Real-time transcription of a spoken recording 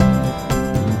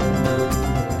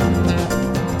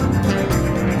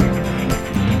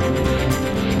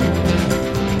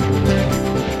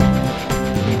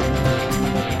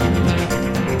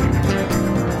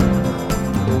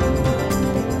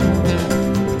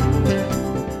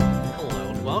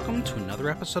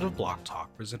episode of Block Talk,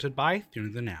 presented by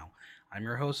Through the Now. I'm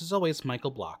your host, as always,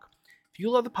 Michael Block. If you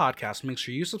love the podcast, make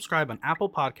sure you subscribe on Apple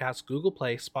Podcasts, Google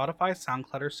Play, Spotify,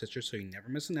 SoundCloud, or Stitcher so you never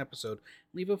miss an episode.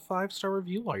 Leave a 5-star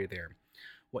review while you're there.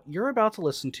 What you're about to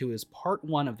listen to is part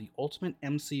 1 of the Ultimate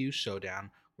MCU Showdown,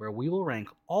 where we will rank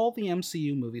all the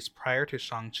MCU movies prior to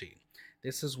Shang-Chi.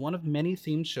 This is one of many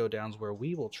themed showdowns where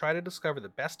we will try to discover the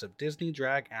best of Disney,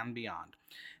 drag, and beyond.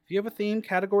 If you have a theme,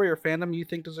 category, or fandom you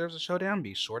think deserves a showdown,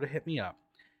 be sure to hit me up.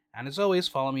 And as always,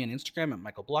 follow me on Instagram at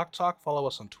Michael Block Talk, follow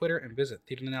us on Twitter, and visit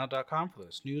theaternow.com for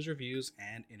those news, reviews,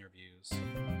 and interviews.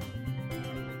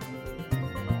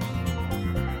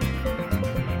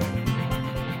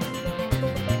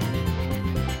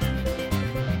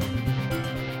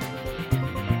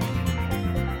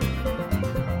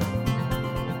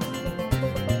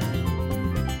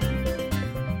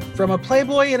 From a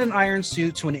playboy in an iron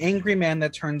suit to an angry man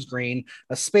that turns green,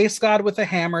 a space god with a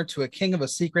hammer to a king of a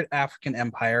secret African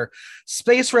empire,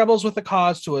 space rebels with a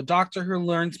cause to a doctor who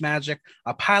learns magic,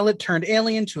 a pilot turned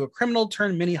alien to a criminal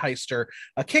turned mini heister,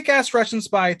 a kick-ass Russian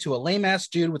spy to a lame-ass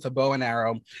dude with a bow and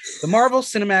arrow. The Marvel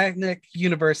Cinematic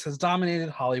Universe has dominated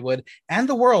Hollywood and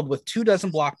the world with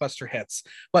 24 blockbuster hits.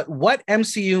 But what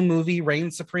MCU movie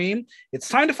reigns supreme? It's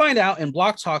time to find out in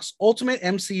Block Talk's Ultimate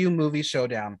MCU Movie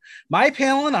Showdown. My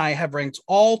panel and I have ranked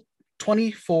all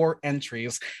 24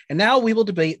 entries, and now we will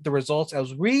debate the results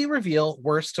as we reveal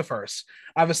worst to first.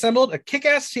 I've assembled a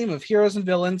kick-ass team of heroes and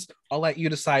villains. I'll let you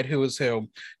decide who is who.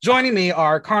 Joining me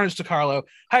are Carnage DeCarlo,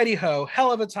 Heidi Ho,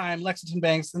 Hell of a Time, Lexington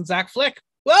Banks, and Zach Flick.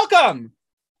 Welcome!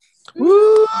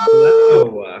 Woo!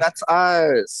 Hello. That's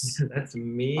us. That's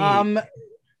me. I'm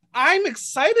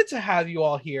excited to have you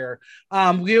all here.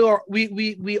 We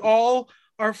all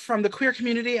are from the queer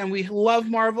community and we love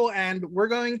Marvel, and we're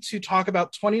going to talk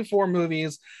about 24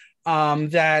 movies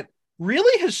that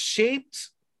really has shaped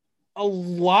a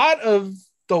lot of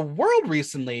the world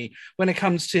recently when it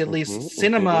comes to at least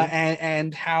cinema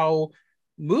and how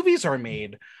movies are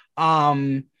made.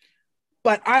 But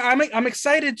I'm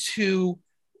excited to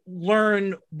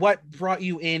learn what brought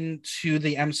you into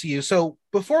the MCU. So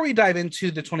before we dive into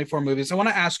the 24 movies, I want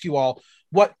to ask you all,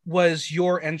 what was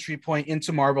your entry point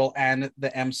into Marvel and the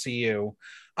MCU?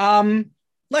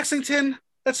 Lexington,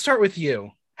 let's start with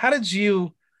you. How did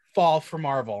you fall for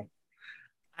Marvel?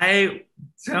 I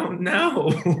don't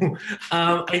know.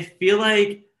 I feel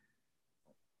like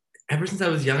ever since I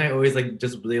was young, I always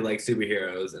just really liked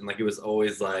superheroes, and it was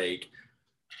always the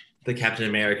Captain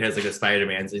Americas, the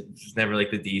Spider-Mans. It's never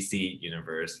the DC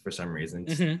universe for some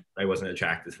reason. I wasn't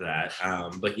attracted to that.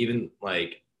 But even I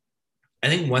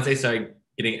think once I started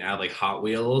getting out of Hot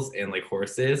Wheels and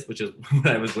horses, which is when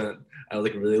I was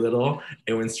really little,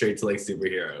 it went straight to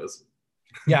superheroes.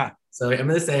 Yeah. So I'm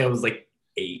gonna say I was 8.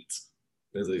 It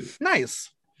was nice.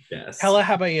 Yes. Hella,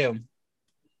 how about you?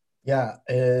 Yeah,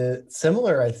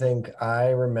 similar. I think I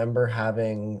remember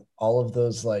having all of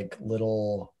those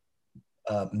little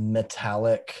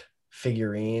metallic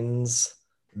figurines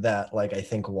that I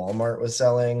think Walmart was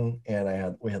selling,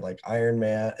 and we had Iron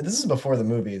Man. And this is before the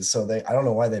movies, so I don't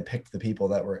know why they picked the people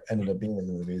that ended up being in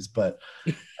the movies, but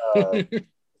so they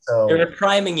were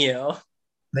priming you.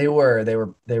 They were.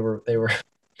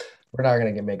 We're not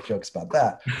gonna make jokes about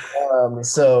that.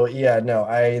 So yeah, no,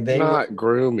 they not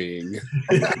grooming.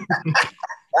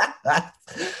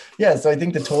 Yeah, so I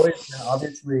think the toys,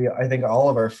 obviously, I think all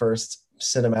of our first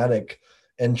cinematic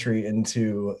entry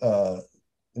into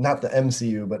not the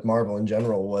MCU but Marvel in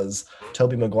general was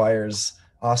Tobey Maguire's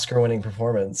Oscar-winning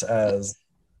performance as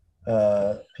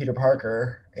Peter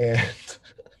Parker, and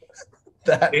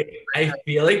that I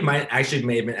feel like mine actually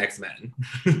may have been X-Men.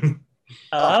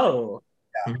 Oh,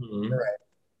 yeah, Mm-hmm. you're right.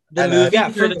 the And, movie yeah,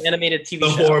 for the animated TV The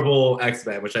show. horrible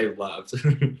X-Men, which I loved.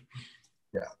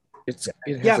 It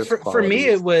has its For me,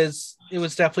 qualities. it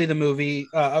was definitely the movie,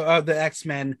 the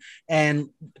X-Men, and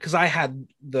because I had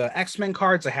the X-Men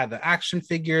cards, I had the action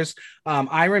figures.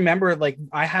 I remember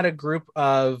I had a group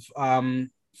of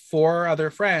 4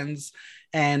 other friends,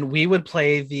 and we would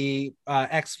play the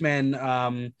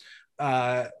X-Men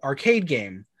arcade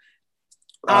game.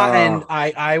 And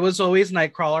I was always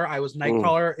Nightcrawler. I was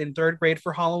Nightcrawler in 3rd grade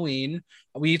for Halloween.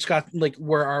 We each got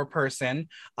were our person.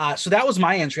 So that was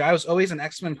my entry. I was always an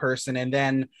X-Men person, and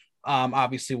then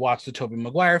obviously watched the Tobey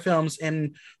Maguire films.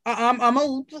 And I'm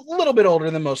a little bit older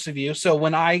than most of you. So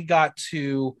when I got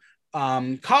to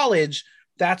college,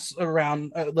 that's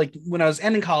around when I was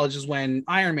ending college is when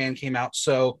Iron Man came out.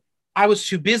 So I was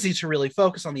too busy to really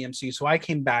focus on the MCU. So I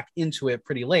came back into it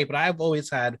pretty late. But I've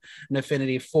always had an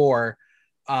affinity for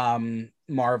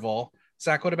Marvel.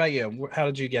 Zach, what about you? How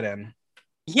did you get in?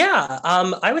 Yeah,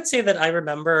 I would say that I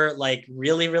remember like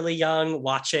really, really young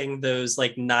watching those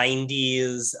like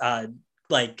 90s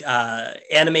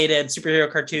animated superhero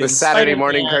The cartoons, Saturday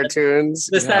morning Spider-Man, cartoons.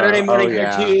 the Saturday Yeah. morning Oh,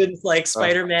 yeah. cartoons, like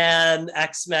Spider-Man,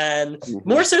 X-Men, Mhm.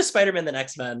 more so Spider-Man than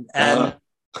X-Men. Uh. And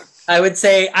I would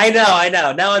say, I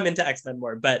know. Now I'm into X-Men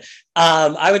more, but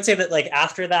I would say that like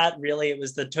after that, really, it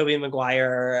was the Tobey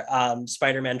Maguire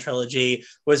Spider-Man trilogy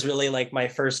was really like my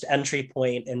first entry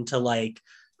point into like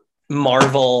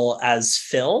Marvel as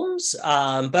films.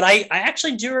 But I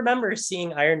actually do remember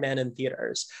seeing Iron Man in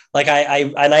theaters. Like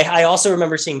I also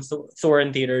remember seeing Thor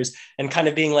in theaters and kind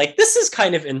of being like, this is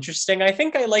kind of interesting. I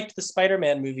think I liked the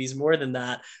Spider-Man movies more than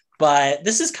that, but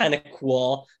this is kind of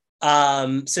cool.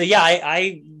 So yeah,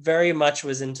 I very much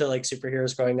was into like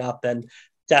superheroes growing up and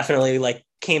definitely like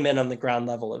came in on the ground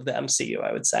level of the MCU,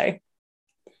 I would say.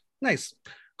 Nice.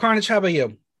 Carnage, how about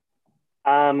you?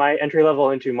 My entry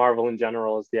level into Marvel in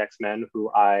general is the X-Men,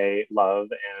 who I love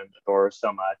and adore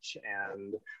so much.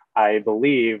 And I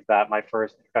believe that my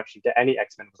first introduction to any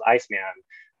X-Men was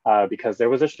Iceman, because there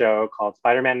was a show called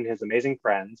Spider-Man and His Amazing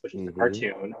Friends, which is a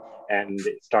cartoon, and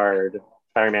it starred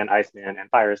Spider-Man, Iceman,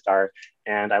 and Firestar.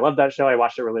 And I loved that show. I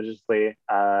watched it religiously,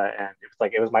 and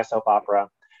it was my soap opera.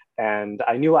 And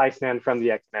I knew Iceman from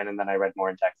the X-Men, and then I read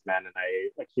more into X-Men, and I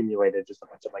accumulated just a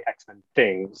bunch of like X-Men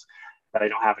things that I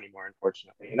don't have anymore,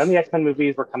 unfortunately. And then the X-Men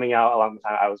movies were coming out along the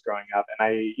time I was growing up,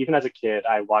 and even as a kid,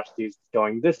 I watched these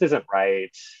going, "This isn't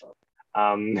right."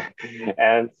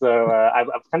 And so I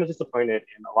was kind of disappointed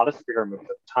in a lot of superhero movies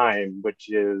at the time, which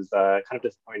is kind of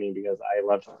disappointing because I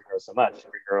loved superheroes so much.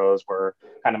 Superheroes were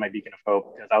kind of my beacon of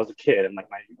hope because I was a kid and like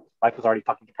my life was already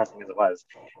fucking depressing as it was.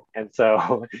 And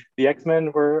so the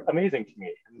X-Men were amazing to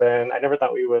me. And then I never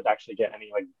thought we would actually get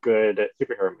any like good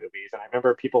superhero movies. And I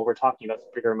remember people were talking about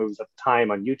superhero movies at the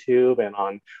time on YouTube and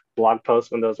on blog posts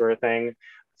when those were a thing,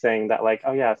 saying that like,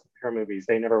 oh yeah, superhero movies,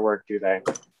 they never work, do they?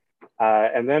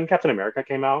 And then Captain America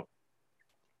came out,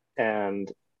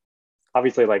 and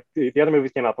obviously, like the other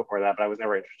movies came out before that, but I was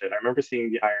never interested. I remember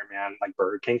seeing the Iron Man like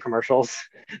Burger King commercials,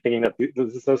 thinking that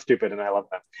this is so stupid, and I love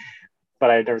them,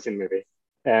 but I had never seen the movie.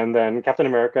 And then Captain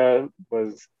America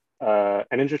was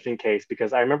an interesting case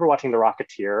because I remember watching The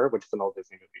Rocketeer, which is an old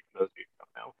Disney movie for those of you who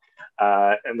don't know.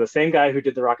 And the same guy who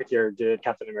did The Rocketeer did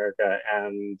Captain America,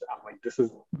 and I'm like, this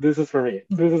is for me.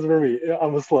 This is for me.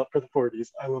 I'm a slut for the 40s.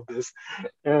 I love this,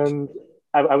 and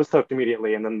I was hooked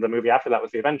immediately. And then the movie after that was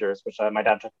The Avengers, which my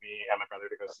dad took me and my brother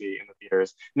to go see in the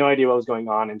theaters. No idea what was going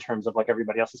on in terms of like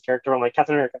everybody else's character. I'm like,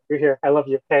 Captain America, you're here. I love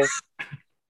you. Hey,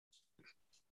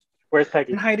 where's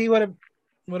Peggy? And Heidi, what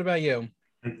about you?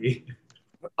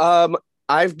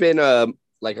 I've been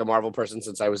like a Marvel person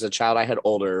since I was a child. I had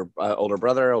older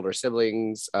brother, older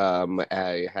siblings.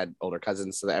 I had older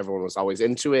cousins, so that everyone was always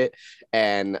into it.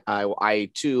 And I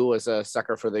too was a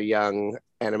sucker for the young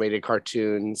animated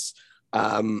cartoons.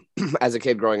 As a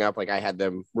kid growing up, like I had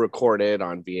them recorded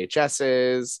on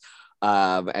VHSs.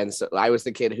 And so I was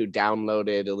the kid who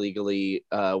downloaded illegally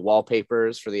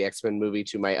wallpapers for the X-Men movie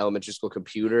to my elementary school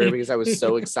computer because I was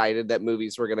so excited that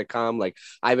movies were going to come. Like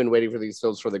I've been waiting for these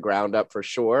films for the ground up for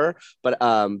sure, but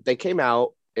they came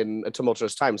out in a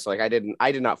tumultuous time. So like I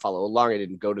did not follow along. I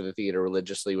didn't go to the theater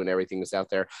religiously when everything was out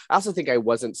there. I also think I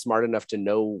wasn't smart enough to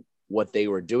know what they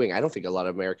were doing. I don't think a lot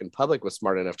of American public was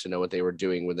smart enough to know what they were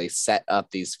doing when they set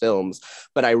up these films.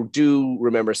 But I do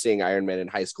remember seeing Iron Man in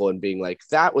high school and being like,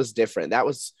 that was different. That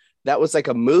was like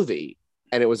a movie.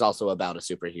 And it was also about a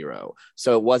superhero.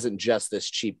 So it wasn't just this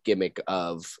cheap gimmick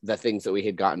of the things that we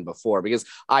had gotten before, because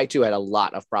I too had a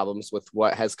lot of problems with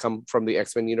what has come from the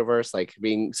X-Men universe. Like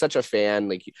being such a fan,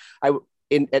 like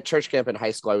at church camp in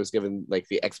high school, I was given like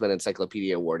the X-Men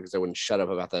Encyclopedia Award because I wouldn't shut up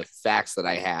about the facts that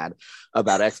I had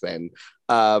about X-Men.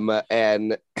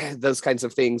 And those kinds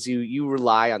of things, you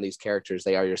rely on these characters.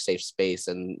 They are your safe space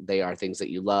and they are things that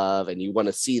you love and you want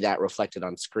to see that reflected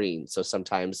on screen. So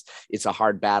sometimes it's a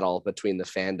hard battle between the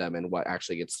fandom and what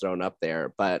actually gets thrown up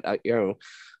there. But,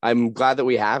 I'm glad that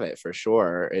we have it for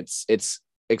sure. It's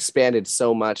expanded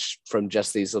so much from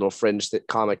just these little fringe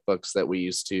comic books that we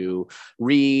used to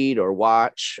read or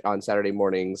watch on Saturday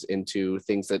mornings into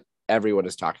things that everyone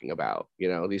is talking about.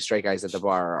 These straight guys at the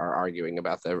bar are arguing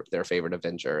about their favorite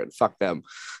Avenger, and fuck them.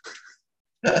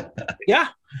 Yeah.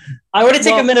 I want to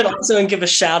take a minute also and give a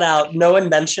shout out. No one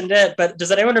mentioned it, but does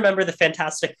anyone remember the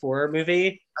Fantastic Four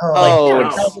movie?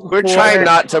 We're trying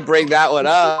not to bring that one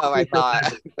up. I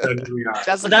thought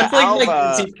that's like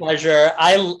my guilty pleasure.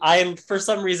 I for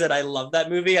some reason I love that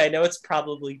movie. I know it's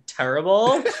probably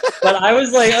terrible, but I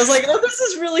was like, oh, this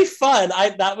is really fun.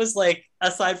 That was like,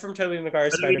 aside from Tobey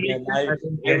Maguire's Spider-Man,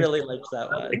 I really liked that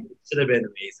one. It should have been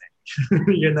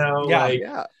amazing. Yeah. Like,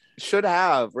 yeah. should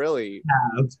have really.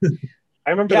 I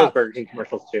remember Yeah. those Burger King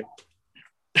commercials too.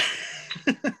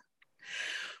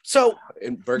 So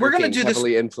And Burger We're gonna King do this-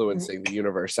 heavily influencing the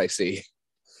universe. I see.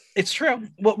 it's true.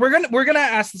 Well, we're gonna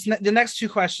ask the next two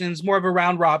questions, more of a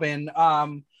round robin.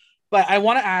 But I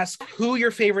want to ask who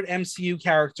your favorite MCU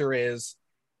character is,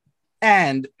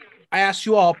 and I asked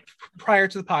you all prior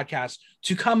to the podcast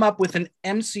to come up with an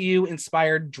MCU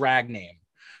inspired drag name.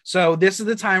 So this is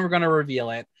the time we're going to reveal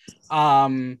it.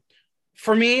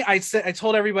 For me, I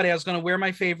told everybody I was going to wear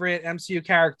my favorite MCU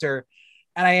character,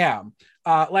 and I am.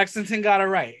 Lexington got it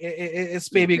right. It's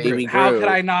Baby Groot. Baby How Groot. could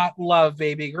I not love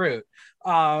Baby Groot?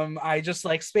 I just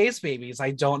like space babies. I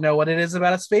don't know what it is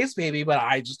about a space baby, but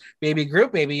I just Baby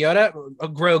Groot, Baby Yoda,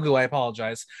 Grogu. I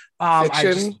apologize.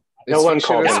 Fiction. No Is one fiction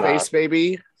called a him that. space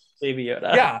baby. Baby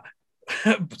Yoda. Yeah.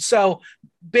 So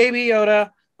Baby Yoda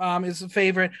is a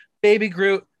favorite. Baby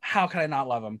Groot, how can I not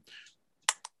love him?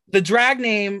 The drag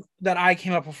name that I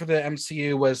came up with for the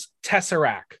MCU was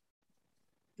Tesseract.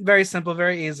 Very simple,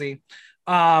 very easy.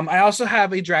 I also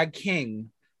have a drag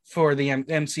king for the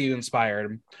MCU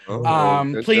inspired. Oh,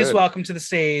 good, Please good. welcome to the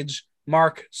stage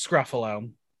Mark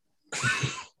Scruffalo.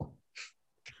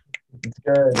 It's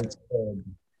good. It's good.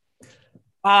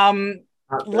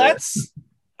 Let's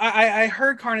I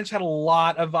heard Carnage had a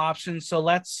lot of options, so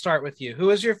let's start with you. Who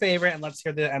is your favorite? And let's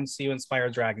hear the MCU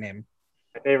inspired drag name.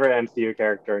 My favorite MCU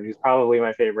character, and who's probably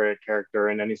my favorite character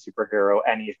in any superhero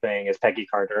anything, is Peggy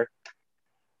Carter.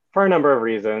 For a number of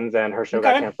reasons, and her show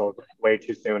got Okay. canceled way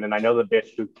too soon. And I know the bitch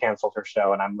who canceled her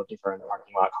show, and I'm looking for her in the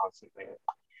parking lot constantly.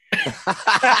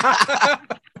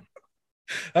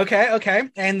 Okay.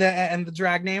 And the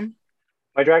drag name?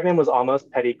 My drag name was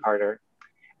almost Petty Carter,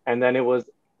 and then it was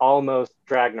almost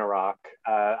Dragnarok.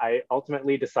 I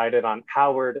ultimately decided on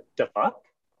Howard DeFuck.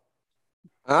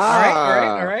 All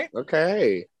right.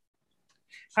 Okay.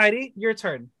 Heidi, your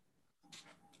turn.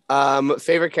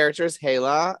 Favorite characters,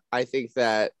 Hela. I think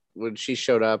that when she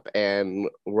showed up and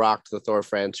rocked the Thor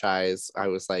franchise, I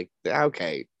was like,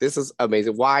 okay, this is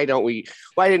amazing. Why didn't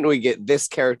we get this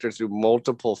character through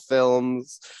multiple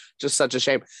films? Just such a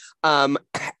shame. And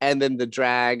then the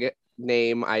drag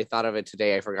name, I thought of it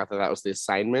today. I forgot that was the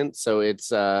assignment. So it's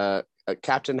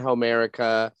Captain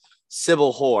Homerica,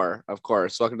 Sybil Hoare, of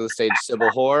course. Welcome to the stage, Sybil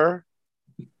Hoare.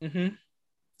 Mm-hmm.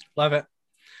 Love it.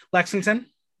 Lexington?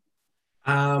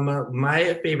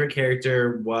 My favorite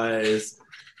character was,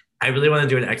 I really want to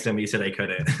do an X-Men, but you said I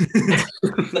couldn't.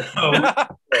 So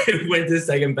I went to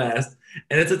second best.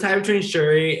 And it's a tie between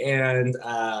Shuri and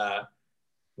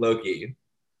Loki.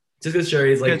 Just because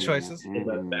Shuri's like Good choices. a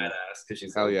badass because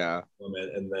she's Hell yeah. a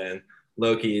woman. And then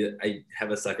Loki, I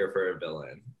have a sucker for a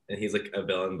villain. And he's like a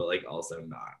villain, but like also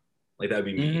not. Like that would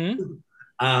be me.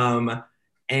 Mhm.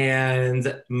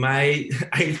 And I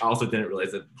also didn't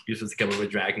realize that you're supposed to come up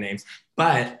with drag names,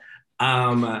 but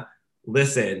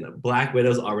listen, Black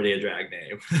Widow's already a drag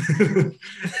name.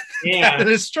 That And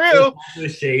is true.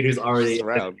 there's Shade, who's already Just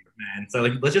around. man. So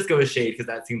like, let's just go with Shade because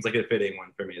that seems like a fitting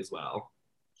one for me as well.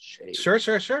 Shade. Sure.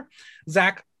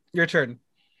 Zach, your turn.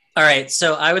 All right,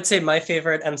 so I would say my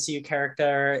favorite MCU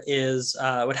character is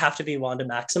would have to be Wanda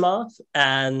Maximoff,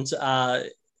 and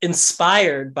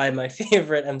inspired by my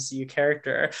favorite MCU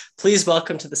character, please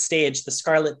welcome to the stage the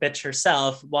Scarlet Bitch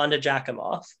herself, Wanda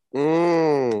Maximoff.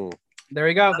 There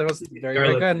you go. That was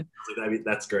very good. Like,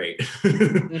 that's great.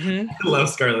 Mhm. I love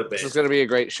Scarlet This is Bitch. going to be a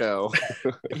great show.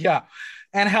 Yeah.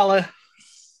 And Hella.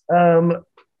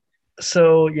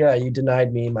 So yeah, you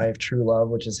denied me my true love,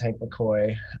 which is Hank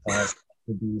McCoy.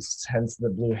 The Beast, hence the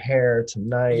blue hair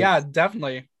tonight. Yeah,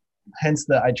 definitely. Hence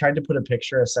I tried to put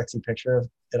a sexy picture of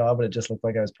it all, but it just looked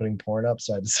like I was putting porn up.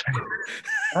 So I decided,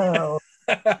 oh.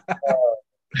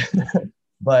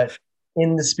 But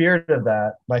in the spirit of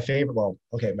that, my favorite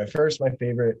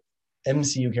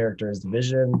MCU character is the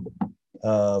Vision.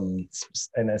 And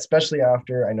especially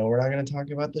after, I know we're not going to talk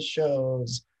about the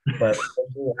shows, but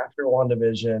especially after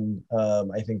WandaVision,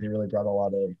 I think they really brought a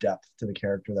lot of depth to the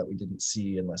character that we didn't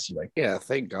see unless you like. Yeah,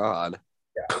 thank God.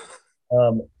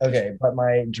 Okay, but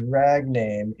my drag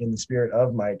name in the spirit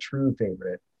of my true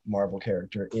favorite Marvel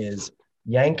character is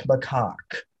Yank McCock.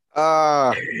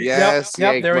 Yes.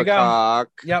 Yep, Yank there we go. McCock.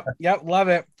 Yep, love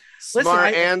it. Listen, Smart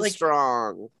I- and like-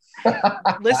 strong.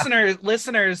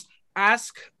 Listeners,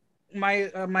 ask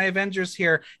my Avengers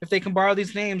here if they can borrow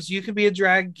these names. You could be a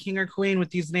drag king or queen with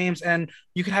these names, and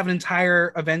you could have an entire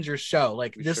Avengers show.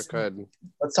 Like We this, sure could.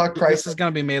 Let's talk this price. is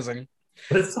gonna be amazing.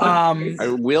 Let's talk I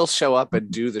will show up and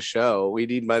do the show. We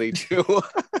need money too.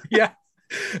 Yeah.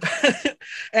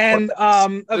 And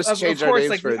Just of change our course, names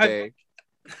like for a day.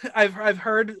 I've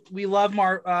heard we love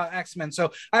X-Men,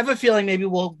 so I have a feeling maybe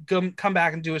we'll come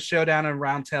back and do a showdown and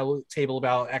round table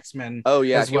about X-Men. Oh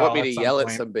yeah, as if you well want me to at some yell point.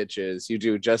 at some bitches, you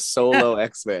do just solo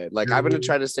X-Men. Like I'm gonna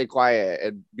try to stay quiet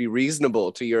and be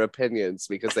reasonable to your opinions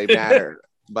because they matter.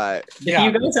 But If Yeah.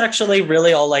 you guys actually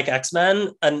really all like X-Men,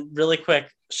 and really quick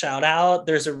shout out,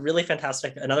 there's a really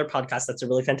fantastic, another podcast that's a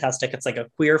really fantastic, it's like a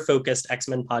queer focused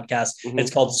X-Men podcast. Mhm. It's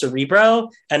called Cerebro,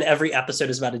 and every episode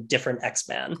is about a different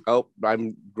X-Man. oh,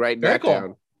 I'm writing Very that cool.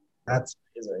 down. That's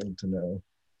amazing to know.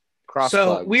 Cross So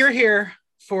plugs. we're here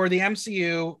for the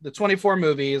MCU, the 24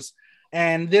 movies,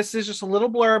 and this is just a little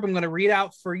blurb I'm going to read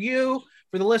out for you,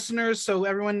 for the listeners, so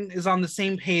everyone is on the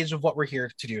same page of what we're here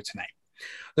to do tonight.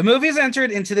 The movies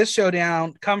entered into this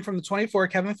showdown come from the 24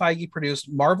 Kevin Feige produced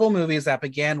Marvel movies that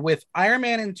began with Iron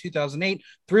Man in 2008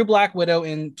 through Black Widow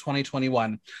in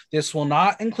 2021. This will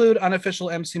not include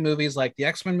unofficial MC movies like the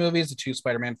X-Men movies, the 2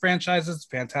 Spider-Man franchises,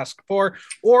 Fantastic Four,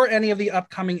 or any of the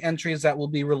upcoming entries that will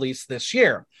be released this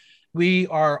year. We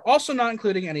are also not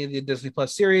including any of the Disney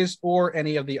Plus series or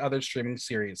any of the other streaming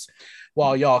series.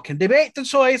 While y'all can debate the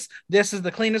choice, this is the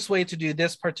cleanest way to do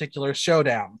this particular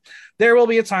showdown. There will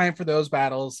be a time for those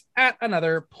battles at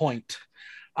another point.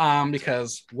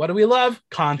 Because what do we love?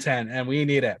 Content, and we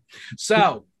need it.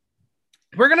 So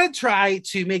we're going to try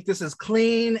to make this as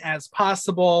clean as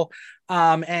possible.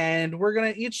 And we're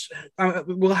going to each,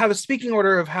 we'll have a speaking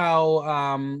order of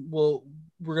how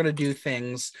we're going to do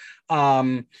things.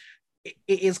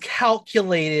 It is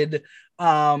calculated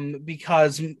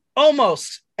because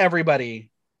almost everybody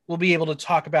will be able to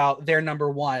talk about their number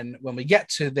one when we get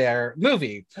to their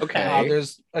movie. Okay.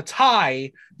 There's a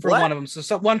tie for What? one of them.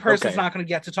 So one person's Okay. not going to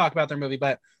get to talk about their movie,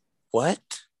 but What?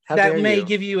 How that dare may you?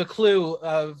 give you a clue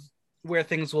of where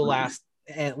things will last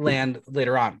and land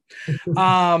later on.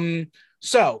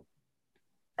 So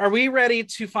are we ready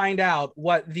to find out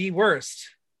what the worst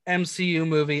MCU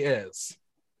movie is?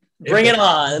 Bring it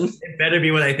on. It better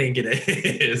be what I think it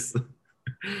is.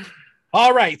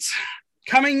 All right.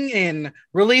 Coming in,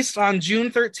 released on June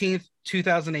 13th,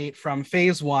 2008 from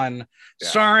Phase 1, Yeah.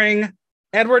 starring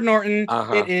Edward Norton.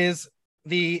 Uh-huh. It is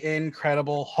The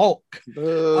Incredible Hulk.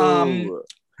 Boo.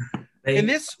 In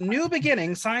this new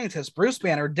beginning, scientist Bruce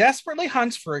Banner desperately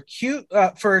hunts for a cure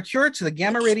to the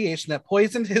gamma radiation that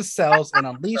poisoned his cells and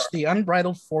unleashed the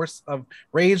unbridled force of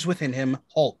rage within him,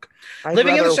 Hulk.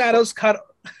 Living in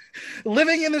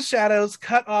the shadows,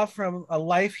 cut off from a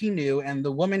life he knew and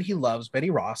the woman he loves, Betty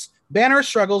Ross, Banner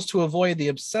struggles to avoid the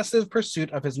obsessive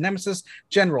pursuit of his nemesis,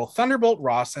 General Thunderbolt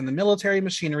Ross, and the military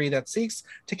machinery that seeks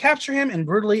to capture him and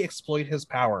brutally exploit his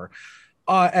power.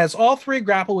 As all three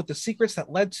grapple with the secrets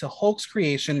that led to Hulk's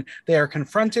creation, they are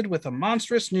confronted with a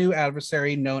monstrous new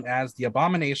adversary known as the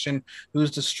Abomination,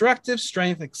 whose destructive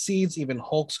strength exceeds even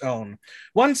Hulk's own.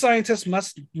 One scientist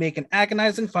must make an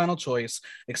agonizing final choice: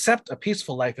 accept a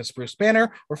peaceful life as Bruce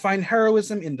Banner, or find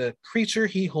heroism in the creature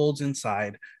he holds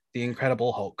inside, the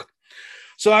Incredible Hulk.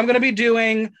 So I'm going to be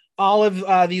doing all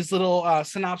of these little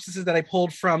synopsises that I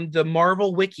pulled from the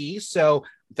Marvel Wiki. So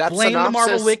That blame the Marvel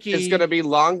synopsis Wiki. is going to be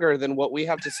longer than what we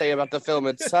have to say about the film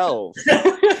itself.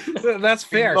 that's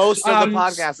fair. Most of the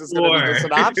podcast is going to be the Sure.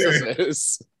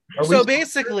 synopsises. So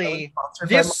basically,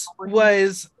 this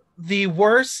was the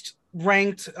worst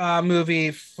ranked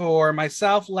movie for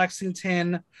myself,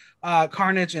 Lexington,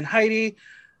 Carnage, and Heidi.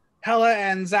 Hella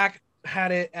and Zach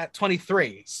had it at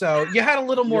 23. So you had a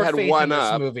little more had faith one in this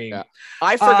up. movie. Yeah.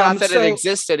 I forgot that so- it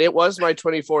existed. It was my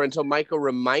 24 until Michael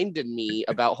reminded me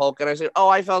about Hulk, and I said, "Oh,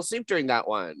 I fell asleep during that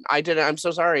one. I didn't. I'm so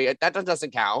sorry. That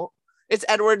doesn't count. It's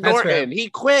Edward That's Norton. fair. He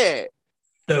quit.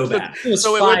 So bad. He was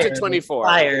So it went to fired. 24,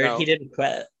 Fired. you know. He didn't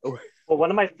quit. Well, one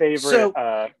of my favorite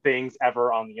So- things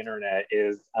ever on the internet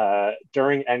is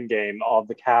during Endgame, all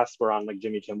the cast were on like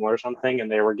Jimmy Kimmel or something,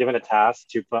 and they were given a task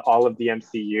to put all of the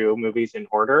MCU movies in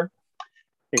order,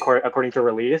 according to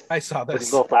release, I saw with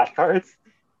these this. little flashcards.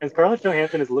 And Scarlett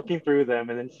Johansson is looking through them,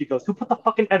 and then she goes, "Who put the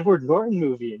fucking Edward Norton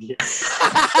movie in here?"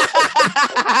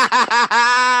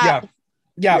 Yeah.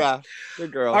 Yeah.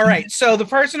 Good girl. All right. So the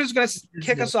person who's going to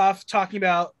kick us off talking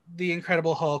about the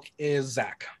Incredible Hulk is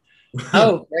Zach.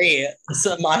 Oh, great.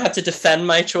 So I have to defend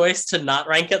my choice to not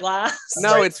rank it last.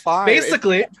 No, it's fine.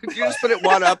 Basically, You just put it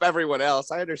one up everyone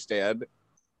else. I understand.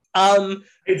 I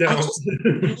I don't. just-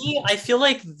 me, I feel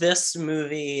like this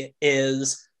movie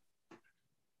is.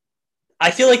 I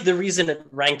feel like the reason it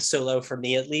ranked so low for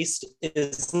me, at least,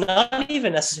 is not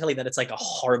even necessarily that it's like a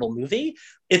horrible movie.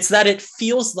 It's that it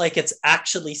feels like it's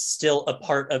actually still a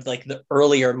part of like the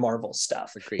earlier Marvel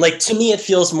stuff. Agreed. Like to me, it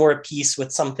feels more at peace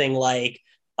with something like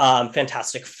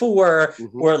Fantastic Four Mhm.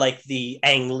 or like the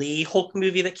Ang Lee Hulk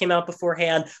movie that came out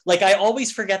beforehand. Like I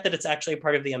always forget that it's actually a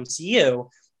part of the MCU.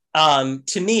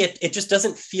 To me, it just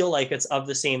doesn't feel like it's of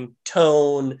the same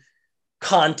tone,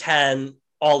 content,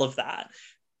 all of that.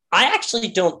 I actually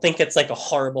don't think it's like a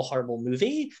horrible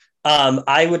movie.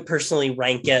 I would personally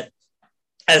rank it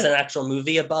as an actual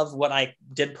movie above what I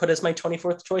did put as my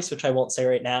 24th choice, which I won't say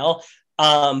right now.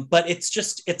 But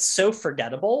it's so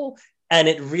forgettable, and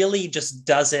it really just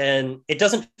doesn't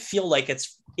feel like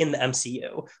it's in the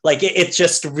MCU. Like it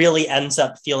just really ends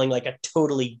up feeling like a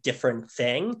totally different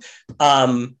thing.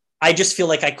 I just feel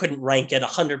like I couldn't rank it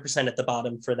 100% at the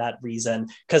bottom for that reason,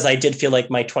 because I did feel like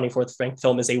my 24th ranked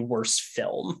film is a worse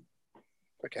film.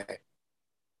 Okay.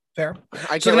 Fair. I So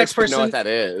can't the next wait to know person- what that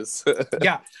is.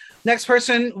 Yeah. Next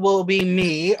person will be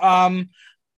me.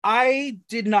 I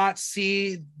did not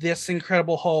see this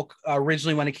Incredible Hulk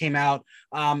originally when it came out.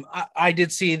 I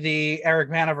did see the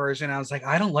Eric Bana version. I was like,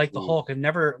 I don't like the Hulk. I've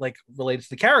never like related to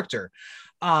the character.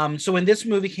 So when this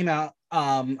movie came out,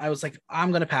 I was like,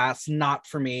 I'm gonna pass, not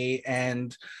for me.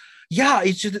 And yeah,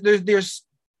 it's just there's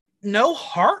no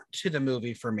heart to the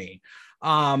movie for me.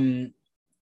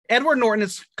 Edward Norton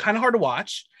is kind of hard to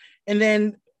watch, and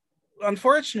then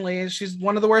unfortunately, she's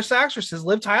one of the worst actresses.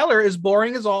 Liv Tyler is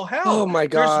boring as all hell. Oh my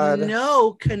God. There's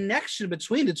no connection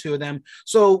between the two of them.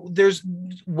 So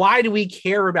why do we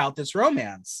care about this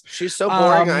romance? She's so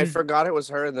boring. I Um, forgot it was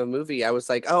her in the movie. I was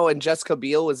like, oh, and Jessica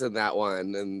Biel was in that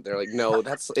one. And they're like, no,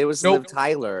 it was Nope. Liv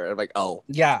Tyler. I'm like, oh.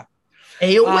 Yeah.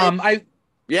 Eowyn?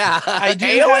 Yeah. I do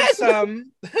Eowyn? have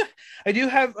some. I do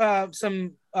have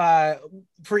some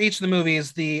for each of the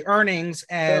movies, the earnings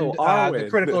and the Arwen.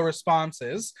 critical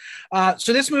responses.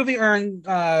 So this movie earned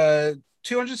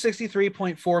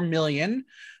 263.4 million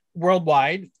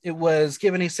worldwide. It was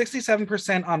given a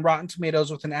 67% on Rotten Tomatoes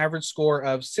with an average score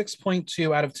of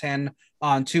 6.2 out of 10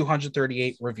 on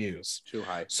 238 reviews. Too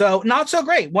high. So not so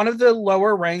great. One of the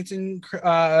lower ranked in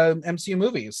MCU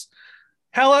movies.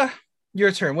 Hella, your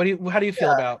turn. How do you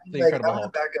feel about the Like, Incredible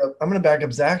Hulk? I'm gonna back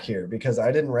up Zach here because I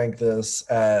didn't rank this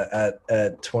at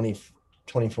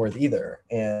 24th either,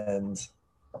 and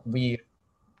we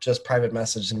just private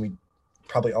messaged, and we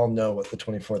probably all know what the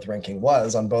 24th ranking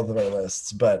was on both of our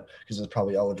lists, but because it was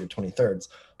probably all of your 23rds.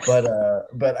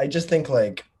 But I just think,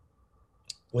 like,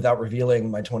 without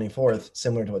revealing my 24th,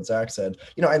 similar to what Zach said,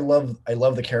 I love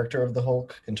the character of the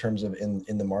Hulk in terms of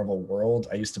in the Marvel world.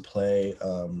 I used to play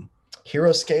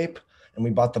Heroescape, and we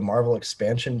bought the Marvel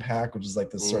expansion pack, which is like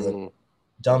this sort of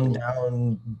dumbed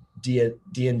down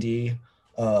D&D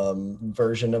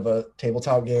version of a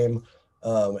tabletop game.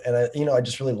 And I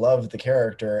just really loved the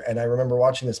character. And I remember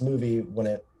watching this movie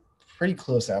pretty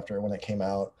close after when it came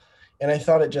out. And I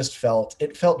thought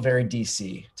it felt very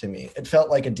DC to me. It felt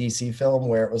like a DC film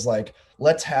where it was like,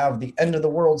 let's have the end of the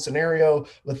world scenario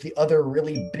with the other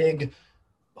really big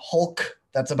Hulk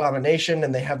that's Abomination,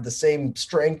 and they have the same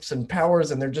strengths and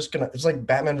powers, and they're just it's like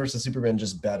Batman versus Superman,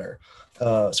 just better.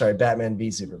 Batman v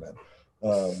Superman.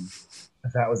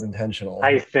 That was intentional.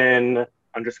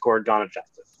 -_ Dawn of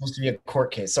Justice. Supposed to be a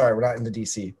court case. Sorry, we're not in the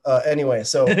DC. Anyway,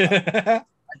 so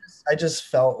I just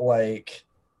felt like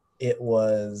it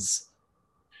was,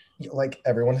 like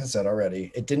everyone has said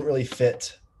already, it didn't really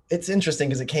fit. It's interesting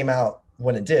because it came out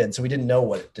when it did, so we didn't know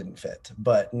what it didn't fit.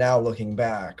 But now looking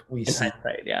back, we see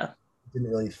Hindsight, yeah. it didn't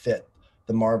really fit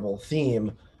the Marvel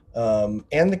theme.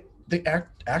 And the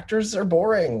actors are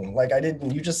boring. Like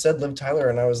you just said Liv Tyler,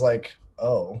 and I was like,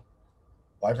 oh,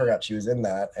 well, I forgot she was in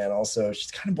that. And also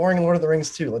she's kind of boring in Lord of the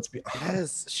Rings too. Let's be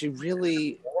honest. Yes, she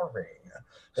really. Boring.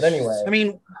 But anyway. I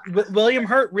mean, William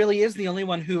Hurt really is the only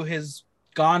one who has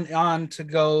gone on to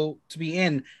be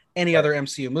in any other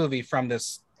MCU movie from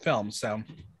this film. So,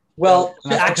 well,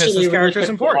 And that's because actually, this character is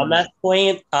really quickly important. on that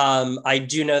point, I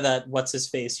do know that what's his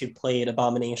face who played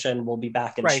Abomination will be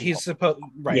back in. right, She-Hulk. he's supposed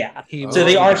right. Yeah. He So will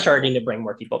they be are back. starting to bring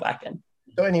more people back in.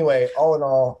 So anyway, all in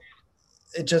all,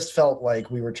 it just felt like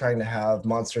we were trying to have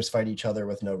monsters fight each other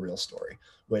with no real story,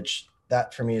 which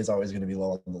that for me is always going to be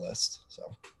low on the list.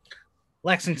 So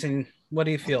Lexington, what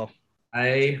do you feel?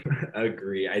 I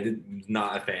agree. I did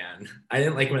not a fan. I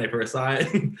didn't like it when I first saw it.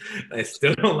 I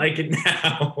still don't like it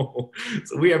now.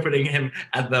 So we are putting him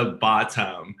at the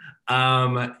bottom.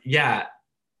 Yeah.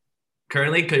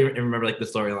 Currently couldn't remember like the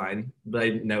storyline, but I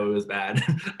know it was bad.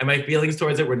 And my feelings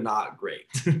towards it were not great.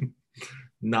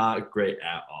 Not great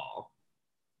at all.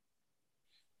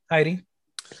 Heidi?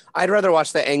 I'd rather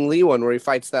watch the Ang Lee one where he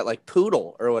fights that like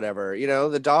poodle or whatever,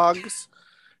 the dogs.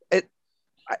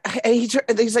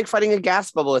 He's like fighting a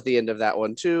gas bubble at the end of that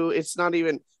one too. It's not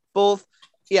even both.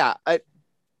 Yeah,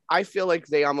 I feel like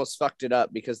they almost fucked it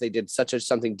up because they did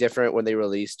something different when they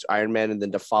released Iron Man, and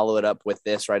then to follow it up with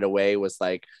this right away was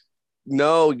like,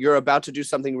 no, you're about to do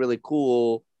something really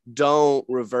cool. don't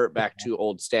revert back to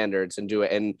old standards and do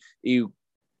it. And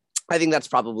I think that's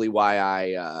probably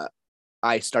why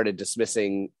I started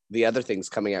dismissing the other things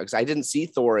coming out, because I didn't see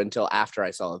Thor until after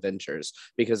I saw Avengers,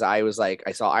 because I was like,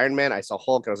 I saw Iron Man, I saw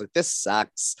Hulk, and I was like, this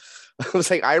sucks. I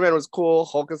was like, Iron Man was cool,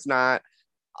 Hulk is not.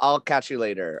 I'll catch you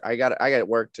later. I got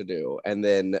work to do. And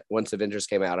then once Avengers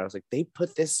came out, I was like, they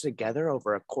put this together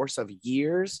over a course of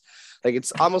years. Like,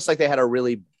 it's almost like they had a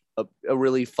really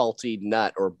faulty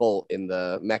nut or bolt in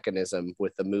the mechanism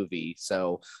with the movie.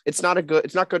 So it's not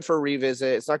good for a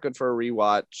revisit. It's not good for a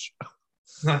rewatch.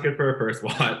 It's not good for a first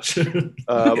watch.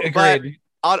 But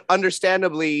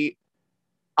understandably,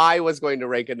 I was going to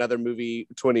rank another movie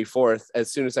 24th.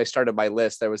 As soon as I started my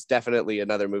list, there was definitely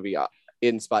another movie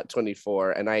in spot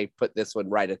 24, and I put this one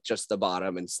right at just the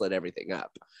bottom and slid everything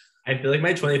up. I feel like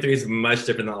my 23 is much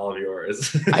different than all of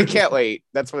yours. I can't wait.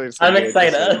 That's what I'm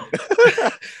excited.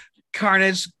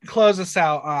 Carnage, close us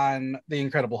out on The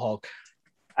Incredible Hulk.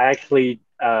 I actually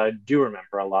do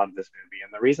remember a lot of this movie,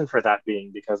 and the reason for that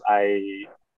being because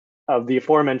of the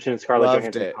aforementioned Scarlett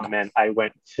Johansson comment, I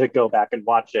went to go back and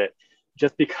watch it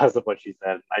just because of what she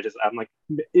said. I'm like,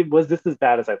 was this as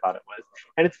bad as I thought it was?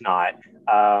 And it's not.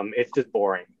 It's just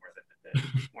boring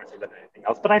more so than anything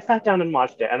else. But I sat down and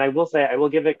watched it, and I will say, I will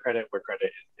give it credit where credit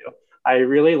is due. I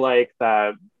really like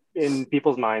that in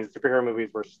people's minds, superhero movies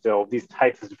were still, these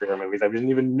types of superhero movies, I didn't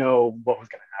even know what was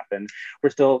going to happen. We're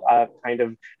still kind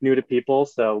of new to people.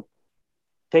 So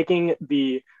taking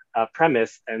the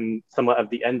premise and somewhat of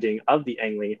the ending of the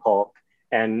Ang Lee Hulk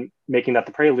and making that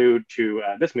the prelude to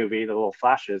this movie, the little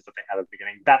flashes that they had at the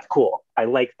beginning, that's cool. I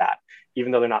like that,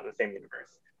 even though they're not in the same universe.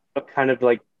 But kind of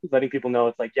like letting people know,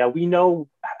 it's like, yeah, we know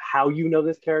how you know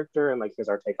this character, and like, here's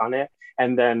our take on it.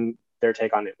 And then their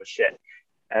take on it was shit.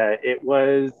 It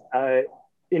was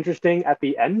interesting at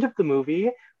the end of the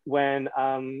movie when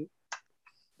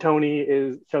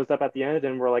Tony shows up at the end,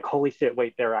 and we're like, holy shit,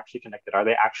 wait, they're actually connected. Are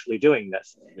they actually doing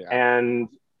this? Yeah. And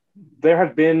there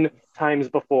have been times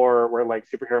before where like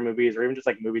superhero movies, or even just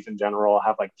like movies in general,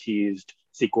 have like teased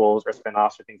sequels or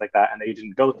spinoffs or things like that, and they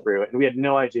didn't go through. And we had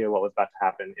no idea what was about to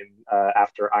happen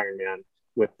after Iron Man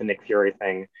with the Nick Fury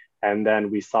thing. And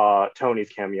then we saw Tony's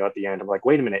cameo at the end. I'm like,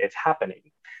 wait a minute, it's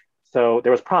happening. So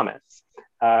there was promise.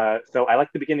 So I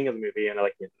like the beginning of the movie, and I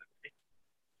like the end of the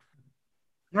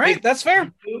movie. Right, that's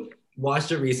fair.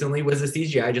 Watched it recently. Was the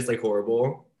CGI just like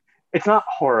horrible? It's not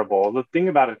horrible. The thing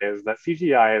about it is that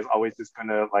CGI is always just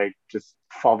gonna like just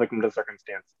fall victim to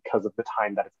circumstance because of the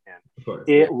time that it's in. Course,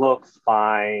 it looks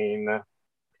fine.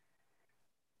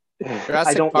 Jurassic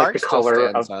I don't Park like the color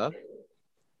stands, of. huh?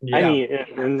 Yeah. I mean,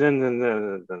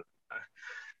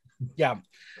 yeah,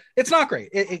 it's not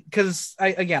great because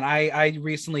I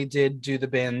recently did do the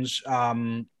binge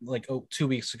like 2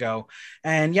 weeks ago,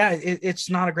 and yeah, it's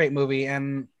not a great movie,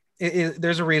 and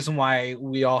there's a reason why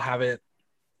we all have it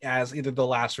as either the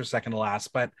last or second to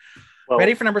last. But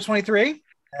ready for number 23?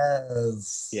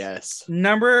 Yes.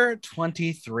 Number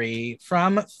 23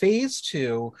 from Phase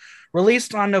 2,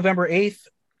 released on November 8th,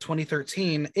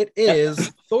 2013. It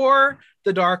is Thor: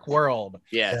 The Dark World.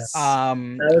 Yes.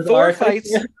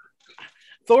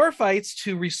 Thor fights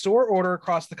to restore order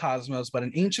across the cosmos, but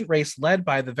an ancient race led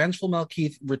by the vengeful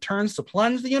Malekith returns to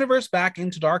plunge the universe back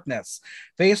into darkness.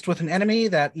 Faced with an enemy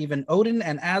that even Odin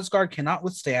and Asgard cannot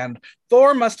withstand,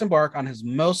 Thor must embark on his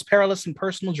most perilous and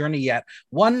personal journey yet,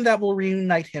 one that will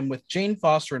reunite him with Jane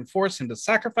Foster and force him to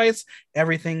sacrifice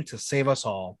everything to save us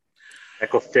all. I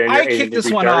kicked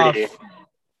this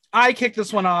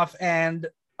one off, and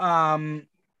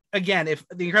again, if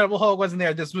The Incredible Hulk wasn't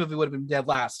there, this movie would have been dead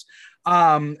last.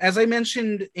 As I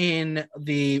mentioned in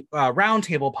the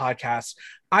Roundtable podcast,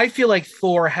 I feel like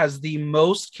Thor has the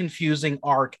most confusing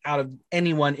arc out of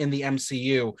anyone in the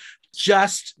MCU,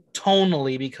 just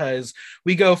tonally, because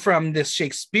we go from this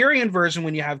Shakespearean version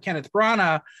when you have Kenneth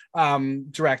Branagh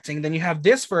directing, then you have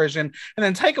this version, and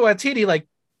then Taika Waititi like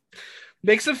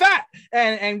makes him fat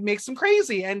and makes him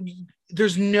crazy, and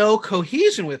there's no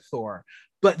cohesion with Thor.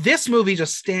 But this movie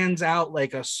just stands out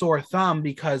like a sore thumb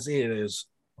because it is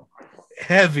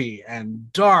heavy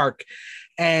and dark,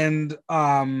 and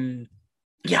I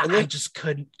just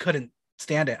couldn't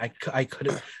stand it. I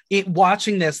couldn't.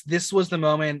 Watching this was the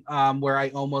moment where I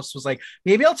almost was like,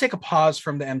 maybe I'll take a pause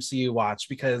from the MCU watch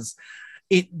because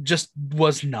it just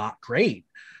was not great.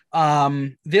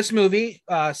 This movie,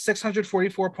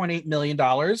 $644.8 million,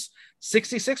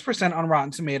 66% on Rotten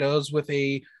Tomatoes, with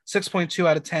a 6.2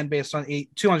 out of 10 based on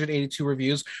 282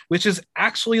 reviews, which is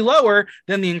actually lower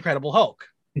than The Incredible Hulk.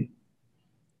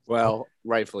 Well,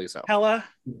 rightfully so. Hella,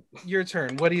 your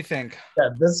turn. What do you think? Yeah,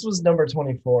 this was number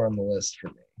 24 on the list for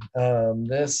me.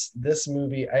 This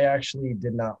movie, I actually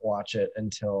did not watch it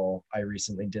until I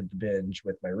recently did the binge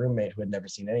with my roommate who had never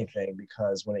seen anything,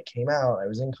 because when it came out, I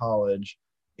was in college,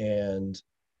 and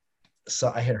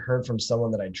so I had heard from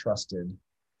someone that I trusted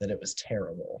that it was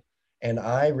terrible. And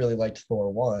I really liked Thor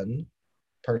 1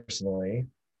 personally.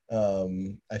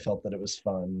 I felt that it was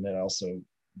fun. It also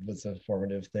was a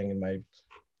formative thing in my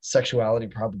sexuality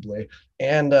probably,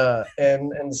 and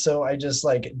so I just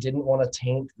like didn't want to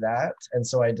taint that, and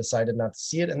so I decided not to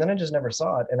see it, and then I just never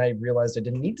saw it, and I realized I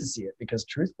didn't need to see it because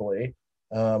truthfully,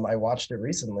 I watched it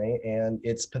recently and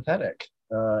it's pathetic.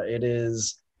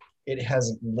 It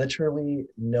has literally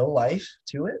no life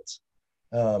to it.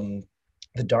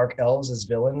 The Dark Elves as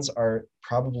villains are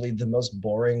probably the most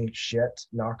boring shit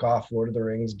knockoff Lord of the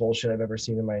Rings bullshit I've ever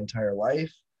seen in my entire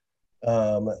life.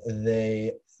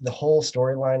 The whole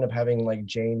storyline of having like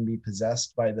Jane be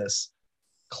possessed by this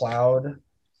cloud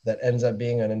that ends up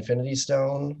being an Infinity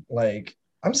Stone, like,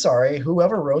 I'm sorry,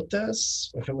 whoever wrote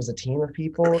this, if it was a team of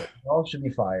people, they all should be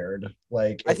fired.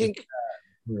 Like, I think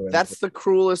that's the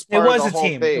cruelest It part was of a the whole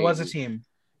team. thing. It was a team.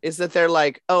 Is that they're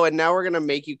like, oh, and now we're gonna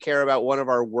make you care about one of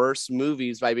our worst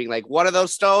movies by being like, one of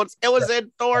those stones, it was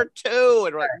in Thor 2.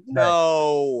 And we're like,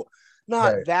 no,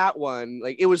 not that one.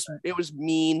 Like it was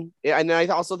mean. And I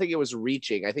also think it was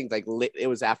reaching. I think like it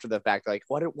was after the fact, like,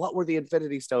 what were the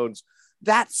Infinity Stones?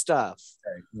 That stuff.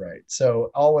 Right.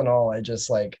 So all in all,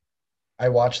 I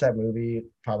watched that movie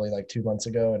probably like 2 months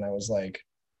ago, and I was like,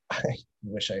 I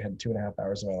wish I had 2.5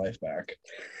 hours of my life back.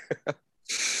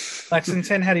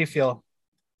 Lexington, how do you feel?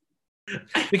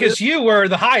 Because you were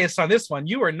the highest on this one.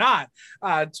 You were not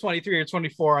 23 or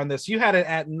 24 on this. You had it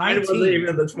at 19. I wasn't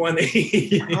even the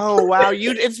 20. Oh wow,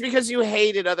 it's because you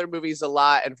hated other movies a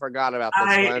lot and forgot about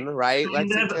this one, right,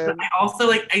 Lexington? I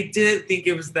also I didn't think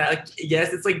it was that. Like,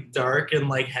 yes, it's like dark and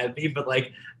like heavy, but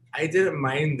like I didn't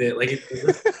mind it. Like it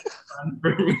was fun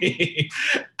for me.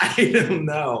 I don't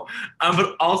know.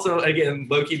 But also again,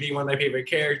 Loki being one of my favorite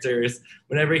characters.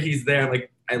 Whenever he's there, I'm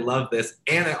like, I love this,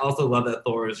 and I also love that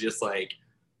Thor is just like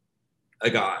a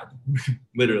god,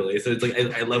 literally. So it's like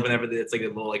I love whenever it's like a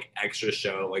little like extra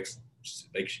show, like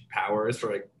powers for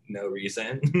like no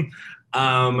reason.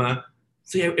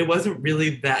 So yeah, it wasn't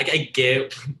really that. Like, I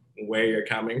get where you're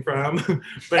coming from,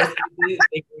 but I didn't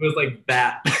think it was like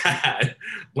that bad.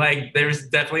 Like there's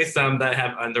definitely some that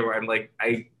have underwear. I'm like,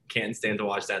 I can't stand to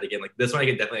watch that again. Like this one, I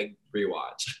could definitely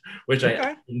rewatch, which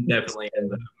I definitely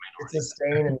end up. It's a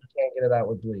stain, and you can't get it out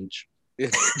with bleach.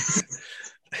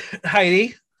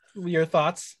 Heidi, your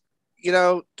thoughts? You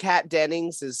know, Kat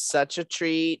Dennings is such a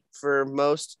treat for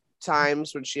most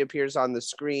times when she appears on the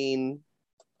screen.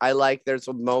 I like there's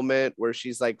a moment where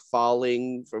she's like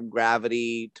falling from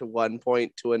gravity to one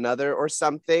point to another or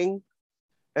something.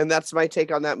 And that's my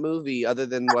take on that movie, other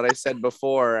than what I said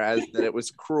before, as that it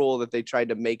was cruel that they tried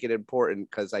to make it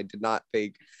important, because I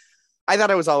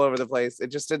thought it was all over the place. It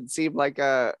just didn't seem like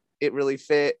it really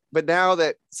fit. But now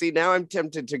I'm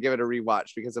tempted to give it a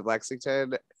rewatch because of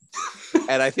Lexington.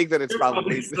 And I think that it's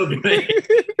probably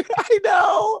I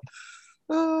know.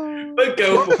 But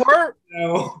go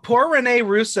poor Renee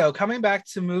Russo coming back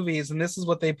to movies, and this is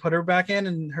what they put her back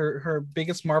in her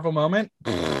biggest Marvel moment.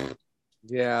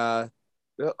 Yeah,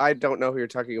 I don't know who you're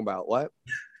talking about. What?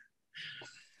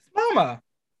 Mama.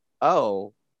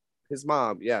 Oh, his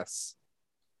mom. Yes.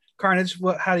 Carnage,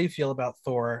 how do you feel about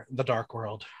Thor: The Dark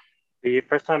World? The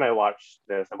first time I watched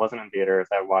this, it wasn't in theaters.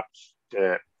 I watched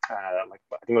it I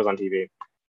think it was on TV.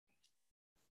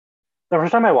 The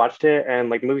first time I watched it and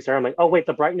like the movie started, I'm like, oh wait,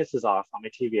 the brightness is off on my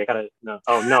TV. I gotta no.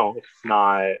 Oh no, it's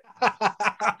not.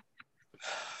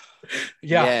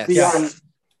 Yeah. Yes.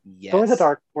 Yes. Thor: The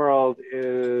Dark World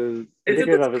is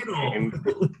indicative of its name.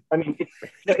 I mean,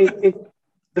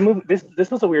 the movie. This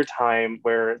was a weird time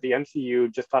where the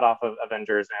MCU just got off of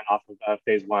Avengers and off of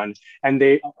Phase 1,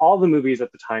 and all the movies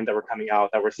at the time that were coming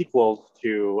out that were sequels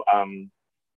to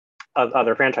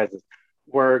other franchises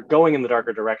were going in the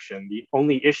darker direction. The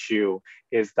only issue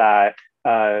is that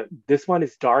this one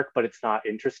is dark, but it's not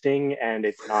interesting, and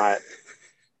it's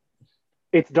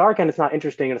dark and it's not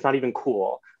interesting, and it's not even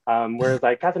cool. Whereas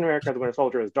like Captain America: The Winter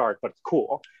Soldier is dark, but it's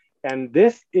cool. And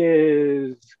this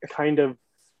is kind of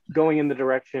going in the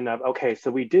direction of, okay,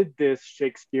 so we did this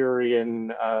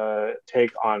Shakespearean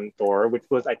take on Thor, which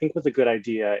I think was a good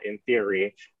idea in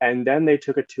theory. And then they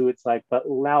took it to, it's like, but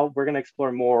now we're going to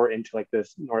explore more into like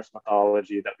this Norse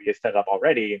mythology that we have set up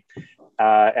already,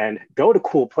 and go to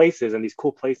cool places. And these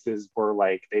cool places were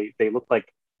like, they looked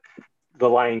like The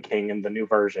Lion King in the new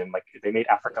version. Like they made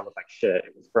Africa look like shit.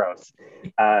 It was gross.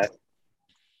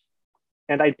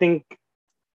 And I think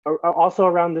also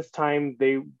around this time,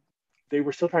 they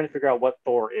were still trying to figure out what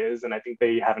Thor is, and I think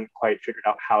they haven't quite figured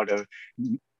out how to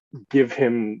give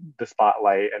him the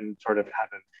spotlight and sort of have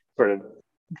him sort of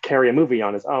carry a movie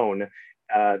on his own.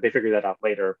 They figured that out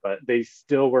later, but they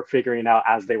still were figuring it out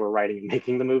as they were writing and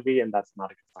making the movie, and that's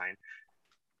not a good sign.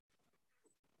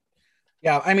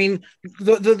 Yeah, I mean,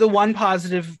 the one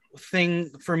positive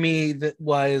thing for me that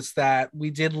was that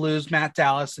we did lose Matt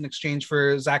Dallas in exchange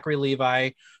for Zachary Levi,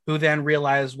 who then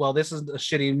realized, well, this is a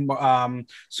shitty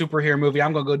superhero movie.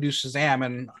 I'm gonna go do Shazam,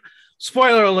 and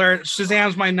spoiler alert,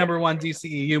 Shazam's my number one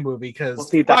DCEU movie because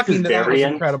fucking that was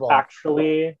incredible.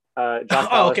 Actually, Josh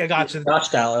Dallas, okay, gotcha. Josh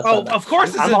Dallas. Oh, of course,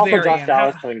 it's I'm a also variant. Josh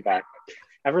Dallas coming back.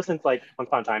 Ever since like Once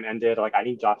Upon a Time ended, like I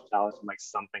need Josh Dallas in like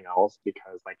something else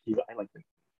because like I like him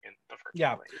in the first.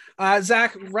 Yeah,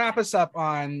 Zach, wrap us up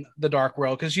on The Dark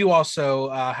World because you also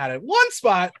had it one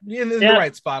spot in the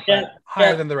right spot, but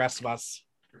higher than the rest of us.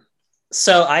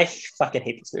 So I fucking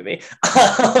hate this movie.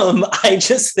 I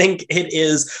just think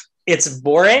it's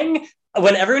boring.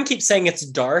 When everyone keeps saying it's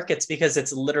dark, it's because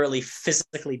it's literally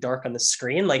physically dark on the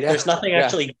screen. Like there's nothing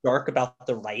actually dark about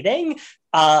the writing.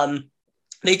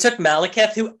 They took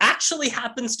Malekith, who actually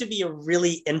happens to be a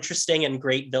really interesting and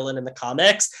great villain in the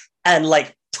comics, and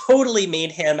like totally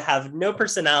made him have no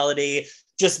personality,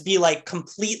 just be like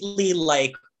completely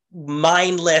like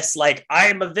mindless, like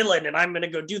I'm a villain and I'm gonna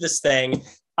go do this thing.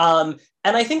 And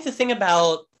I think the thing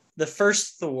about the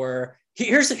first Thor,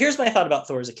 here's my thought about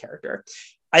Thor as a character.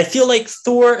 I feel like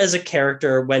Thor as a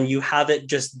character, when you have it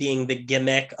just being the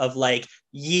gimmick of like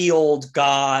ye old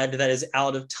god that is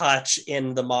out of touch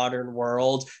in the modern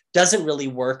world, doesn't really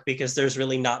work because there's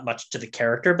really not much to the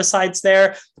character besides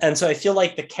there. And so I feel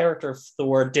like the character of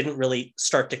Thor didn't really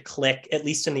start to click, at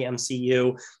least in the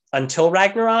MCU, until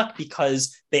Ragnarok,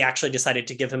 because they actually decided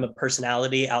to give him a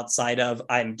personality outside of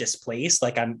I'm displaced,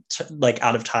 like I'm like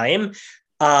out of time.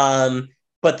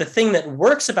 But the thing that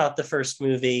works about the first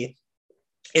movie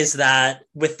is that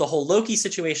with the whole Loki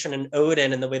situation and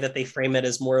Odin and the way that they frame it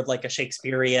as more of like a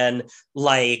Shakespearean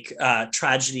like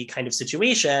tragedy kind of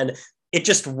situation, it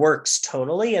just works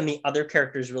tonally, and the other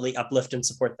characters really uplift and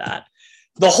support that.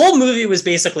 The whole movie was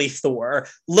basically Thor.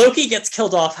 Loki gets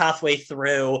killed off halfway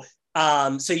through,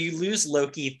 so you lose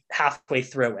Loki halfway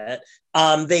through it.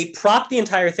 They prop the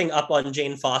entire thing up on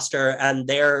Jane Foster and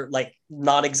their like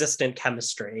non-existent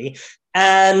chemistry,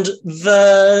 and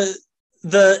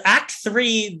the Act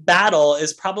 3 battle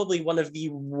is probably one of the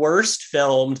worst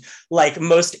filmed, like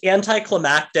most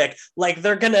anticlimactic. Like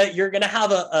you're gonna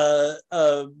have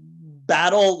a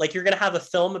battle, like you're gonna have a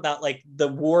film about like the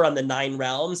war on the Nine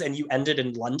Realms, and you ended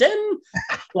in London.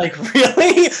 Like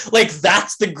really, like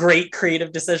that's the great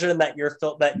creative decision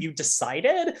that you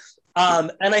decided.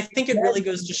 And I think it really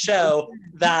goes to show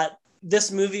that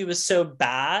this movie was so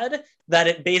bad that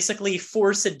it basically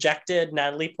force ejected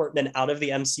Natalie Portman out of the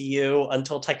MCU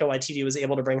until Taika Waititi was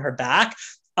able to bring her back.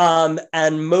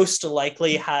 And most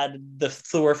likely, had the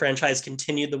Thor franchise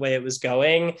continued the way it was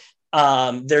going,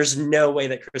 there's no way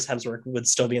that Chris Hemsworth would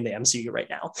still be in the MCU right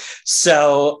now.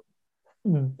 So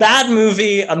bad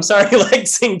movie. I'm sorry,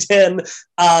 Lexington.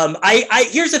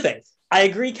 Here's the thing. I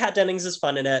agree Kat Dennings is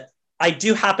fun in it. I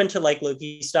do happen to like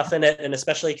Loki stuff in it, and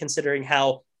especially considering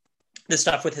how the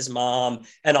stuff with his mom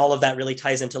and all of that really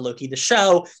ties into Loki the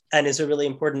show and is a really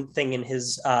important thing in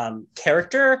his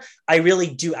character. I really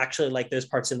do actually like those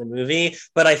parts in the movie,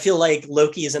 but I feel like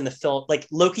Loki is in the film, like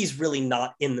Loki's really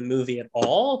not in the movie at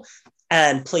all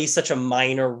and plays such a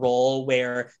minor role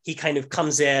where he kind of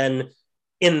comes in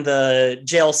the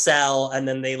jail cell and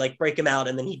then they like break him out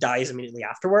and then he dies immediately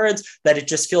afterwards, that it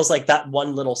just feels like that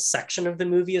one little section of the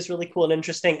movie is really cool and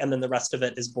interesting, and then the rest of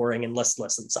it is boring and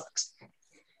listless and sucks.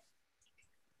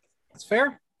 That's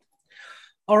fair.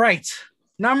 All right,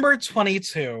 number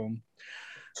 22.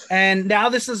 And now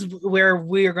this is where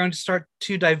we are going to start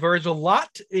to diverge a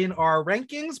lot in our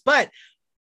rankings, but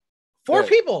four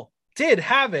people did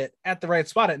have it at the right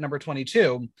spot at number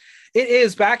 22. It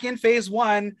is back in phase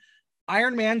one,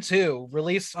 Iron Man 2,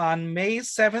 released on May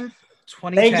 7th,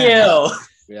 2010. Thank you.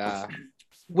 Yeah.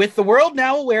 With the world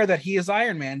now aware that he is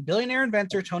Iron Man, billionaire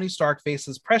inventor Tony Stark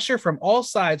faces pressure from all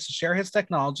sides to share his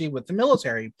technology with the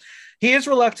military. He is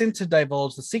reluctant to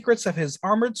divulge the secrets of his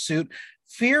armored suit,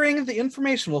 fearing the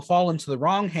information will fall into the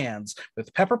wrong hands.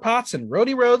 With Pepper Potts and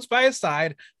Rhodey Rhodes by his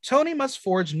side, Tony must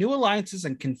forge new alliances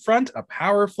and confront a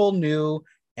powerful new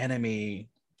enemy.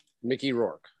 Mickey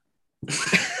Rourke.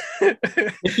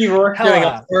 Mickey Rourke doing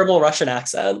a horrible Russian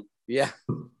accent. Yeah.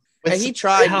 And he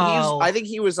tried. How- I think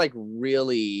he was like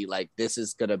really like, this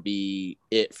is gonna be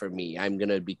it for me. I'm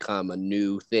gonna become a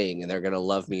new thing, and they're gonna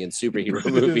love me in superhero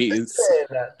movies.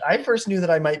 I first knew that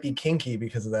I might be kinky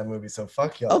because of that movie, so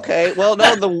fuck y'all. Okay, well,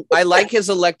 no, I like his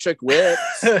electric whips.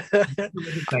 Well, I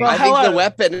think the Hella,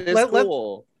 weapon is let-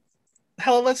 cool.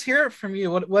 let's hear it from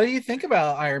you. What do you think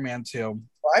about Iron Man 2?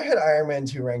 Well, I had Iron Man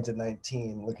 2 ranked at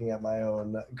 19, looking at my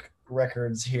own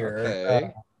records here.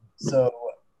 Okay. So,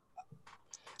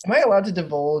 am I allowed to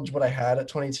divulge what I had at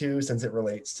 22 since it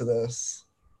relates to this?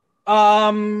 Let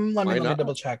Why me not?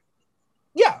 double check.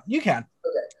 Yeah, you can.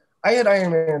 I had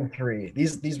Iron Man 3.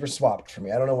 These were swapped for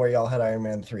me. I don't know where y'all had Iron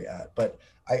Man 3 at, but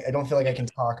I don't feel like I can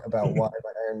talk about why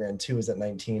my Iron Man 2 is at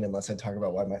 19 unless I talk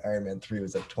about why my Iron Man 3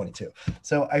 was at 22.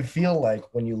 So I feel like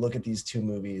when you look at these two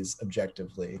movies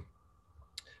objectively,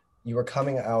 you were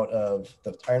coming out of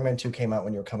the Iron Man 2 came out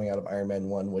when you were coming out of Iron Man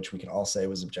 1, which we can all say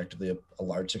was objectively a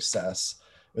large success.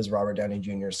 It was Robert Downey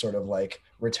Jr.'s sort of like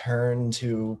return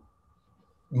to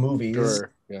movies,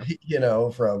 Sure. Yeah. you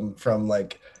know, from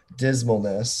like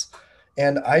dismalness.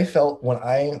 And I felt when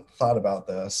I thought about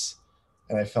this,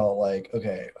 and I felt like,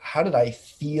 okay, how did I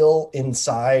feel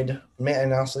inside? Man,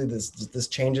 and honestly, this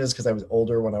changes because I was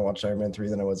older when I watched Iron Man 3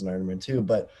 than I was in Iron Man 2.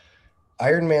 But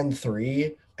Iron Man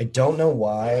 3, I don't know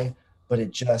why, but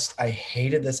I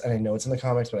hated this, and I know it's in the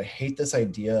comics, but I hate this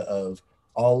idea of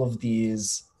all of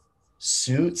these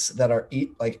suits that are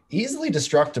easily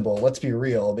destructible. Let's be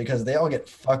real, because they all get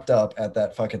fucked up at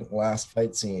that fucking last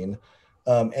fight scene.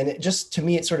 And it just, to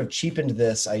me, it sort of cheapened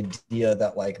this idea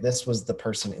that like this was the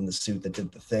person in the suit that did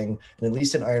the thing. And at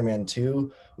least in Iron Man 2,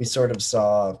 we sort of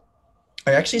saw.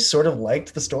 I actually sort of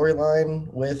liked the storyline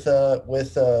with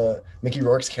Mickey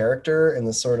Rourke's character and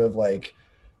the sort of like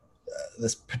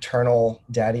this paternal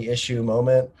daddy issue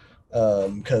moment,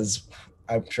 because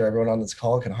I'm sure everyone on this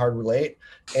call can hard relate.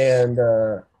 And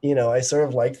you know, I sort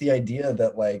of like the idea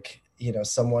that like, you know,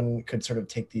 someone could sort of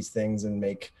take these things and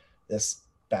make this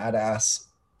badass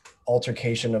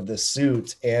altercation of this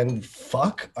suit and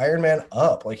fuck Iron Man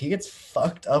up. Like he gets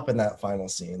fucked up in that final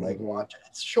scene. Like watch it.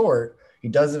 It's short. He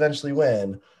does eventually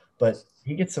win, but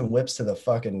he gets some whips to the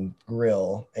fucking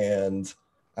grill. And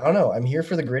I don't know. I'm here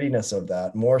for the grittiness of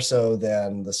that more so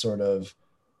than the sort of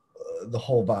the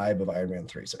whole vibe of Iron Man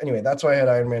 3. So anyway, that's why I had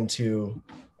Iron Man 2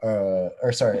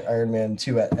 Iron Man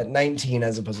 2 at 19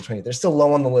 as opposed to 20. They're still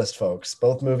low on the list, folks.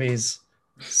 Both movies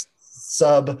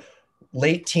sub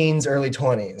late teens, early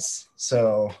 20s.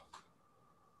 So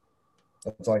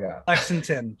that's all I got.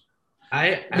 Lexington,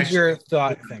 I what's your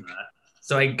thought? I think.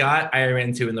 So I got Iron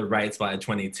Man 2 in the right spot at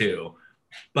 22,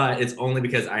 but it's only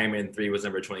because Iron Man 3 was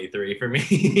number 23 for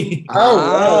me.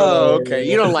 Oh, okay.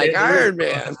 You don't like Iron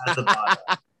Man. That's a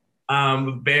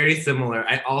thought. Very similar.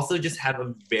 I also just have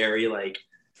a very like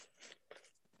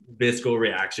visceral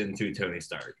reaction to Tony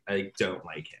Stark. I don't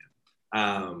like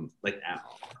him. Like at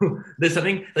all. There's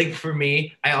something like for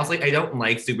me, I also like I don't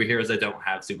like superheroes that don't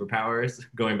have superpowers.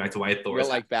 Going back to why You Thor don't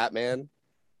like Batman?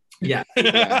 yeah,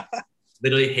 Yeah.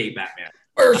 literally hate Batman.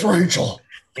 Where's Rachel?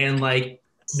 And like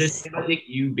this thing of like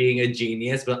you being a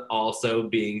genius, but also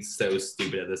being so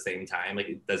stupid at the same time, like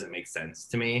it doesn't make sense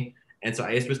to me. And so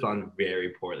I just respond very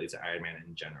poorly to Iron Man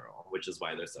in general, which is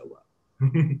why they're so low.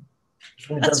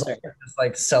 It does just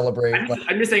like celebrate.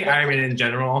 I'm just saying Iron Man in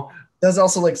general. Does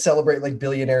also like celebrate like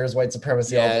billionaires, white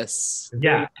supremacy. all that. Yes.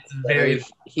 Yeah, it's very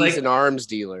He's like- an arms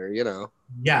dealer, you know.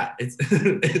 yeah. It's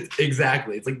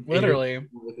exactly. It's like Literally.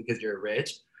 because you're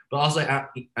rich, but also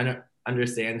I don't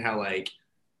understand how like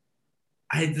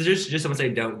there's just so much I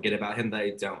don't get about him that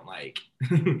I don't like.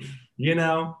 You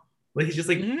know, like he's just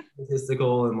like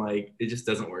statistical and like it just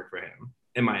doesn't work for him,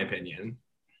 in my opinion.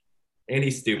 And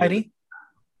he's stupid. Heidi?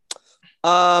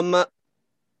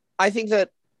 I think that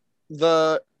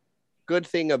the good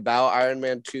thing about Iron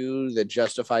Man 2 that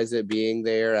justifies it being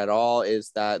there at all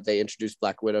is that they introduced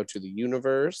Black Widow to the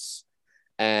universe.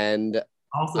 And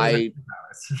Also,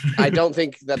 I don't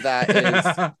think that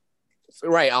is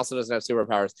right. Also doesn't have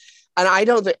superpowers. And I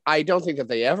don't think that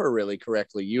they ever really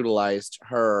correctly utilized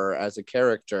her as a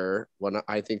character when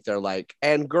I think they're like,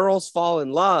 and girls fall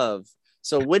in love.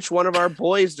 So which one of our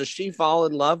boys does she fall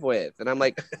in love with? And I'm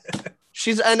like,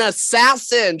 she's an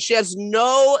assassin. She has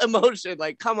no emotion.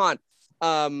 Like, come on.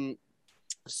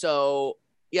 So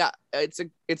yeah,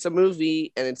 it's a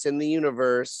movie and it's in the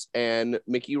universe and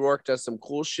Mickey Rourke does some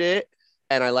cool shit.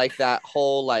 And I like that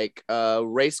whole like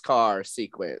race car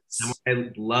sequence. I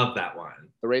love that one.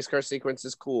 The race car sequence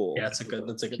is cool. Yeah, that's a good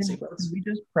Can sequence. we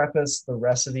just preface the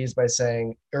rest of these by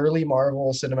saying early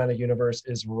Marvel Cinematic Universe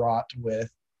is wrought with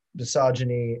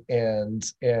misogyny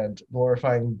and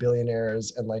glorifying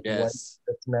billionaires and like Yes.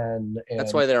 white men. And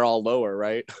That's why they're all lower,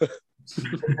 right?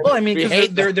 Well, I mean, We because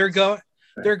hate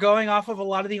they're going off of a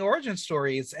lot of the origin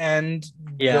stories, and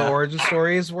the origin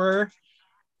stories were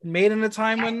made in a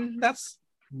time when that's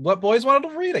what boys wanted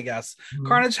to read, I guess.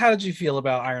 Carnage, how did you feel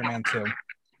about Iron Man 2?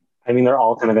 I mean, they're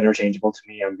all kind of interchangeable to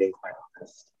me, I'm being quite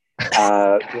honest.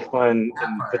 This one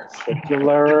in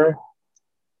particular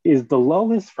is the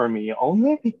lowest for me,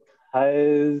 only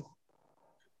because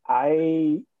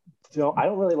I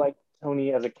don't really like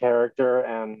Tony as a character,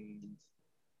 and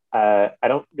I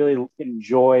don't really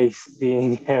enjoy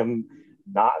seeing him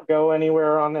not go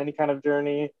anywhere on any kind of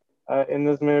journey in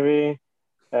this movie.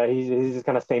 He's just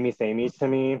kind of samey to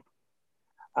me,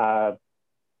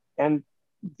 and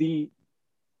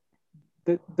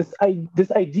this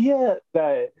idea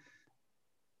that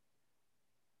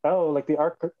like the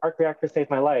arc reactor saved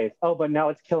my life. Oh, but now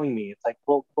it's killing me. It's like,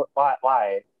 well,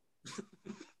 why?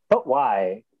 But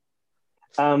why?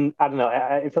 I don't know.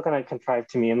 It felt kind of contrived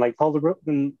to me, and like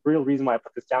the real reason why I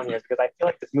put this down here is because I feel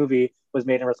like this movie was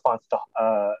made in response to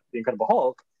The Incredible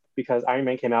Hulk, because Iron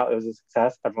Man came out, it was a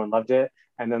success, everyone loved it,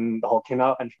 and then the Hulk came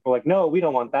out, and people were like, no, we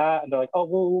don't want that, and they're like,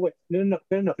 oh, wait, no,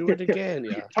 Do it again,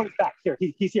 yeah. Tony's back here,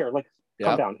 he's here, like,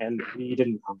 calm down, and we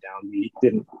didn't calm down. We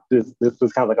didn't. This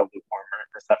was kind of like a lukewarm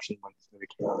reception when this movie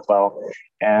came out as well.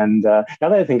 And now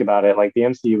that I think about it, like the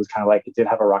MCU was kind of like, it did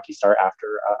have a rocky start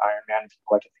after Iron Man.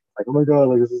 People like, oh my god,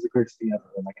 like this is the greatest thing ever.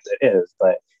 And like it is,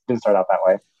 but it didn't start out that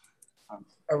way.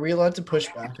 Are we allowed to push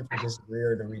back if we disagree,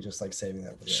 or are we just like saving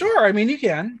that? Sure, I mean you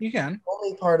can. The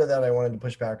only part of that I wanted to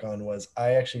push back on was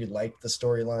I actually liked the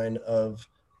storyline of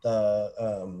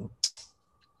the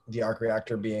arc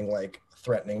reactor being like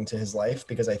threatening to his life,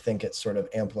 because I think it sort of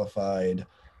amplified.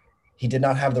 He did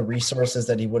not have the resources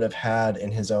that he would have had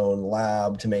in his own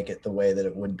lab to make it the way that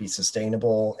it would be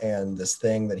sustainable, and this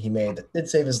thing that he made that did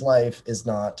save his life is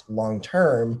not long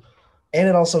term. And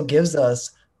it also gives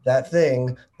us that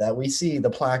thing that we see, the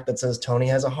plaque that says Tony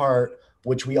has a heart,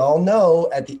 which we all know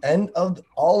at the end of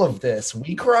all of this,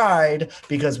 we cried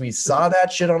because we saw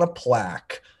that shit on a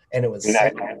plaque, and it was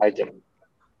I didn't.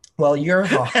 Well, you're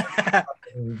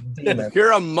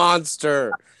You're a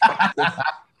monster.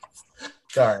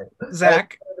 Sorry,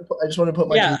 Zach. I just want to put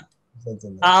my 2 cents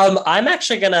in there. I'm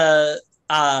actually gonna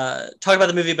talk about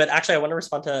the movie, but actually I want to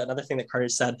respond to another thing that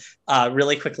Carnage said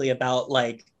really quickly about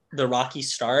like the rocky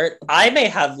start.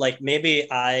 Maybe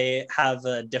I have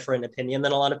a different opinion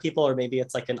than a lot of people, or maybe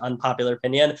it's like an unpopular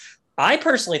opinion. I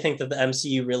personally think that the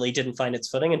MCU really didn't find its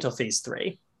footing until phase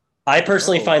 3. I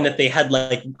personally find that they had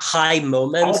like high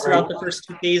moments throughout the first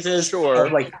 2 phases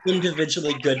of like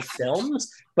individually good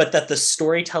films, but that the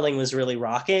storytelling was really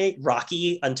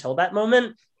rocky until that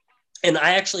moment. And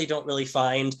I actually don't really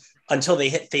find until they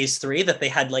hit phase 3 that they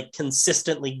had like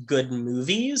consistently good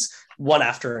movies one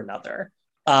after another.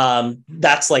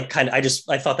 That's like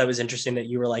I thought that was interesting that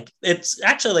you were like, it's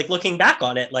actually like looking back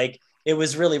on it, like it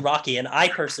was really rocky, and I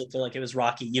personally feel like it was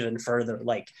rocky even further,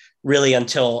 like really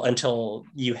until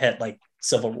you hit like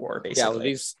Civil War, basically. Yeah, well,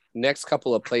 these next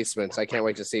couple of placements, I can't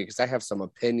wait to see, because I have some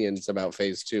opinions about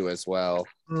phase 2 as well.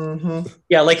 Mm-hmm.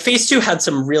 Yeah, like phase 2 had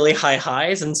some really high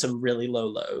highs and some really low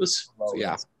lows.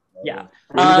 Yeah.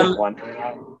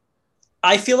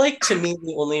 I feel like, to me,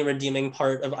 the only redeeming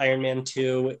part of Iron Man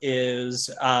 2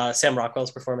 is Sam Rockwell's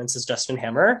performance as Justin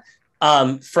Hammer.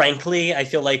 Frankly, I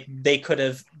feel like they could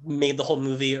have made the whole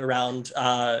movie around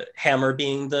Hammer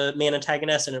being the main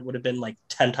antagonist, and it would have been like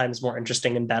 10 times more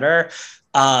interesting and better.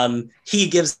 He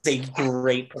gives a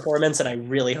great performance, and I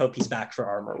really hope he's back for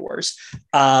Armor Wars.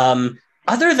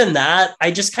 Other than that,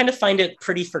 I just kind of find it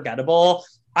pretty forgettable.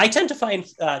 I tend to find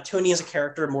Tony as a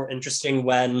character more interesting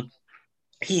when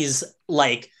he's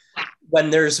like,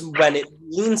 when it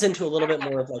leans into a little bit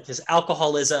more of like his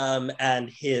alcoholism and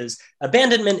his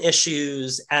abandonment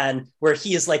issues, and where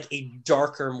he is like a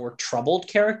darker, more troubled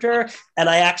character. And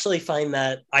I actually find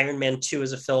that Iron Man 2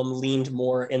 as a film leaned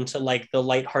more into like the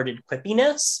lighthearted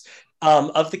quippiness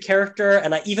of the character.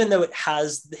 And even though it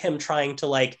has him trying to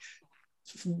like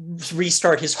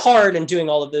restart his heart and doing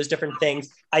all of those different things,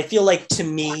 I feel like, to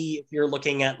me, if you're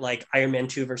looking at like Iron Man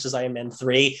 2 versus Iron Man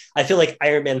 3, I feel like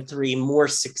Iron Man 3 more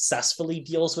successfully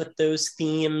deals with those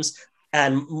themes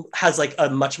and has like a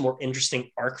much more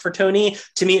interesting arc for Tony.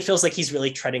 To me, it feels like he's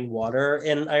really treading water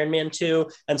in Iron Man 2.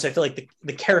 And so I feel like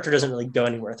the character doesn't really go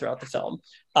anywhere throughout the film,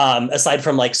 aside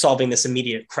from like solving this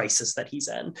immediate crisis that he's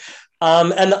in.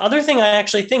 And the other thing I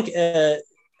actually think,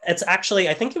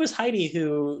 I think it was Heidi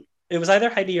who, it was either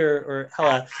Heidi or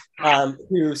Hella,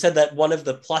 who said that one of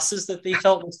the pluses that they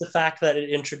felt was the fact that it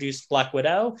introduced Black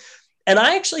Widow. And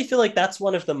I actually feel like that's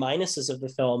one of the minuses of the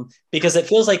film, because it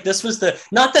feels like this was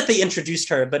not that they introduced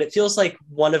her, but it feels like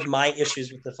one of my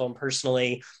issues with the film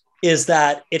personally is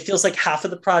that it feels like half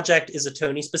of the project is a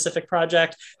Tony specific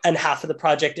project and half of the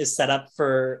project is set up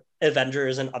for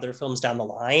Avengers and other films down the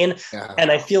line. Yeah.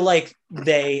 And I feel like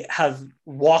they have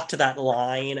walked that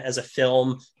line as a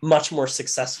film much more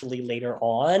successfully later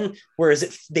on.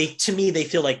 Whereas to me, they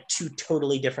feel like two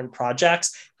totally different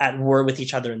projects at war with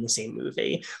each other in the same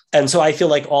movie. And so I feel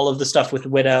like all of the stuff with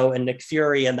Widow and Nick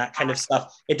Fury and that kind of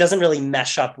stuff, it doesn't really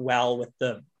mesh up well with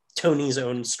the Tony's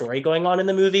own story going on in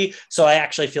the movie. So I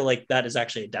actually feel like that is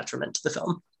actually a detriment to the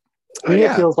film. To me,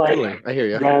 it feels like totally. I hear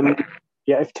you.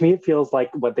 To me it feels like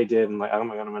what they did, and like I'm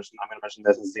gonna mention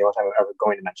this. This is the only time I'm ever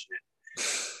going to mention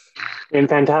it. In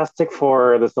Fantastic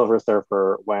Four: The Silver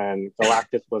Surfer, when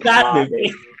Galactus was not in the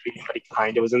movie, but he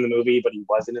kind of was in the movie, but he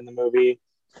wasn't in the movie.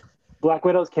 Black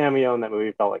Widow's cameo in that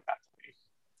movie felt like that to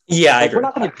me. Yeah, I like, agree. we're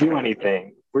not going to do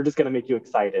anything. We're just going to make you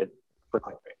excited for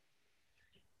clickbait.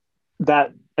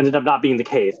 That ended up not being the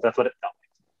case. That's what it felt like.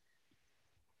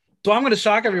 So I'm going to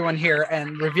shock everyone here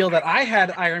and reveal that I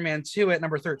had Iron Man 2 at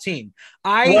number 13.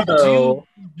 I do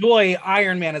enjoy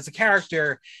Iron Man as a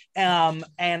character, and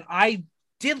I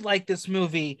did like this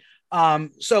movie.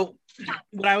 So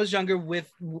when I was younger,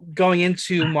 with going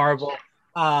into Marvel,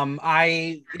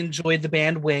 I enjoyed the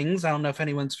band Wings. I don't know if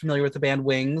anyone's familiar with the band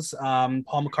Wings, Paul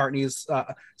McCartney's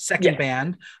second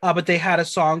band, but they had a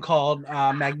song called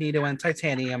Magneto and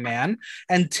Titanium Man.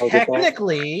 And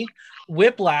technically,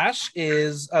 Whiplash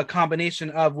is a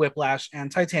combination of Whiplash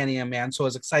and Titanium Man. So I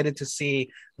was excited to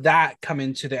see that come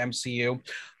into the MCU.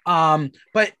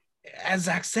 But as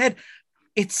Zach said,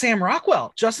 it's Sam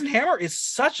Rockwell. Justin Hammer is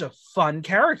such a fun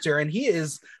character, and he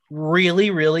is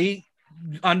really, really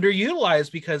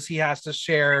underutilized because he has to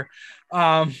share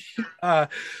the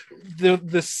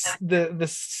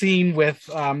scene with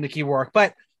Mickey Rourke.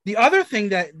 But the other thing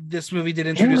that this movie did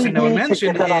introduce and no one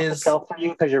mentioned is for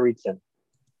you because you're reaching.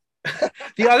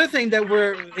 The other thing that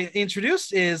we're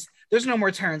introduced is there's no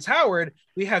more Terrence Howard.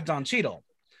 We have Don Cheadle,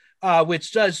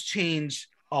 which does change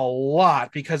a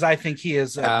lot because I think he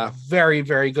is a very,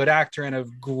 very good actor and a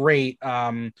great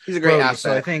he's a great asset.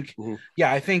 So I think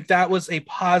I think that was a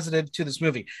positive to this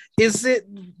movie. Is it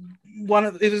one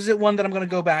that I'm going to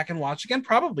go back and watch again?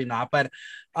 Probably not, but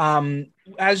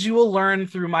as you will learn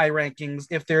through my rankings,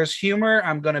 if there's humor,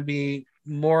 I'm going to be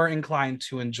more inclined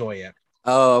to enjoy it.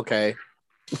 Oh, okay.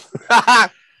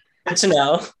 Good to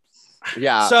know.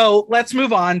 Yeah. So let's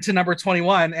move on to number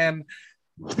 21 and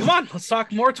come on, let's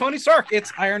talk more Tony Stark.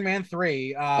 It's Iron Man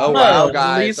 3. Oh, wow,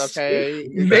 guys. Okay.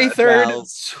 May 3rd,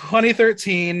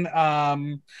 2013.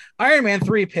 Iron Man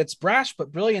 3 pits brash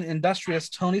but brilliant, industrious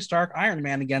Tony Stark Iron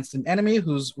Man against an enemy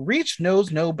whose reach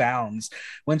knows no bounds.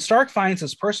 When Stark finds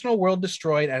his personal world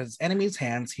destroyed at his enemy's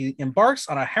hands, he embarks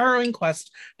on a harrowing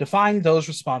quest to find those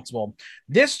responsible.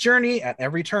 This journey at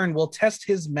every turn will test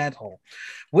his mettle.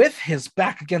 With his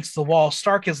back against the wall,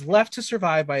 Stark is left to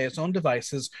survive by his own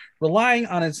devices, relying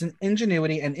on his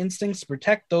ingenuity and instincts to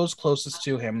protect those closest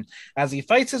to him. As he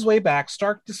fights his way back,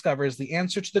 Stark discovers the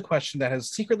answer to the question that has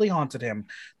secretly haunted him.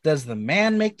 Does the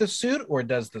man make the suit, or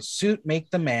does the suit make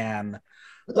the man?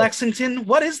 Lexington,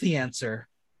 what is the answer?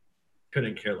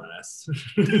 Couldn't care less.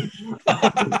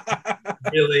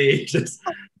 Really, just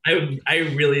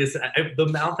the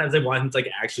amount of times I want him to like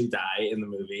actually die in the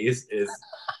movies is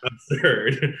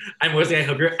absurd. I'm mostly I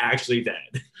hope you're actually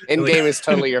dead. Endgame is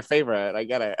totally your favorite. I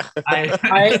get it.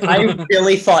 I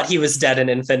really thought he was dead in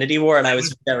Infinity War, and I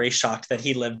was very shocked that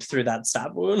he lived through that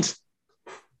stab wound.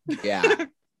 Yeah.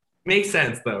 Makes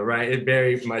sense though, right? It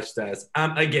very much does.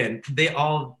 Again,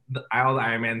 all the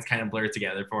Iron Mans kind of blur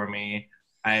together for me.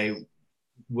 I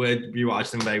would rewatch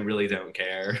them, but I really don't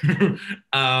care.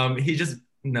 He just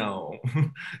no.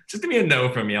 Just give me a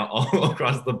no from me all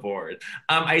across the board.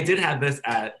 I did have this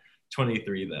at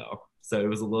 23 though, so it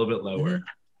was a little bit lower.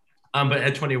 But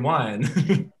at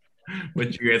 21,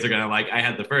 which you guys are gonna like, I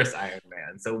had the first Iron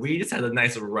Man, so we just had a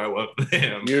nice row of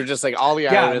them. You're just like all the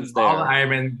Iron Mans there. All the Iron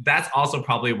Man. That's also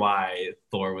probably why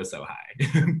Thor was so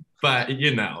high. But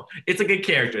you know, it's a good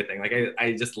character thing. Like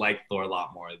I just like Thor a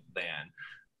lot more than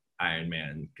Iron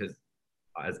Man because,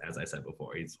 as I said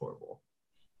before, he's horrible.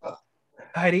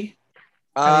 Heidi,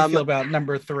 how do you feel about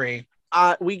number 3?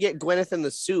 We get Gwyneth in the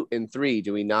suit in 3,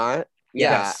 do we not?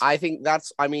 Yeah, yes. I think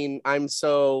that's. I mean, I'm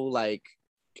so like,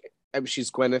 she's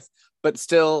Gwyneth, but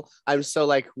still, I'm so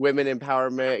like women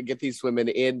empowerment. Get these women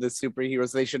in the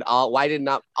superheroes. They should all. Why didn't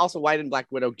Black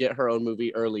Widow get her own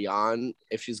movie early on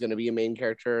if she's going to be a main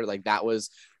character? Like that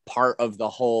was part of the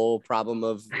whole problem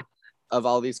of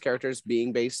all these characters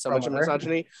being based so much on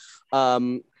misogyny.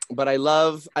 but I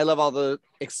love all the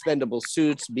expendable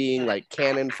suits being like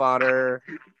cannon fodder.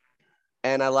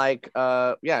 And I like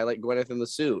Gwyneth in the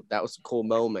suit. That was a cool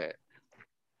moment.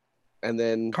 And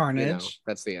then Carnage.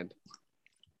 That's the end.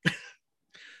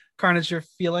 Carnage, your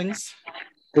feelings?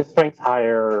 This ranks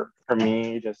higher for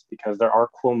me just because there are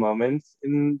cool moments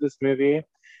in this movie.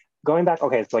 Going back,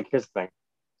 okay, so like here's the thing.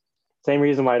 Same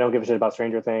reason why I don't give a shit about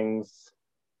Stranger Things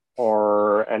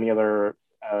or any other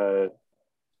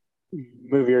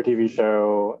movie or TV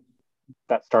show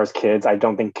that stars kids. I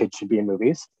don't think kids should be in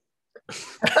movies.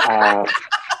 Sorry.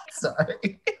 So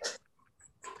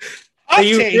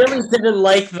you really didn't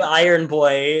like the Iron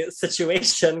Boy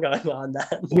situation going on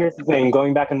then? Here's the thing.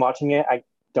 Going back and watching it, I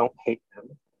don't hate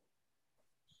him.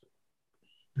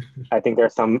 I think there are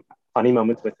some funny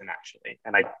moments with him, actually.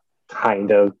 And I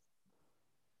kind of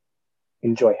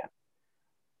enjoy him.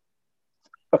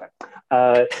 Okay.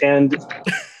 And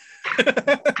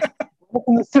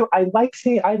in the suit, I like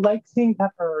seeing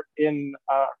Pepper in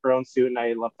her own suit, and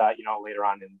I love that, later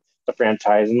on in the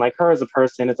franchise. And like her as a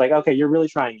person, it's like, okay, you're really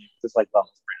trying this like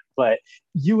level brand. But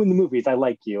you in the movies, I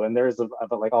like you. And there's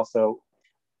like also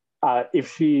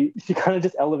if she kind of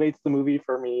just elevates the movie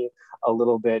for me a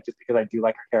little bit, just because I do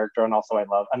like her character, and also I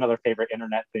love another favorite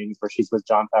internet things where she's with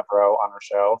Jon Favreau on her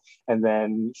show, and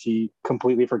then she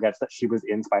completely forgets that she was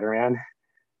in Spider-Man.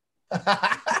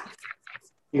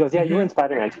 He goes, yeah, you were in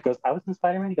Spider-Man. She goes, I was in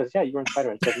Spider-Man? He goes, yeah, you were in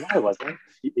Spider-Man. She goes, no, I wasn't.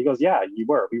 He goes, yeah, you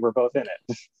were. We were both in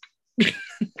it.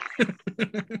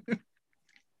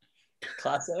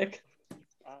 Classic.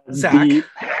 Zach. All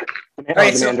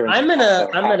right, so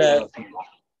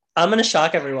I'm gonna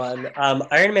shock everyone.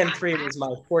 Iron Man 3 was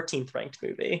my 14th ranked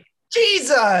movie.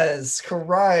 Jesus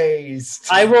Christ.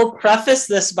 I will preface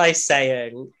this by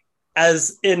saying,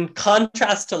 as in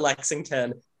contrast to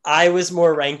Lexington, I was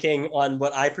more ranking on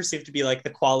what I perceive to be like the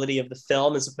quality of the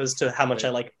film as opposed to how much I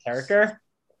like the character.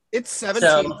 It's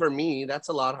 17 for me. That's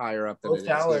a lot higher up than it is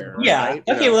here. Yeah. Right?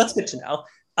 Okay, well, that's good to know.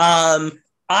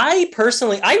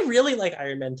 I really like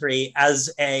Iron Man 3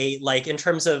 as a, like, in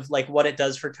terms of like what it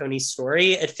does for Tony's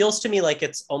story. It feels to me like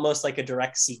it's almost like a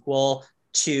direct sequel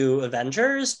to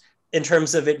Avengers in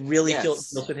terms of it really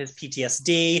feels with his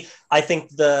PTSD. I think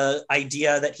the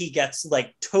idea that he gets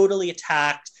like totally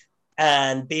attacked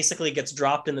and basically gets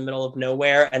dropped in the middle of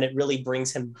nowhere, and it really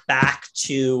brings him back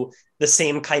to the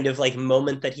same kind of like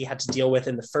moment that he had to deal with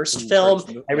in the first film.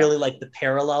 I really like the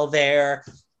parallel there.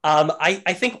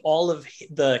 I think all of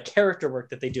the character work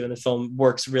that they do in the film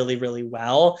works really, really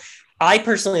well. I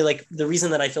personally, like, the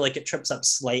reason that I feel like it trips up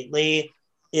slightly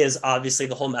is obviously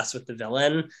the whole mess with the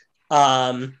villain.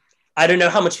 I don't know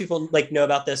how much people like know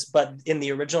about this, but in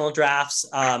the original drafts,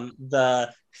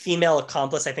 the female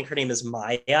accomplice, I think her name is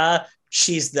Maya,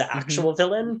 she's the actual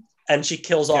villain, and she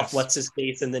kills off what's his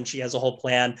face, and then she has a whole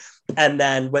plan. And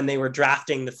then when they were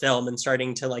drafting the film and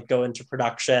starting to like go into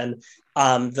production,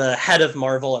 the head of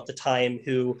Marvel at the time,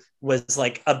 who was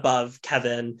like above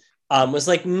Kevin, was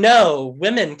like, no,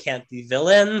 women can't be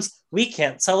villains. We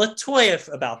can't sell a toy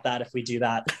about that if we do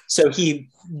that. So he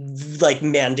like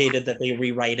mandated that they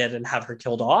rewrite it and have her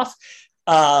killed off.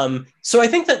 So I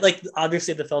think that like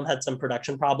obviously the film had some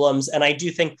production problems, and I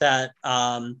do think that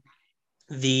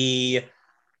the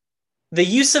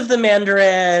use of the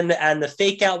Mandarin and the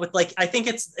fake out with like, I think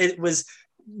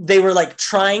they were like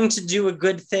trying to do a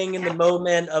good thing in the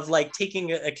moment of like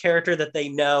taking a character that they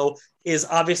know is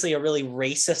obviously a really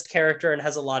racist character and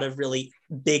has a lot of really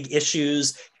big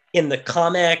issues in the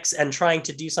comics, and trying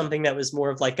to do something that was more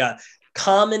of like a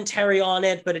commentary on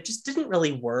it, but it just didn't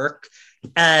really work.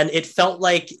 And it felt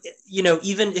like,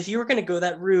 even if you were going to go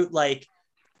that route, like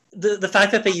the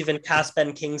fact that they even cast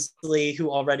Ben Kingsley, who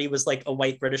already was like a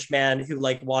white British man who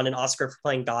like won an Oscar for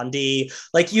playing Gandhi,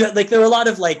 there were a lot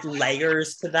of like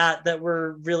layers to that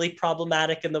were really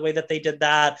problematic in the way that they did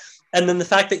that. And then the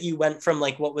fact that you went from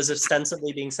like what was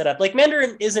ostensibly being set up, like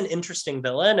Mandarin is an interesting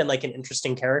villain and like an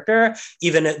interesting character,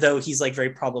 even though he's like very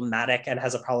problematic and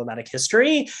has a problematic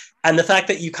history. And the fact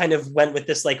that you kind of went with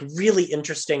this like really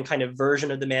interesting kind of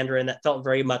version of the Mandarin that felt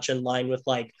very much in line with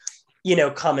like,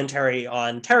 commentary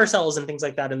on terror cells and things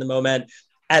like that in the moment.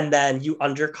 And then you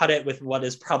undercut it with what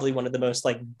is probably one of the most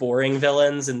like boring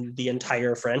villains in the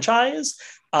entire franchise.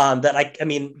 I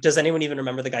mean, does anyone even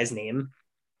remember the guy's name?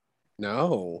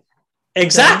 No.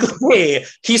 Exactly.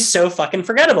 He's so fucking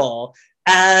forgettable.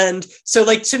 And so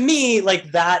like, to me,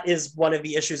 like that is one of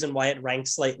the issues and why it ranked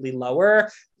slightly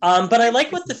lower. But I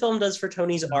like what the film does for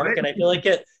Tony's arc. And I feel like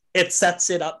it sets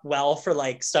it up well for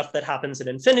like stuff that happens in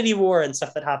Infinity War and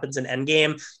stuff that happens in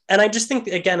Endgame. And I just think,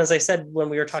 again, as I said, when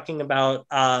we were talking about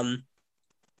Iron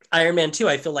Man 2,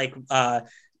 I feel like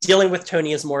dealing with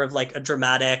Tony is more of like a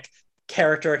dramatic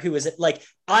character who is like,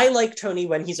 I like Tony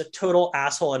when he's a total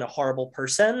asshole and a horrible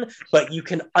person, but you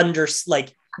can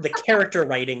like the character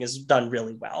writing is done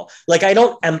really well. Like, I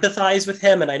don't empathize with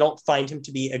him and I don't find him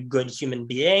to be a good human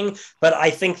being, but I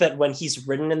think that when he's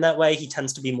written in that way, he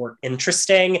tends to be more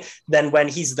interesting than when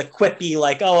he's the quippy,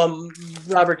 like, oh, I'm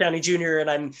Robert Downey Jr. and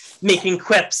I'm making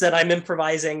quips and I'm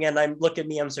improvising and look at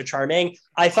me, I'm so charming.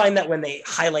 I find that when they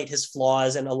highlight his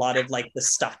flaws and a lot of like the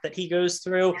stuff that he goes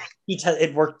through,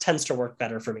 tends to work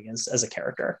better for me as a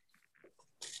character.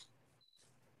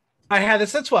 I had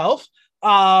this at 12.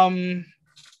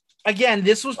 Again,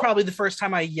 this was probably the first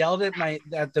time I yelled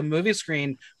at the movie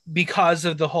screen because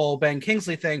of the whole Ben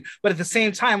Kingsley thing. But at the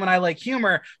same time, when I like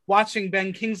humor, watching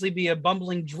Ben Kingsley be a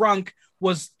bumbling drunk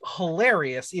was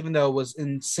hilarious, even though it was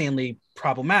insanely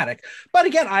problematic. But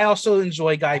again, I also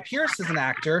enjoy Guy Pearce as an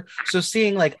actor. So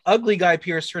seeing like ugly Guy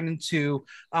Pearce turn into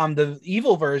the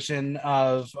evil version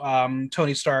of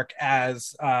Tony Stark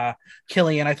as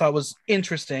Killian, I thought was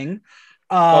interesting.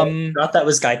 Not that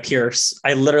was Guy Pearce.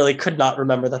 I literally could not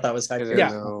remember that was Guy Pearce.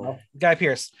 Yeah, Guy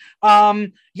Pearce.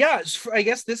 Yeah, I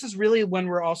guess this is really when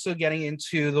we're also getting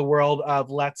into the world of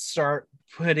let's start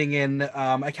putting in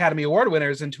Academy Award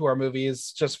winners into our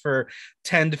movies just for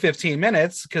 10 to 15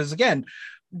 minutes. Because again,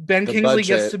 Ben Kingsley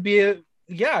gets to be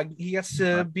he gets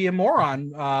to be a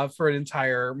moron for an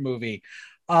entire movie.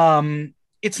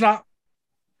 It's not,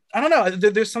 I don't know.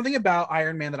 There's something about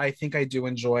Iron Man that I think I do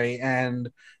enjoy, and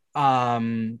I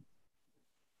don't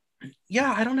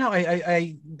know.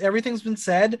 I everything's been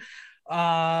said.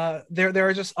 There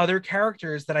are just other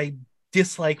characters that I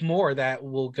dislike more that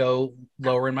will go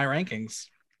lower in my rankings.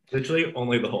 Literally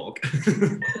only the Hulk.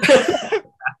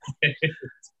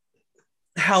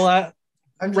 Hella,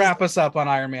 wrap us up on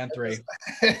Iron Man 3.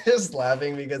 Just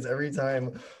laughing because every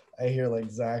time I hear like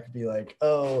Zach be like,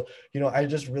 oh, I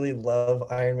just really love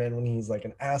Iron Man when he's like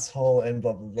an asshole and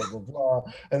blah, blah, blah, blah, blah.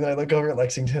 And then I look over at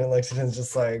Lexington and Lexington's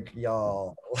just like,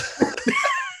 y'all.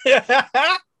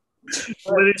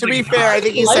 To be fair, I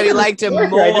think he said he liked him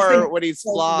more when he's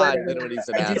flawed than when he's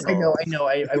an asshole. I know.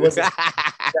 I was Zach,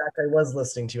 I was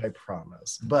listening to you, I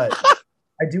promise. But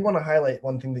I do want to highlight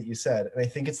one thing that you said, and I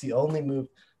think it's the only move.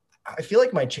 I feel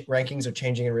like my rankings are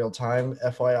changing in real time.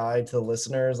 FYI to the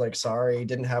listeners, like, sorry,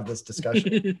 didn't have this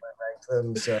discussion when I ranked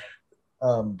them. So,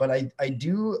 but I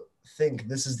do think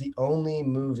this is the only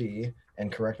movie,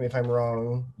 and correct me if I'm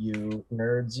wrong, you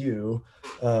nerds,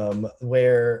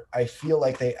 where I feel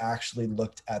like they actually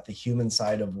looked at the human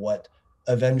side of what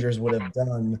Avengers would have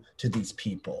done to these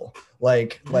people.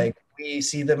 Like we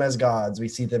see them as gods, we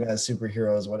see them as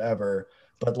superheroes, whatever.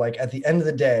 But like at the end of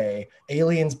the day,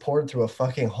 aliens poured through a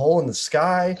fucking hole in the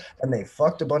sky and they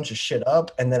fucked a bunch of shit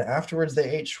up. And then afterwards they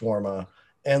ate shawarma.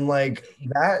 And like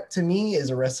that to me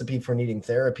is a recipe for needing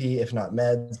therapy, if not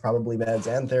meds, probably meds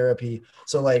and therapy.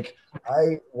 So like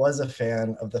I was a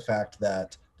fan of the fact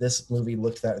that this movie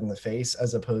looked that in the face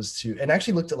as opposed to, and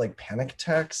actually looked at like panic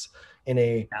attacks in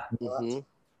a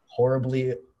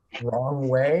horribly wrong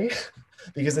way.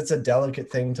 Because it's a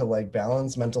delicate thing to like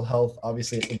balance mental health.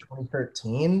 Obviously, in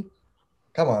 2013,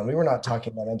 come on, we were not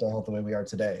talking about mental health the way we are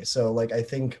today. So like, I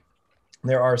think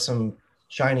there are some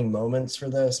shining moments for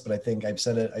this, but I think I've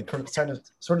said it. I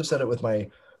sort of said it with my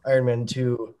Iron Man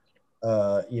 2,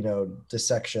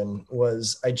 dissection.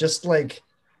 Was I just like,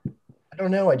 I don't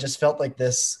know. I just felt like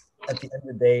this at the end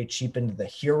of the day cheapened the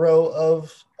hero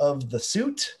of the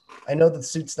suit. I know the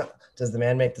suit's not. Does the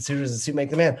man make the suit or does the suit make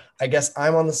the man? I guess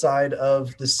I'm on the side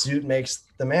of the suit makes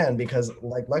the man because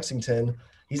like Lexington,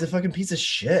 he's a fucking piece of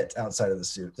shit outside of the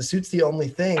suit. The suit's the only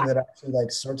thing that actually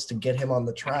like starts to get him on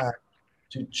the track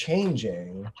to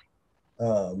changing.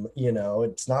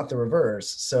 It's not the reverse.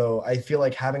 So I feel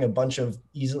like having a bunch of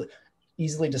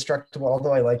easily destructible,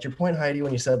 although I liked your point, Heidi,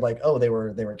 when you said like, oh, they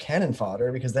were cannon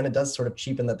fodder, because then it does sort of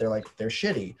cheapen that they're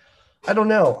shitty. I don't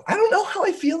know how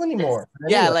I feel anymore.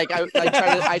 Yeah, like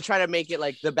I try to make it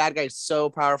like the bad guy's so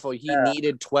powerful. He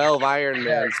needed 12 Iron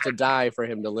Mans to die for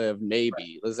him to live.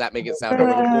 Maybe does that make it sound a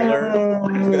little cooler?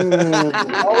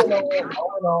 all in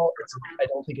all, I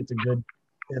don't think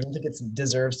it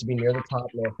deserves to be near the top.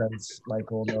 No offense,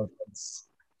 Michael. No offense.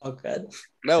 Oh, good.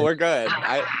 No, we're good.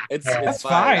 It's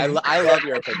fine. I love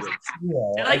your opinions.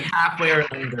 Yeah, You're like halfway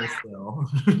around there still.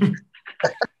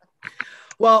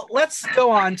 Well, let's go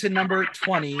on to number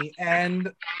 20,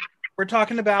 and we're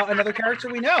talking about another character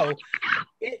we know.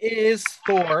 It is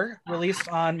Thor, released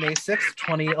on May 6th,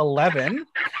 2011.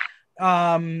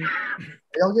 Y'all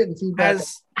getting feedback?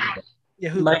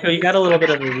 Michael, you got a little bit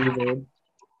of a reverb.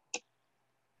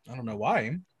 I don't know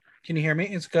why. Can you hear me?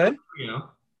 It's good? Yeah.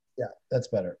 Yeah, that's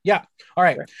better. Yeah. All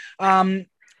right.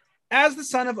 As the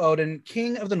son of Odin,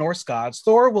 king of the Norse gods,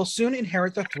 Thor will soon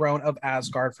inherit the throne of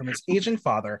Asgard from his aging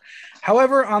father.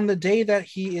 However, on the day that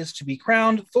he is to be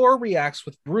crowned, Thor reacts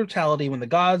with brutality when the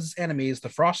gods' enemies, the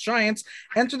Frost Giants,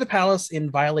 enter the palace in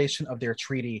violation of their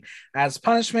treaty. As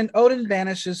punishment, Odin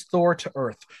banishes Thor to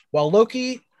Earth, while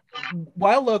Loki,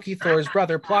 Thor's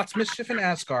brother, plots mischief in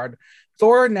Asgard.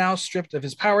 Thor, now stripped of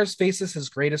his powers, faces his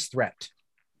greatest threat.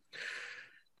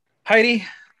 Heidi,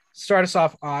 start us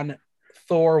off on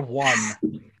Thor 1.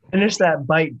 Finish that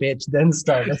bite, bitch, then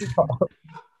start us off.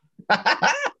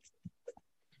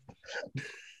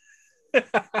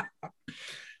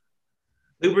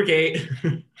 Lubricate.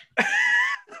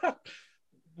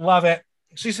 Love it.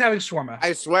 She's having shawarma.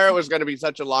 I swear it was going to be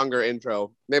such a longer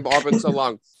intro. They've all been so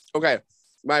long. Okay,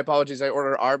 my apologies. I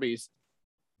ordered Arby's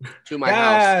to my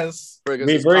house because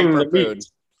We it's bring comfort the food.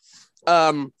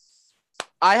 meat.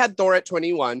 I had Thor at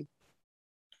 21.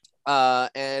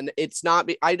 And it's not,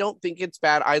 I don't think it's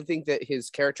bad. I think that his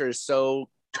character is so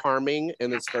charming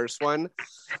in this first one.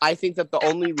 I think that the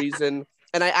only reason,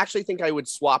 and I actually think I would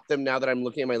swap them now that I'm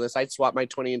looking at my list. I'd swap my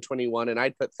 20 and 21 and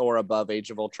I'd put Thor above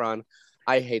Age of Ultron.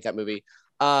 I hate that movie.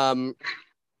 And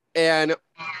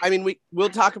I mean, we'll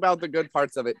talk about the good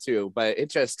parts of it too, but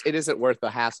it isn't worth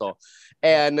the hassle.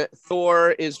 And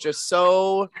Thor is just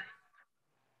so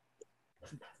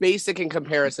basic in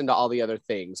comparison to all the other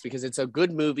things because it's a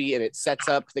good movie and it sets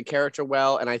up the character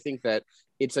well. And I think that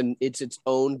it's its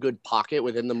own good pocket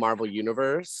within the Marvel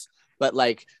universe. But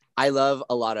like, I love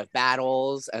a lot of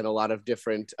battles and a lot of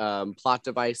different plot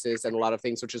devices and a lot of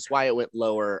things, which is why it went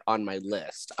lower on my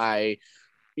list. I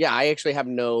actually have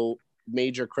no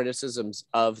major criticisms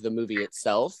of the movie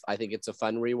itself. I think it's a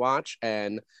fun rewatch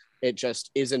and it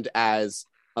just isn't as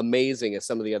amazing as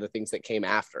some of the other things that came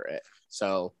after it.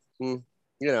 So, I'm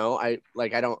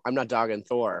not dogging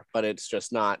Thor, but it's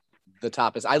just not the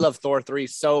top. I love Thor 3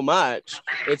 so much.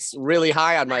 It's really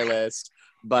high on my list,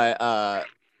 but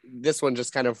this one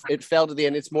just kind of, it fell to the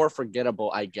end. It's more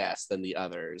forgettable, I guess, than the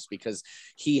others because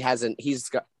he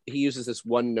uses this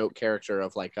one note character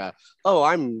of like,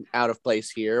 I'm out of place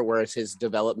here. Whereas his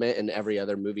development in every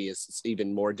other movie is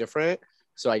even more different.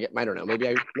 So I don't know, maybe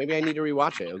I need to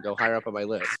rewatch it. It'll go higher up on my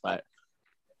list, but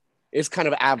it's kind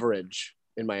of average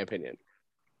in my opinion.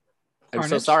 I'm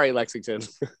so sorry, Lexington.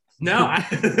 No,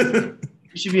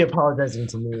 You should be apologizing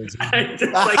to me. I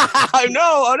just, like,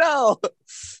 Oh no.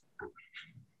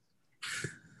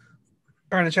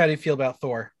 Carnage, how do you feel about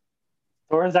Thor?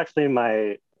 Thor is actually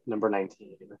my number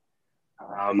 19.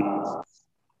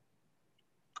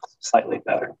 Slightly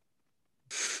better.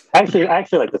 I actually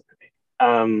like this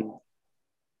movie.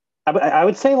 I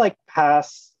would say like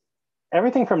past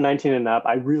everything from 19 and up,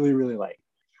 I really, really like.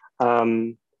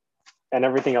 And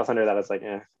everything else under that is like,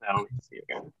 I don't need to see it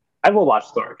again. I will watch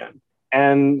Thor again.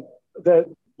 And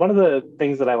one of the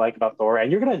things that I like about Thor,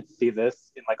 and you're gonna see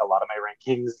this in like a lot of my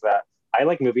rankings, that I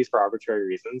like movies for arbitrary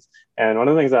reasons. And one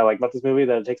of the things I like about this movie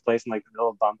that it takes place in like the middle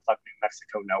of bumfuck New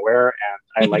Mexico nowhere,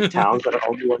 and I like towns that are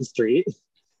only one street.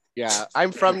 Yeah,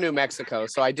 I'm from New Mexico,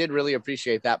 so I did really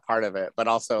appreciate that part of it. But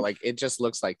also, like, it just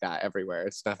looks like that everywhere.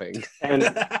 It's nothing. And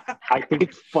I think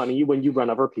it's funny when you run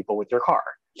over people with your car.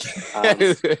 I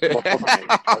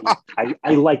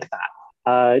like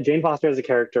that. Jane Foster as a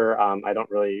character, I don't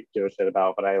really give a shit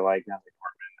about, but I like Natalie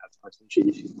Portman as a person.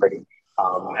 She's pretty.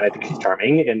 And I think she's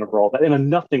charming in a role, in a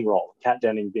nothing role. Kat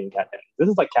Denning being Kat Denning. This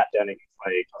is like Kat Denning,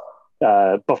 like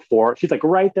before. She's like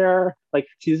right there, like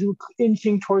she's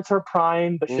inching towards her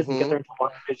prime, but she doesn't get there until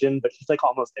WandaVision, but she's like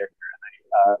almost there.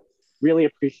 And I really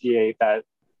appreciate that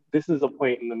this is a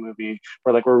point in the movie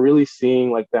where like we're really seeing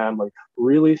like them like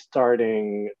really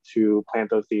starting to plant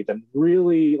those seeds and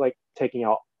really like taking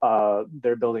out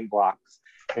their building blocks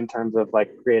in terms of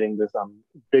like creating this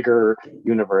bigger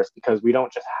universe, because we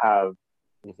don't just have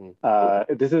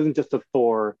this isn't just a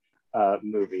Thor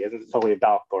movie. It isn't solely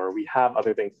about Thor. We have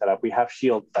other things set up. We have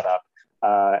S.H.I.E.L.D. set up,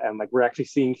 and like we're actually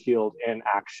seeing S.H.I.E.L.D. in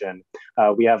action.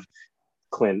 We have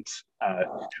Clint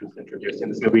who's introduced in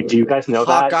this movie. Do you guys know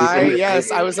that? Hawkeye?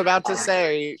 Yes, I was about to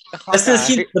say. He's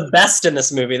the best in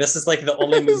this movie. This is like the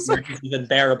only movie where he's even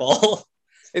bearable.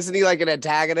 Isn't he like an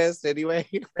antagonist anyway?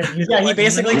 Yeah, he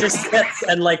basically just sits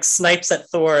and like snipes at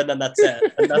Thor, and then that's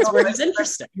it. And that's where he's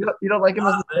interesting. You don't like him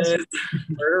as a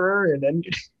murderer, and then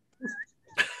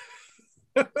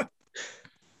I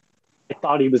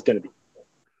thought he was going to be.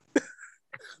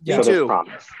 Me too.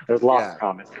 There's lots of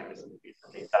promise in this movie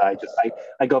for me.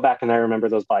 I go back and I remember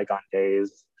those bygone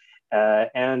days.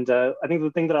 And I think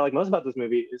the thing that I like most about this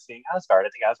movie is seeing Asgard. I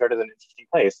think Asgard is an interesting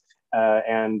place.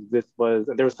 And there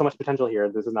was so much potential here.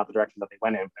 This is not the direction that they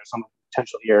went in. There's so much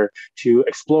potential here to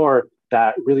explore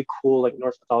that really cool like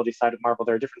Norse mythology side of Marvel.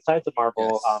 There are different sides of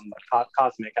Marvel, Yes. like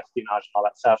cosmic espionage and all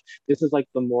that stuff. This is like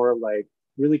the more like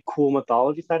really cool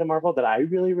mythology side of Marvel that I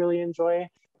really really enjoy.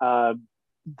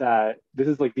 That this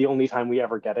is like the only time we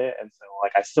ever get it, and so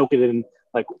like I soak it in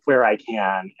like where I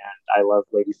can. And I love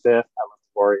Lady Sif, I love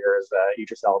the Warriors,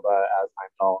 Idris Elba as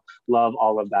Heimdall, love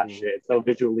all of that shit. It's so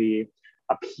visually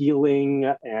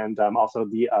appealing. And also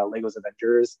the Legos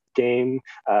Avengers game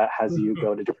has you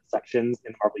go to different sections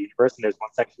in the Marvel universe, and there's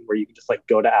one section where you can just like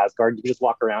go to Asgard, you can just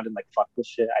walk around and like fuck this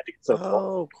shit. I think it's so cool.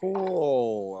 Oh,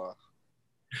 cool.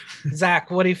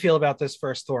 Zach, what do you feel about this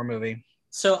first Thor movie?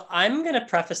 So I'm going to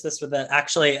preface this with that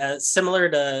actually similar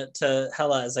to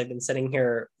Hella, as I've been sitting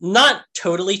here, not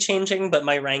totally changing, but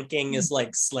my ranking is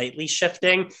like slightly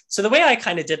shifting. So the way I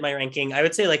kind of did my ranking, I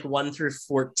would say like 1 through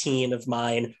 14 of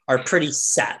mine are pretty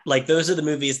set. Like those are the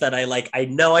movies that I like, I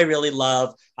know I really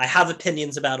love. I have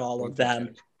opinions about all of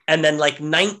them. And then like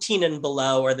 19 and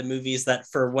below are the movies that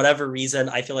for whatever reason,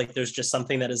 I feel like there's just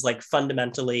something that is like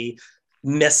fundamentally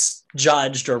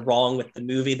misjudged or wrong with the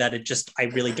movie, that it just, I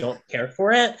really don't care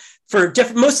for it, for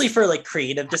mostly for like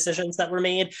creative decisions that were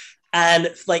made.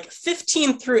 And like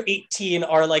 15 through 18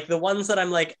 are like the ones that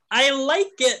I'm like, I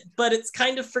like it, but it's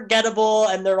kind of forgettable,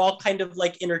 and they're all kind of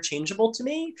like interchangeable to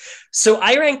me. So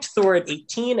I ranked Thor at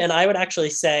 18, and I would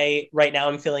actually say right now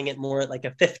I'm feeling it more at like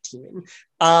a 15.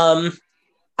 I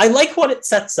like what it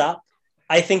sets up.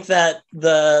 I think that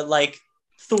the like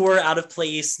Thor out of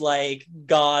place, like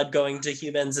God going to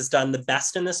humans, is done the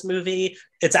best in this movie.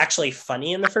 It's actually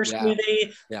funny in the first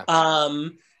movie. Yeah.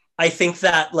 I think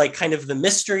that like kind of the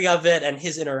mystery of it and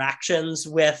his interactions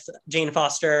with Jane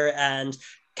Foster and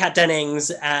Kat Dennings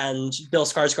and Bill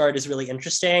Skarsgård is really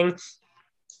interesting.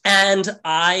 And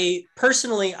I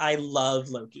personally love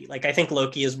Loki. Like I think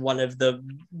Loki is one of the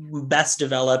best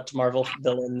developed Marvel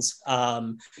villains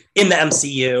in the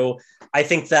MCU. I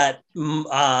think that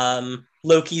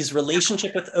Loki's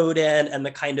relationship with Odin and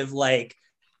the kind of like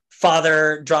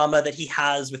father drama that he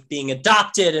has with being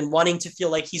adopted and wanting to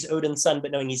feel like he's Odin's son, but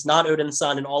knowing he's not Odin's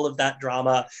son, and all of that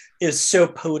drama is so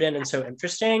potent and so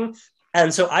interesting.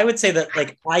 And so I would say that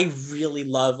like I really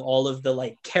love all of the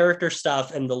like character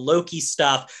stuff and the Loki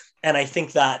stuff. And I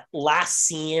think that last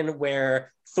scene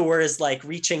where Thor is like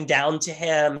reaching down to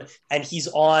him and he's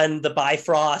on the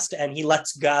Bifrost and he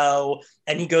lets go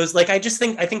and he goes like, I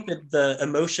think that the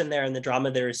emotion there and the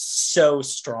drama there is so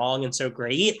strong and so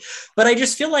great. But I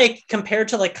just feel like compared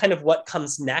to like kind of what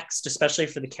comes next, especially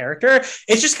for the character,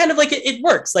 it's just kind of like it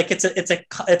works. Like it's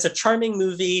a charming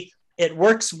movie. It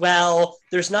works well.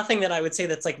 There's nothing that I would say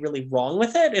that's like really wrong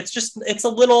with it. It's a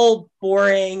little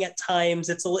boring at times.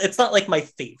 It's not like my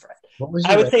favorite.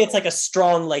 I would say it's like a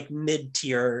strong like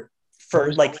mid-tier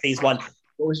for like phase 1.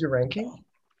 What was your ranking?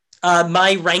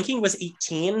 My ranking was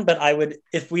 18, but I would,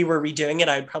 if we were redoing it,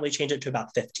 I would probably change it to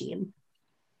about 15.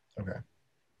 Okay.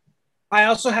 I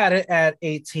also had it at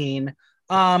 18.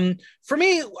 For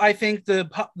me, I think the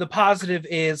positive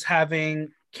is having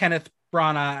Kenneth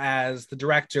Branagh as the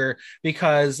director,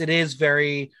 because it is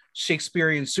very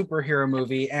Shakespearean superhero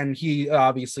movie, and he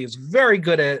obviously is very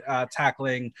good at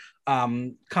tackling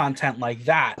content like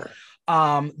that.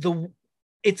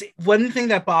 It's one thing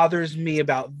that bothers me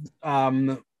about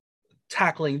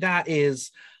tackling that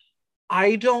is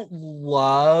I don't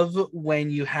love when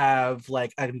you have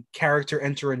like a character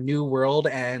enter a new world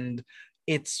and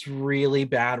it's really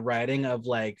bad writing of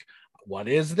like, what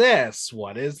is this?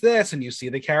 What is this? And you see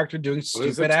the character doing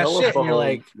stupid ass shit, and you're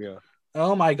like,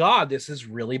 oh my God, this is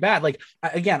really bad. Like,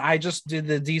 again, I just did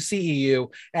the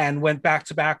DCEU and went back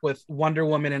to back with Wonder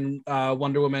Woman and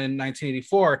Wonder Woman in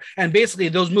 1984. And basically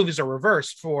those movies are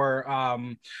reversed for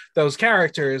those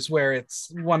characters, where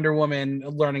it's Wonder Woman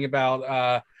learning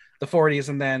about the 40s,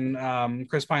 and then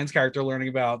Chris Pine's character learning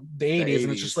about the 80s.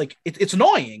 And it's just like, it's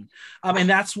annoying. And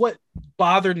that's what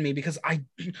bothered me, because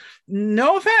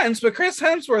no offense, but Chris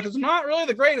Hemsworth is not really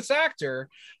the greatest actor.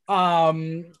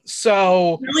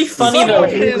 So really funny though.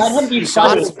 Let him be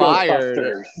shots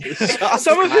fired.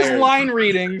 Some of his line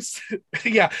readings,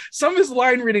 some of his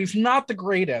line readings, not the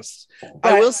greatest.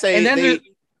 I will say, and then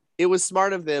it was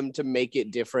smart of them to make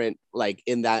it different, like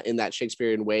in that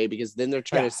Shakespearean way, because then they're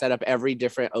trying to set up every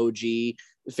different OG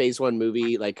phase 1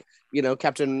 movie. Like, you know,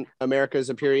 Captain America is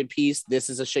a period piece. This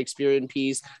is a Shakespearean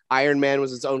piece. Iron Man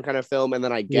was its own kind of film. And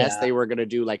then I guess they were going to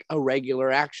do like a regular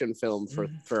action film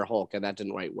for Hulk, and that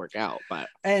didn't quite work out. But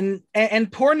and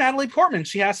poor Natalie Portman,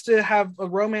 she has to have a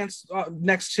romance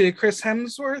next to Chris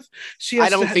Hemsworth. I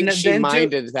don't think she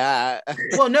minded that.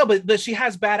 Well, no, but she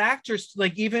has bad actors,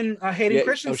 like even Hayden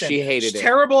Christensen. She hated it.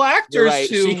 Terrible actors right.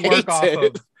 to work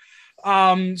off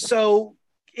of. So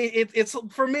it's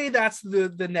for me, that's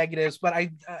the negatives, but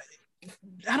I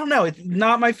don't know. It's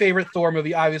not my favorite Thor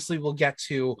movie. Obviously, we'll get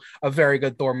to a very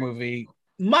good Thor movie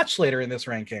much later in this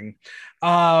ranking.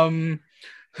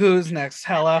 Who's next?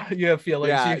 Hella, you have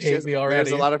feelings. You hate me already.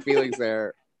 There's a lot of feelings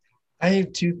there. I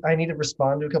need to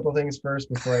respond to a couple of things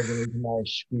first before I get into my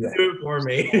spiel. Do it for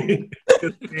me.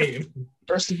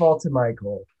 First of all, to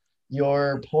Michael,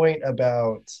 your point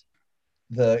about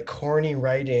the corny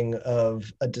writing of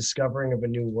a discovering of a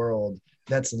new world,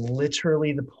 that's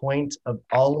literally the point of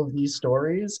all of these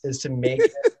stories, is to make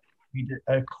it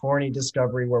a corny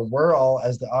discovery where we're all,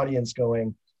 as the audience,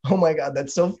 going, oh my God,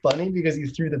 that's so funny because you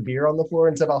threw the beer on the floor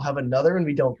and said, I'll have another, and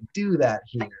we don't do that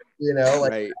here. You know,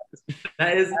 like Right.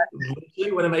 That is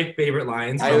literally one of my favorite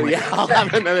lines. I'll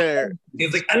have another.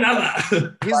 He's like,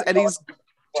 another. He's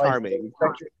charming. I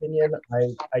respect your opinion.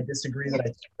 I disagree that I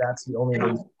think that's the only way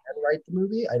you can write the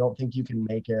movie. I don't think you can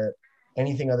make it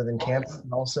anything other than camp.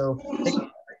 And also,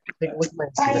 take a look at my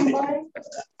Instagram,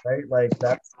 right? Like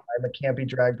I'm a campy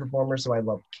drag performer, so I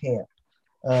love camp.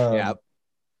 Yeah.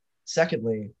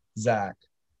 Secondly, Zach,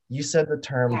 you said the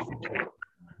term.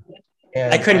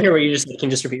 And I couldn't hear what you just said. Can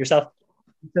you just repeat yourself?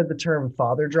 You said the term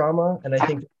father drama, and I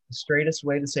think the straightest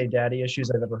way to say daddy issues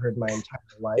I've ever heard in my entire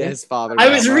life. His father. I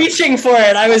was reaching for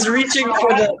it. I was reaching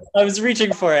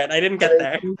for it. I didn't get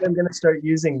there. I think I'm going to start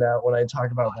using that when I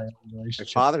talk about my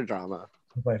relationship Father drama.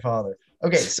 with my father.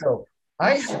 Okay, so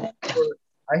I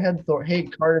had Thor. Hey,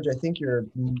 Carnage, I think you're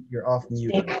off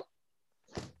mute.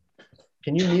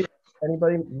 Can you mute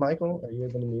anybody? Michael, are you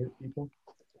able to mute people?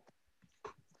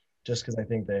 Just because I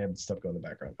think they have stuff going in the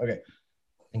background. Okay,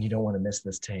 and you don't want to miss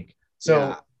this take.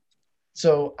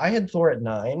 So I had Thor at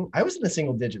 9. I was in the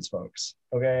single digits, folks.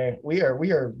 Okay, we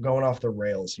are going off the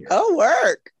rails here. Oh,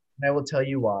 work. And I will tell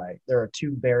you why. There are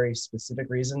 2 very specific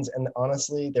reasons, and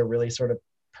honestly, they're really sort of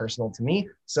personal to me.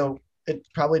 So it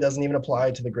probably doesn't even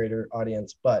apply to the greater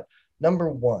audience. But number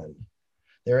 1,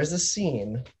 there is a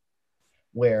scene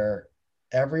where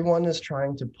everyone is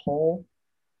trying to pull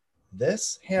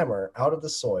this hammer out of the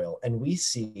soil, and we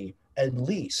see at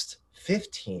least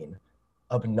 15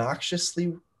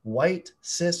 obnoxiously white,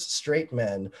 cis, straight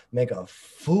men make a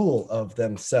fool of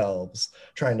themselves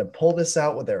trying to pull this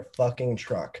out with their fucking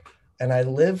truck. And I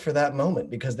live for that moment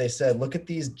because they said, look at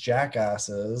these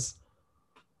jackasses,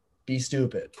 be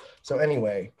stupid. So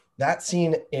anyway, that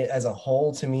scene as a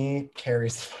whole to me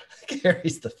carries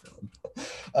the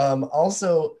film.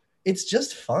 Also, it's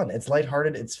just fun. It's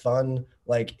lighthearted. It's fun.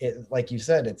 Like you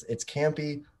said, it's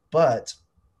campy, but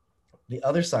the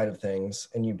other side of things,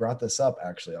 and you brought this up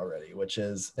actually already, which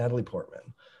is Natalie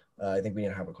Portman. I think we need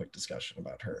to have a quick discussion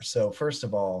about her. So first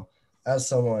of all, as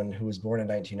someone who was born in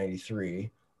 1993,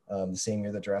 the same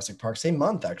year that Jurassic Park, same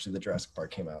month actually, that Jurassic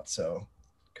Park came out. So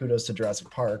kudos to Jurassic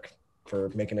Park for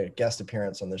making a guest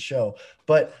appearance on the show.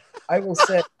 But I will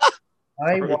say,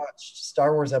 I watched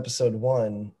Star Wars Episode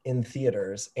 1 in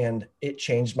theaters, and it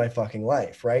changed my fucking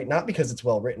life, right? Not because it's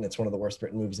well written. It's one of the worst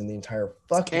written movies in the entire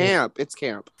fucking Camp. It's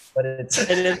camp. But it's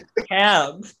It is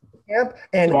camp. camp.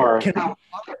 And Sure. can we talk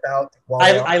about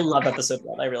I love episode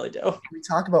 1. I really do. we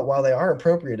talk about while they are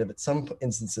appropriative at some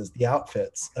instances, the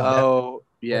outfits. Of Oh,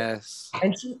 yes.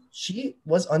 and she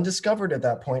was undiscovered at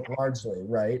that point largely,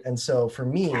 right? And so for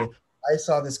me, I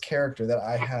saw this character that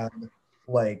I had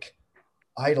like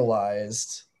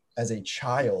idolized as a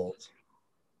child.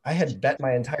 I had bet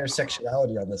my entire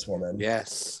sexuality on this woman.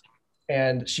 Yes.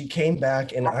 And she came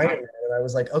back in Iron Man, and I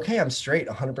was like, okay, I'm straight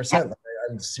 100%. Like,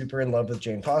 I'm super in love with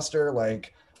Jane Foster.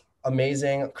 Like,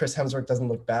 amazing. Chris Hemsworth doesn't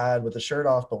look bad with the shirt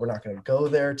off, but we're not going to go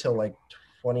there till like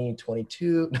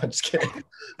 2022. No, just kidding.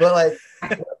 But like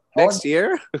Next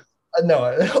year?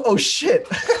 no. Oh shit.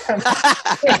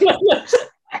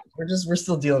 We're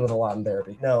still dealing with a lot in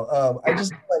therapy. No, I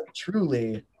just like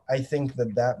truly, I think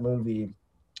that movie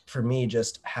for me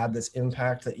just had this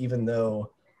impact that even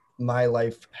though my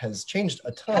life has changed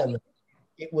a ton,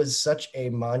 it was such a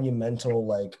monumental,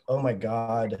 like, oh my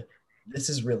God, this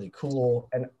is really cool.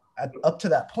 And up to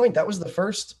that point, that was the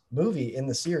first movie in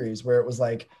the series where it was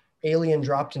like alien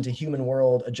dropped into human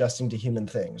world adjusting to human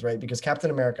things, right? Because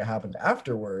Captain America happened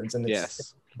afterwards, and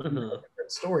it's a different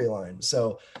storyline.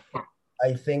 So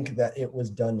I think that it was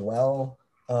done well.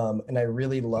 And I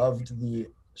really loved the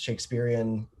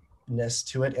Shakespearean-ness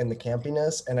to it and the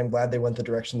campiness. And I'm glad they went the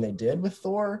direction they did with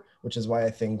Thor, which is why I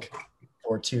think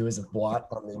Thor 2 is a blot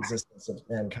on the existence of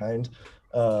mankind.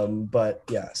 But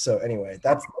yeah, so anyway,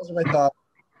 those are my thoughts.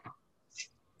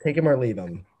 Take him or leave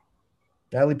him.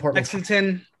 Natalie Portman.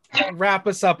 Lexington, wrap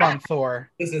us up on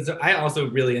Thor. Listen, so I also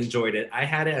really enjoyed it. I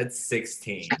had it at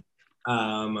 16.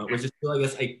 which is still, I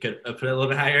guess I could put it a little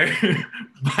bit higher,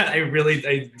 but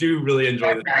I do really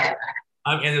enjoy this.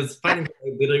 And it was funny, I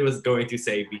literally was going to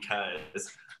say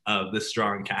because of the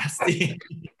strong casting.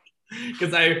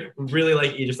 Because I really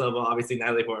like Idris Elba, obviously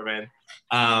Natalie Portman.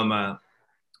 I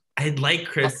like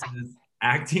Chris's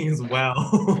acting as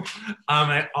well.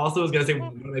 I also was gonna say one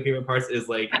of my favorite parts is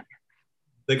like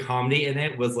the comedy in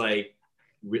it was like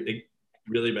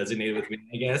really resonated with me,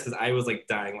 I guess, because I was like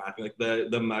dying laughing. Like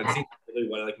the mug scene is really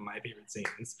one of like my favorite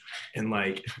scenes in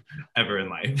like ever in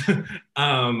life.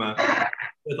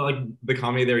 But like the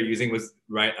comedy they were using was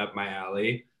right up my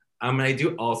alley. And I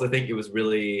do also think it was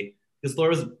really because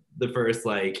Laura was the first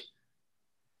like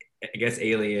I guess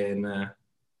alien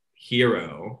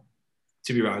hero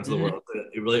to be brought into the world.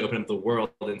 It really opened up the world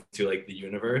into like the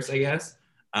universe, I guess,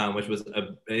 which was I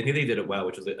think they did it well,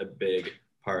 which was a big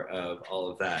part of all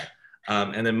of that.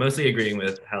 And then mostly agreeing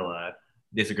with Hella,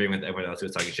 disagreeing with everyone else who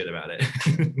was talking shit about it.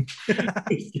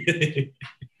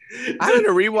 I'm gonna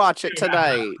rewatch it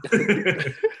tonight.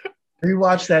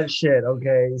 Rewatch that shit,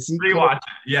 okay? Rewatch it,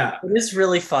 yeah. It is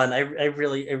really fun. I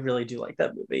really do like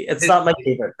that movie. It's not my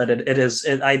favorite, but it is.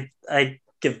 I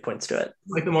give points to it.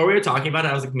 Like the more we were talking about it,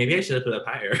 I was like, maybe I should have put it up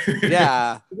higher.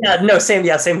 Yeah. Yeah. No. Same.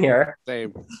 Yeah. Same here.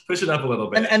 Same. Push it up a little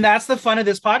bit. And that's the fun of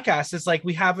this podcast. It's like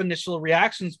we have initial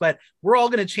reactions, but we're all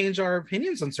going to change our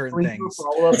opinions on certain things.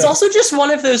 It's also just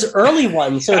one of those early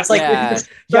ones, so it's like Yeah. if you're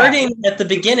starting at the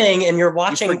beginning and you're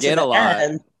watching You forget to the a lot.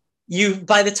 end.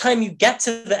 By the time you get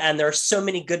to the end, there are so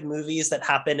many good movies that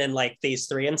happen in like phase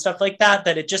 3 and stuff like that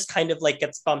it just kind of like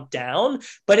gets bumped down.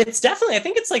 But it's definitely, I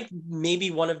think it's like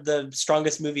maybe one of the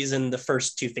strongest movies in the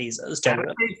first 2 phases.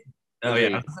 Generally. Oh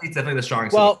yeah, it's definitely the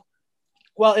strongest.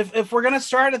 Well, if we're gonna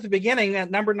start at the beginning at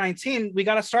number 19, we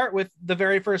got to start with the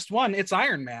very first one. It's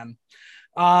Iron Man.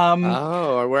 We're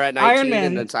at 19 Iron Man.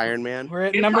 and it's Iron Man. We're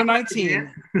at number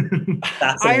 19. Fascinating.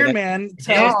 Iron Man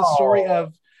tells the story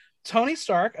of Tony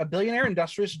Stark, a billionaire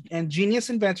industrialist and genius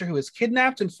inventor who is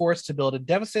kidnapped and forced to build a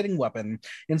devastating weapon.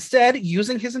 Instead,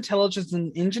 using his intelligence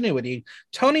and ingenuity,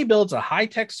 Tony builds a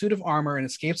high-tech suit of armor and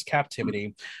escapes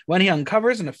captivity. When he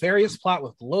uncovers a nefarious plot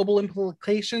with global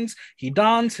implications, he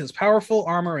dons his powerful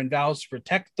armor and vows to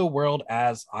protect the world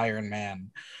as Iron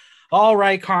Man. All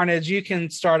right, Carnage, you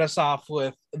can start us off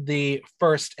with the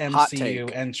first MCU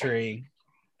entry.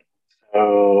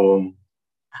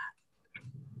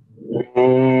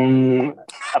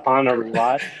 Upon a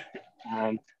rewatch,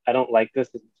 I don't like this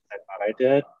as much as I thought I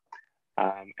did.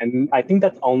 And I think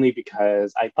that's only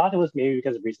because I thought it was maybe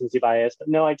because of recency bias, but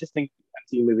no, I just think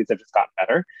MCU movies have just gotten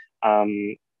better.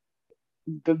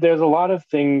 There's a lot of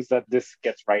things that this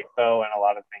gets right, though, and a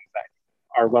lot of things that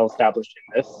are well established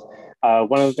in this.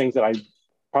 One of the things that I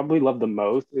probably love the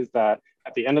most is that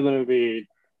at the end of the movie,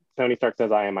 Tony Stark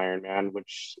says, "I am Iron Man,"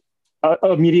 which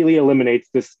immediately eliminates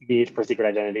this need for secret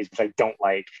identities, which I don't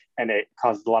like, and it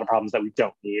causes a lot of problems that we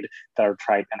don't need, that are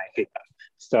trite, and I hate them.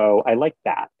 So I like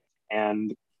that,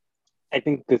 and I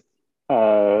think this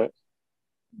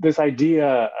this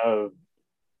idea of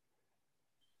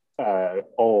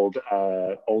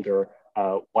older,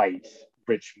 white,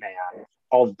 rich man,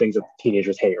 all the things that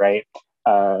teenagers hate, right?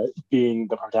 Being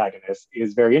the protagonist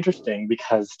is very interesting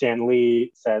because Stan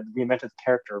Lee said we invented the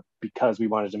character because we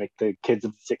wanted to make the kids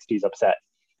of the 60s upset.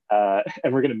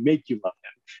 And we're going to make you love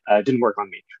him. It didn't work on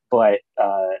me, but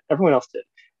everyone else did.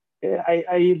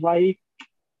 I like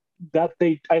that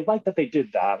they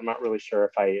did that. I'm not really sure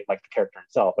if I like the character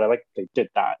himself, but I like that they did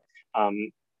that.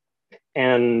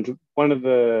 And one of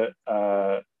the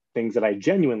things that I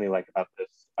genuinely like about this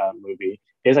movie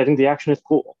is I think the action is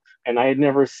cool. And I had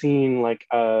never seen like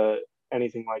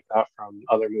anything like that from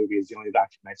other movies. The only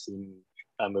action I've seen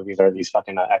movies are these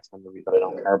fucking X-Men movies that I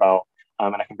don't care about.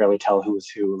 And I can barely tell who's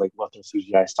who, like what their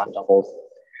CGI stunt doubles.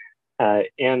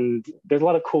 And there's a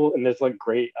lot of cool, and there's like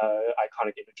great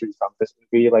iconic imagery from this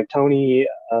movie. Like Tony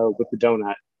with the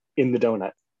donut in the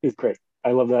donut is great.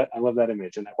 I love that. I love that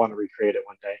image, and I want to recreate it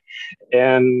one day.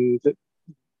 And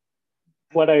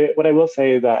what I will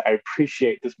say is that I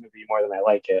appreciate this movie more than I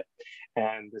like it.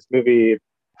 And this movie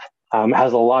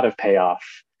has a lot of payoff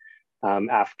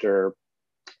after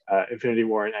Infinity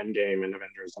War and Endgame and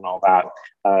Avengers and all that.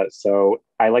 So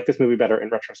I like this movie better in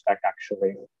retrospect,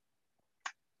 actually.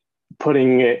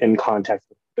 Putting it in context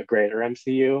with the greater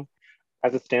MCU.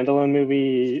 As a standalone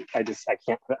movie, I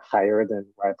can't put it higher than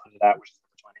where I put it at, which is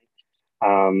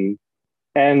number 20.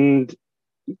 And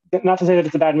not to say that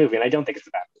it's a bad movie, and I don't think it's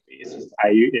a bad movie. It's just I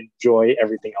enjoy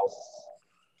everything else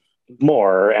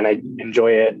more, and I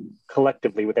enjoy it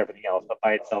collectively with everything else, but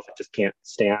by itself it just can't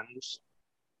stand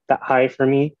that high for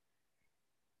me.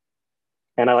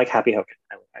 And I like Happy Hogan.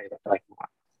 I like him a lot.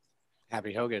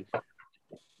 Happy Hogan.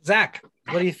 Zach,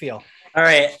 what do you feel? All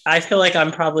right, I feel like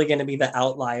I'm probably going to be the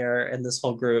outlier in this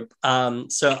whole group.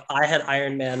 So I had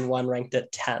Iron Man 1 ranked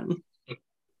at 10.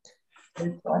 I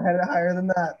had it higher than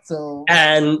that. So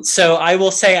And so I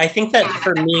will say, I think that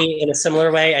for me, in a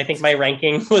similar way, I think my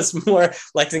ranking was more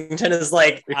Lexington is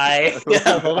like, I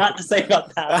have a lot to say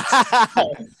about that.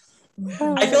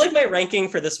 I feel like my ranking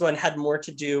for this one had more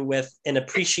to do with an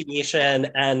appreciation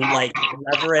and like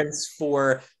reverence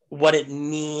for what it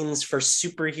means for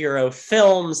superhero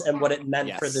films and what it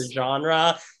meant for the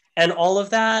genre and all of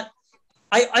that.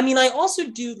 I mean, I also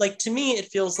do, like, to me, it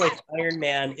feels like Iron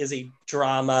Man is a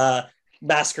drama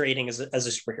masquerading as a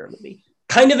superhero movie.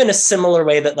 Kind of in a similar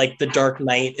way that, like, The Dark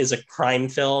Knight is a crime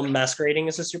film masquerading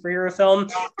as a superhero film.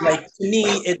 Like, to me,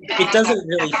 it doesn't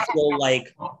really feel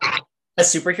like a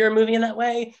superhero movie in that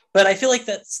way, but I feel like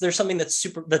there's something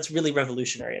that's really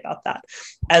revolutionary about that.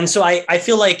 And so I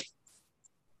feel like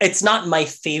it's not my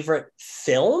favorite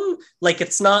film. Like,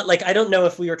 it's not like, I don't know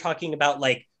if we were talking about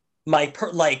like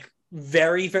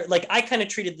very, very, like, I kind of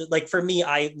treated the, like, for me,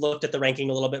 I looked at the ranking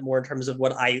a little bit more in terms of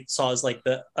what I saw as like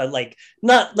the, like,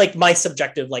 not like my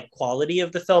subjective, like, quality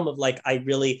of the film of like, I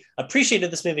really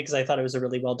appreciated this movie because I thought it was a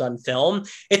really well done film.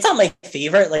 It's not my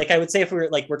favorite. Like, I would say if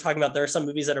we're talking about, there are some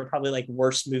movies that are probably like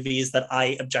worse movies that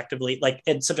I objectively like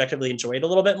and subjectively enjoyed a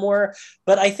little bit more.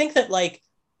 But I think that like,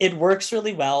 it works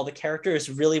really well. The character is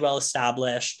really well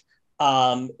established.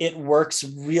 It works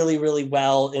really, really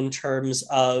well in terms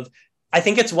of, I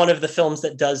think it's one of the films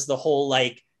that does the whole,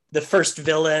 like, the first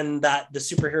villain that the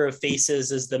superhero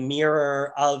faces is the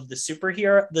mirror of the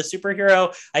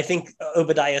superhero. I think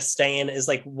Obadiah Stane is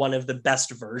like one of the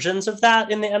best versions of that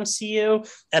in the MCU.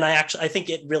 And I think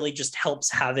it really just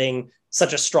helps having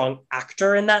such a strong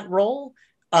actor in that role.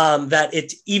 That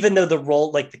it, even though the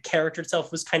role, like the character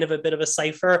itself was kind of a bit of a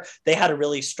cipher, they had a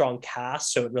really strong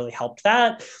cast, so it really helped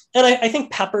that. And I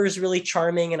think Pepper is really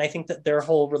charming, and I think that their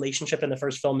whole relationship in the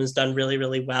first film is done really,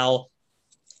 really well.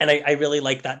 And I really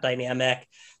like that dynamic.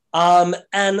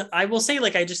 And I will say,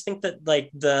 like, I just think that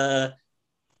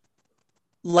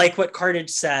like what Carnage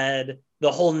said,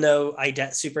 the whole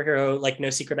superhero, like, no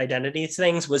secret identity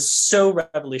things was so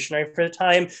revolutionary for the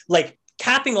time. Like,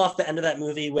 capping off the end of that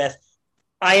movie with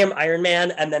I am Iron Man,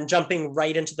 and then jumping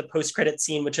right into the post-credit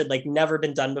scene, which had like never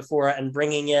been done before, and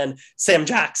bringing in Sam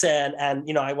Jackson.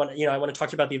 And, I want to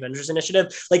talk about the Avengers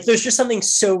Initiative. Like, there's just something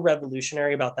so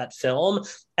revolutionary about that film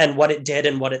and what it did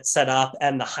and what it set up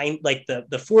and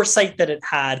the foresight that it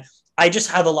had. I just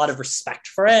have a lot of respect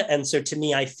for it. And so to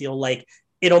me, I feel like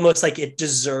it almost like it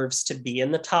deserves to be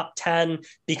in the top 10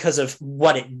 because of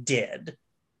what it did.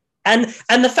 And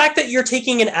the fact that you're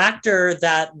taking an actor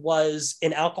that was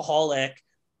an alcoholic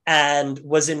and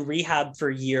was in rehab for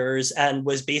years and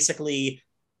was basically,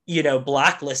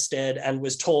 blacklisted and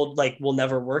was told, like, will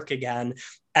never work again.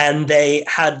 And they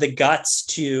had the guts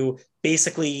to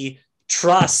basically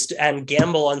trust and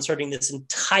gamble on starting this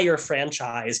entire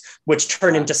franchise, which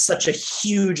turned into such a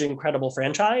huge, incredible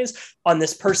franchise on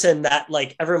this person that,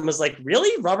 like, everyone was like,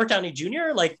 really? Robert Downey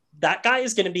Jr.? Like, that guy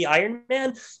is going to be Iron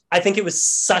Man? I think it was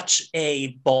such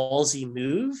a ballsy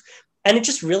move, and it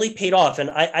just really paid off.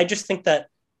 And I just think that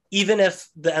even if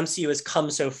the MCU has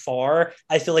come so far,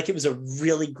 I feel like it was a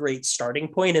really great starting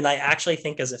point. And I actually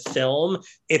think as a film,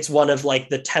 it's one of like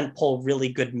the tentpole really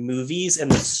good movies in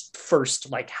the first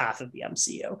like half of the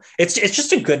MCU. It's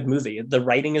just a good movie. The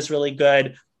writing is really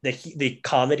good. The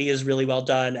comedy is really well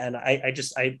done. And I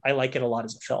like it a lot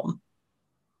as a film.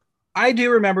 I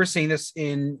do remember seeing this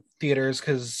in theaters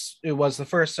because it was the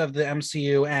first of the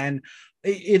MCU, and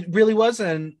it really was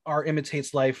an art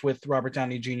imitates life with Robert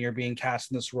Downey Jr. being cast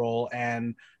in this role,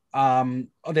 and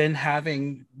then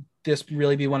having this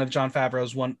really be one of Jon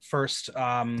Favreau's first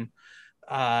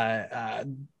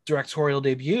directorial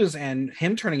debuts, and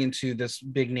him turning into this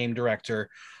big name director.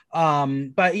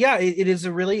 But yeah, it is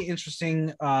a really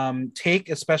interesting take,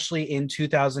 especially in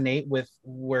 2008 with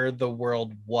where the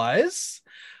world was,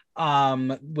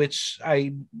 which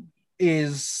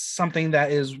is something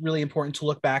that is really important to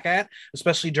look back at,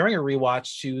 especially during a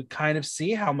rewatch, to kind of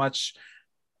see how much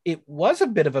it was a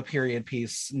bit of a period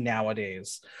piece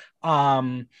nowadays.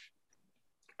 I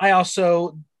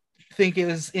also think it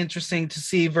was interesting to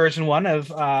see version 1 of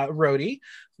Rhodey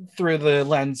through the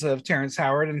lens of Terrence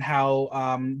Howard, and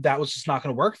how that was just not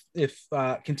going to work if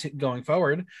going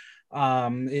forward.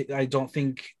 I don't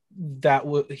think that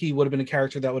he would have been a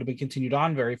character that would have been continued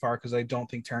on very far, because I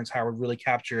don't think Terrence Howard really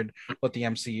captured what the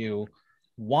MCU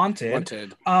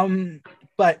wanted.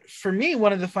 But for me,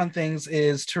 one of the fun things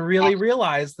is to really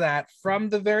realize that from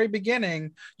the very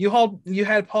beginning, you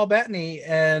had Paul Bettany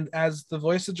and as the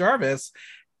voice of Jarvis,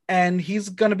 and he's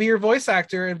going to be your voice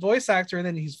actor, and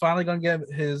then he's finally going to get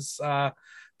his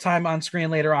time on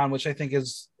screen later on, which I think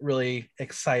is really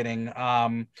exciting.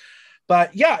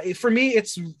 But yeah, for me,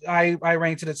 I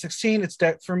ranked it at 16.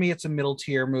 For me, it's a middle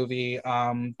tier movie.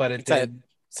 But It's at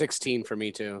 16 for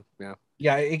me too.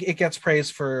 Yeah, it gets praise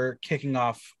for kicking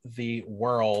off the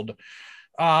world.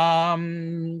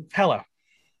 Hella,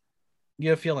 you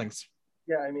have feelings?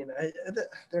 Yeah, I mean,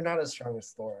 they're not as strong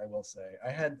as Thor, I will say.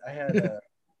 I had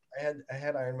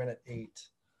Iron Man at 8,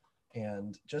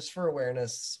 and just for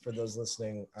awareness for those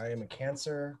listening, I am a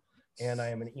Cancer and I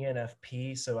am an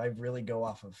ENFP, so I really go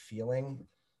off of feeling,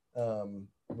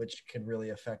 which could really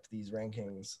affect these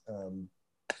rankings.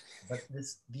 But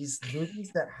these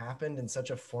movies that happened in such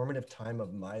a formative time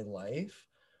of my life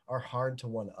are hard to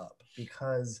one up,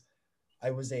 because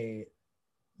I was a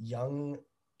young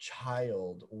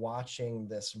child watching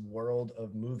this world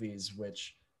of movies,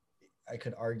 which I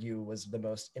could argue was the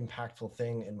most impactful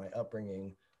thing in my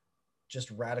upbringing,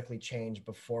 just radically changed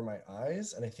before my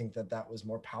eyes. And I think that was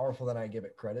more powerful than I give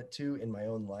it credit to in my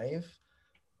own life.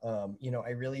 I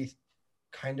really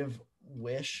kind of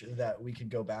wish that we could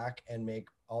go back and make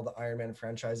all the Iron Man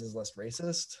franchises less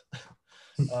racist,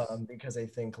 because I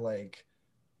think, like,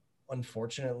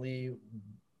 unfortunately,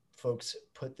 folks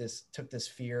took this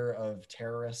fear of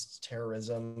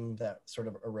terrorism that sort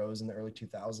of arose in the early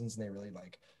 2000s, and they really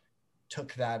like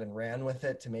took that and ran with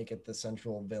it to make it the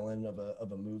central villain of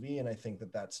a movie. And I think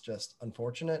that's just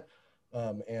unfortunate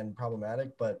and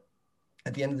problematic. But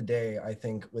at the end of the day, I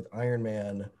think with Iron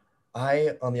Man,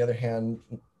 on the other hand,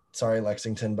 sorry,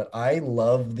 Lexington, but I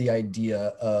love the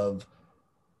idea of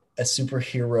a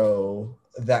superhero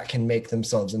that can make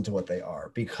themselves into what they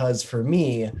are, because for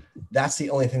me, that's the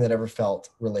only thing that ever felt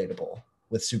relatable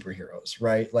with superheroes,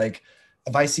 right? Like,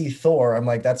 if I see Thor, I'm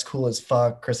like, that's cool as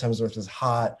fuck. Chris Hemsworth is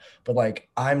hot, but like,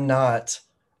 I'm not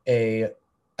a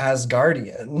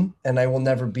Asgardian, and I will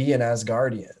never be an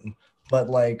Asgardian. But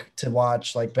like, to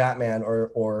watch like Batman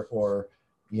or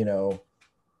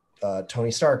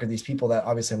Tony Stark, or these people that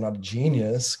obviously I'm not a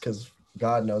genius, because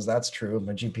God knows that's true.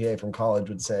 My GPA from college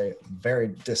would say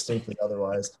very distinctly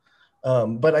otherwise.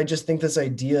 But I just think this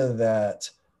idea that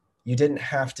you didn't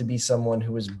have to be someone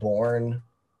who was born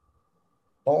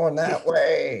that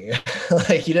way.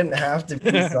 Like, you didn't have to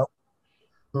be someone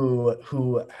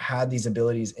who had these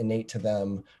abilities innate to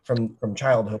them from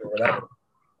childhood or whatever.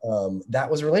 That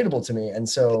was relatable to me. And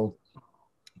so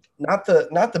not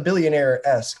the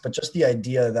billionaire-esque, but just the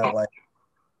idea that like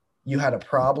you had a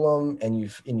problem and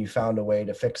you found a way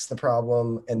to fix the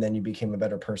problem, and then you became a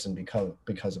better person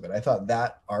because of it. I thought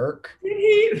that arc,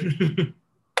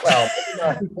 well,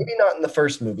 maybe not in the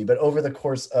first movie, but over the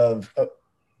course of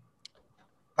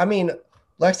I mean,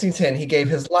 Lexington, he gave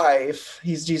his life.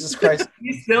 He's Jesus Christ.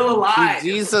 He's still alive.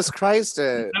 Jesus Christ.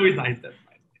 No, he's not.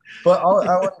 But all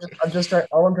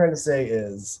I'm trying to say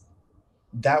is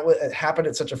that it happened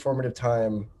at such a formative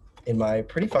time in my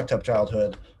pretty fucked up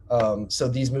childhood. So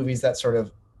these movies that sort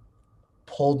of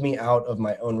pulled me out of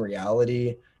my own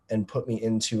reality and put me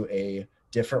into a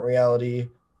different reality,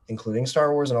 including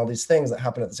Star Wars and all these things that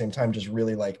happened at the same time, just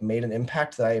really like made an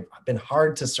impact that I've been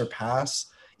hard to surpass,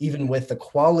 even with the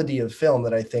quality of film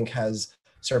that I think has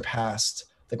surpassed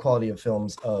the quality of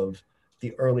films of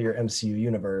the earlier MCU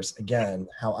universe. Again,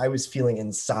 how I was feeling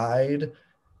inside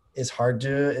is hard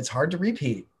to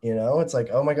repeat. It's like,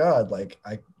 oh my God, like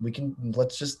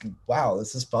let's just, wow,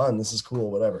 this is fun, this is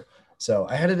cool, whatever. So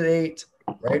I had it at 8,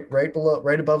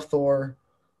 right above Thor.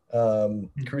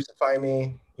 Crucify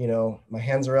me, my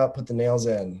hands are up, put the nails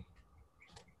in.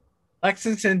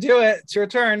 Lexington, do it. It's your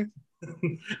turn.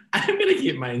 I'm gonna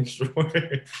keep mine short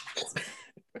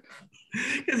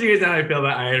because you guys know how I feel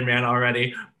about Iron Man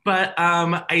already. But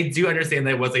I do understand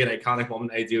that it was like an iconic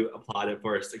moment. I do applaud it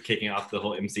for kicking off the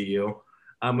whole MCU,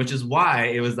 which is why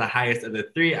it was the highest of the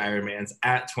 3 Iron Mans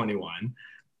at 21.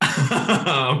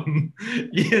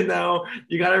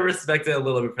 You gotta respect it a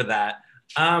little bit for that.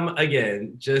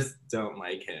 Again, just don't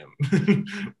like him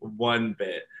one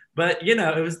bit. But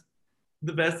it was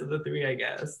the best of the 3, I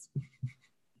guess.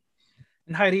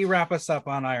 And Heidi, wrap us up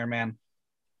on Iron Man.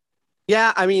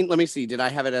 Yeah, I mean, let me see. Did I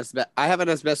have it as I have it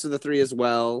as best of the 3 as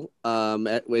well.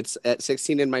 It's at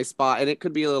 16 in my spot, and it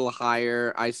could be a little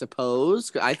higher, I suppose.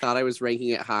 I thought I was ranking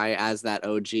it high as that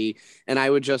OG, and I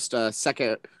would just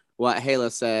second what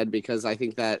Hala said, because I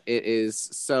think that it is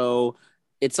so.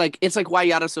 It's like why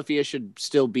Yara Sofia should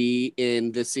still be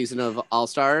in this season of All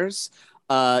Stars.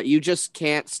 You just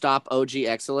can't stop OG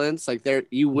excellence. Like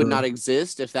you would not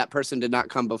exist if that person did not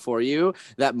come before you.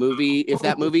 If that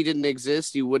movie didn't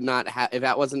exist, you would not have. If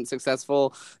that wasn't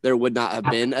successful, there would not have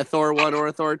been a Thor 1 or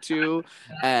a Thor 2.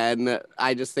 And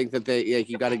I just think that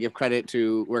you got to give credit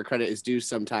to where credit is due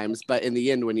sometimes. But in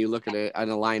the end, when you look at it on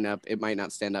a lineup, it might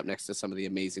not stand up next to some of the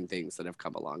amazing things that have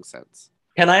come along since.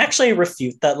 Can I actually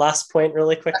refute that last point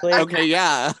really quickly? Okay,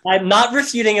 yeah. I'm not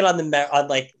refuting it on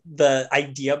the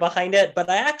idea behind it, but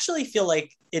I actually feel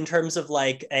like in terms of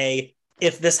like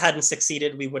if this hadn't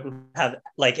succeeded, we wouldn't have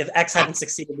if X hadn't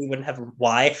succeeded, we wouldn't have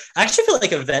Y. I actually feel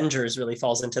like Avengers really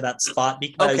falls into that spot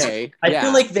because I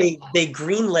feel like they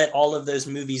greenlit all of those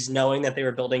movies knowing that they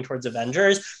were building towards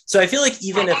Avengers. So I feel like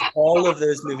even if all of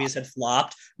those movies had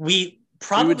flopped, we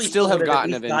probably would still have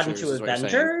gotten to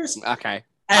Avengers. Okay.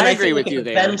 And I agree with you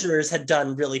there. Avengers had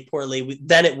done really poorly,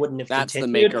 then it wouldn't have That's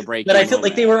continued. The make or break. But I feel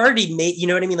like they were already made, you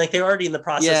know what I mean? Like they were already in the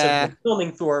process of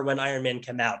filming Thor when Iron Man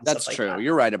came out. That's true. Like that.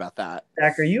 You're right about that.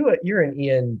 Zach, you're an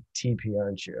ENTP,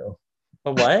 aren't you?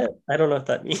 A what? I don't know what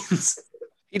that means.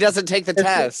 He doesn't take the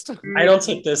test. I don't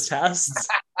take those tests.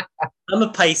 I'm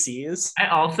a Pisces. I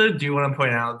also do want to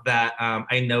point out that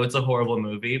I know it's a horrible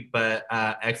movie, but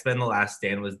X-Men: The Last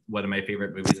Stand was one of my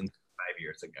favorite movies in 5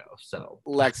 years ago. So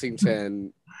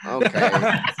Lexington.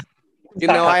 Okay. You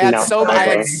know, I had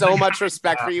so much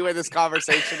respect for you in this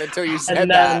conversation until you said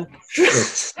that.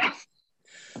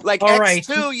 Like all X2, right.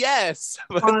 Yes.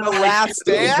 But The Last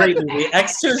Stand. Great movie.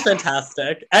 X2 is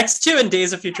fantastic. X2 and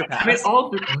Days of Future Past. Yeah. We'll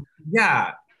do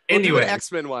Anyway, an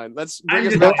X-Men one. Let's bring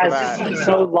us back to that.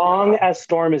 So long as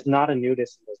Storm is not a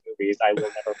nudist in those movies, I will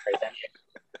never praise any.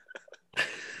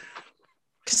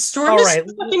 Storm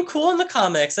is fucking cool in the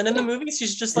comics, and in the movies,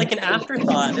 she's just like an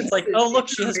afterthought. It's like, oh look,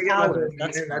 she has powers.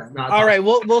 That's not all right.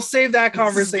 We'll save that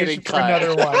conversation for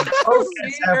another one.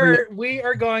 We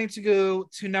are going to go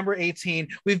to number 18.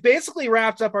 We've basically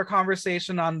wrapped up our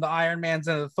conversation on the Iron Mans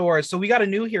and the Thors, so we got a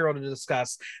new hero to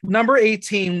discuss. Number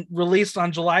 18, released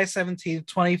on July 17th,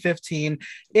 2015.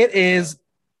 It is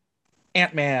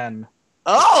Ant-Man.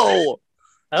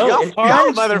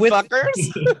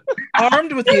 Motherfuckers!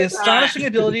 Armed with the astonishing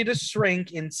ability to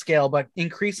shrink in scale but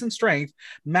increase in strength,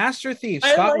 Master Thief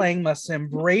Scott Lang must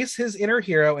embrace his inner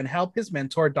hero and help his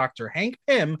mentor, Dr. Hank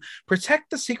Pym, protect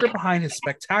the secret behind his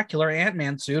spectacular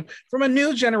Ant-Man suit from a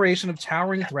new generation of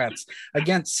towering threats.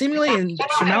 Against seemingly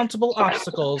insurmountable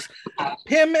obstacles,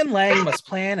 Pym and Lang must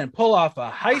plan and pull off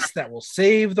a heist that will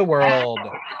save the world.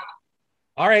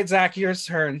 All right, Zach, your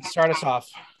turn. Start us off.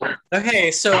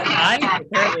 Okay, so I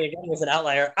apparently again was an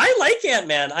outlier. I like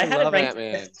Ant-Man. I had it ranked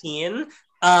 15.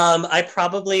 I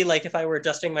probably, like, if I were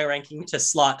adjusting my ranking to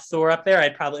slot Thor up there,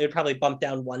 it would probably bump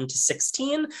down 1 to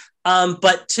 16.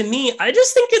 But to me, I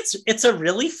just think it's a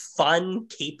really fun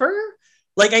caper.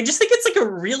 Like, I just think it's like a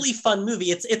really fun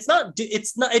movie. It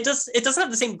doesn't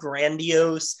have the same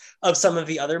grandiose of some of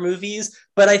the other movies,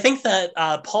 but I think that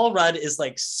Paul Rudd is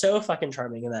like so fucking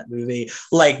charming in that movie.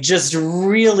 Like, just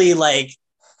really like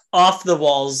off the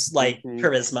walls, like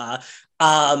charisma.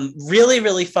 Really,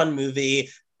 really fun movie.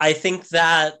 I think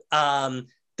that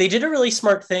they did a really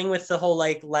smart thing with the whole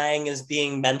like Lang is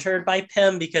being mentored by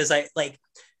Pym, because I like,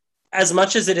 as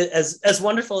much as it is as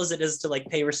wonderful as it is to like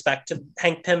pay respect to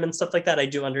Hank Pym and stuff like that, I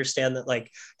do understand that like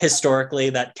historically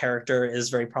that character is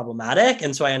very problematic.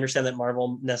 And so I understand that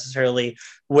Marvel necessarily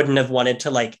wouldn't have wanted to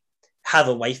like have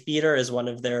a wife beater as one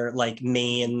of their like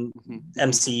main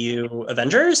MCU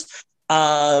Avengers.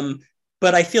 But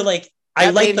I feel like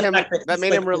that made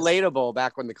him relatable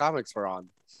back when the comics were on.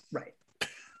 Right.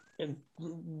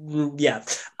 Yeah.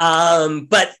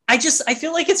 But I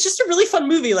feel like it's just a really fun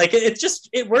movie. Like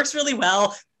it works really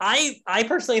well. I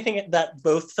personally think that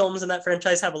both films in that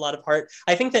franchise have a lot of heart.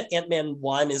 I think that Ant-Man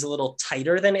 1 is a little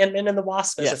tighter than Ant-Man and the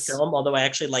Wasp as a film, although I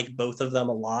actually like both of them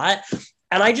a lot.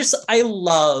 And I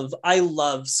love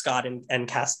Scott and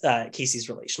Casey's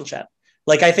relationship.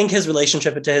 Like, I think his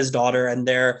relationship to his daughter and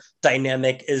their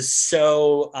dynamic is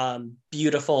so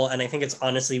beautiful. And I think it's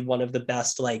honestly one of the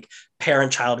best, like,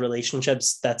 parent-child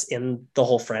relationships that's in the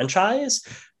whole franchise.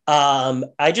 I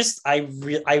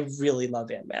really love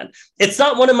Ant-Man. It's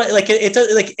not one of my, like,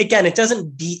 it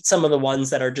doesn't beat some of the ones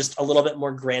that are just a little bit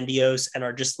more grandiose and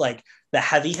are just, like, the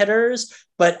heavy hitters.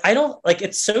 But I don't, like,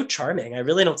 it's so charming. I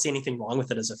really don't see anything wrong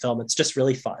with it as a film. It's just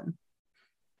really fun.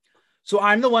 So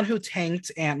I'm the one who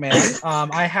tanked Ant-Man.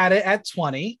 I had it at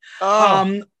 20.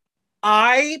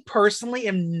 I personally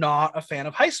am not a fan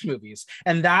of heist movies,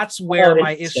 and that's where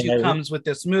my issue comes with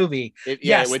this movie. This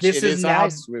is a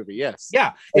heist movie. Yes.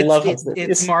 Yeah,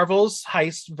 it's Marvel's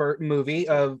heist movie.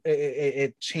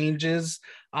 It changes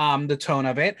the tone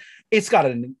of it. It's got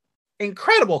an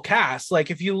incredible cast.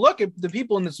 Like if you look at the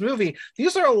people in this movie,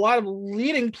 these are a lot of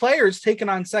leading players taking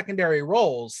on secondary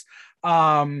roles.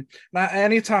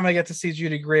 Anytime I get to see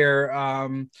Judy Greer,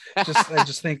 I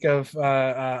just think of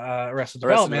Arrested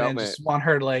Development and just want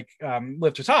her to like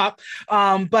lift her top.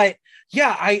 But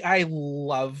yeah, I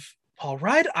love Paul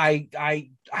Rudd. I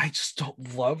just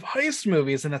don't love heist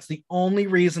movies, and that's the only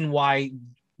reason why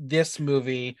this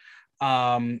movie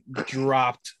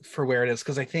dropped for where it is,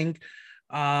 because I think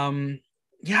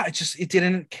it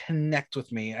didn't connect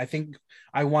with me. I think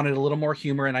I wanted a little more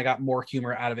humor, and I got more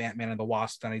humor out of Ant-Man and the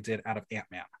Wasp than I did out of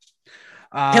Ant-Man.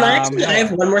 I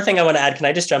have one more thing I want to add. Can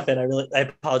I just jump in? I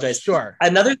apologize. Sure.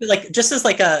 Another just as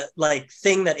like a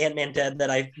thing that Ant-Man did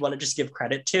that I want to just give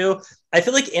credit to. I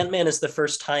feel like Ant-Man is the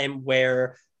first time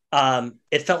where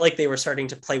it felt like they were starting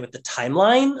to play with the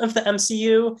timeline of the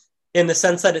MCU, in the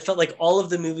sense that it felt like all of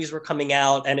the movies were coming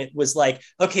out and it was like,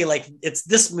 okay, like it's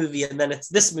this movie and then it's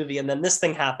this movie and then this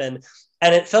thing happened.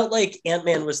 And it felt like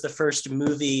Ant-Man was the first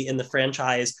movie in the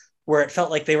franchise where it felt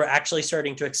like they were actually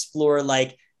starting to explore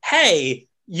like, hey,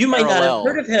 you might not have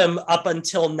heard of him up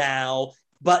until now,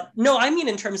 but no, I mean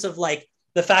in terms of like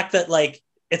the fact that like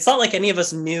it's not like any of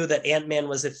us knew that Ant-Man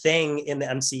was a thing in the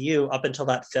MCU up until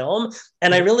that film.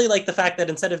 And I really like the fact that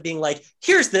instead of being like,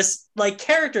 here's this like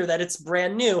character that it's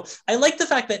brand new, I like the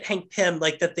fact that Hank Pym,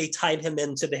 like that they tied him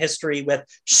into the history with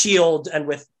S.H.I.E.L.D. and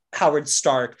with Howard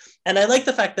Stark. And I like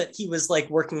the fact that he was like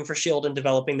working for S.H.I.E.L.D. and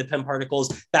developing the Pym particles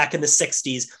back in the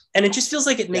 60s. And it just feels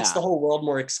like it makes the whole world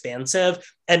more expansive,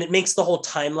 and it makes the whole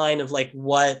timeline of like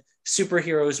what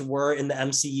superheroes were in the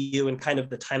MCU and kind of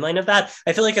the timeline of that.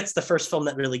 I feel like it's the first film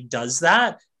that really does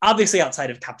that, obviously outside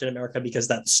of Captain America because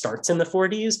that starts in the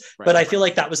 40s. Right. But I feel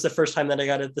like that was the first time that I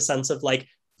got the sense of like,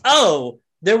 oh,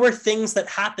 there were things that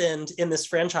happened in this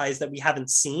franchise that we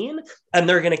haven't seen, and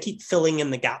they're going to keep filling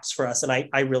in the gaps for us. And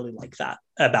I really like that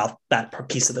about that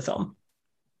piece of the film.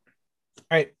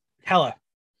 All right, Hella,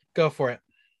 go for it.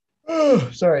 Oh,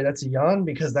 sorry, that's a yawn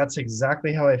because that's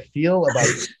exactly how I feel about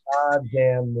the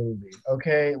goddamn movie.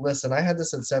 Okay, listen, I had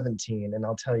this at 17, and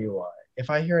I'll tell you why. If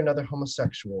I hear another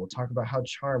homosexual talk about how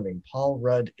charming Paul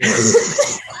Rudd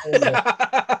is,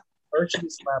 virtually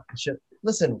slap the shit.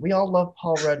 Listen, we all love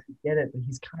Paul Rudd, we get it, but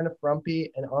he's kind of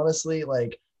frumpy, and honestly,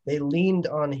 like, they leaned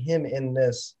on him in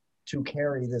this to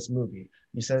carry this movie.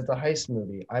 You said it's a heist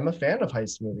movie. I'm a fan of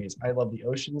heist movies. I love the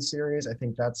Ocean series. I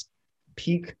think that's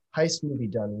peak heist movie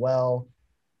done well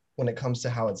when it comes to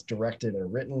how it's directed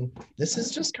and written. This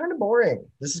is just kind of boring.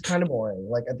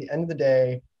 Like at the end of the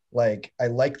day, like I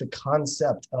like the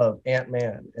concept of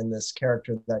Ant-Man and this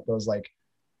character that goes like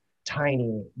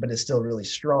tiny but is still really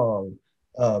strong.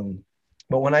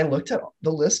 But when I looked at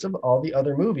the list of all the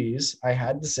other movies, I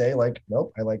had to say like,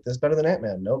 nope, I like this better than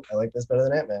Ant-Man. Nope, I like this better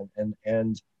than Ant-Man.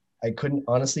 And I couldn't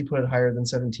honestly put it higher than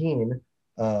 17.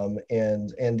 And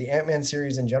the Ant-Man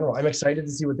series in general, I'm excited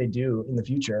to see what they do in the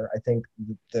future. I think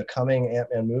the coming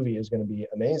Ant-Man movie is going to be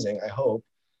amazing, I hope.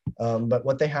 But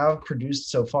what they have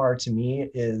produced so far to me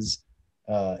is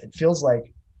it feels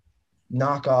like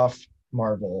knockoff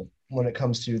Marvel when it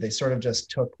comes to, they sort of just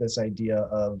took this idea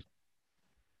of,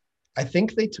 I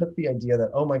think they took the idea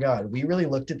that, oh my God, we really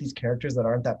looked at these characters that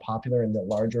aren't that popular in the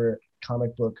larger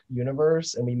comic book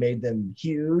universe and we made them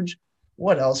huge.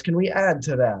 What else can we add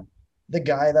to that? The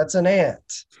guy that's an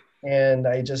ant. And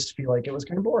I just feel like it was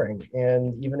kind of boring.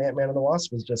 And even Ant-Man and the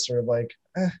Wasp was just sort of like,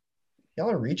 y'all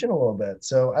are reaching a little bit.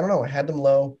 So I don't know, I had them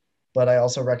low, but I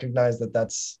also recognize that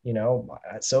that's, you know,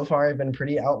 so far I've been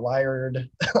pretty outliered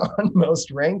on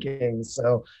most rankings.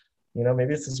 So, you know,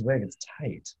 maybe it's this wig, it's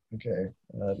tight. Okay,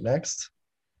 next.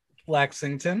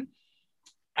 Lexington.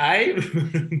 I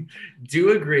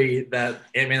do agree that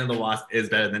Ant-Man and the Wasp is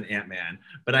better than Ant-Man,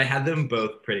 but I had them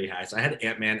both pretty high. So I had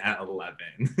Ant-Man at 11.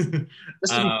 Just to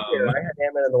be clear, I had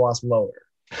Ant-Man and the Wasp lower.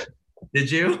 Did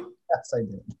you? Yes, I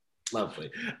did. Lovely.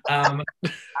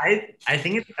 I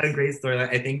think it's a great storyline.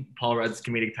 I think Paul Rudd's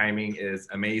comedic timing is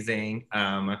amazing.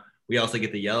 We also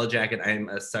get the Yellow Jacket. I'm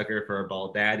a sucker for a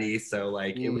bald daddy, so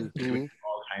like it was doing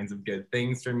all kinds of good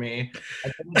things for me.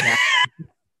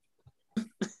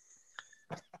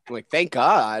 I'm like, thank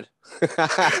God.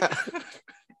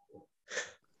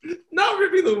 Not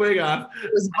ripping the wig off.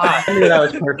 It was hot. I knew that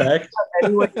was perfect.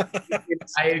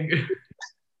 I agree.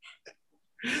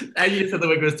 And you said the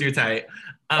wig was too tight.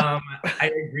 I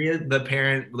agree the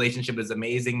parent relationship is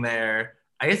amazing there.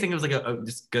 I just think it was like a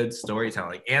just good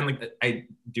storytelling. And like I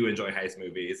do enjoy heist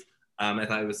movies. I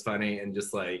thought it was funny and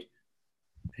just like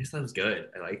I just thought it was good.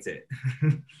 I liked it.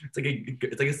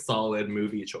 It's like a solid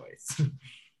movie choice.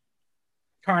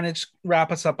 Carnage,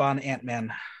 wrap us up on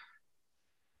Ant-Man.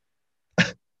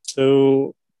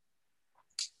 So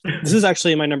This is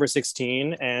actually my number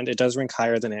 16, and it does rank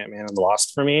higher than Ant-Man and the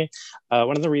Wasp for me.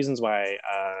 One of the reasons why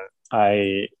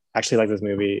I actually like this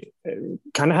movie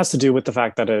kind of has to do with the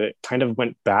fact that it kind of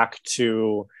went back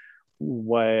to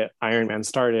what Iron Man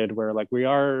started, where like we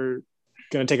are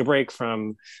going to take a break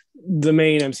from the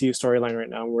main MCU storyline right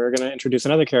now. We're going to introduce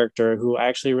another character who I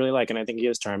actually really like, and I think he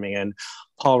is charming. And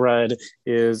Paul Rudd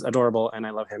is adorable, and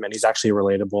I love him, and he's actually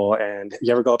relatable. And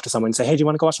you ever go up to someone and say, "Hey, do you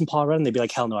want to go watch some Paul Rudd?" And they'd be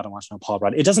like, "Hell no, I don't watch no Paul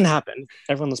Rudd." It doesn't happen.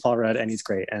 Everyone loves Paul Rudd, and he's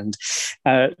great. And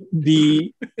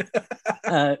the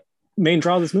main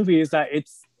draw of this movie is that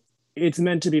it's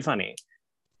meant to be funny.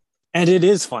 And it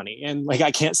is funny. And like,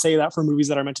 I can't say that for movies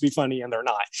that are meant to be funny and they're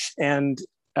not. And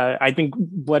I think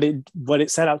what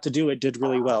it set out to do, it did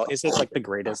really well. Is it like the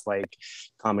greatest like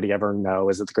comedy ever? No.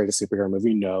 Is it the greatest superhero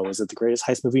movie? No. Is it the greatest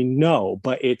heist movie? No.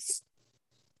 But it's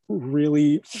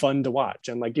really fun to watch.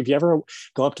 And like, if you ever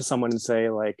go up to someone and say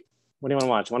like, "What do you want to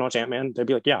watch? Want to watch Ant-Man?" They'd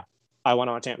be like, "Yeah, I want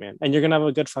to watch Ant-Man." And you're gonna have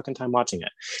a good fucking time watching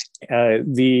it.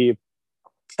 The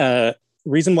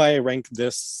reason why I rank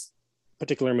this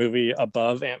particular movie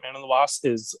above Ant-Man and the Wasp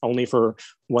is only for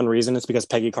one reason. It's because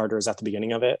Peggy Carter is at the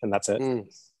beginning of it, and that's it.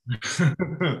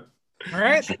 All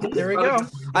right, there we go.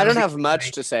 I don't have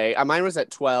much to say. Mine was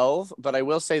at 12, but I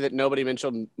will say that nobody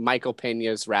mentioned Michael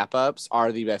Pena's wrap-ups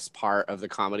are the best part of the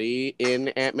comedy in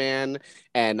Ant-Man,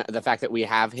 and the fact that we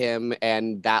have him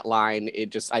and that line, I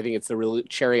think it's the real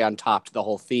cherry on top to the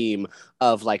whole theme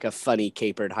of like a funny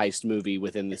capered heist movie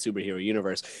within the superhero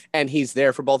universe, and he's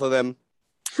there for both of them.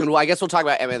 And well, I guess we'll talk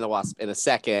about Ant-Man and the Wasp in a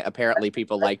second. Apparently,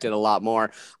 people liked it a lot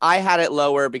more. I had it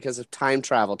lower because of time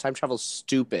travel. Time travel's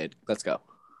stupid. Let's go.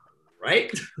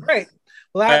 Right? Right.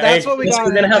 Well, that's what we got.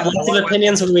 We're going to have lots of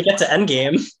opinions when we get to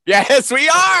Endgame. Yes, we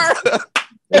are!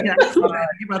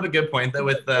 You have a good point, though,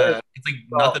 with it's like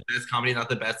not the best comedy, not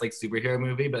the best like superhero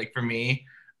movie, but like for me,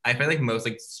 I find like most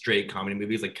like straight comedy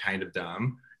movies like kind of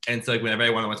dumb. And so like whenever I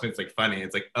want to watch something that's like funny,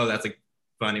 it's like, oh, that's like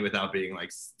funny without being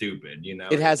like stupid, you know?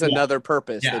 It has another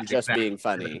purpose than just being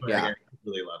funny. Yeah. I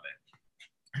really love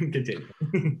it.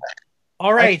 Continue.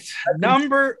 All right. I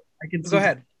can Go see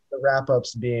ahead. the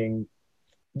wrap-ups being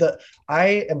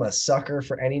I am a sucker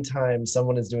for any time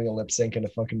someone is doing a lip sync in a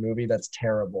fucking movie. That's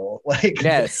terrible. Like,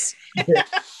 Yes. it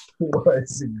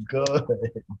was good.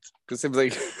 Because it was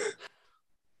like...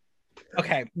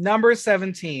 Okay, number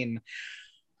 17.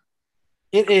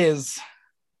 It is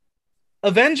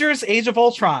Avengers Age of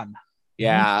Ultron.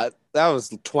 Yeah, that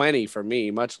was 20 for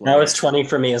me, much lower. That was 20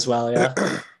 for me as well, yeah.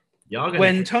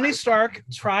 When Tony Stark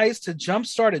tries to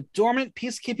jumpstart a dormant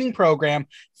peacekeeping program,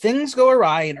 things go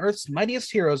awry, and Earth's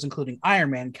mightiest heroes, including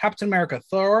Iron Man, Captain America,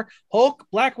 Thor, Hulk,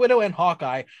 Black Widow, and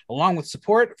Hawkeye, along with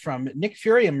support from Nick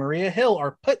Fury and Maria Hill,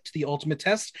 are put to the ultimate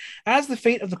test as the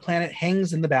fate of the planet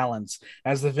hangs in the balance.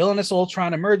 As the villainous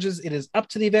Ultron emerges, it is up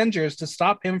to the Avengers to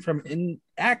stop him from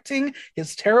enacting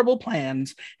his terrible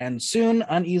plans, and soon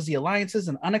uneasy alliances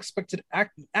and unexpected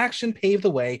action pave the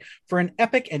way for an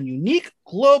epic and unique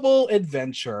global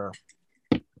adventure.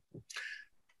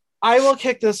 I will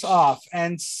kick this off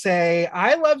and say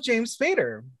I love James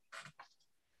Spader.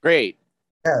 Great.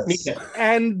 Yes.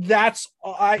 And that's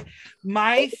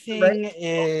my thing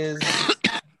is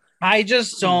I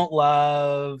just don't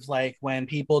love like when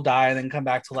people die and then come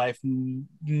back to life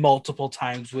multiple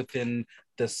times within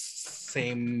the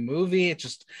same movie. It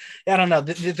just, I don't know.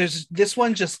 This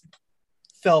one just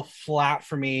fell flat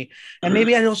for me, and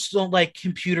maybe I just don't like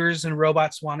computers and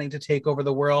robots wanting to take over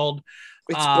the world.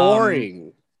 It's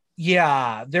boring.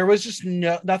 Yeah, there was just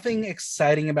nothing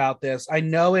exciting about this. I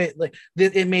know it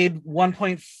made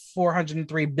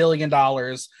 $1.403 billion.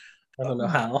 I don't know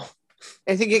how.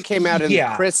 I think it came out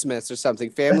in Christmas or something.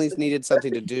 Families needed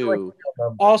something to do.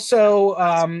 Also,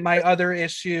 my other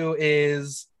issue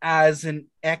is as an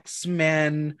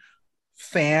X-Men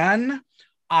fan,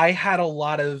 I had a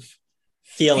lot of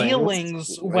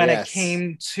feelings when it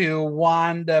came to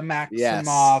Wanda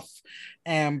Maximoff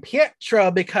and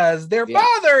Pietro, because their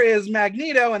father is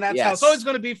Magneto, and that's how it's always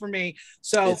going to be for me.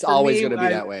 So it's always going to be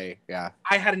that way. Yeah,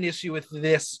 I had an issue with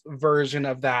this version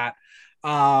of that.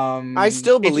 I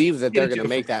still believe that they're going to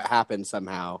make that happen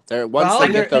somehow. Once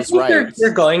they get those rights,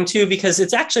 they're going to, because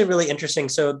it's actually really interesting.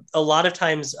 So a lot of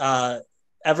times,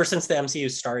 ever since the MCU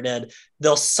started,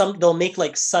 they'll make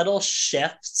like subtle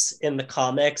shifts in the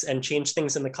comics and change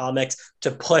things in the comics to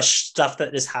push stuff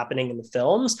that is happening in the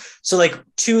films. So like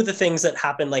two of the things that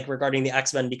happened like regarding the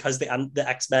X-Men, because the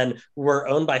X-Men were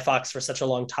owned by Fox for such a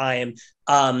long time.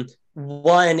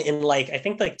 One in like, I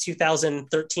think like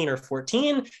 2013 or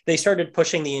 14, they started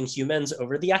pushing the Inhumans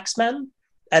over the X-Men.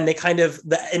 and they kind of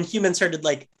the Inhumans started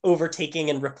like overtaking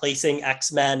and replacing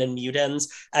X-Men and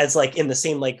mutants as like in the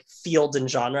same like field and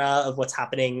genre of what's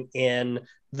happening in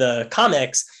the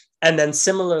comics. And then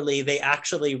similarly, they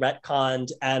actually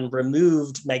retconned and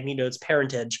removed Magneto's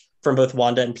parentage from both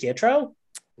Wanda and Pietro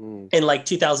in like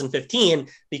 2015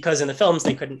 because in the films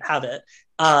they couldn't have it.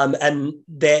 And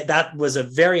that was a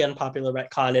very unpopular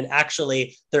retcon. And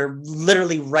actually, they're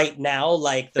literally right now,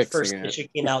 like the first issue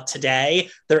came out today,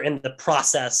 they're in the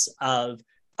process of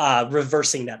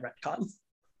reversing that retcon.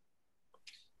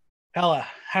 Ella,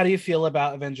 how do you feel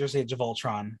about Avengers Age of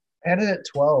Ultron? I had it at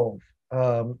 12.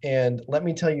 And let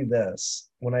me tell you this,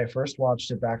 when I first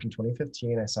watched it back in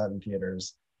 2015, I saw it in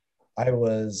theaters. I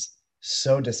was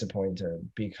so disappointed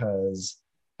because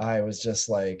I was just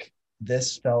like,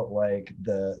 this felt like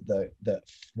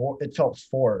it felt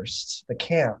forced. The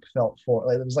camp felt forced.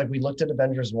 Like, it was like we looked at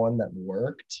Avengers 1 that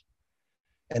worked.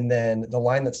 And then the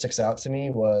line that sticks out to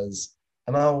me was,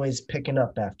 I'm always picking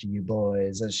up after you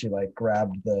boys, as she like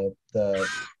grabbed the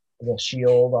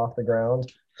shield off the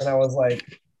ground. And I was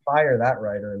like, fire that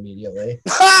writer immediately.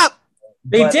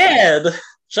 They did.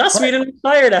 Joss Whedon was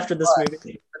fired after this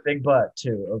movie. A big butt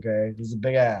too. Okay, he's a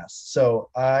big ass. So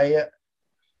I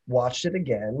watched it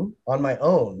again on my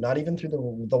own, not even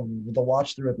through the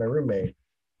watch through with my roommate,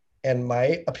 and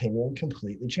my opinion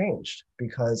completely changed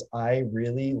because I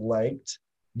really liked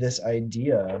this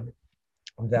idea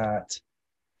that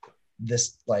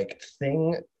this like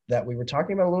thing that we were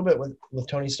talking about a little bit with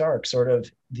Tony Stark, sort of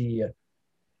the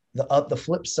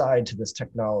flip side to this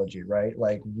technology, right?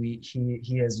 Like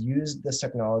he has used this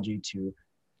technology to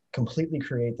completely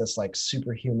create this like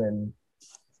superhuman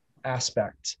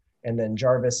aspect, and then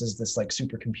Jarvis is this like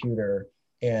supercomputer,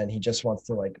 and he just wants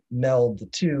to like meld the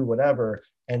two, whatever,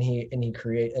 and he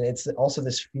create, and it's also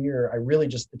this fear.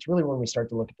 It's really when we start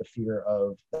to look at the fear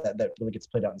of that really gets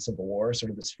played out in Civil War,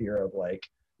 sort of this fear of like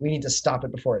we need to stop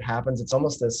it before it happens. It's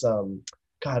almost this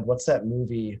God, what's that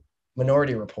movie?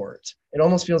 Minority Report. It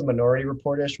almost feels Minority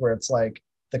Report-ish, where it's like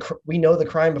we know the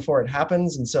crime before it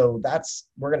happens, and so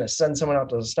we're going to send someone out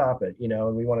to stop it,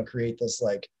 and we want to create this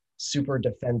like super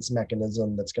defense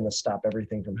mechanism that's going to stop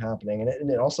everything from happening. And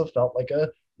it also felt like a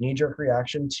knee-jerk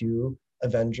reaction to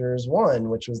Avengers 1,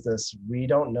 which was this, we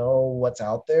don't know what's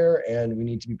out there and we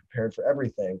need to be prepared for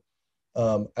everything.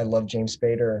 I love James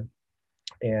Spader,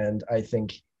 and I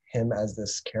think him as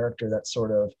this character that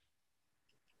sort of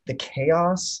the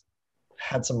chaos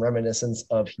had some reminiscence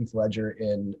of Heath Ledger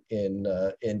in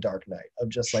Dark Knight, of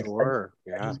just like,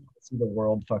 I see the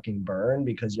world fucking burn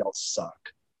because y'all suck.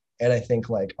 And I think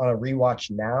like on a rewatch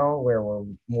now, where we're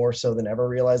more so than ever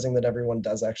realizing that everyone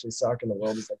does actually suck and the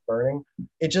world is like burning,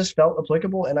 it just felt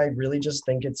applicable. And I really just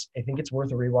think it's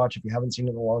worth a rewatch. If you haven't seen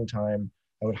it in a long time,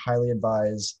 I would highly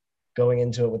advise going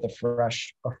into it with a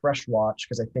fresh watch,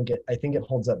 because I think it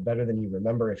holds up better than you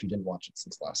remember if you didn't watch it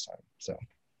since last time. So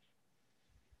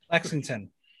Lexington.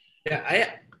 Yeah,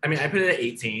 I mean, I put it at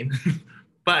 18,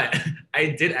 but I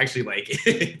did actually like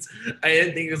it. I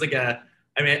didn't think it was like I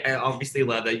obviously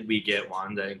love that we get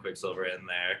Wanda and Quicksilver in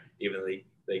there, even though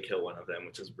they kill one of them,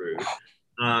 which is rude.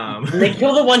 They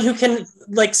kill the one who can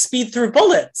like speed through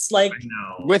bullets, like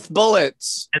with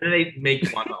bullets. And then they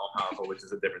make Wanda all powerful, which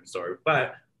is a different story.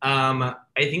 But I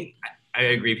think I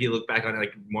agree. If you look back on it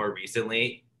like more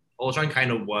recently, Ultron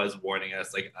kind of was warning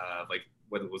us like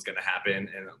what was going to happen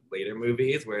in later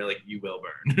movies, where like you will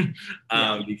burn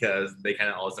because they kind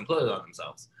of all imploded on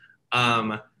themselves.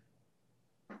 I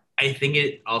think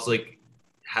it also like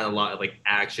had a lot of like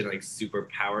action, like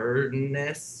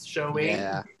superpowerness showing,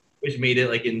 which made it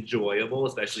like enjoyable,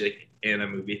 especially like in a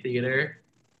movie theater.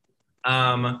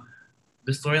 The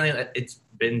storyline, it's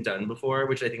been done before,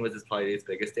 which I think was probably its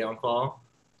biggest downfall.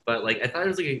 But like I thought it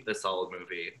was like a solid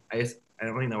movie. I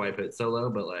don't really know why I put it so low,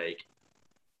 but like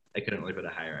I couldn't really put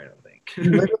it higher, I don't think.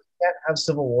 You literally can't have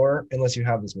Civil War unless you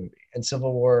have this movie. And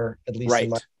Civil War, at least in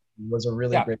my opinion, was a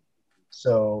really great movie.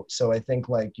 So I think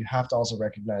like you have to also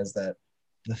recognize that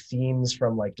the themes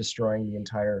from like destroying the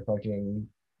entire fucking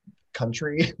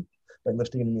country by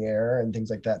lifting it in the air and things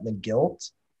like that, and the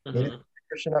guilt, maybe it's a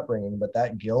Christian upbringing, but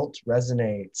that guilt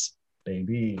resonates,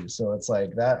 baby. So it's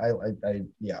like that. I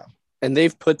And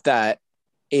they've put that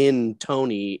in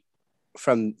Tony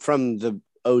from the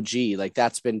OG. Like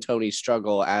that's been Tony's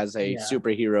struggle as a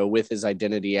superhero with his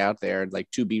identity out there, like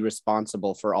to be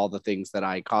responsible for all the things that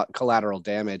I caught collateral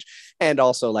damage. And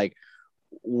also like,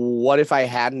 what if I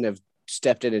hadn't have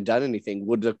stepped in and done anything?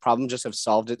 Would the problem just have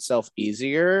solved itself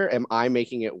easier? Am I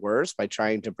making it worse by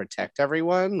trying to protect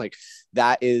everyone? Like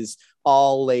that is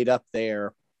all laid up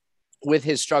there with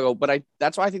his struggle. But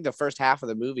that's why I think the first half of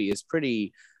the movie is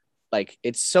pretty Like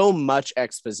it's so much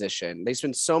exposition. They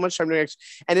spend so much time doing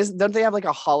don't they have like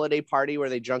a holiday party where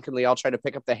they drunkenly all try to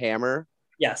pick up the hammer?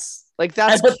 Yes. Like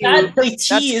that's But cute. they tease.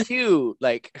 That's cute.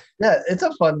 Like, Yeah, it's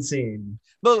a fun scene.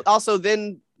 but also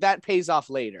then that pays off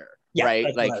later. Yeah, right,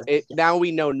 that like does. now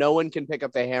we know no one can pick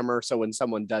up the hammer, so when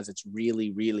someone does, it's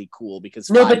really, really cool because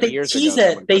No, 5 but they years tease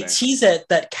ago, it. They tease it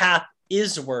that Cap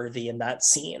is worthy in that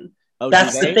scene. Oh,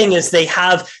 That's do the they? thing is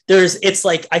it's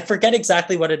like I forget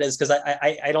exactly what it is because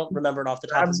I don't remember it off the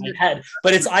top of my head,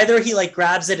 but it's either he like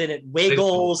grabs it and it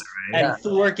wiggles and Yeah.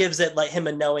 Thor gives it like him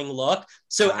a knowing look.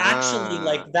 So actually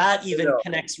like that even Yeah.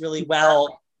 connects really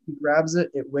well. He grabs it,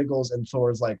 it wiggles, and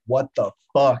Thor's like, "What the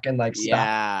fuck?" and like, stop.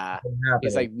 Yeah. from happening.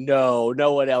 He's like, no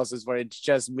one else is for it. It's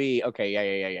just me. Okay,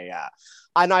 yeah.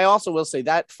 And I also will say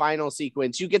that final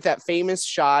sequence, you get that famous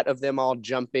shot of them all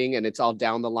jumping and it's all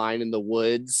down the line in the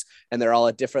woods and they're all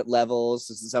at different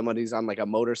levels. Somebody's on like a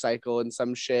motorcycle and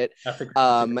some shit.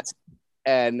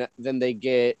 And then they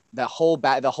get the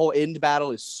whole end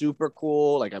battle is super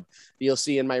cool. Like you'll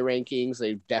see in my rankings,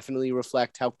 they definitely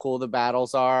reflect how cool the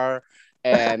battles are.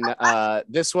 And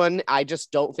this one, I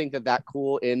just don't think that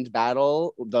cool end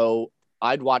battle, though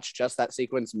I'd watch just that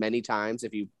sequence many times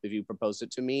if you proposed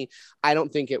it to me. I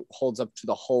don't think it holds up to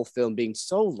the whole film being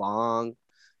so long.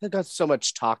 It got so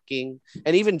much talking,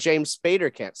 and even James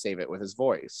Spader can't save it with his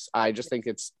voice. I just think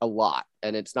it's a lot,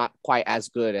 and it's not quite as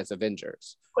good as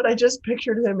Avengers. But I just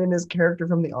pictured him in his character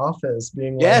from The Office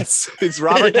being like, Yes, it's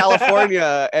Robert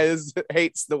California as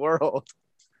hates the world.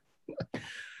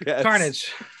 Yes.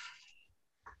 Carnage.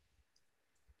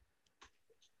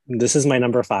 This is my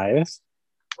number 5.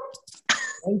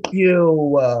 "Thank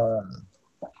you."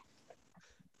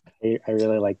 I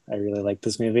really like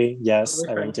this movie. Yes,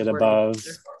 I ranked it above.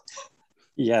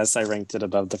 Yes, I ranked it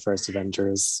above the first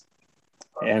Avengers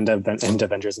and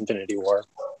Avengers Infinity War.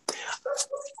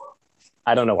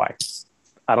 I don't know why.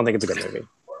 I don't think it's a good movie.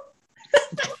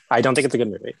 I don't think it's a good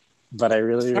movie, but I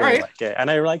really like it. And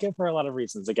I like it for a lot of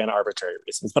reasons. Again, arbitrary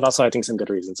reasons, but also I think some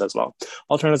good reasons as well.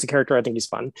 Ultron as a character, I think he's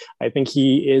fun. I think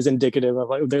he is indicative of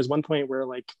like, there's one point where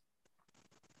like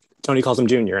Tony calls him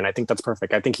Junior, and I think that's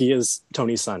perfect. I think he is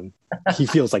Tony's son. He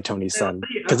feels like Tony's son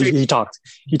because he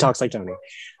talks like Tony.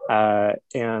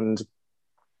 And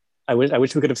I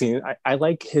wish we could have seen. I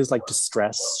like his like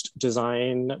distressed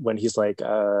design when he's like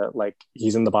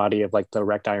he's in the body of like the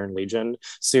wrecked Iron Legion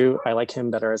suit. I like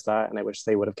him better as that, and I wish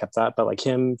they would have kept that. But like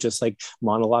him just like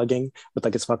monologuing with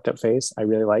like his fucked up face, I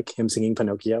really like him singing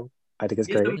Pinocchio. I think it's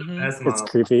great. It's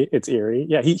creepy. It's eerie.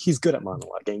 Yeah, he's good at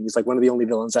monologuing. He's like one of the only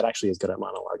villains that actually is good at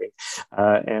monologuing.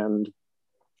 And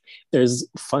there's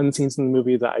fun scenes in the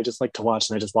movie that I just like to watch,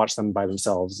 and I just watch them by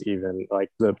themselves. Even like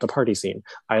the party scene,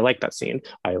 I like that scene.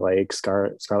 I like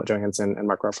Scarlett Johansson and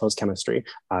Mark Ruffalo's chemistry.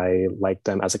 I like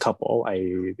them as a couple.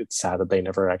 It's sad that they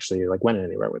never actually like went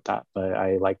anywhere with that, but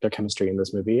I like their chemistry in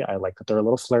this movie. I like that they're a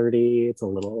little flirty. It's a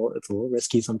little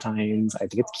risky sometimes. I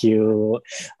think it's cute.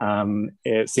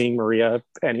 Seeing Maria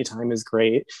anytime is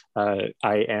great.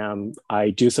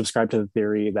 I do subscribe to the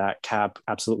theory that Cap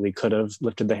absolutely could have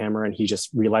lifted the hammer, and he just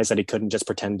realized that he couldn't, just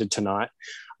pretended to not.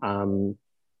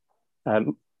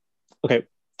 Okay,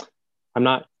 I'm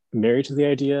not married to the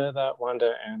idea that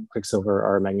Wanda and Quicksilver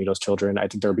are Magneto's children. I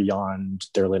think they're beyond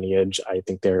their lineage. I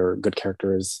think they're good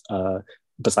characters.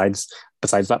 Besides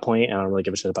that point, and I don't really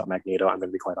give a shit about Magneto. I'm going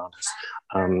to be quite honest.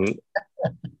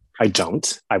 I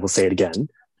don't. I will say it again.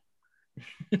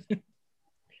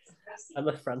 I'm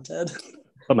affronted.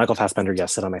 But Michael Fassbender,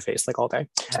 yes, sit on my face like all day.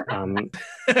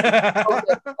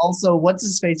 Also, what's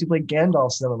his face? Who played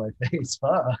Gandalf? Sit on my face.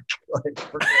 Fuck.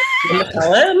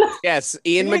 McKellen? Yes,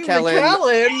 Ian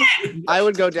McKellen. I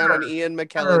would go down on Ian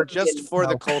McKellen just for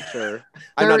the culture.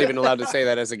 I'm not even allowed to say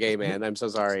that as a gay man. I'm so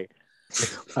sorry.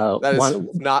 That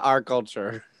is not our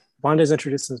culture. Wanda's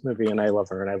introduced in this movie, and I love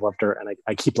her, and I loved her, and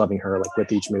I keep loving her, like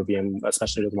with each movie, and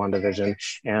especially with WandaVision.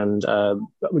 And a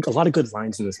lot of good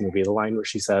lines in this movie. The line where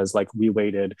she says, like, we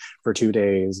waited for 2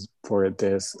 days for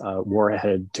this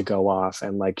warhead to go off,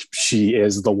 and like she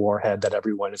is the warhead that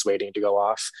everyone is waiting to go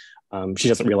off. She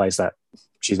doesn't realize that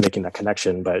she's making that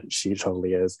connection, but she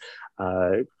totally is.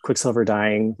 Quicksilver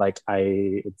dying, like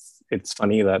it's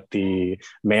funny that the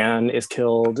man is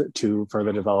killed to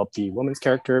further develop the woman's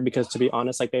character, because to be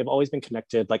honest, like they've always been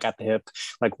connected, like at the hip.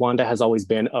 Like Wanda has always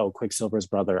been, Quicksilver's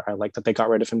brother. I like that they got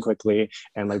rid of him quickly,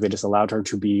 and like they just allowed her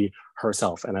to be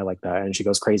herself, and I like that. And she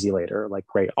goes crazy later, like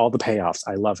great, all the payoffs,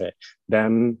 I love it.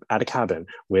 Them at a cabin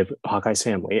with Hawkeye's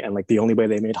family, and like the only way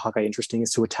they made Hawkeye interesting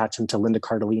is to attach him to Linda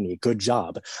Cardellini. Good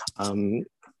job.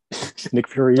 Nick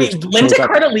Fury. Wait, Linda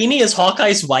Cardellini is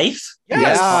Hawkeye's wife?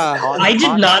 Yes. I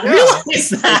did not realize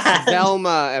that. It's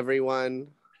Velma, everyone.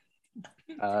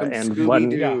 and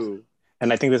one.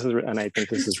 And I think this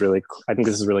is really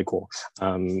cool.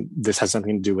 This has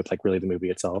something to do with like really the movie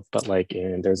itself, but like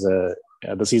there's the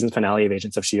season finale of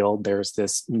Agents of S.H.I.E.L.D., there's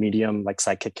this medium like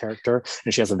sidekick character,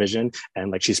 and she has a vision,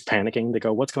 and like she's panicking. They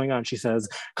go, "What's going on?" She says,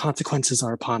 "Consequences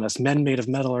are upon us. Men made of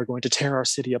metal are going to tear our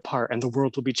city apart, and the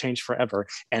world will be changed forever."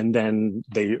 And then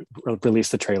they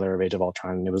released the trailer of Age of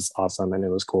Ultron, and it was awesome, and it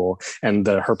was cool, and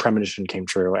her premonition came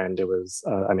true, and it was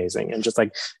amazing. And just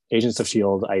like Agents of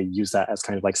S.H.I.E.L.D., I use that as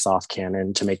kind of like soft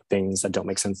canon to make things that don't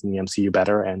make sense in the MCU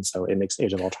better, and so it makes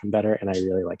Age of Ultron better, and I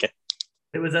really like it.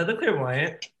 Was that the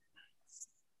clairvoyant?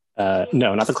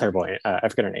 No, not the clairvoyant. I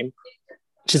forget her name.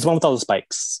 She's the one with all the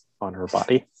spikes on her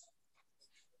body.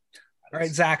 All right,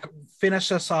 Zach,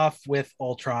 finish us off with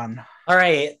Ultron. All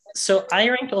right, so I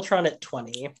ranked Ultron at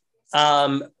 20.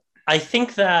 I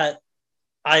think that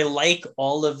I like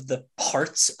all of the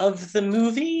parts of the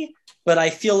movie, but I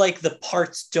feel like the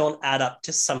parts don't add up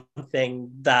to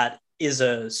something that is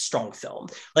a strong film.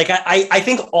 Like I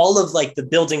think all of like the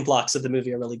building blocks of the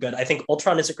movie are really good. I think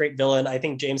Ultron is a great villain. I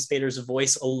think James Spader's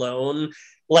voice alone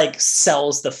like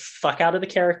sells the fuck out of the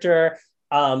character.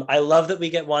 I love that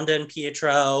we get Wanda and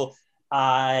Pietro.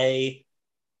 I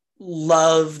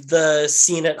love the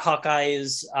scene at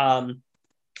Hawkeye's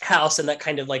house and that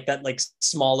kind of like that like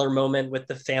smaller moment with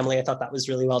the family. I thought that was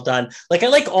really well done. Like I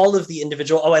like all of the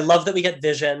individual. I love that we get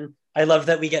Vision. I love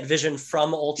that we get Vision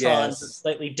from Ultron. Yes. It's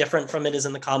slightly different from it is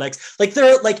in the comics. Like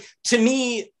they're like, to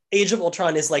me, Age of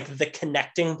Ultron is like the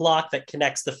connecting block that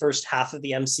connects the first half of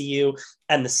the MCU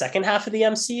and the second half of the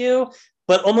MCU.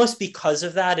 But almost because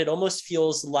of that, it almost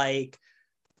feels like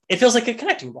a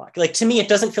connecting block. Like to me, it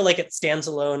doesn't feel like it stands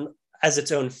alone as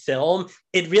its own film.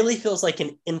 It really feels like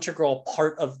an integral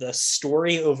part of the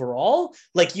story overall.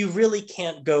 Like you really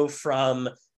can't go from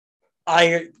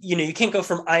you can't go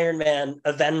from Iron Man,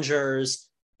 Avengers,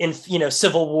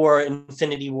 Civil War,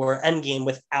 Infinity War, Endgame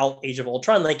without Age of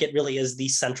Ultron. Like it really is the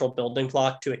central building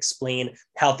block to explain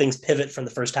how things pivot from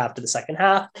the first half to the second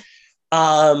half.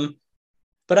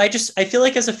 But I feel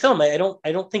like as a film, I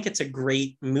don't think it's a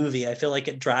great movie. I feel like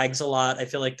it drags a lot. I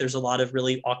feel like there's a lot of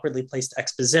really awkwardly placed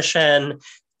exposition.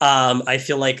 I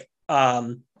feel like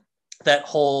that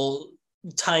whole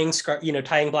tying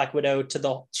Black Widow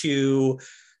to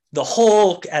the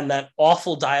Hulk and that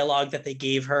awful dialogue that they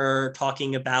gave her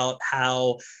talking about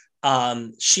how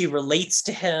she relates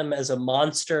to him as a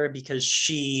monster because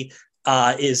she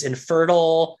is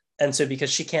infertile. And so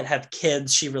because she can't have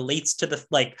kids, she relates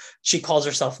to she calls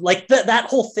herself like that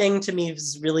whole thing to me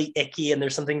is really icky. And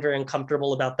there's something very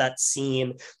uncomfortable about that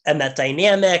scene and that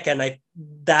dynamic. And I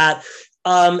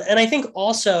think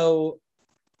also,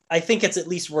 I think it's at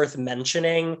least worth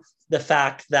mentioning the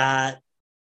fact that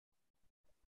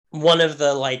one of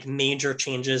the like major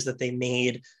changes that they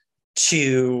made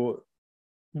to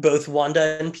both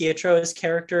Wanda and Pietro as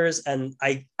characters, and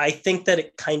I think that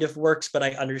it kind of works, but I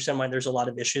understand why there's a lot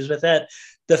of issues with it.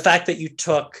 The fact that you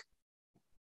took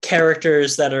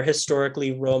characters that are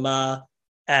historically Roma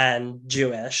and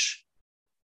Jewish,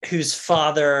 whose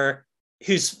father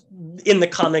is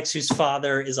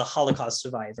a Holocaust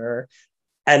survivor,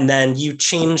 and then you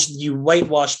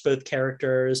whitewashed both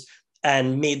characters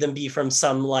and made them be from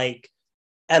some like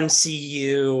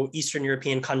MCU Eastern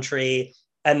European country.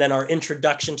 And then our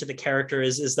introduction to the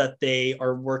characters is that they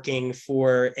are working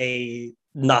for a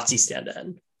Nazi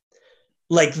stand-in.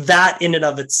 Like that in and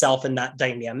of itself and that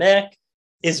dynamic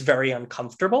is very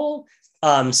uncomfortable.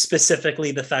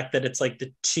 Specifically the fact that it's like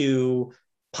the two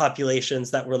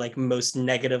populations that were like most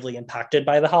negatively impacted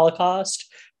by the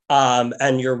Holocaust.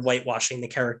 And you're whitewashing the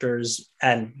characters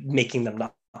and making them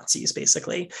Nazis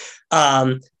basically.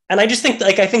 And I just think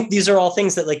I think these are all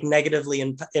things that like negatively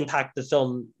impact the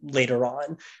film later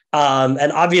on.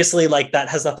 And obviously like that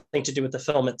has nothing to do with the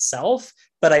film itself,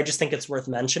 but I just think it's worth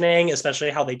mentioning, especially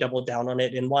how they doubled down on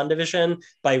it in WandaVision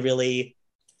by really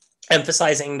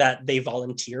emphasizing that they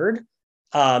volunteered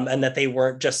and that they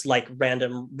weren't just like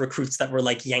random recruits that were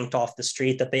like yanked off the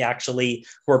street, that they actually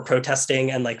were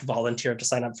protesting and like volunteered to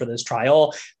sign up for this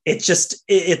trial.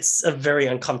 It's a very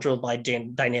uncomfortable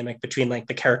dynamic between like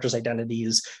the characters'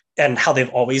 identities and how they've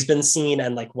always been seen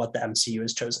and like what the MCU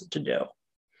has chosen to do.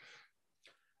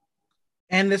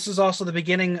 And this is also the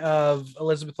beginning of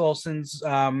Elizabeth Olsen's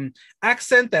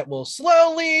accent that will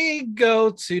slowly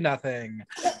go to nothing.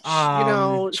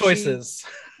 Choices.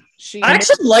 I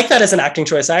actually like that as an acting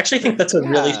choice. I actually think that's a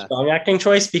really strong acting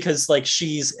choice because like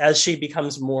as she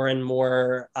becomes more and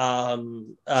more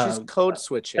she's code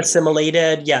switching,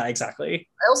 assimilated. Yeah, exactly.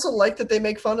 I also like that they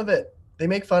make fun of it. They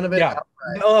make fun of it. Yeah,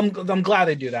 I'm glad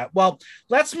they do that. Well,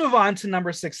 let's move on to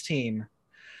number 16.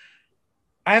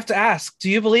 I have to ask, do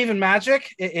you believe in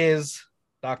magic? It is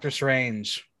Doctor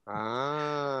Strange.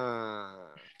 Ah.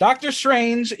 Doctor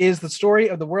Strange is the story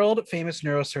of the world-famous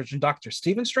neurosurgeon Dr.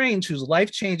 Stephen Strange, whose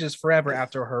life changes forever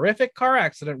after a horrific car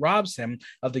accident robs him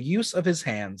of the use of his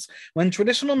hands. When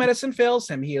traditional medicine fails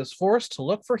him, he is forced to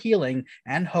look for healing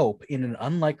and hope in an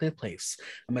unlikely place,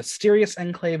 a mysterious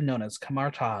enclave known as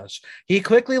Camartage. He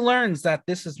quickly learns that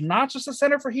this is not just a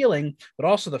center for healing, but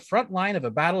also the front line of a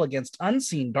battle against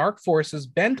unseen dark forces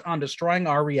bent on destroying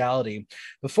our reality.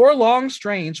 Before long,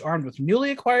 Strange, armed with newly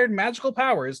acquired magical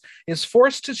powers, is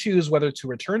forced to choose whether to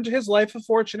return to his life of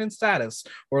fortune and status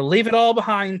or leave it all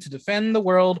behind to defend the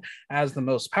world as the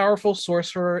most powerful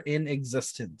sorcerer in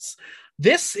existence.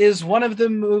 This is one of the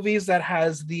movies that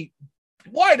has the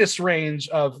widest range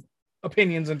of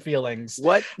opinions and feelings.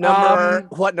 What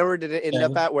number did it end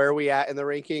up at? Where are we at in the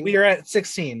ranking? We are at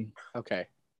 16. Okay.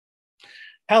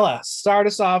 Hella, start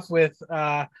us off with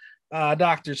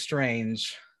Doctor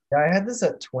Strange. Yeah, I had this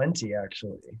at 20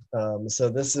 actually. So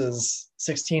this is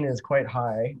 16 is quite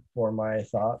high for my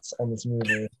thoughts on this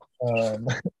movie.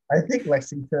 I think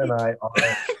Lexington and I are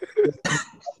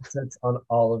opposites on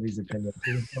all of these opinions.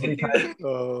 Every time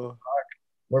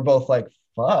we're both like,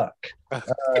 fuck.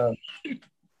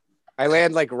 I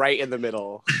land like right in the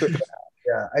middle.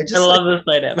 Yeah, I love this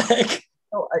dynamic.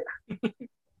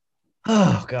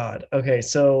 Oh God. Okay,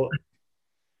 so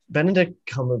Benedict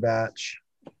Cumberbatch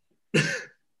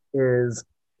is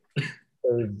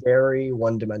a very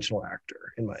one-dimensional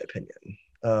actor, in my opinion.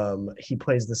 He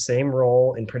plays the same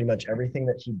role in pretty much everything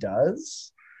that he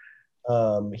does.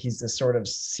 He's this sort of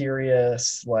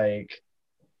serious, like,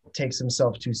 takes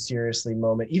himself too seriously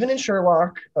moment. Even in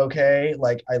Sherlock, okay,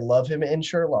 like I love him in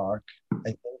Sherlock.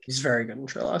 I think He's very good in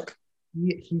Sherlock.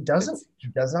 he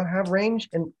does not have range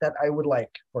and that I would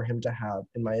like for him to have,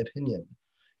 in my opinion.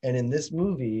 And in this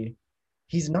movie,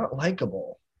 he's not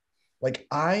likable. Like,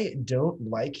 I don't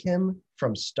like him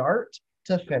from start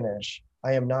to finish.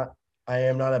 I am not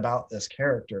about this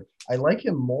character. I like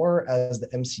him more as the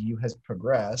MCU has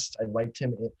progressed. I liked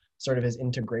him in sort of his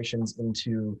integrations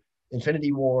into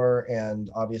Infinity War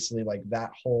and obviously like that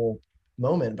whole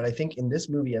moment. But I think in this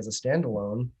movie as a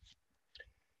standalone,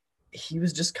 he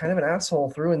was just kind of an asshole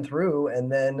through and through.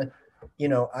 And then, you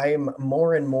know, I'm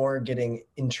more and more getting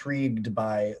intrigued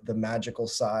by the magical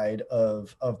side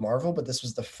of Marvel, but this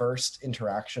was the first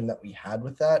interaction that we had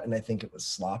with that. And I think it was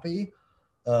sloppy.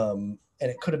 And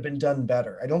it could have been done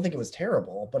better. I don't think it was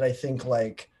terrible, but I think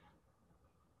like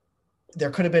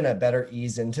there could have been a better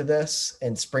ease into this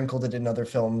and sprinkled it in other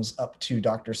films up to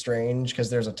Doctor Strange, because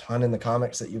there's a ton in the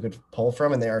comics that you could pull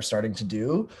from and they are starting to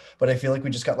do. But I feel like we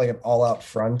just got like an all out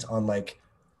front on like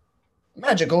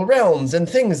magical realms and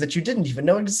things that you didn't even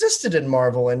know existed in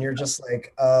Marvel. And you're just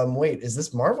like, wait, is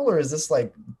this Marvel or is this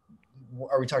like,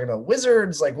 are we talking about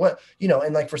wizards? Like what, you know,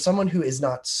 and like for someone who is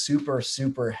not super,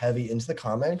 super heavy into the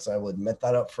comics, I will admit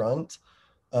that up front.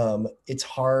 It's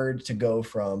hard to go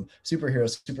from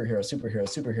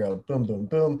superhero, boom, boom,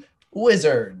 boom,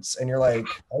 wizards. And you're like,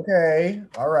 okay,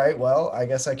 all right, well, I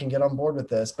guess I can get on board with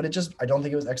this. But I don't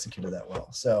think it was executed that well.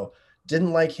 So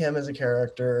didn't like him as a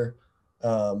character.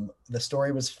 The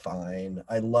story was fine.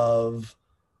 I love,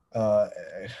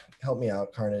 help me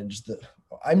out, Carnage.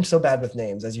 I'm so bad with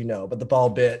names, as you know, but the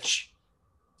ball bitch.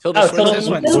 Tilda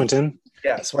Swinton.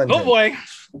 Yeah, Swinton. Oh boy.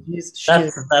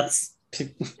 That's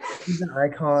She's an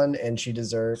icon and she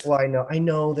deserves. Well, I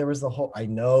know there was the whole. I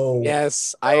know.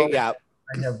 Yes, I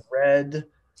have read.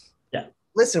 Yeah.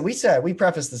 Listen, we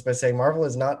prefaced this by saying Marvel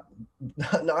is not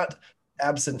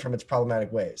absent from its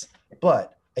problematic ways,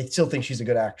 but I still think she's a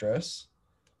good actress,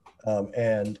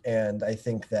 and I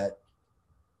think that.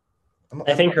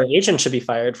 I think her agent should be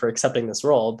fired for accepting this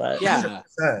role, but yeah,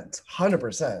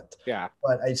 100%. Yeah,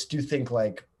 but I just do think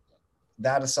like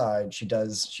that aside, she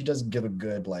does give a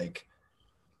good like.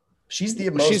 She's the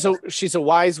most. She's a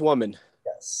wise woman.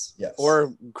 Yes.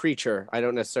 Or creature. I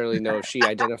don't necessarily know if she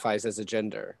identifies as a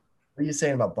gender. What are you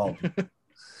saying about Bulb?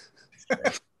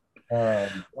 All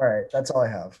right, that's all I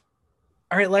have.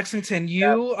 All right, Lexington,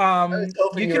 you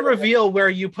can reveal where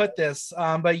you put this,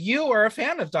 but you are a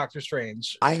fan of Doctor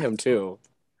Strange. I am too.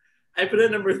 I put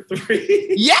it number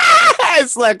 3.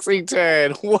 Yes,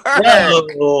 Lexington. Work.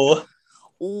 Whoa.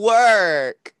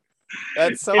 Work.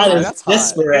 That's so that's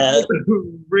hot.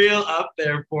 Real up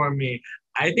there for me.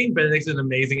 I think Benedict's an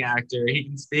amazing actor. He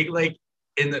can speak like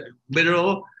in the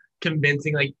literal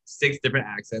convincing like 6 different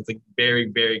accents, like very,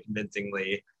 very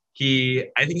convincingly.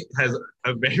 I think has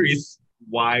a very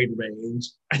wide range.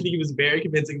 I think he was very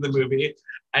convincing in the movie.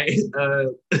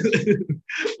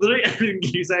 Literally everything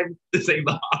you said to say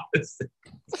the opposite.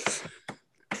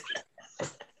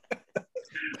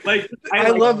 Like I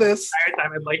love this. The entire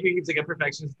time, I'm like, he's like a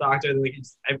perfectionist doctor, and like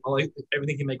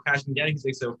everything can like crash and get. He's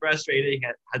like so frustrating,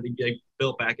 had to get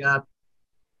built back up.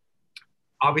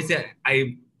 Obviously,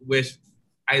 I wish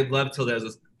I love Tilda as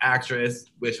an actress.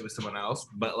 Wish it was someone else,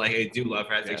 but like I do love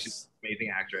her. I think she's an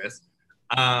amazing actress.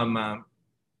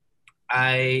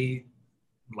 I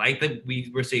like that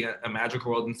we were seeing a magical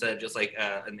world instead of just like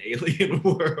an alien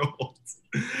world.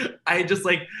 I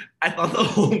thought the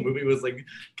whole movie was like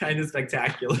kind of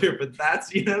spectacular, but that's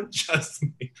just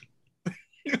me.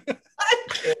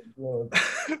 All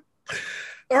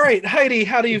right, Heidi,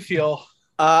 how do you feel?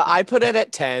 I put it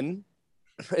at 10.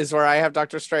 Is where I have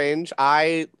Doctor Strange.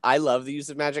 I love the use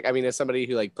of magic. I mean, as somebody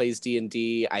who like plays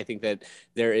D&D, I think that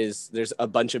there's a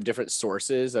bunch of different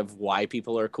sources of why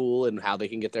people are cool and how they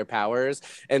can get their powers.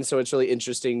 And so it's really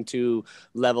interesting to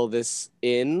level this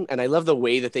in. And I love the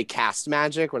way that they cast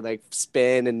magic where they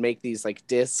spin and make these like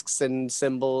discs and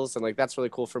symbols. And like, that's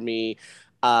really cool for me.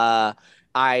 I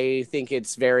think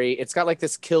it's got like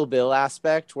this Kill Bill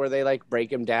aspect where they like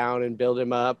break him down and build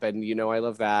him up. And, I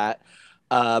love that.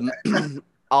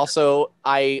 Also,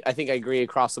 I think I agree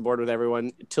across the board with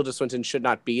everyone. Tilda Swinton should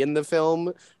not be in the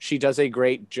film. She does a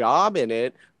great job in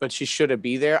it, but she shouldn't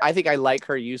be there. I think I like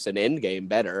her use in Endgame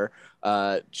better.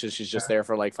 She's just there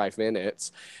for like 5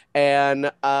 minutes. And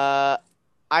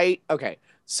okay.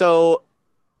 So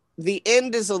the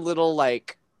end is a little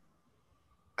like,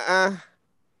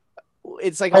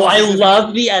 it's like, I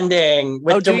love the ending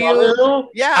with Dormammu.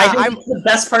 Yeah, I think it's the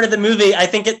best part of the movie. I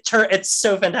think it's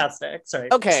so fantastic.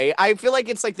 Sorry. Okay, I feel like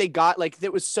it's like they got like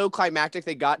it was so climactic.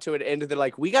 They got to an end, and they're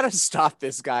like, "We got to stop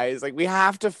this, guys. Like, we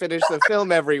have to finish the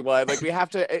film, everyone. Like, we have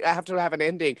to have an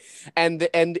ending." And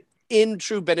in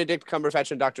true Benedict Cumberbatch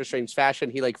and Doctor Strange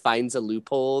fashion, he like finds a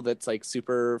loophole that's like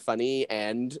super funny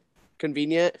and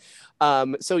convenient.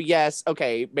 So yes,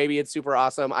 okay, maybe it's super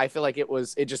awesome. I feel like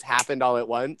it just happened all at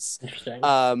once.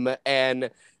 And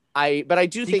I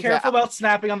do think be careful about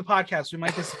snapping on the podcast. We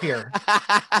might disappear.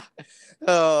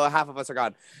 Oh, half of us are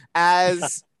gone.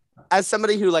 As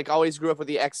somebody who like always grew up with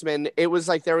the X-Men, it was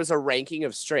like there was a ranking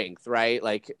of strength, right?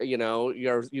 Like,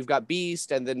 you've got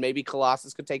Beast, and then maybe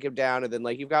Colossus could take him down, and then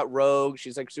like you've got Rogue,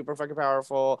 she's like super fucking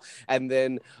powerful, and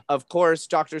then of course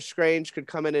Doctor Strange could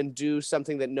come in and do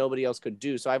something that nobody else could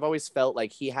do. So I've always felt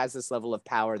like he has this level of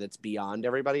power that's beyond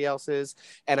everybody else's,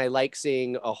 and I like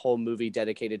seeing a whole movie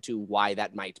dedicated to why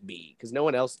that might be, because no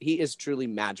one else, he is truly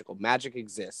magical. Magic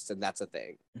exists, and that's a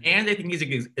thing. And I think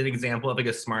he's an example of like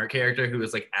a smart character who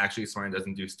is like actually smart and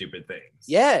doesn't do stupid things.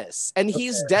 Yes, and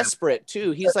he's desperate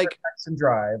too. He's like text and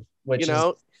drive, which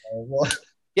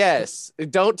yes,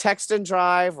 don't text and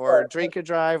drive or drink and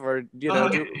drive or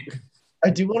I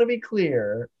do want to be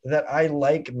clear that I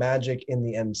like magic in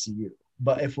the MCU,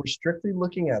 but if we're strictly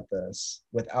looking at this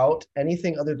without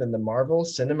anything other than the Marvel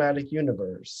Cinematic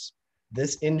Universe,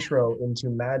 this intro into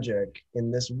magic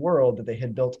in this world that they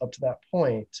had built up to that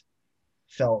point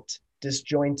felt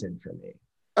disjointed for me.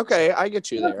 Okay, I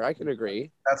get you there. I can agree.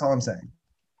 That's all I'm saying.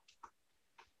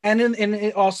 And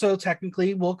it also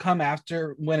technically will come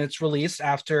after when it's released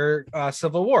after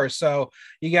Civil War. So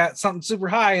you got something super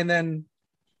high and then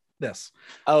this.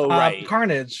 Oh, right.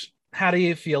 Carnage, how do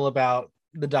you feel about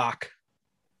the doc?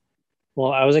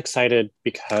 Well, I was excited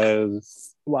when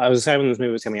this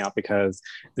movie was coming out because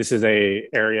this is a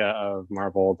area of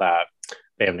Marvel that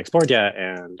they haven't explored yet,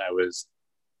 and I was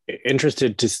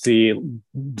interested to see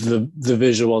the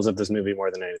visuals of this movie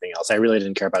more than anything else. I really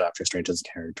didn't care about Doctor Strange's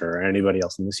character or anybody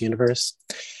else in this universe.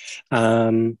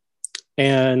 And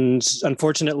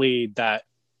unfortunately, that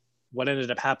what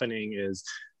ended up happening is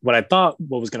what I thought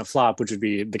what was going to flop, which would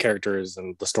be the characters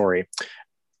and the story.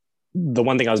 The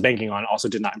one thing I was banking on also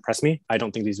did not impress me. I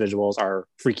don't think these visuals are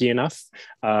freaky enough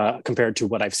compared to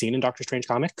what I've seen in Doctor Strange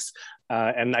comics.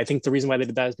 And I think the reason why they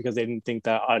did that is because they didn't think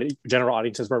that general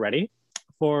audiences were ready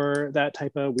for that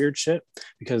type of weird shit,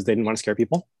 because they didn't want to scare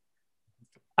people.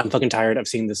 I'm fucking tired of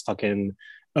seeing this fucking,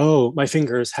 oh, my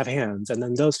fingers have hands, and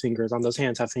then those fingers on those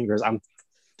hands have fingers. I'm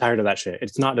tired of that shit.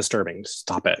 It's not disturbing.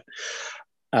 Stop it.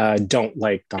 Don't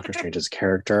like Doctor Strange's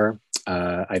character.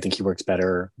 I think he works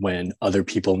better when other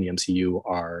people in the MCU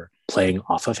are playing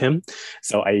off of him.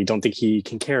 So I don't think he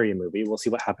can carry a movie. We'll see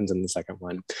what happens in the second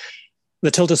one. The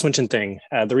Tilda Swinton thing.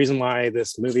 The reason why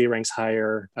this movie ranks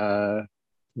higher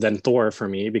than Thor for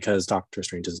me, because Doctor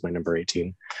Strange is my number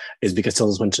 18, is because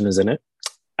Tilda Swinton is in it.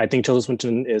 I think Tilda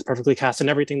Swinton is perfectly cast in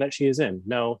everything that she is in.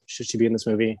 No, should she be in this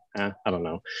movie? I don't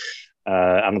know.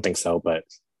 I don't think so, but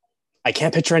I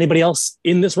can't picture anybody else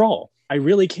in this role. I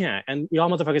really can't. And y'all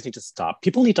motherfuckers need to stop.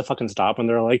 People need to fucking stop when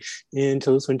they're like, and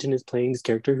Tilda Swinton is playing this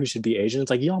character who should be Asian. It's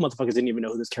like, y'all motherfuckers didn't even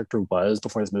know who this character was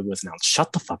before this movie was announced.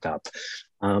 Shut the fuck up.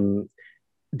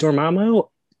 Dormammu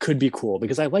could be cool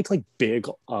because I like big,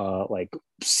 like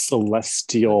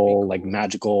celestial, like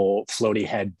magical floaty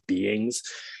head beings.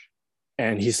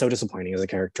 And he's so disappointing as a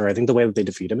character. I think the way that they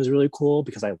defeat him is really cool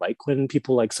because I like when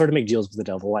people like sort of make deals with the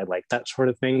devil. I like that sort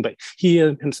of thing. But he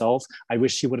himself, I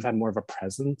wish he would have had more of a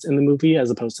presence in the movie as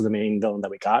opposed to the main villain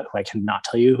that we got, who I cannot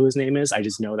tell you who his name is. I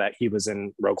just know that he was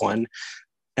in Rogue One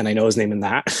and I know his name in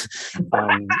that.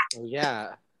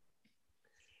 Yeah.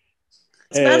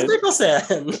 It's Mads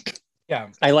Mikkelsen. Yeah.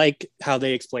 I like how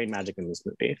they explain magic in this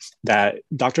movie, that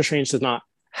Doctor Strange does not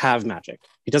have magic.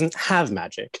 He doesn't have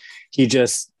magic. He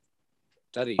just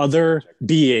other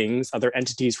beings, other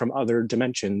entities from other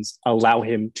dimensions allow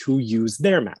him to use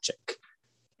their magic.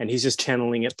 And he's just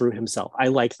channeling it through himself. I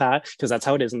like that because that's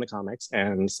how it is in the comics.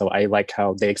 And so I like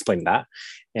how they explain that.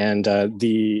 And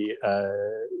the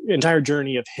entire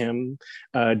journey of him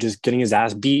just getting his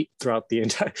ass beat throughout the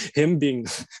entire, him being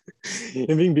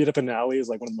beat up in an alley is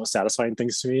like one of the most satisfying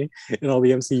things to me in all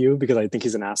the MCU because I think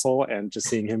he's an asshole, and just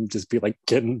seeing him just be like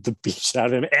getting the beat out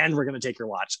of him and we're going to take your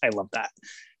watch. I love that.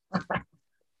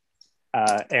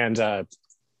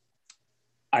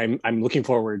 I'm looking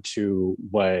forward to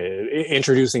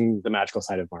introducing the magical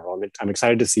side of Marvel. I'm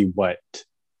excited to see what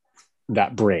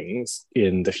that brings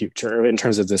in the future. In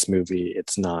terms of this movie,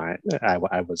 it's not. I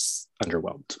was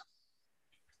underwhelmed.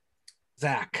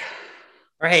 Zach.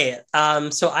 Right.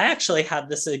 So I actually had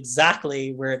this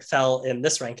exactly where it fell in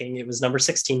this ranking. It was number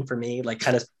 16 for me, like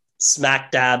kind of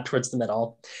smack dab towards the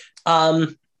middle.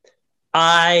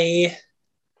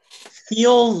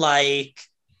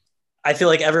 I feel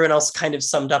like everyone else kind of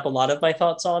summed up a lot of my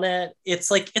thoughts on it.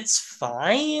 It's like, it's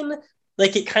fine.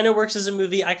 Like, it kind of works as a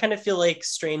movie. I kind of feel like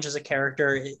Strange as a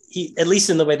character, he, at least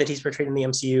in the way that he's portrayed in the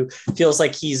MCU, feels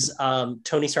like he's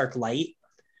Tony Stark light.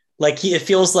 Like, it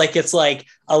feels like it's like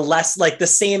a less, like the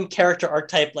same character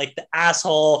archetype, like the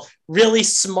asshole, really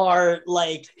smart,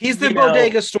 like... He's the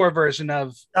bodega store version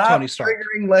of Tony Stark.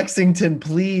 Triggering Lexington,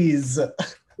 please.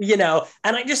 You know,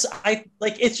 and I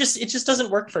like, it just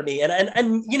doesn't work for me.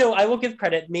 And you know, I will give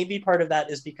credit. Maybe part of that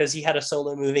is because he had a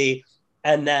solo movie,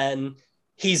 and then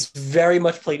he's very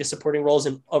much played a supporting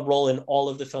role in all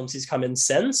of the films he's come in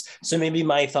since. So maybe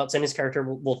my thoughts on his character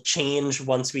will change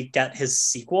once we get his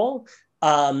sequel.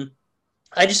 I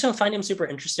just don't find him super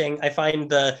interesting. I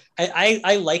find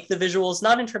I like the visuals,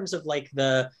 not in terms of like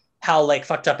how like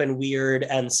fucked up and weird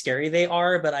and scary they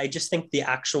are, but I just think the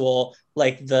actual,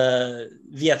 like the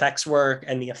VFX work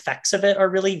and the effects of it are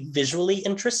really visually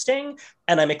interesting.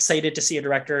 And I'm excited to see a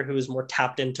director who is more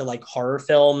tapped into like horror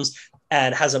films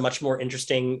and has a much more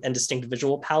interesting and distinct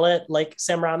visual palette like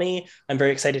Sam Raimi. I'm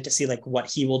very excited to see like what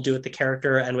he will do with the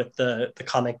character and with the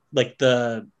comic, like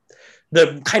the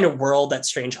kind of world that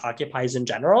Strange occupies in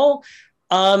general.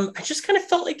 I just kind of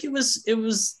felt like it was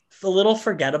a little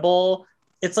forgettable.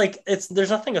 It's like, there's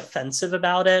nothing offensive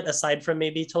about it aside from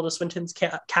maybe Tilda Swinton's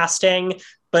casting,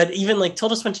 but even like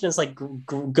Tilda Swinton is like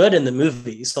good in the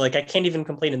movie. So like, I can't even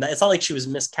complain in that. It's not like she was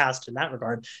miscast in that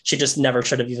regard. She just never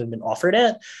should have even been offered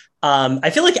it.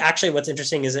 I feel like actually what's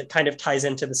interesting is it kind of ties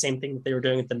into the same thing that they were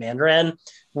doing with the Mandarin,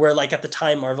 where like at the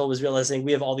time Marvel was realizing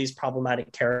we have all these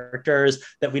problematic characters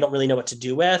that we don't really know what to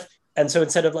do with. And so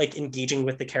instead of like engaging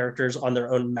with the characters on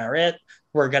their own merit,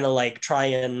 we're going to like try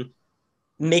and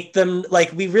make them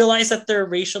like, we realize that they're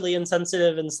racially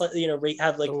insensitive and slightly, you know,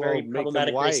 have like very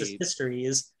problematic racist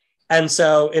histories. And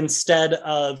so instead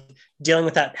of dealing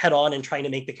with that head on and trying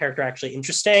to make the character actually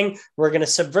interesting, we're going to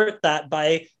subvert that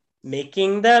by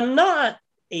making them not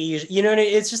Asian. You know,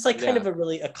 it's just like kind of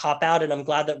a cop out. And I'm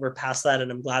glad that we're past that.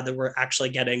 And I'm glad that we're actually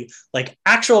getting like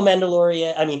actual Mandarin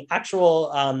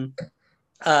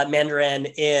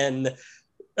in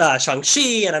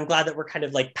Shang-Chi, and I'm glad that we're kind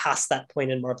of like past that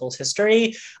point in Marvel's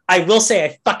history. I will say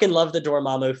I fucking love the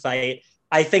Dormammu fight.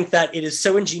 I think that it is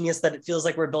so ingenious that it feels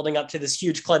like we're building up to this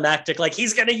huge climactic, like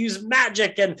he's going to use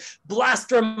magic and blast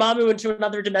Dormammu into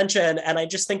another dimension. And I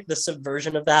just think the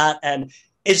subversion of that, and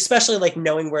especially like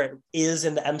knowing where it is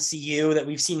in the MCU, that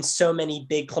we've seen so many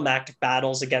big climactic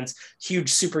battles against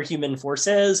huge superhuman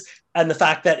forces, and the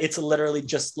fact that it's literally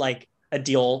just like a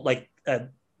deal, like a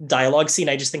dialogue scene,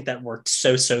 I just think that worked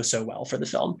so well for the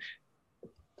film.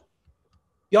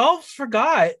 Y'all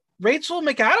forgot Rachel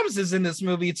McAdams is in this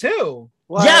movie too.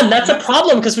 Well, yeah, and that's a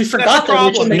problem because we forgot that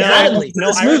Rachel McAdams is in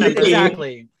this movie.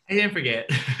 Exactly. I didn't forget.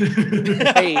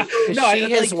 Hey, is No, she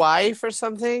his wife or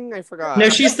something? I forgot. No,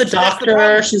 she's the So that's the doctor.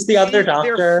 problem. She's the other They're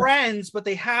doctor. friends, but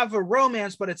they have a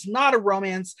romance, but it's not a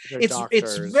romance. They're It's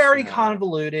doctors, very yeah.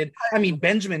 convoluted. I mean,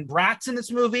 Benjamin Bratt's in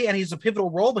this movie, and he's a pivotal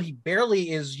role, but he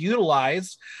barely is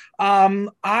utilized. As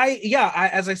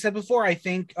I said before, I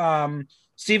think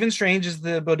Stephen Strange is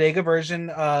the bodega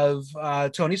version of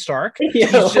Tony Stark. Ew.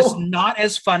 He's just not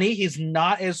as funny. He's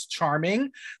not as charming.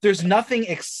 There's nothing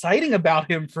exciting about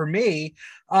him for me.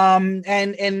 And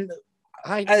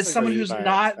I as someone disagree, who's but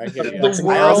not I hear the you.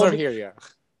 I also world, hear you.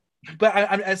 but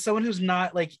as someone who's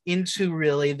not like into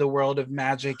really the world of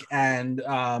magic and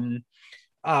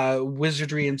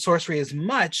wizardry and sorcery as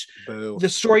much, Boo. the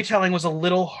storytelling was a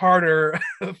little harder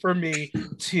for me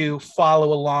to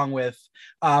follow along with,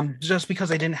 just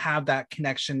because I didn't have that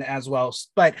connection as well.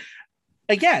 But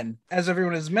again, as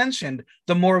everyone has mentioned,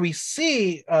 the more we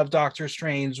see of Doctor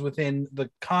Strange within the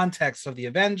context of the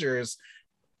Avengers,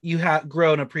 you have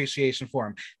grown appreciation for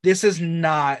him. This is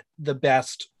not the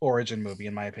best origin movie,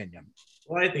 in my opinion.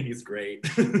 Well, I think he's great.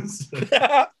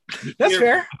 That's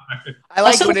fair. I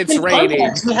like Also, when it's in raining.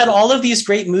 context, we had all of these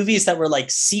great movies that were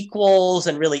like sequels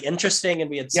and really interesting,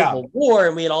 and we had Civil War,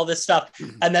 and we had all this stuff,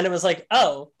 and then it was like,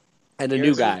 oh, And a new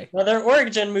here's guy. another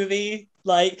origin movie.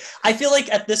 Like, I feel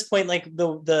like at this point, like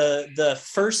the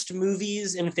first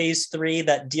movies in Phase 3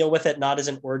 that deal with it not as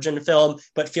an origin film,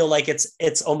 but feel like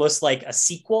it's almost like a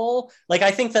sequel. Like, I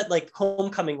think that like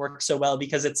Homecoming works so well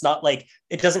because it's not like,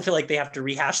 it doesn't feel like they have to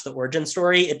rehash the origin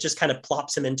story. It just kind of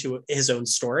plops him into his own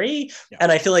story. Yeah.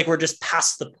 And I feel like we're just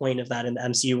past the point of that in the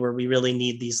MCU where we really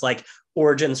need these like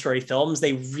origin story films.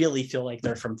 They really feel like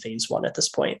they're from Phase 1 at this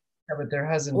point. Yeah, but there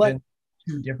hasn't been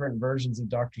two different versions of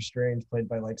Doctor Strange played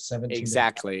by like 17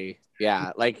 Exactly.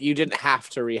 Yeah. Like you didn't have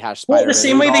to rehash Well, Spider-Man. the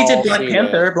same way they We've did all Black seen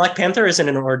Panther. it. Black Panther isn't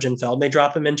an origin film. They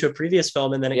drop him into a previous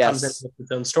film and then it comes in Yes. with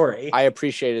its own story. I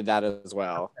appreciated that as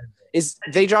well. Is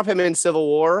they drop him in Civil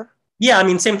War? Yeah, I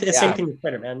mean, same Yeah. thing with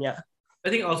Spider-Man, yeah. I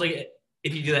think also like,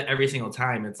 if you do that every single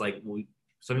time, it's like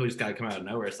some people just gotta come out of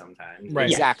nowhere sometimes. Right.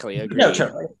 Exactly. Agreed. No,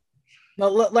 totally.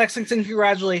 Well, Lexington,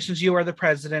 congratulations. You are the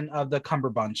president of the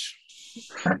Cumberbunch.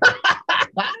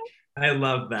 I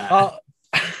love that.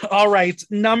 All right.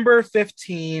 Number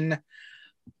 15.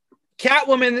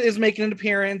 Catwoman is making an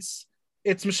appearance.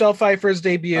 It's Michelle Pfeiffer's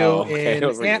debut okay. I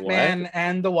was in like, Ant-Man what?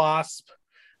 and the Wasp.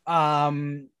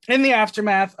 In the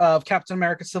aftermath of Captain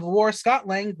America Civil War, Scott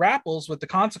Lang grapples with the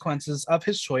consequences of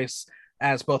his choice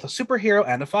as both a superhero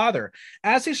and a father.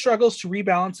 As he struggles to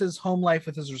rebalance his home life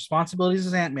with his responsibilities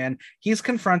as Ant-Man, he's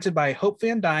confronted by Hope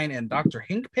Van Dyne and Dr.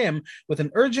 Hank Pym with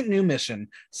an urgent new mission.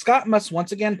 Scott must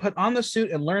once again put on the suit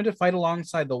and learn to fight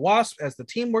alongside the Wasp as the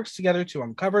team works together to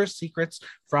uncover secrets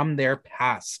from their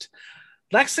past.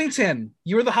 Lexington,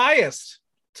 you were the highest.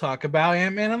 Talk about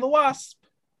Ant-Man and the Wasp.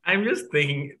 I'm just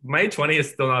thinking my 20 has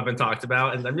still not been talked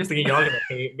about, and I'm just thinking y'all are gonna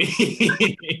hate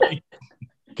me.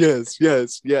 Yes.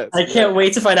 I can't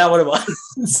wait to find out what it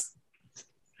was.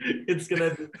 It's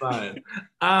gonna be fun.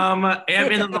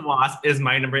 Ant-Man and the Wasp is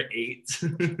my number 8.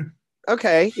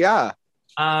 Okay. Yeah.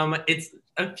 It's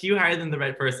a few higher than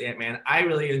the first Ant-Man. I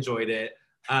really enjoyed it.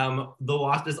 The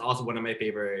Wasp is also one of my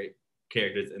favorite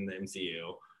characters in the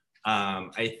MCU.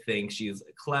 I think she's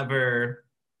clever.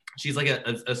 She's like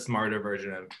a smarter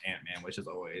version of Ant-Man, which is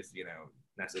always,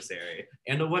 necessary,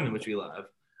 and a woman, which we love.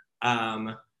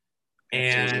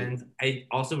 And I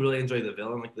also really enjoy the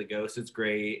villain, like the Ghost. It's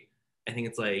great. I think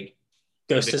it's like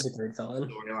Ghost is a great villain.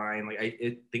 storyline. Like I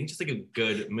think it's just like a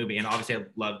good movie, and obviously I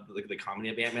love like the comedy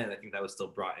of Ant-Man. And I think that was still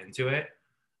brought into it.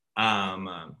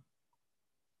 Yeah,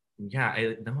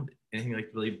 I don't have anything like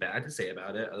really bad to say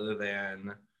about it, other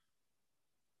than.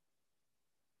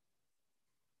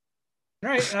 All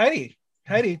right, Heidi.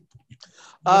 What do you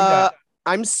got?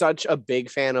 I'm such a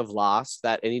big fan of Lost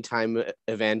that anytime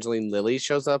Evangeline Lilly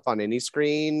shows up on any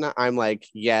screen, I'm like,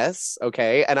 yes,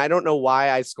 okay. And I don't know why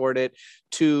I scored it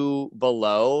 2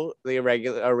 below the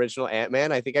original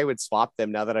Ant-Man. I think I would swap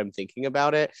them now that I'm thinking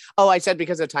about it. Oh, I said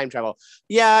because of time travel.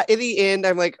 Yeah, in the end,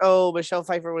 I'm like, oh, Michelle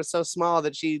Pfeiffer was so small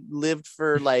that she lived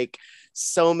for like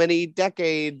so many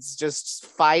decades just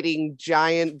fighting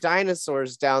giant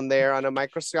dinosaurs down there on a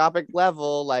microscopic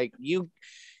level. Like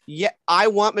yeah, I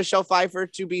want Michelle Pfeiffer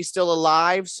to be still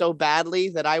alive so badly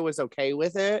that I was okay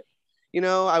with it.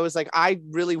 I was like, I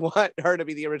really want her to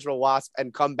be the original Wasp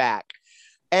and come back.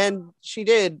 And she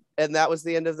did. And that was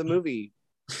the end of the movie.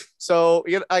 So,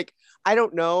 like, I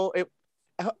don't know.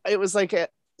 It was like a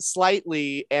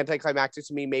slightly anticlimactic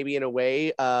to me, maybe in a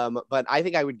way. But I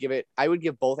think I would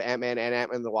give both Ant-Man and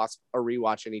Ant-Man and the Wasp a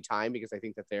rewatch anytime because I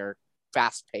think that they're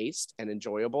fast paced and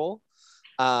enjoyable.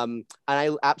 And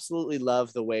I absolutely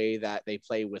love the way that they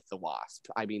play with the Wasp.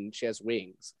 I mean, she has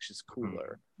wings, which is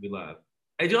cooler. We love.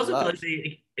 I do also feel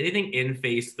like anything in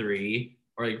phase 3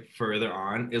 or like further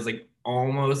on is like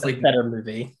almost like better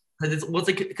movie. Because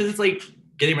it's like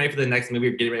getting ready for the next movie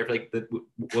or getting ready for like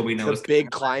what we know the is big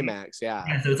climax.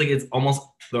 Yeah. So it's like it's almost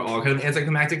they're all kind of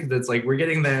anticlimactic because it's like we're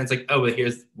getting there and it's like, oh, but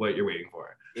here's what you're waiting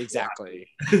for. Exactly.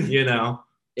 You know.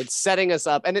 It's setting us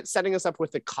up, and it's setting us up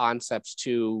with the concepts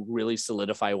to really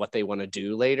solidify what they want to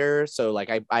do later. So like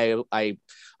I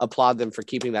applaud them for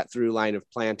keeping that through line of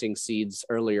planting seeds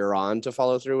earlier on to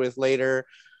follow through with later.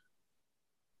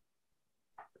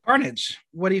 Carnage,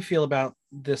 what do you feel about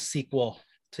this sequel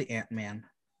to Ant-Man?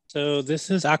 So this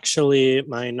is actually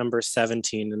my number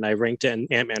 17, and I ranked it, and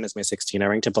Ant-Man is my 16. I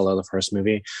ranked it below the first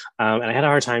movie. And I had a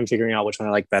hard time figuring out which one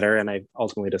I like better. And I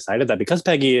ultimately decided that because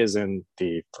Peggy is in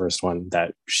the first one,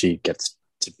 that she gets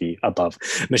to be above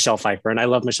Michelle Pfeiffer. And I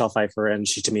love Michelle Pfeiffer, and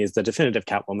she to me is the definitive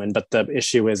Catwoman. But the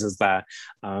issue is that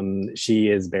she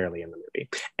is barely in the movie.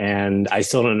 And I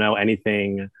still don't know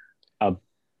anything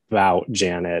about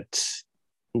Janet.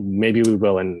 Maybe we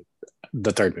will in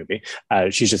the third movie.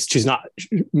 She's not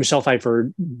Michelle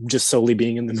Pfeiffer. Just solely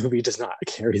being in the movie does not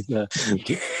carry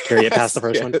it past the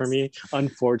first one for me.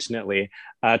 Unfortunately,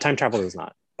 time travel does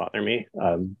not bother me.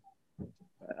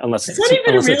 Unless it's not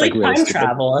even really like time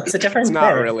travel. It's a different. It's not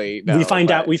really. No,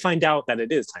 we find out that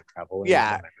it is time travel.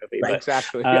 Yeah, movie, right,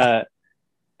 exactly. Yeah.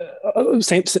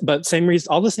 Same reason.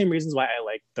 All the same reasons why I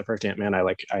like the first Ant-Man. I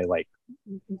like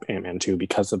Ant-Man 2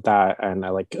 because of that, and I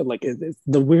like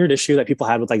the weird issue that people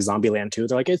had with like Zombieland 2.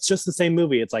 They're like, it's just the same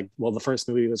movie. It's like, well, the first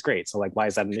movie was great, so like, why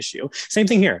is that an issue? Same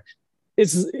thing here.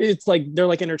 It's like they're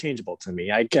like interchangeable to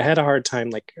me. I had a hard time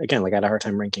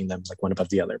ranking them like one above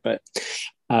the other, but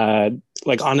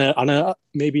like on a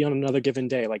maybe on another given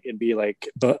day, like it'd be like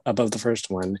above the first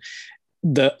one.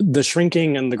 The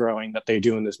shrinking and the growing that they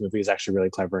do in this movie is actually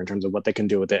really clever in terms of what they can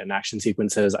do with it in action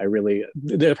sequences.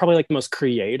 They're probably like the most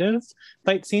creative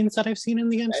fight scenes that I've seen in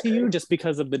the MCU, just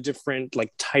because of the different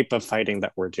like type of fighting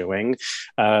that we're doing.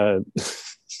 I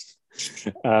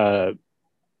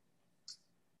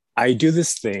do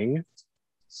this thing,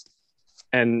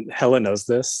 and Helen knows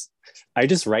this. I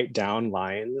just write down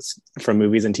lines from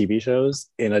movies and TV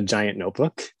shows in a giant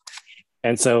notebook.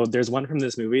 And so there's one from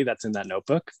this movie that's in that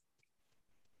notebook.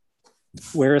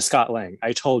 Where is Scott Lang?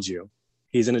 I told you,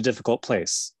 he's in a difficult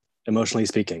place, emotionally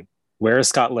speaking. Where is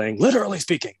Scott Lang? Literally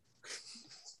speaking.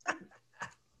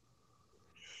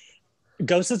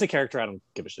 Ghost is a character I don't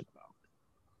give a shit about.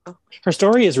 Her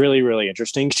story is really, really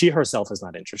interesting. She herself is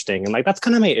not interesting. And like, that's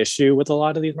kind of my issue with a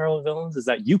lot of these Marvel villains, is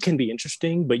that you can be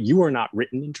interesting, but you are not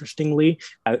written interestingly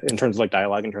in terms of like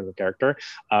dialogue, in terms of character.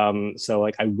 So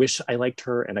like, I wish I liked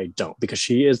her, and I don't, because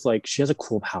she is like, she has a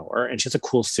cool power and she has a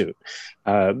cool suit.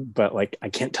 But like, I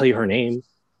can't tell you her name.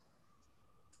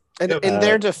 And in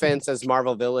their defense as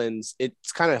Marvel villains, it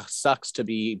kind of sucks to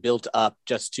be built up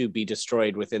just to be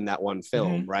destroyed within that one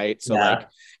film, right? So like,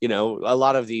 you know, a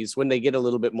lot of these, when they get a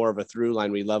little bit more of a through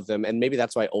line, we love them. And maybe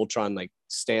that's why Ultron like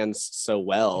stands so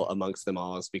well amongst them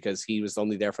all, is because he was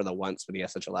only there for the once, but he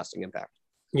has such a lasting impact.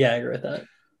 Yeah, I agree with that.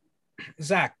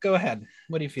 Zach, go ahead.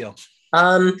 What do you feel?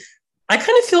 I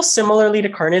kind of feel similarly to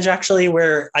Carnage, actually,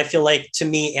 where I feel like, to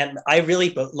me, and I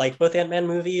really like both Ant-Man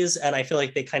movies, and I feel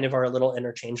like they kind of are a little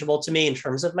interchangeable to me in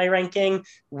terms of my ranking,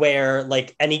 where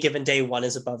like any given day, one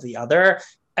is above the other.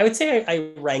 I would say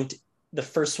I ranked the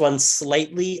first one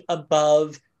slightly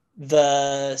above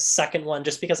the second one,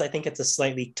 just because I think it's a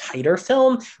slightly tighter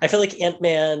film. I feel like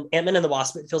Ant-Man and the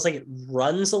Wasp, it feels like it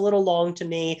runs a little long to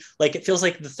me. Like, it feels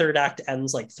like the third act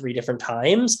ends like 3 different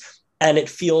times, and it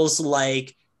feels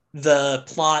like the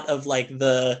plot of like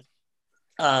the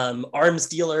arms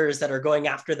dealers that are going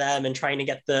after them and trying to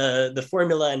get the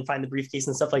formula and find the briefcase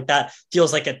and stuff like that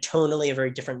feels like a tonally a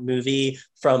very different movie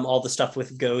from all the stuff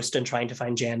with Ghost and trying to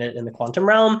find Janet in the quantum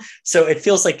realm. So it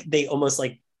feels like they almost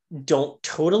like don't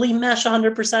totally mesh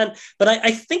 100%, but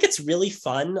I think it's really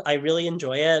fun. I really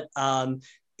enjoy it.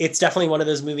 It's definitely one of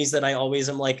those movies that I always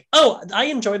am like, oh, I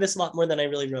enjoy this a lot more than I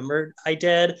really remembered I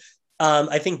did.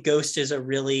 I think Ghost is a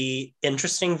really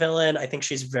interesting villain. I think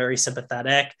she's very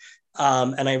sympathetic,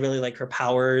 and I really like her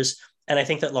powers. And I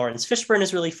think that Lawrence Fishburne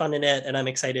is really fun in it, and I'm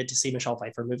excited to see Michelle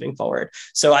Pfeiffer moving forward.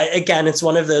 So again, it's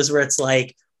one of those where it's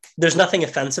like, there's nothing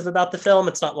offensive about the film.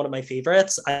 It's not one of my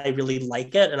favorites. I really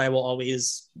like it, and I will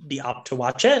always be up to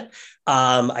watch it.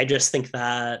 I just think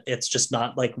that it's just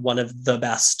not like one of the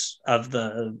best of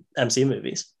the MCU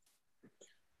movies.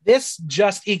 This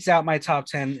just ekes out my top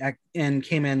 10 and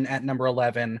came in at number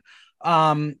 11.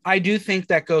 I do think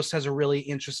that Ghost has a really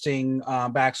interesting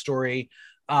backstory,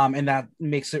 and that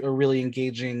makes it a really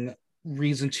engaging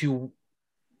reason to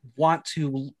want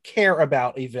to care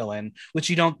about a villain,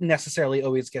 which you don't necessarily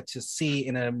always get to see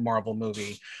in a Marvel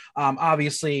movie.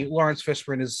 Obviously, Lawrence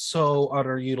Fishburne is so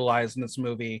underutilized in this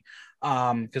movie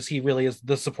because he really is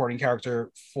the supporting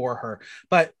character for her.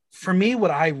 But for me,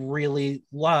 what I really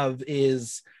love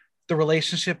is the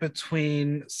relationship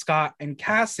between Scott and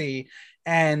Cassie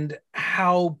and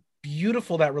how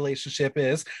beautiful that relationship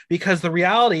is, because the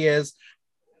reality is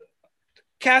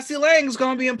Cassie Lang's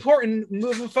going to be important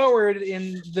moving forward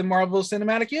in the Marvel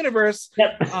Cinematic Universe.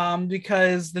 Yep.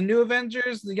 Because the new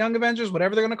Avengers, the Young Avengers,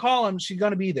 whatever they're going to call them, she's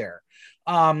going to be there.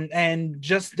 And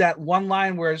just that one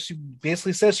line where she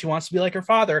basically says she wants to be like her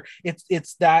father,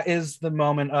 it's that is the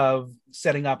moment of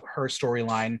setting up her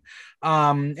storyline.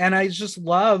 And I just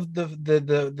love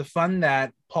the fun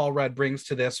that Paul Rudd brings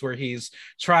to this, where he's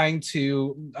trying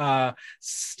to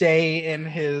stay in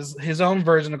his own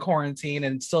version of quarantine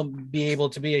and still be able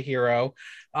to be a hero.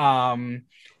 And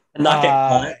not get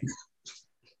caught.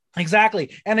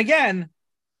 Exactly. And again,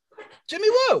 Jimmy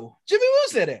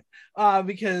Woo's in it.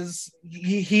 Because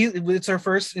he it's our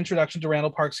first introduction to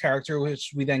Randall Park's character,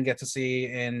 which we then get to see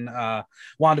in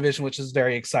WandaVision, which is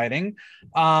very exciting.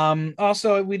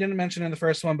 Also, we didn't mention in the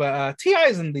first one, but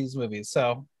T.I.'s in these movies,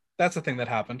 so that's a thing that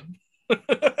happened.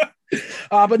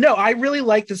 But no, I really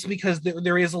like this because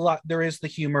there is the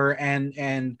humor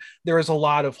and there is a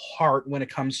lot of heart when it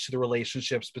comes to the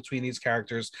relationships between these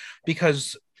characters,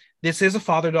 because this is a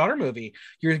father-daughter movie.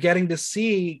 You're getting to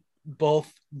see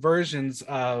both versions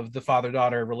of the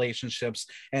father-daughter relationships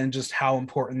and just how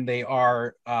important they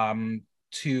are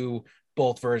to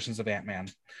both versions of Ant-Man.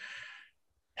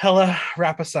 Hella,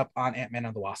 wrap us up on Ant-Man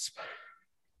and the Wasp.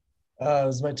 It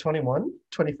was my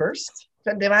 21st.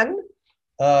 I'm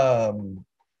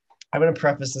going to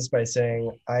preface this by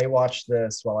saying I watched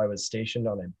this while I was stationed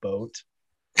on a boat.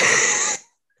 So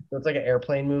it's like an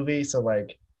airplane movie, so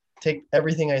like take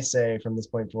everything I say from this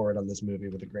point forward on this movie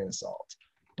with a grain of salt.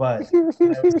 But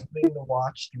when I was doing the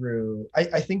watch through,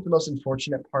 I think the most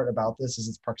unfortunate part about this is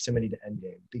its proximity to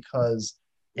Endgame, because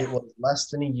it was less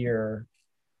than a year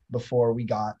before we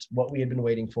got what we had been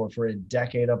waiting for a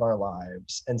decade of our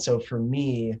lives. And so for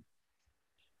me,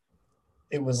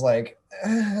 it was like,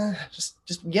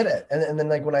 just get it. And then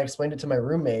like when I explained it to my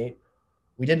roommate,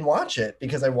 we didn't watch it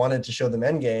because I wanted to show them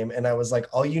Endgame. And I was like,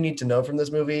 all you need to know from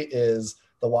this movie is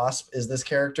the Wasp is this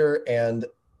character, and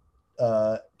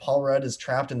Paul Rudd is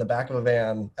trapped in the back of a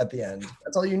van at the end.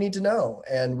 That's all you need to know.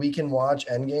 And we can watch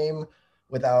Endgame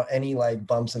without any like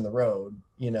bumps in the road,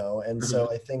 you know? And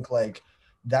so I think like,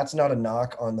 that's not a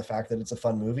knock on the fact that it's a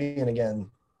fun movie. And again,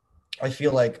 I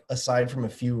feel like aside from a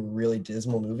few really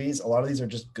dismal movies, a lot of these are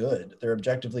just good. They're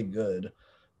objectively good.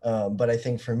 But I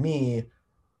think for me,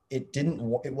 it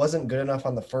wasn't good enough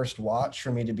on the first watch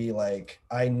for me to be like,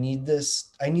 if I'm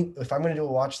going to do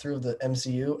a watch through of the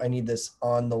MCU, I need this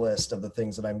on the list of the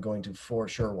things that I'm going to for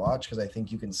sure watch, because I think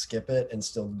you can skip it and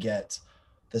still get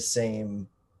the same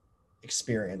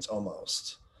experience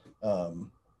almost.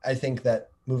 I think that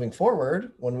moving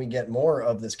forward, when we get more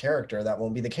of this character, that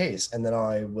won't be the case. And then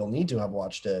I will need to have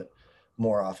watched it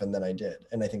more often than I did.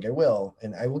 And I think I will.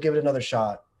 And I will give it another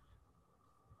shot.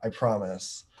 I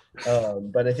promise.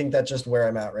 But I think that's just where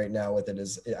I'm at right now with it.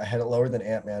 Is I had it lower than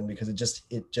Ant-Man because it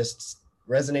just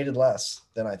resonated less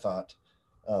than I thought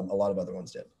a lot of other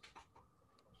ones did.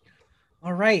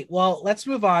 All right. Well, let's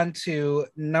move on to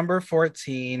number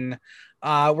 14.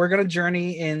 We're going to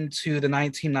journey into the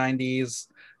 1990s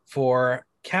for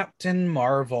Captain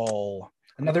Marvel,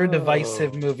 another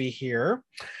divisive movie here.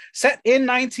 Set in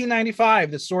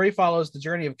 1995, the story follows the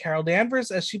journey of Carol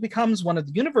Danvers as she becomes one of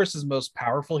the universe's most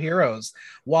powerful heroes.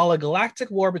 While a galactic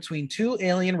war between two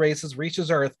alien races reaches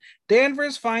Earth,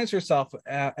 Danvers finds herself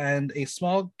and a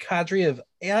small cadre of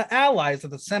allies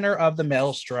at the center of the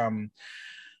maelstrom.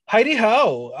 Heidi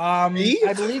Ho, I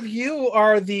believe you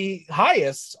are the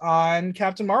highest on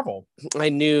Captain Marvel. I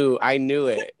knew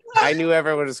it. I knew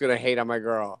everyone was gonna hate on my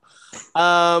girl.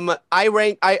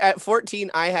 At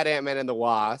 14, I had Ant-Man and the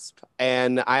Wasp,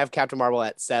 and I have Captain Marvel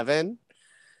at 7.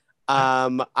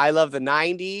 I love the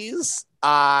 90s.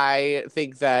 I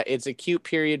think that it's a cute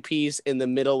period piece in the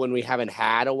middle when we haven't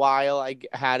had a while. I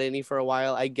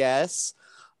guess.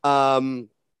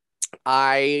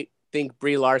 I think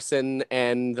Brie Larson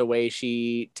and the way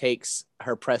she takes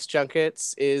her press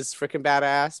junkets is freaking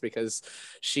badass, because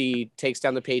she takes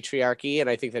down the patriarchy, and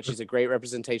I think that she's a great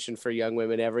representation for young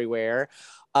women everywhere.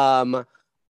 And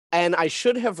I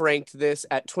should have ranked this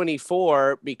at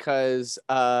 24 because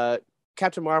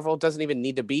Captain Marvel doesn't even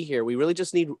need to be here. We really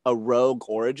just need a Rogue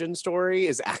origin story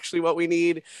is actually what we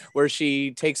need, where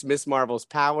she takes Miss Marvel's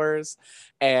powers.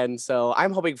 And so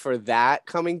I'm hoping for that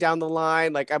coming down the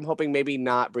line. Like, I'm hoping maybe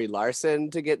not Brie Larson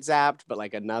to get zapped, but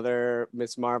like another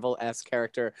Miss Marvel-esque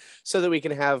character, so that we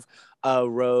can have a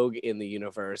Rogue in the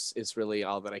universe is really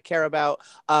all that I care about.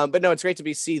 But no, it's great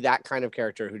to see that kind of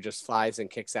character who just flies and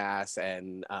kicks ass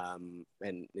and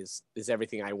is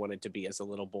everything I wanted to be as a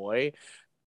little boy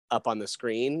up on the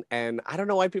screen. And I don't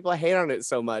know why people hate on it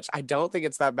so much. I don't think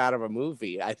it's that bad of a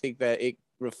movie. I think that it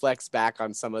reflects back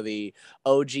on some of the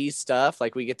OG stuff.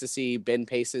 Like, we get to see Ben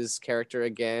Pace's character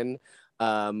again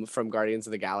from Guardians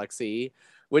of the Galaxy,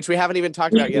 which we haven't even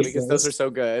talked about yet because those are so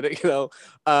good, you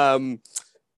know.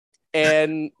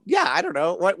 And yeah, I don't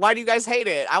know. Why do you guys hate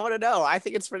it? I want to know. I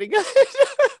think it's pretty good.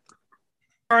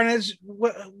 Carnage,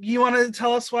 you want to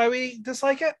tell us why we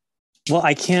dislike it? Well,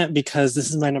 I can't, because this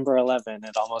is my number 11.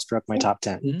 It almost broke my top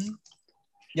 10. Mm-hmm.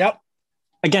 Yep.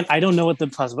 Again, I don't know what the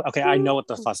fuss was. Okay, I know what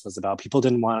the fuss was about. People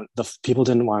didn't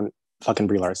want fucking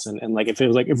Brie Larson. And like, if it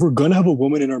was like, if we're gonna have a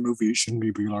woman in our movie, it shouldn't be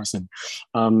Brie Larson.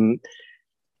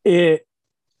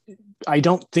 I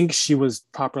don't think she was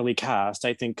properly cast.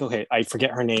 I think, okay, I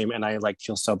forget her name and I like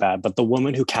feel so bad. But the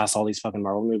woman who casts all these fucking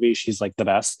Marvel movies, she's like the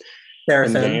best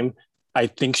in the game. I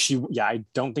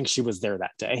don't think she was there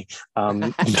that day.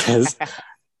 Because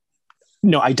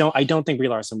no, I don't think Brie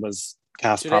Larson was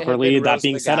cast properly. That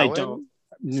being said, I don't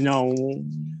know.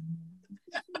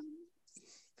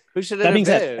 Who should it have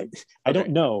been? I don't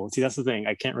know. See, that's the thing.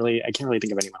 I can't really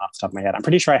think of anyone off the top of my head. I'm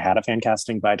pretty sure I had a fan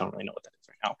casting, but I don't really know what that is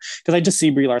right now. Because I just see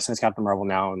Brie Larson as Captain Marvel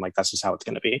now, and like that's just how it's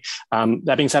gonna be.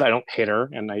 That being said, I don't hate her,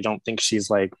 and I don't think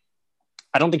she's a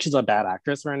bad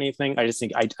actress or anything. I just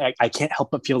think I can't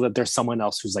help but feel that there's someone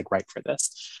else who's like right for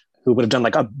this, who would have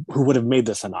done who would have made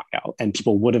this a knockout, and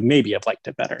people would have maybe have liked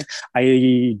it better.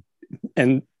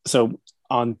 And so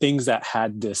on things that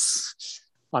had this,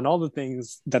 on all the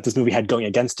things that this movie had going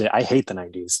against it, I hate the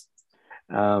 90s.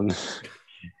 And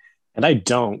I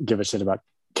don't give a shit about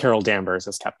Carol Danvers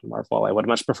as Captain Marvel. I would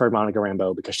much prefer Monica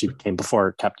Rambeau because she came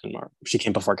before Captain Marvel. She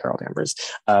came before Carol Danvers.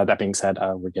 That being said,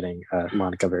 we're getting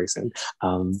Monica very soon.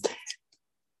 I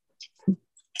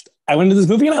went into this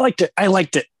movie and I liked it.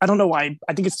 I don't know why.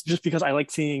 I think it's just because I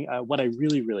like seeing what I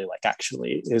really, really like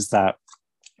actually is that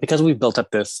because we've built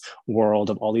up this world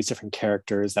of all these different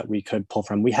characters that we could pull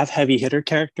from. We have heavy hitter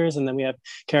characters, and then we have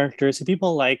characters who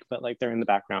people like, but like they're in the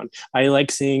background. I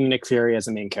like seeing Nick Fury as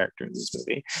a main character in this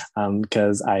movie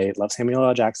because I love Samuel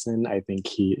L. Jackson. I think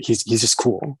he's just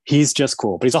cool. He's just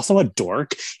cool, but he's also a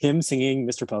dork. Him singing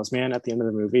Mr. Postman at the end of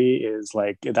the movie is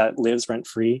like, that lives rent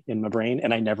free in my brain.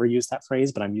 And I never use that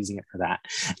phrase, but I'm using it for that.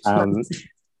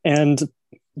 And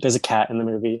there's a cat in the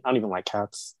movie. I don't even like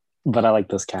cats, but I like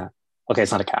this cat. Okay,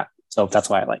 it's not a cat, so that's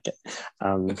why I like it.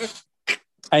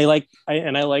 I like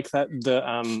that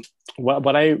the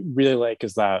what I really like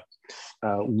is that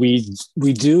we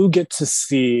do get to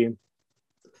see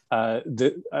a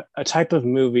type of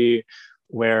movie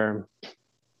where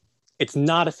it's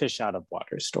not a fish out of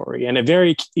water story, and it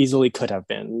very easily could have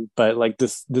been, but like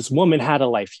this woman had a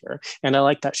life here, and I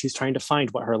like that she's trying to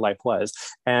find what her life was,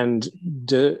 and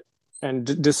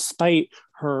despite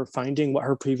her finding what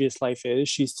her previous life is,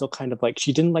 she's still kind of like,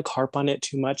 she didn't like harp on it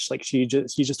too much. Like she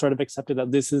just sort of accepted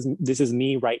that this is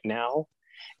me right now.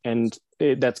 And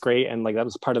that's great. And like, that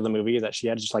was part of the movie, that she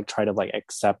had to just like try to like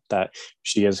accept that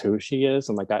she is who she is.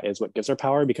 And like, that is what gives her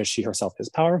power, because she herself is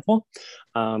powerful.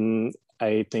 I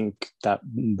think that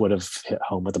would have hit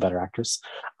home with a better actress.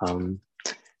 And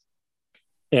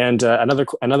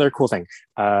another cool thing,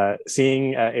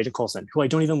 seeing Agent Coulson, who I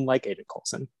don't even like Agent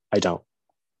Coulson. I don't.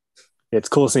 It's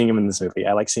cool seeing him in this movie.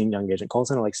 I like seeing young Agent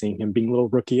Coulson. I like seeing him being little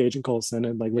rookie Agent Coulson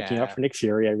and like looking out for Nick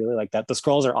Fury. I really like that. The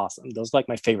Skrulls are awesome. Those are like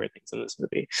my favorite things in this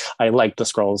movie. I like the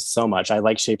Skrulls so much. I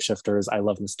like shapeshifters. I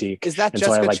love Mystique. Is that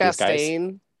Jessica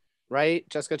Chastain? Right?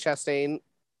 Jessica Chastain?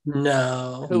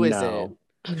 No. Who is it?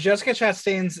 Jessica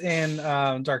Chastain's in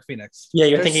Dark Phoenix. Yeah,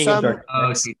 you're thinking of Dark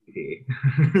Phoenix.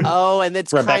 Oh, and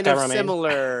it's Rebecca kind of Romaine.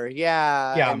 Similar.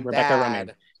 Yeah. Rebecca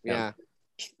Romaine. Yeah.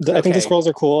 I think the Skrulls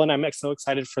are cool, and I'm so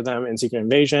excited for them in Secret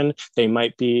Invasion. They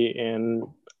might be in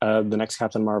the next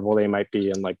Captain Marvel. They might be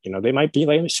in they might be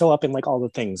like show up in like all the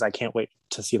things. I can't wait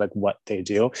to see like what they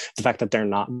do. The fact that they're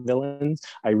not villains,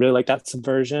 I really like that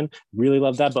subversion. Really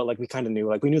love that. But like we kind of knew,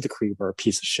 like we knew the Kree were a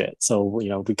piece of shit, so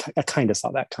I kind of saw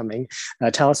that coming.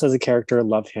 Talos as a character,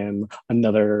 love him.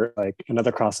 Another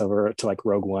crossover to like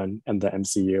Rogue One and the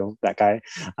MCU. That guy,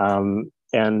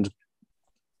 and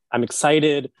I'm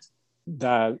excited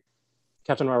that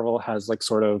Captain Marvel has like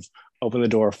sort of open the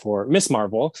door for Miss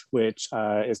Marvel, which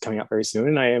is coming out very soon.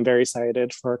 And I am very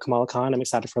excited for Kamala Khan. I'm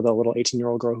excited for the little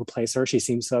 18-year-old girl who plays her. She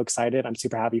seems so excited. I'm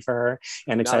super happy for her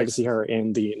and excited to see her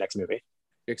in the next movie.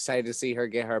 You're excited to see her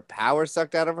get her power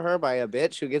sucked out of her by a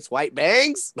bitch who gets white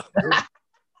bangs?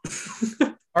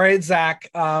 All right, Zach,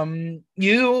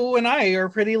 you and I are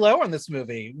pretty low on this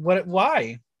movie.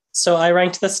 Why? So I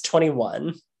ranked this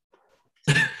 21.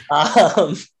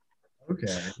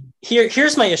 Okay.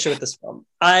 Here's my issue with this film.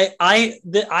 I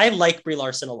like Brie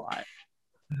Larson a lot.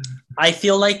 I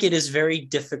feel like it is very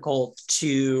difficult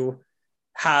to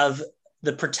have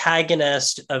the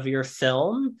protagonist of your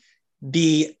film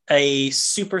be a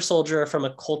super soldier from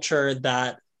a culture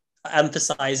that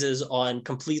emphasizes on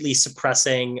completely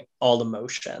suppressing all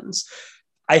emotions.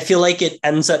 I feel like it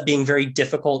ends up being very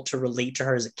difficult to relate to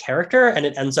her as a character, and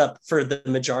it ends up, for the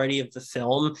majority of the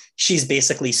film, she's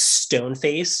basically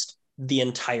stone-faced the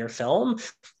entire film.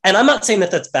 And I'm not saying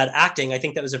that that's bad acting. I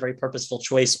think that was a very purposeful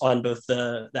choice on both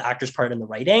the actor's part and the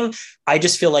writing. I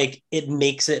just feel like it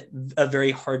makes it a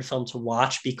very hard film to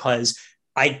watch because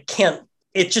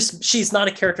she's not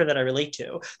a character that I relate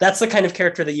to. That's the kind of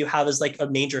character that you have as like a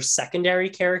major secondary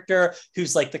character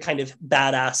who's like the kind of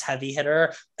badass heavy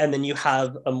hitter. And then you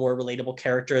have a more relatable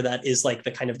character that is like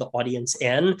the kind of the audience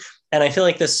in. And I feel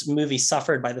like this movie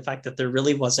suffered by the fact that there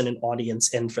really wasn't an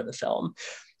audience in for the film.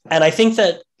 And I think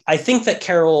that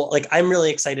Carol, like, I'm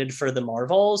really excited for the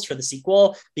Marvels, for the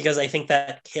sequel, because I think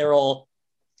that Carol,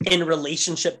 in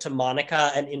relationship to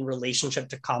Monica and in relationship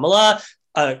to Kamala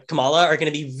are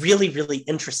going to be really, really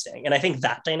interesting. And I think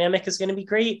that dynamic is going to be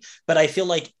great. But I feel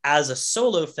like as a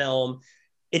solo film,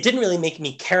 it didn't really make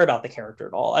me care about the character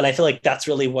at all. And I feel like that's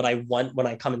really what I want when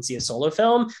I come and see a solo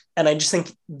film. And I just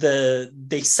think they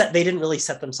didn't really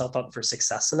set themselves up for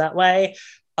success in that way.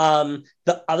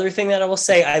 The other thing that I will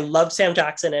say, I loved Sam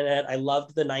Jackson in it. I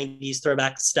loved the 90s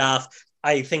throwback stuff.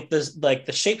 I think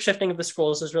the shape shifting of the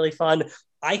Skrulls is really fun.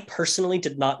 I personally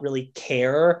did not really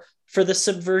care for the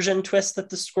subversion twist that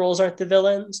the Skrulls aren't the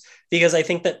villains, because I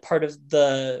think that part of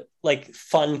the like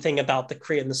fun thing about the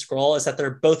Kree and the Skrull is that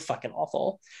they're both fucking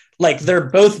awful. Like they're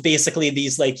both basically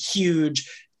these like huge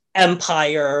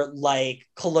empire, like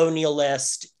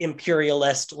colonialist,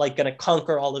 imperialist, like going to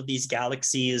conquer all of these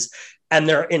galaxies. And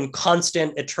they're in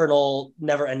constant, eternal,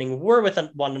 never-ending war with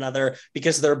one another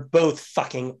because they're both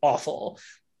fucking awful.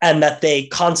 And that they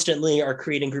constantly are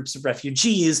creating groups of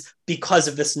refugees because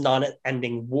of this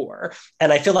non-ending war.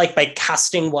 And I feel like by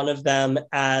casting one of them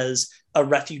as a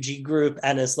refugee group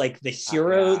and as like the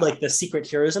hero, like the secret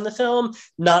heroes in the film,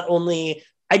 not only,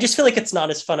 I just feel like it's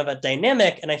not as fun of a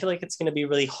dynamic. And I feel like it's going to be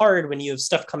really hard when you have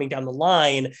stuff coming down the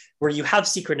line where you have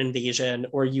secret invasion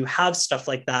or you have stuff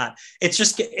like that. It's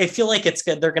just, I feel like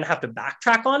they're going to have to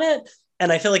backtrack on it.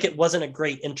 And I feel like it wasn't a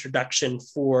great introduction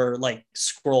for like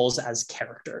Skrulls as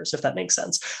characters, if that makes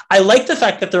sense. I like the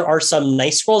fact that there are some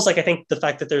nice Skrulls. Like I think the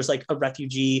fact that there's like a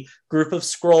refugee group of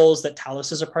Skrulls that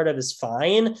Talos is a part of is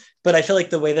fine. But I feel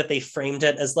like the way that they framed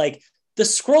it as like, the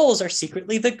Skrulls are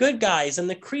secretly the good guys and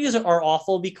the Krees are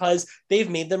awful because they've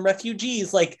made them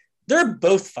refugees. Like they're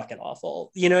both fucking awful.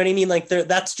 You know what I mean? Like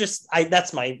that's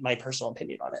my personal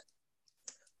opinion on it.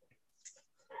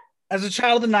 As a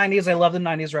child of the 90s, I love the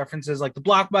 90s references, like the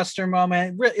blockbuster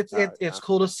moment. It's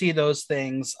cool to see those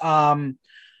things. I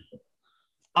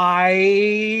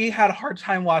had a hard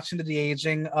time watching the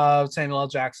de-aging of Samuel L.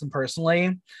 Jackson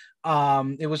personally.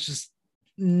 It was just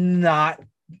not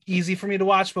easy for me to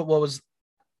watch, but what was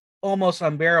almost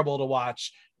unbearable to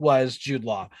watch was Jude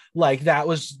Law. Like that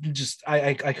was just,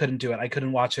 I couldn't do it. I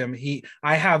couldn't watch him.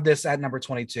 I have this at number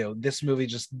 22. This movie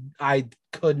I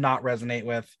could not resonate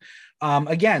with.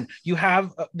 Again, you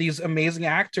have these amazing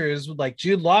actors like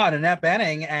Jude Law and Annette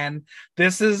Bening, and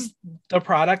this is the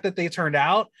product that they turned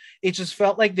out. It just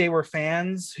felt like they were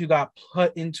fans who got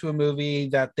put into a movie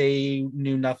that they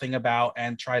knew nothing about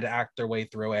and tried to act their way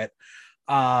through it.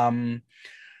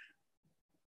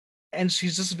 And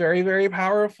she's just very, very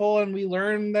powerful, and we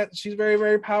learned that she's very,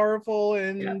 very powerful,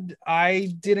 and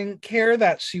I didn't care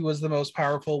that she was the most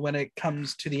powerful when it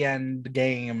comes to the end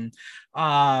game.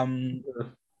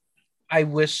 I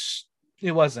wish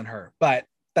it wasn't her, but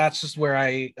that's just where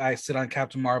I sit on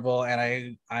Captain Marvel,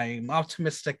 and I'm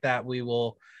optimistic that we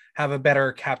will have a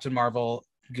better Captain Marvel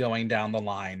going down the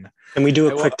line. Can we do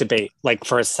a quick debate, like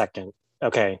for a second?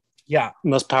 Okay. Yeah.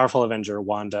 Most powerful Avenger,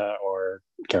 Wanda or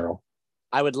Carol?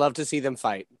 I would love to see them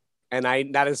fight. And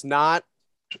that is not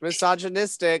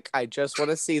misogynistic. I just want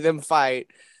to see them fight.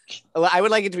 I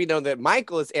would like it to be known that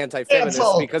Michael is anti-feminist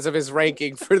Cancel. because of his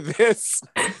ranking for this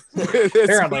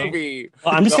Apparently. movie.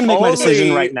 Well, I'm just The gonna make my decision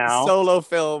only right now. Solo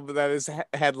film that is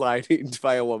headlined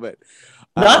by a woman.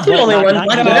 Not the Well, only not- one. not-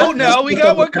 Black No, Widow. no, we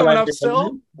got one coming up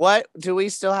still. What do we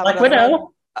still have? Black another one?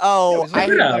 Widow. Oh, Black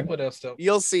I, Widow still.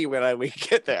 you'll see when we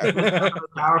get there.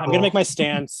 I'm gonna make my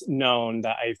stance known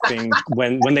that I think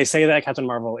when they say that Captain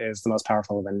Marvel is the most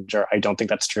powerful Avenger, I don't think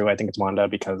that's true. I think it's Wanda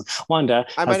because Wanda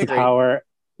I has might the agree. power.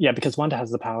 Yeah, because Wanda has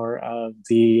the power of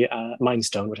the Mind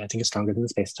Stone, which I think is stronger than the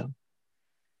Space Stone.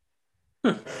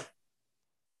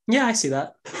 Yeah, I see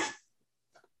that.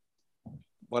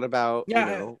 What about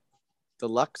Yeah, the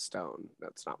Luck Stone?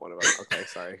 That's not one of them. Okay,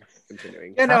 sorry.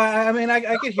 Continuing. Yeah, no, I mean,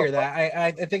 I could hear that.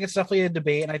 I think it's definitely a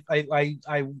debate, and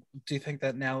I do think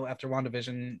that now after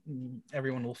WandaVision,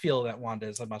 everyone will feel that Wanda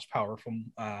is the most powerful.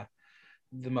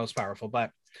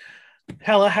 But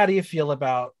Hella, how do you feel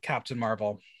about Captain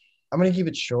Marvel? I'm gonna keep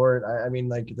it short. I mean,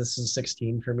 like this is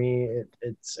 16 for me.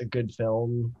 It's a good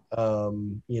film.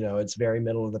 It's very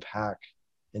middle of the pack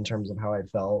in terms of how I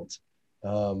felt.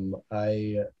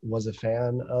 I was a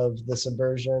fan of the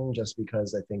Subversion just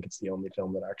because I think it's the only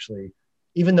film that actually,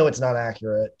 even though it's not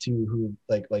accurate to who,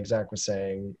 like Zach was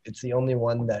saying, it's the only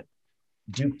one that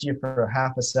duped you for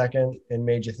half a second and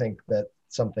made you think that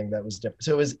something that was different.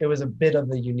 So it was a bit of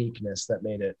the uniqueness that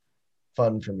made it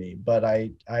fun for me. But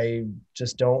I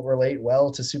just don't relate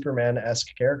well to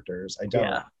Superman-esque characters. I don't.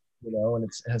 Yeah. And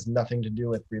it has nothing to do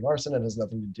with Brie Larson. It has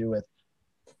nothing to do with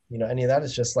any of that.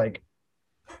 It's just like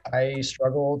I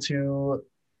struggle to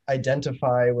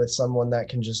identify with someone that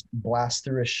can just blast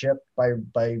through a ship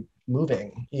by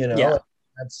moving. Yeah.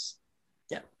 That's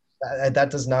yeah. That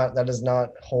does not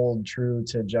hold true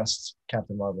to just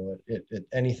Captain Marvel. It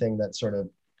anything that sort of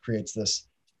creates this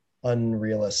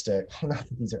unrealistic. Not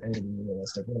that these are anything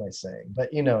realistic. What am I saying?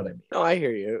 But you know what I mean. No, I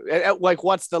hear you. Like,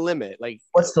 what's the limit? Like,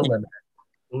 What's the limit?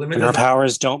 And her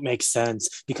powers don't make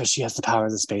sense because she has the power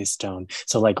of the Space Stone.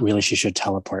 So, like, really, she should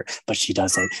teleport, but she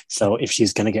doesn't. So, if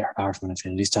she's gonna get her power from an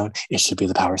Infinity Stone, it should be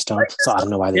the Power Stone. So, I don't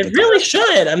know why they It did really that.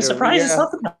 should. I'm surprised it's Yeah.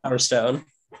 not the Power Stone.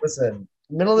 Listen,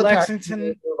 middle of the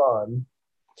Lexington- pack. Move on.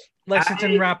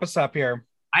 Lexington, wrap us up here.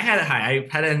 I had it high. I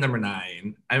had it at number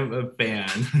 9. I'm a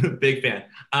fan, big fan.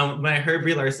 When I heard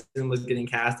Brie Larson was getting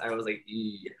cast, I was like,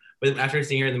 "Ee." But after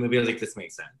seeing her in the movie, I was like, this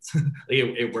makes sense. Like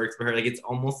it works for her. Like it's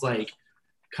almost like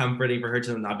comforting for her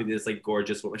to not be this like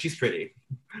gorgeous woman. She's pretty,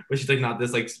 but she's like not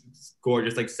this like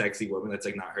gorgeous like sexy woman that's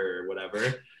like not her or whatever.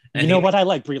 And You know what? I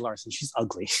like Brie Larson. She's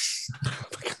ugly.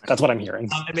 That's what I'm hearing.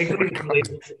 It makes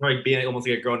it like being almost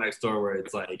like a girl next door, where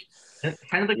it's like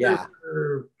kind of like Yeah.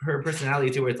 her personality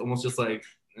too, where it's almost just like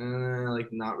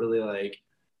not really like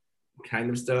kind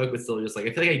of stoked, but still just like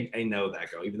I feel like I know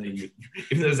that girl, even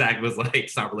though Zach was like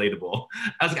it's not relatable.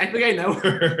 I was like, I think I know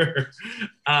her.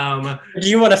 Do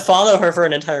you want to follow her for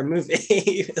an entire movie?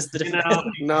 Is the You difference. know,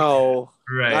 no,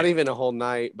 right? not even a whole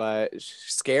night, but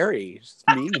scary,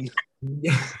 mean.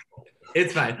 Yeah,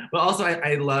 it's fine. But also,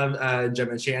 I love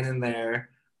Gemma Shannon there.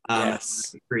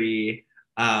 Yes. Kree.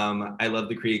 I love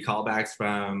the Kree callbacks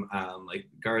from like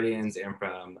Guardians and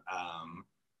from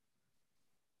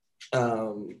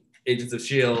Agents of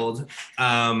Shield.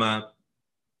 I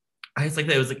just like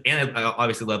that it was like, and I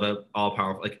obviously love a all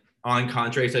powerful. Like on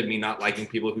contrary to me not liking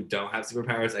people who don't have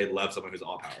superpowers, I love someone who's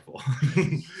all powerful.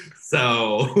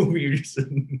 So we just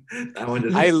that one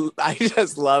just I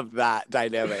just love that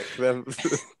dynamic.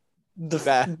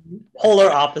 That Polar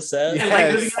opposite. I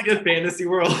like living in like a fantasy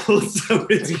world. So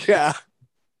it's yeah.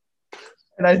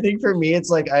 And I think for me, it's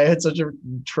like I had such a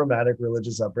traumatic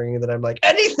religious upbringing that I'm like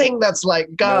anything that's like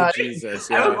God. Oh,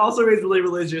 Jesus. I was Yeah. also raised really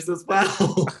religious as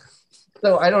well.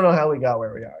 So I don't know how we got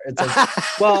where we are. It's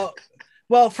like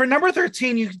Well, for number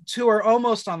 13, you two are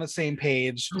almost on the same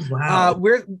page. Wow.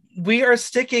 We are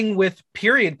sticking with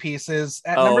period pieces.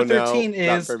 At Oh, number no, 13 not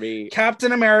is for me.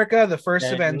 Captain America: The First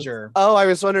Dang. Avenger. Oh, I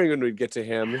was wondering when we'd get to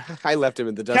him. I left him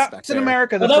in the dust back Captain there.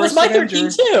 America: The Well, that was First my Avenger.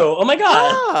 13 too. Oh my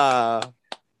god. Ah,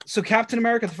 So Captain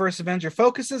America: The First Avenger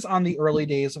focuses on the early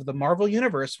days of the Marvel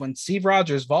Universe when Steve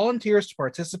Rogers volunteers to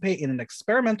participate in an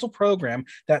experimental program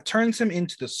that turns him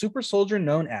into the super soldier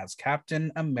known as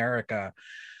Captain America.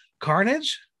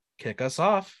 Carnage, kick us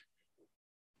off.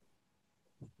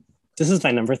 This is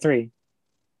my number 3.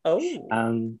 Oh.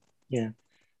 Yeah,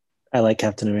 I like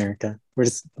Captain America. I'm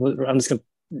just gonna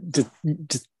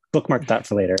just bookmark that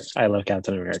for later. I love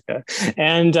Captain America,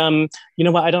 and you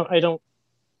know what? I don't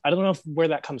know where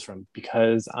that comes from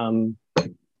because I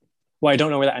don't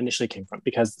know where that initially came from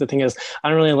because the thing is I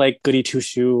don't really like goody two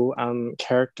shoe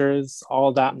characters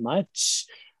all that much.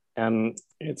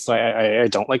 It's like I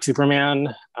don't like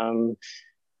Superman.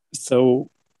 So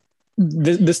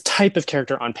this type of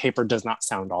character on paper does not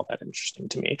sound all that interesting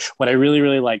to me. What I really,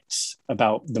 really liked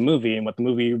about the movie, and what the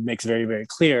movie makes very, very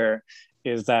clear,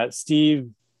 is that Steve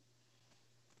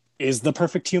is the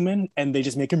perfect human, and they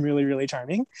just make him really, really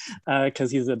charming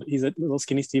because he's a little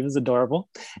skinny Steve is adorable.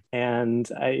 And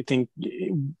I think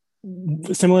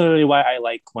similarly why I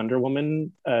like Wonder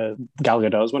Woman, Gal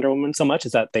Gadot's Wonder Woman so much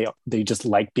is that they just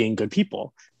like being good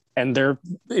people. And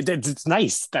it's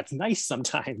nice. That's nice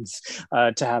sometimes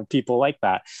to have people like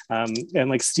that. And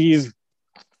like Steve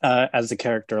as a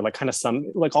character, like kind of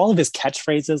like all of his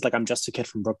catchphrases, like I'm just a kid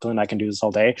from Brooklyn, I can do this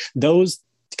all day. Those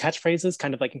catchphrases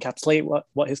kind of like encapsulate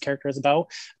what his character is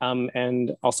about.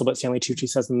 And also what Stanley Tucci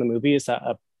says in the movie is that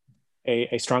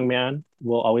a strong man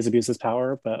will always abuse his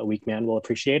power, but a weak man will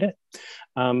appreciate it,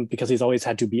 because he's always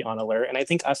had to be on alert. And I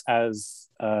think us as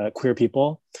queer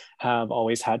people have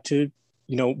always had to,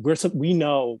 we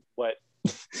know what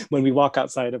when we walk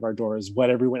outside of our doors, what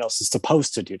everyone else is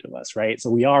supposed to do to us, right? So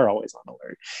we are always on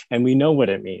alert, and we know what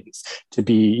it means to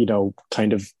be,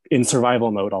 kind of in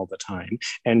survival mode all the time.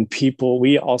 And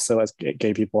we also, as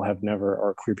gay people,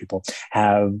 or queer people,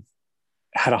 have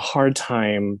had a hard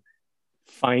time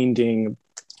finding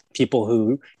people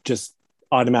who just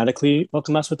automatically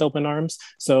welcome us with open arms.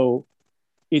 So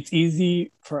it's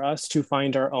easy for us to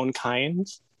find our own kind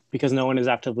because no one is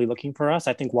actively looking for us.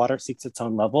 I think water seeks its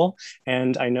own level.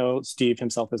 And I know Steve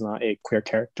himself is not a queer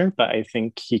character, but I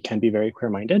think he can be very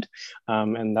queer-minded.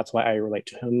 And that's why I relate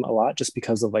to him a lot, just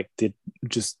because of like the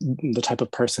type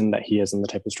of person that he is and the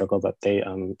type of struggle that they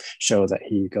show that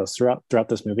he goes throughout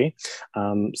this movie.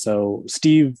 So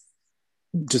Steve,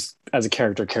 just as a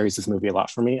character, carries this movie a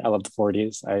lot for me. I love the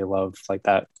 40s. I love like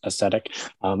that aesthetic.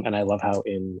 And I love how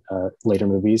in later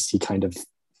movies, he kind of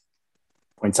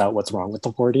points out what's wrong with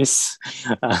the 40s.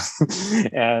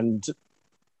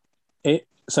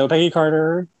 So Peggy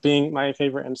Carter, being my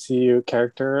favorite MCU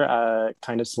character,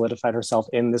 kind of solidified herself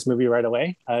in this movie right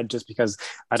away, just because,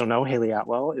 I don't know, Hayley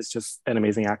Atwell is just an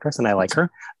amazing actress and I like her.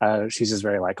 She's just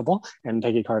very likable. And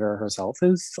Peggy Carter herself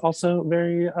is also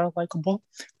very likable.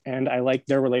 And I like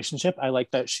their relationship. I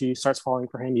like that she starts falling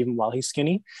for him even while he's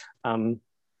skinny. And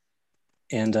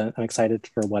I'm excited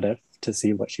for What If to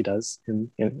see what she does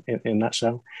in that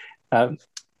show. I'm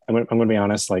going to be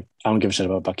honest, like, I don't give a shit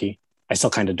about Bucky. I still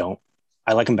kind of don't.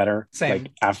 I like him better. Same.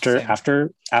 Like after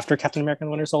Captain America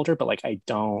and Winter Soldier, but like I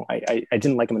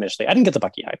didn't like him initially. I didn't get the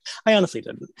Bucky hype. I honestly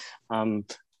didn't.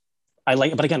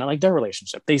 But again, I like their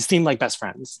relationship. They seem like best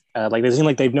friends. Like they seem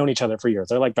like they've known each other for years.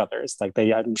 They're like brothers. Like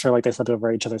I'm sure like they slept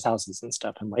over each other's houses and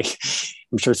stuff. And like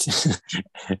I'm sure,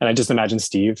 and I just imagine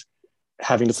Steve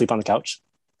having to sleep on the couch,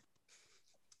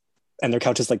 and their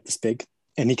couch is like this big,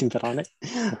 and he can fit on it.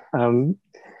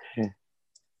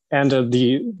 And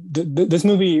this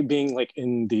movie being like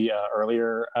in the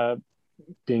earlier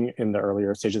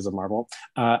stages of Marvel,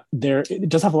 it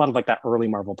does have a lot of like that early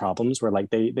Marvel problems where like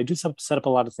they do set up a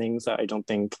lot of things that I don't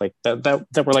think like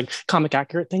that were like comic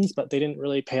accurate things, but they didn't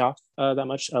really pay off that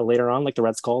much later on. Like the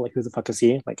Red Skull, like who the fuck is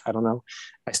he? Like I don't know.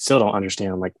 I still don't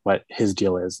understand like what his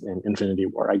deal is in Infinity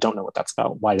War. I don't know what that's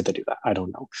about. Why did they do that? I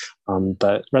don't know.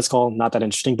 But Red Skull, not that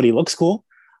interesting, but he looks cool.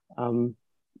 And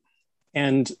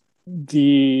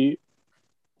this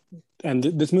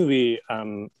movie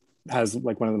has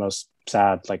like one of the most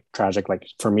sad, like tragic, like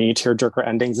for me, tearjerker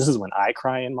endings. This is when I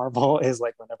cry in Marvel, is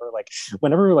like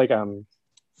whenever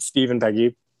Steve and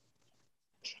Peggy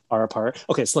are apart.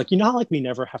 Okay, so like how like we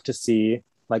never have to see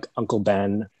like Uncle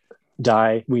Ben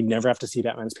die. We never have to see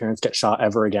Batman's parents get shot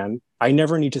ever again. I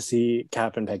never need to see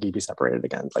Cap and Peggy be separated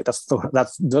again. Like that's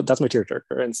my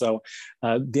tearjerker. And so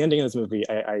the ending of this movie,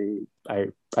 I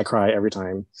cry every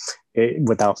time,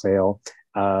 without fail.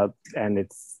 And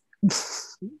it's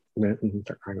I'm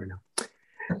crying right now.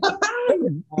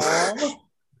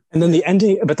 And then the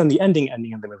ending of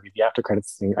the movie, the after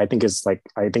credits thing, I think is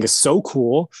so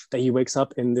cool that he wakes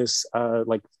up in this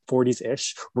like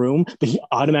 40s-ish room, but he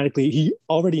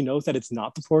already knows that it's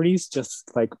not the 40s,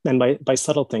 just like, and by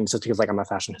subtle things, just because like I'm a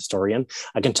fashion historian,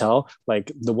 I can tell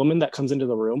like the woman that comes into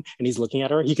the room and he's looking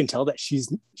at her, he can tell that she's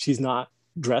not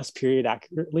dressed period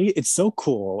accurately. It's so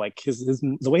cool. Like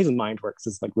the way his mind works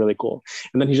is like really cool.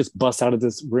 And then he just busts out of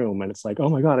this room and it's like, oh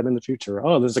my god, I'm in the future.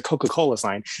 Oh, there's a Coca-Cola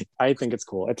sign. I think it's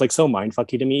cool. It's like so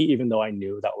mindfucky to me, even though I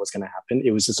knew that was going to happen.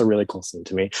 It was just a really cool scene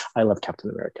to me. I love Captain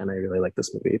America and I really like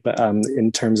this movie. But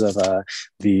in terms of how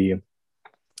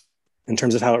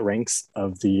it ranks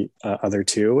of the other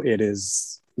two, it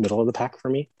is middle of the pack for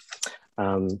me.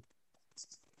 And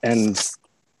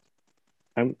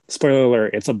spoiler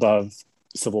alert, it's above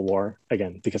Civil War,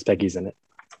 again, because Peggy's in it.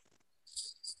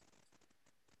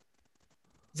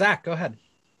 Zach, go ahead.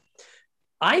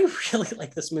 I really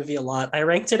like this movie a lot. I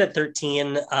ranked it at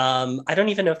 13. I don't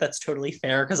even know if that's totally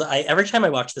fair because every time I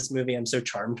watch this movie, I'm so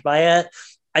charmed by it.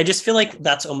 I just feel like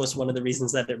that's almost one of the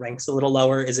reasons that it ranks a little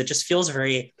lower is it just feels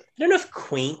very, I don't know if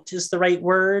quaint is the right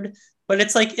word, but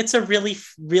it's like it's a really,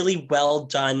 really well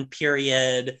done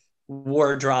period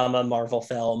war drama Marvel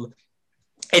film.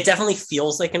 It definitely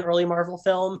feels like an early Marvel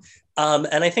film.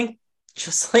 And I think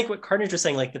just like what Carnage was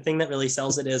saying, like the thing that really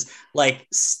sells it is like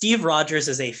Steve Rogers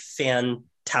is a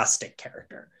fantastic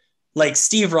character. Like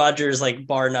Steve Rogers, like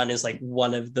bar none, is like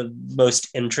one of the most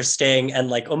interesting and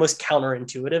like almost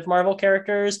counterintuitive Marvel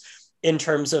characters in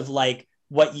terms of like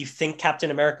what you think Captain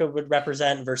America would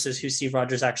represent versus who Steve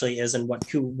Rogers actually is and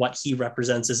what he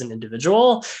represents as an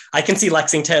individual. I can see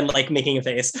Lexington like making a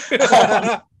face.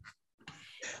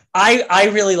 I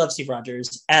really love Steve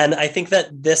Rogers, and I think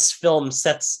that this film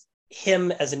sets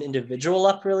him as an individual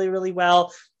up really, really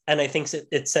well. And I think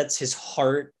it sets his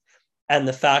heart and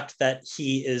the fact that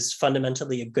he is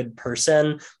fundamentally a good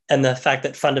person and the fact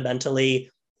that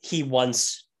fundamentally he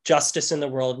wants justice in the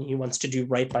world and he wants to do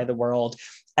right by the world.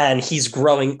 And he's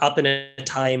growing up in a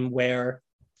time where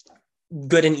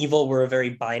good and evil were a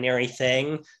very binary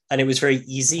thing. And it was very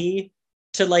easy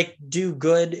to like do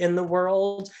good in the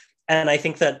world. And I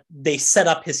think that they set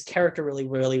up his character really,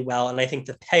 really well. And I think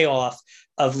the payoff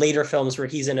of later films where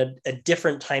he's in a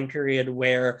different time period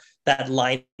where that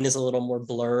line is a little more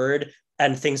blurred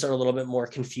and things are a little bit more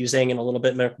confusing and a little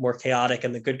bit more chaotic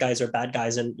and the good guys are bad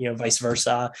guys and, you know, vice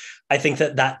versa. I think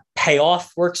that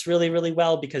payoff works really, really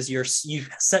well because you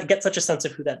get such a sense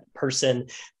of who that person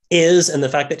is and the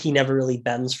fact that he never really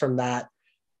bends from that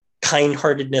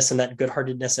kind-heartedness and that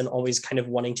good-heartedness and always kind of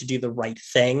wanting to do the right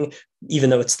thing, even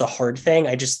though it's the hard thing.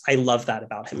 I love that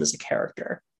about him as a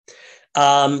character.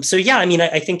 So yeah, I mean,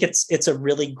 I think it's a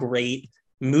really great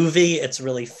movie. It's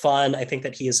really fun. I think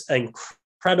that he has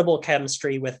incredible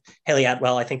chemistry with Haley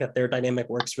Atwell. I think that their dynamic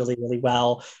works really, really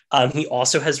well. He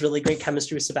also has really great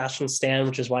chemistry with Sebastian Stan,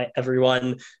 which is why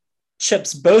everyone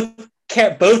ships both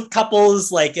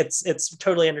couples. Like it's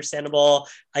totally understandable.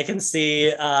 I can see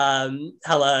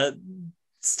Hella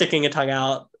sticking a tongue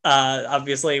out.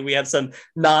 Obviously we have some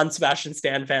non-Sebastian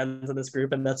Stan fans in this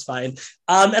group and that's fine.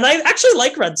 And I actually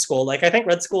like Red Skull. Like I think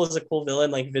Red Skull is a cool villain.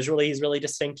 Like visually he's really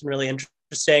distinct and really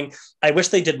interesting. I wish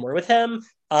they did more with him.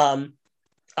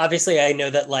 Obviously I know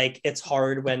that like it's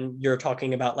hard when you're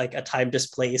talking about like a time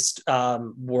displaced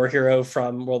war hero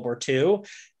from World War II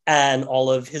and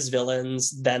all of his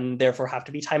villains then therefore have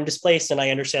to be time displaced. And I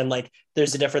understand like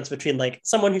there's a difference between like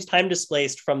someone who's time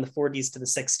displaced from the 40s to the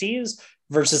 60s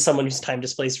versus someone who's time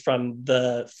displaced from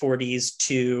the 40s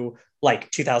to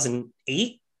like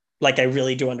 2008. Like I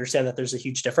really do understand that there's a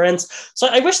huge difference. So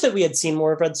I wish that we had seen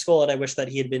more of Red Skull and I wish that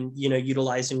he had been, you know,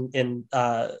 utilized in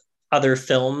other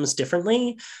films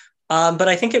differently. But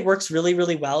I think it works really,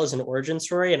 really well as an origin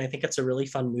story. And I think it's a really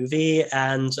fun movie.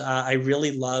 And I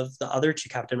really love the other two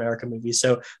Captain America movies.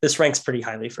 So this ranks pretty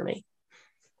highly for me.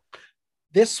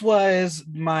 This was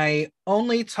my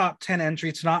only top 10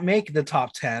 entry to not make the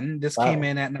top 10. This came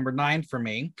in at number 9 for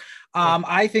me.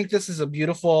 I think this is a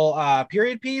beautiful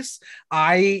period piece.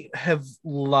 I have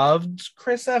loved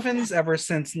Chris Evans ever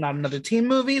since Not Another Teen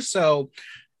Movie. So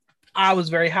I was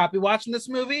very happy watching this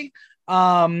movie.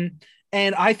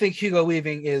 And I think Hugo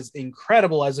Weaving is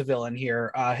incredible as a villain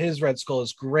here. His Red Skull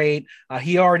is great.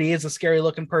 He already is a scary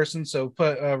looking person, so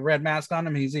put a red mask on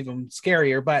him, he's even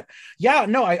scarier. But yeah,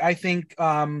 no, I think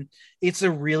it's a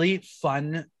really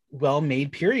fun,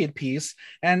 well-made period piece.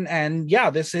 And yeah,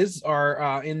 this is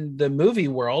our in the movie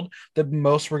world, the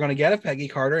most we're going to get of Peggy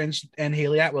Carter, and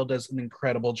Haley Atwell does an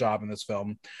incredible job in this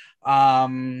film.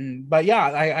 But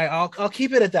yeah, I'll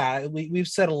keep it at that. We've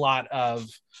said a lot of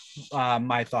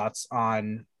my thoughts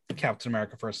on Captain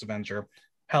America First Avenger.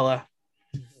 Hella,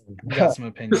 you got some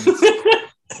opinions.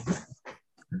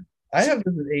 I have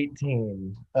this at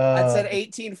 18. I said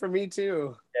 18 for me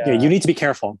too. Yeah, you need to be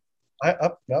careful.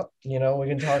 You know, we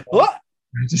can talk. Oh,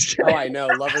 I know.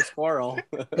 Lover's quarrel.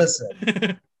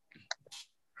 Listen,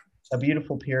 a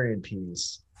beautiful period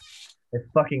piece. I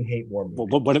fucking hate war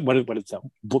movies. What is that?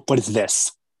 What is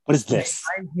this? What is this?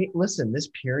 Listen, this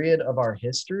period of our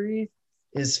history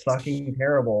is fucking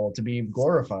terrible to be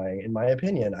glorifying, in my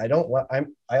opinion. I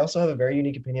also have a very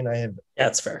unique opinion. Yeah,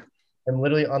 that's fair. I'm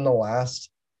literally on the last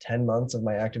 10 months of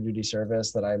my active duty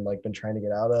service that I've like been trying to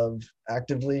get out of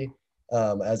actively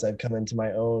as I've come into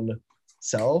my own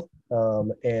self.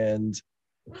 And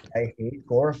I hate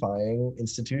glorifying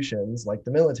institutions like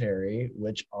the military,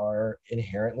 which are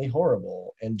inherently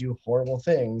horrible and do horrible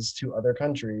things to other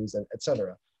countries, and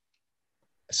etc.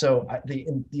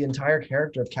 the entire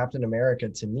character of Captain America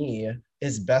to me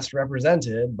is best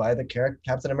represented by the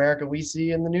Captain America we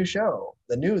see in the new show,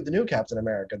 the new Captain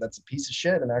America that's a piece of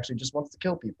shit and actually just wants to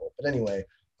kill people. But anyway,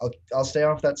 I'll stay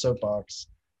off that soapbox.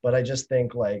 But I just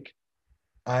think like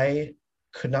I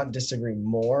could not disagree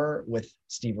more with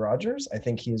Steve Rogers. I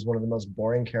think he's one of the most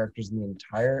boring characters in the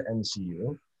entire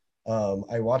MCU.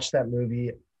 I watched that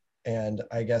movie, and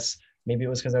I guess maybe it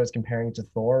was because I was comparing to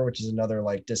Thor, which is another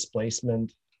like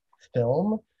displacement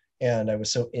film, and I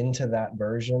was so into that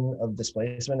version of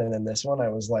displacement. And then this one, I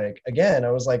was like,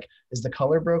 is the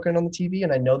color broken on the TV?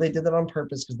 And I know they did that on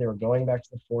purpose because they were going back to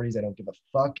the 40s. I don't give a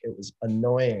fuck. It was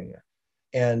annoying.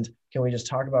 And can we just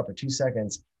talk about for 2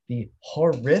 seconds the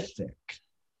horrific,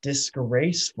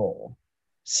 disgraceful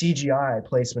CGI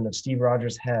placement of Steve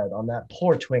Rogers' head on that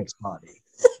poor twink's body?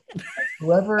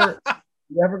 Whoever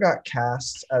got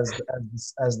cast as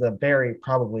the very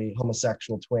probably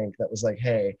homosexual twink that was like,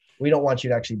 hey, we don't want you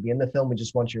to actually be in the film, we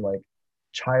just want your like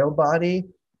child body.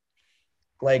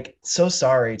 Like, so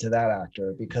sorry to that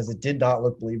actor because it did not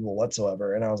look believable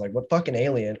whatsoever. And I was like, what fucking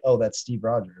alien? Oh, that's Steve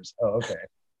Rogers. Oh, okay.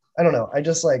 I don't know. I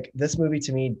just like this movie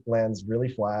to me lands really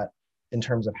flat in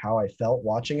terms of how I felt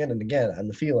watching it. And again, I'm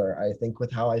the feeler. I think with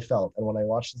how I felt. And when I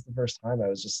watched this the first time, I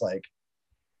was just like,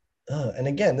 ugh. And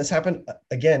again, this happened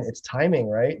again. It's timing,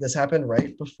 right? This happened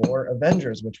right before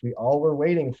Avengers, which we all were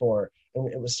waiting for.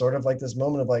 And it was sort of like this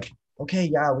moment of like, okay,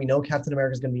 yeah, we know Captain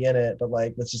America's going to be in it, but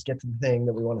like, let's just get to the thing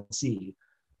that we want to see.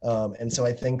 And so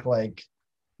I think like,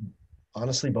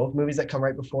 honestly, both movies that come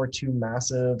right before two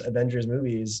massive Avengers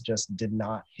movies just did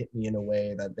not hit me in a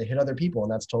way that they hit other people,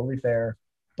 and that's totally fair.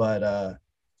 But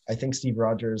I think Steve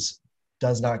Rogers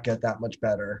does not get that much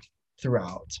better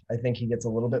throughout. I think he gets a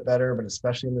little bit better, but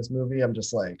especially in this movie, I'm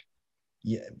just like,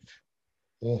 yeah,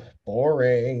 ugh,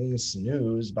 boring,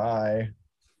 snooze, bye.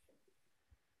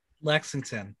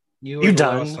 Lexington, you You were the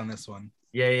done? lowest on this one.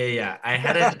 Yeah. I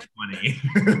had it at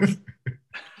 20.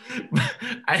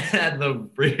 I had the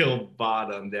real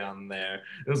bottom down there.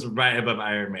 It was right above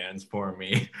Iron Man's for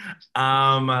me.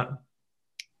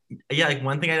 Yeah, like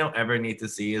one thing I don't ever need to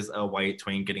see is a white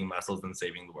twink getting muscles and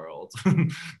saving the world.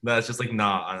 That's just like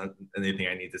not anything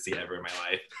I need to see ever in my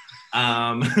life.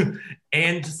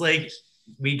 And just like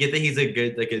we get that he's a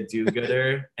good, like a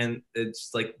do-gooder, and it's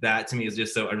just like that to me is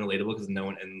just so unrelatable because no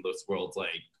one in this world's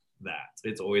like that.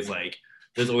 It's always like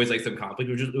there's always like some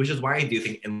conflict, which is why I do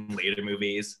think in later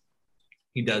movies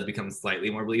he does become slightly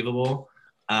more believable.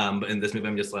 But in this movie,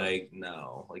 I'm just like,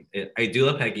 no, like I do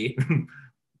love Peggy,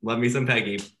 love me some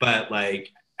Peggy, but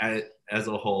like as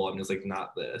a whole, I'm just like,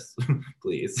 not this,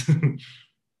 please.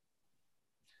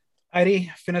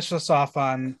 Heidi, finish us off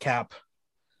on Cap.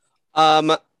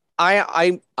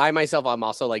 I myself, I'm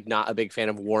also like not a big fan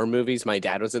of war movies. My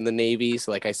dad was in the Navy,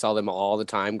 so like I saw them all the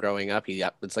time growing up.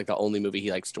 It's like the only movie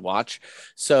he likes to watch.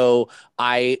 So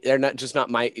they're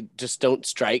just don't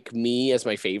strike me as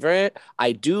my favorite.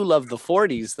 I do love the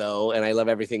 40s though, and I love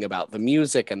everything about the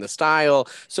music and the style.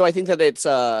 So I think that it's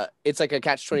like a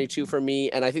catch-22 for me,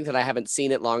 and I think that I haven't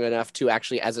seen it long enough to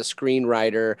actually, as a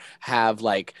screenwriter, have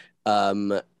like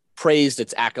praised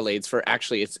its accolades for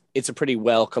actually it's a pretty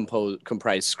well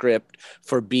comprised script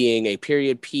for being a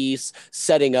period piece,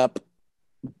 setting up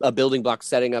a building block,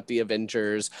 setting up the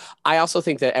Avengers. I also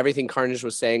think that everything Carnage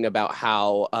was saying about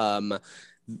how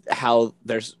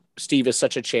there's Steve is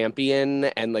such a champion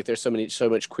and like there's so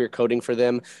much queer coding for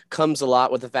them comes a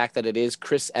lot with the fact that it is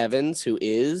Chris Evans who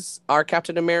is our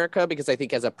Captain America, because I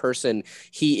think as a person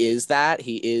he is that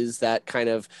kind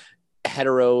of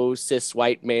hetero cis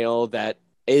white male that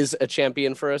is a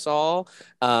champion for us all.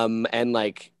 And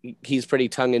like he's pretty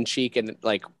tongue-in-cheek and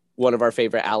like one of our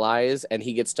favorite allies, and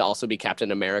he gets to also be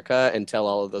Captain America and tell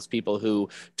all of those people who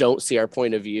don't see our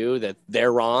point of view that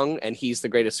they're wrong and he's the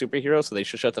greatest superhero, so they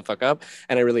should shut the fuck up.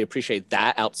 And I really appreciate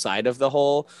that outside of the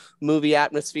whole movie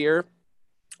atmosphere.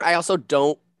 I also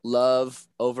don't love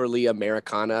overly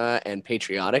Americana and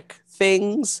patriotic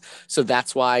things, so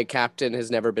that's why Captain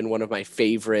has never been one of my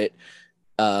favorite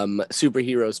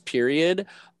superheroes, period.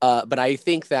 But I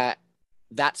think that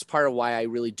that's part of why I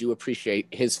really do appreciate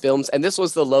his films. And this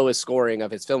was the lowest scoring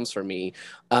of his films for me.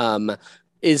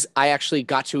 Is I actually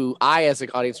as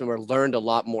an audience member, learned a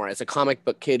lot more. As a comic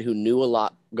book kid who knew a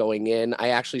lot going in, I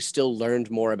actually still learned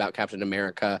more about Captain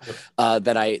America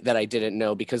that I didn't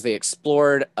know, because they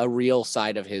explored a real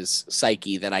side of his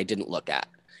psyche that I didn't look at.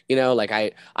 You know, like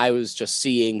I was just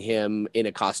seeing him in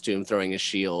a costume throwing his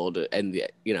shield and,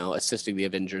 assisting the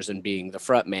Avengers and being the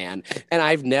front man. And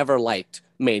I've never liked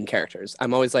main characters.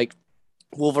 I'm always like,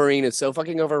 Wolverine is so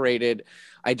fucking overrated.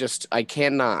 I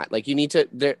cannot. Like, you need to,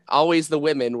 there always the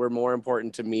women were more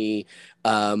important to me,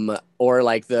 or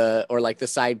like the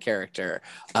side character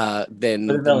than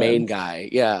The the main villains. guy.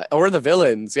 Yeah. Or the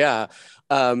villains. Yeah.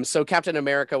 So Captain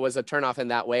America was a turnoff in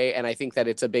that way, and I think that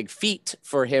it's a big feat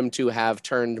for him to have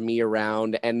turned me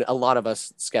around, and a lot of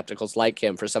us skepticals like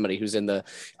him for somebody who's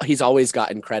he's always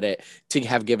gotten credit to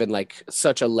have given like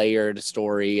such a layered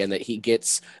story, and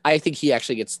that I think he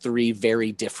actually gets 3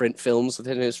 very different films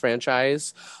within his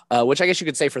franchise, which I guess you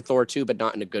could say for Thor too, but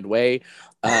not in a good way.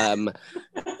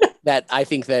 That I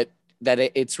think that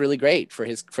it's really great for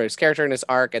his character and his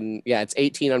arc. And yeah, it's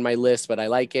 18 on my list, but I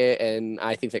like it, and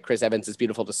I think that Chris Evans is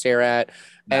beautiful to stare at.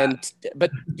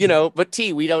 But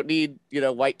T, we don't need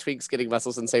white twinks getting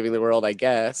muscles and saving the world, I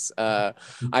guess. I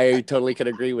totally could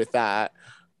agree with that,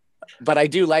 but I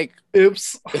do like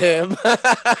him.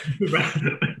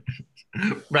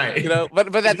 Right.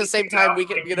 But at the same time, we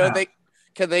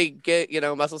can they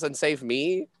get muscles and save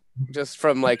me just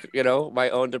from like my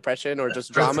own depression, or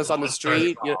just dramas on the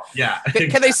street? Yeah.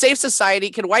 Can they save society?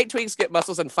 Can white twinks get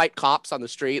muscles and fight cops on the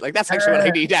street? Like, that's actually what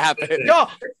I need to happen. No,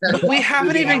 we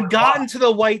haven't even gotten to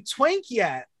the white twink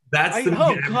yet.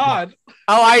 Oh God!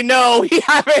 Oh, I know, we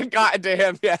haven't gotten to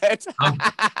him yet.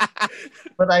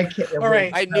 But I can't. All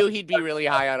right. I knew he'd be really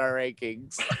high on our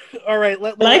rankings. All right.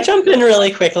 Can I jump in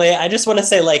really quickly? I just want to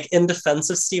say, like, in defense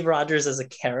of Steve Rogers as a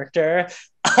character,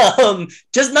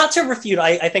 just not to refute,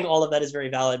 I think all of that is very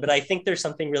valid, but I think there's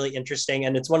something really interesting,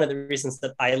 and it's one of the reasons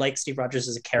that I like Steve Rogers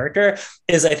as a character,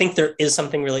 is I think there is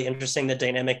something really interesting, the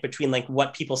dynamic between like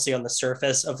what people see on the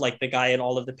surface of like the guy and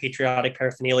all of the patriotic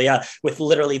paraphernalia with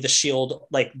literally the shield,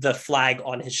 like the flag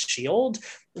on his shield,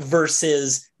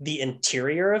 versus the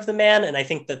interior of the man. And I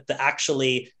think that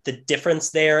the difference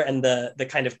there, and the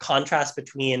kind of contrast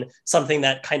between something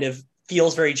that kind of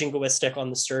feels very jingoistic on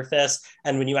the surface,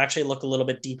 and when you actually look a little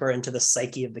bit deeper into the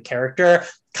psyche of the character,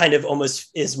 kind of almost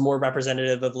is more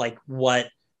representative of like what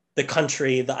the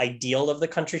country, the ideal of the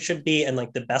country should be, and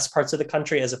like the best parts of the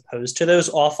country, as opposed to those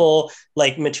awful,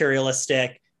 like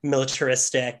materialistic,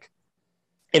 militaristic,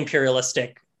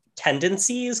 imperialistic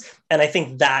tendencies. And I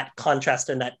think that contrast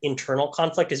and that internal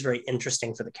conflict is very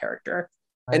interesting for the character.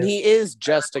 And he is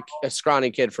just a scrawny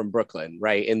kid from Brooklyn,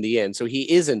 right? In the end. So he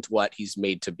isn't what he's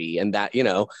made to be. And that,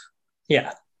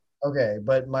 Yeah. Okay,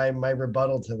 but my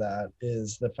rebuttal to that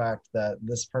is the fact that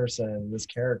this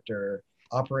character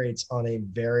operates on a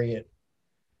very,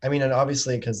 and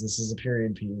obviously because this is a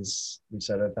period piece, we've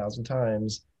said it 1,000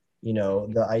 times,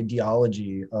 the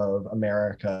ideology of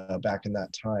America back in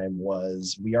that time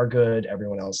was, we are good,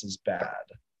 everyone else is bad.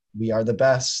 We are the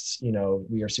best,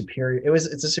 we are superior.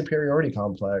 It's a superiority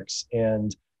complex.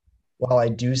 And while I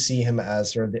do see him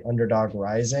as sort of the underdog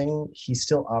rising, he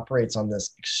still operates on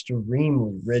this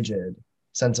extremely rigid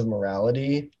sense of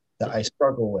morality that I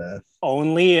struggle with.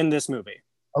 Only in this movie.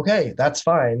 Okay, that's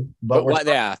fine. But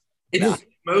It's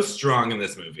most strong in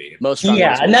this movie. Most strong.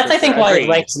 Yeah, and that's, I think, why Agreed. it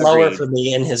ranks lower for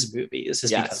me in his movies,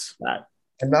 is because of that.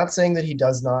 I'm not saying that he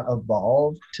does not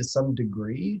evolve to some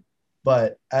degree,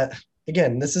 but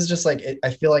again, this is just like, I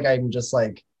feel like I'm just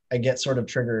like, I get sort of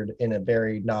triggered in a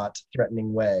very not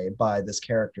threatening way by this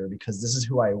character, because this is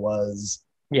who I was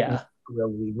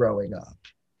really growing up.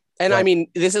 And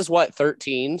this is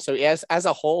 13. So as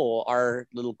a whole, our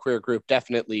little queer group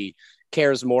definitely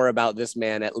cares more about this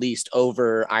man, at least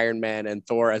over Iron Man and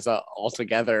Thor as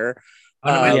altogether.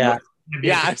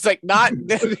 It's like not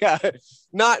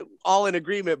all in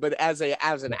agreement, but as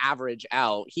an average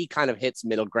out, he kind of hits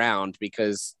middle ground,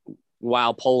 because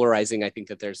while polarizing, I think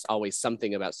that there's always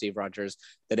something about Steve Rogers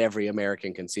that every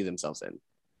American can see themselves in.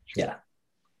 Yeah,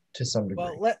 to some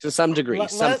degree.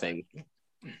 Something.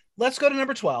 Let's go to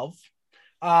number 12.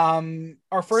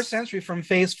 Our first entry from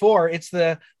Phase 4. It's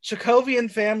the Chekhovian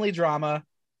family drama,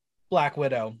 Black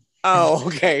Widow. Oh,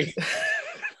 okay.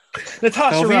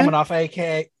 Natasha Romanoff,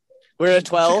 aka we're at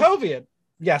 12. Chekhovian.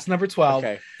 Yes, number 12.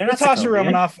 Okay. Natasha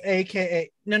Romanoff, aka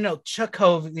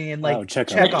Chekhovian, like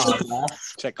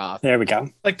Chekhov. There we go.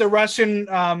 Like the Russian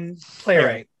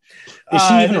playwright. Is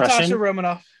she even Natasha Russian?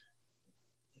 Romanoff.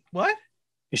 What?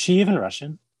 Is she even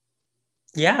Russian?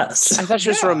 Yes. I thought she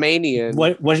was Romanian.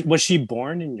 What was she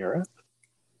born in Europe,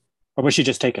 or was she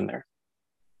just taken there?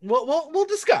 We'll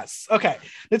discuss. Okay.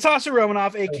 Natasha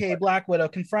Romanoff, aka Black Widow,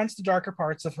 confronts the darker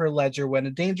parts of her ledger when a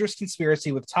dangerous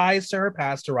conspiracy with ties to her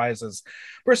past arises.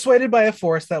 Persuaded by a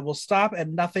force that will stop at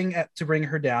nothing to bring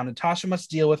her down, Natasha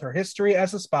must deal with her history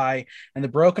as a spy and the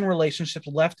broken relationships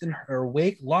left in her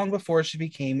wake long before she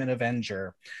became an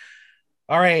Avenger.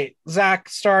 All right, Zach,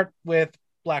 start with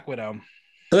Black Widow.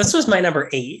 So this was my number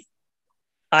 8.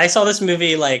 I saw this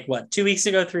movie like 2 weeks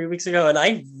ago, 3 weeks ago, and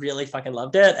I really fucking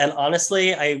loved it. And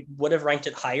honestly, I would have ranked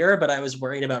it higher, but I was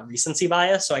worried about recency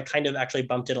bias, so I kind of actually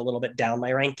bumped it a little bit down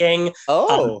my ranking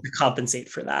to compensate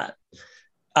for that.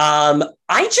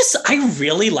 I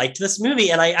really liked this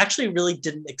movie, and I actually really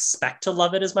didn't expect to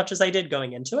love it as much as I did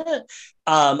going into it.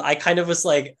 I kind of was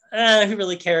like, who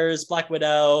really cares? Black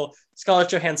Widow, Scarlett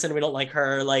Johansson, we don't like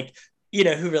her. Like,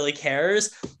 who really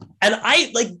cares? And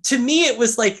to me, it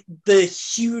was like the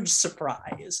huge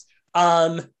surprise.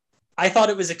 I thought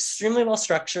it was extremely well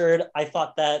structured. I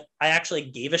thought that I actually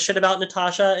gave a shit about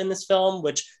Natasha in this film,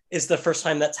 which is the first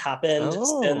time that's happened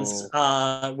since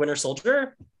Winter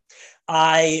Soldier.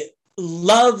 I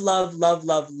love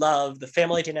the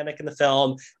family dynamic in the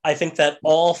film. I think that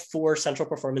all 4 central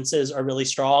performances are really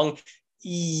strong.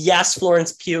 Yes,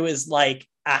 Florence Pugh is like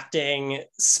acting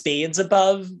spades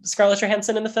above Scarlett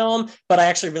Johansson in the film, but I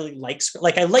actually really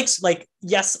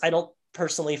yes, I don't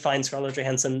personally find Scarlett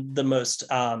Johansson the most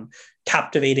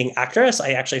captivating actress.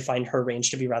 I actually find her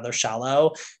range to be rather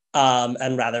shallow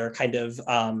and rather kind of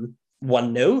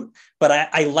one note, but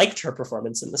I liked her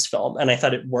performance in this film and I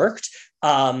thought it worked.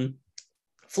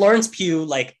 Florence Pugh,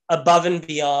 like above and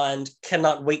beyond,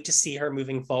 cannot wait to see her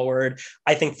moving forward.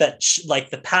 I think that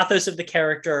the pathos of the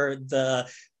character, the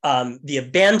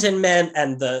abandonment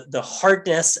and the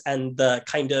hardness and the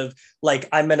kind of like,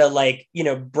 I'm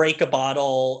gonna break a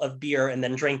bottle of beer and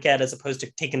then drink it as opposed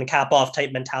to taking the cap off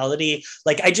type mentality.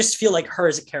 Like, I just feel like her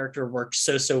as a character worked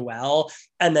so well.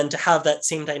 And then to have that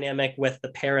same dynamic with the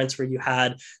parents where you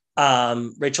had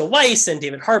Rachel Weisz and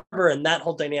David Harbour and that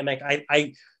whole dynamic,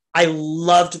 I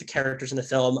loved the characters in the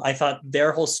film. I thought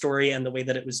their whole story and the way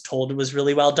that it was told was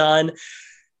really well done.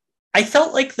 I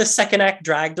felt like the second act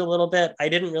dragged a little bit. I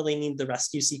didn't really need the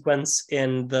rescue sequence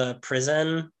in the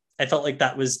prison. I felt like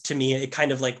that was, to me, it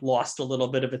kind of like lost a little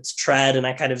bit of its tread and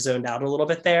I kind of zoned out a little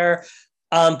bit there.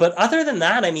 But other than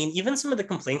that, I mean, even some of the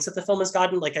complaints that the film has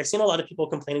gotten, like I've seen a lot of people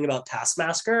complaining about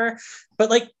Taskmaster, but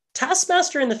like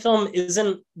Taskmaster in the film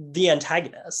isn't the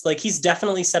antagonist. Like, he's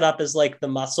definitely set up as like the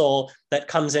muscle that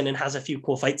comes in and has a few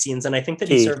cool fight scenes. And I think that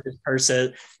he served his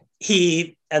person.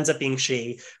 He ends up being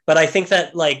she, but I think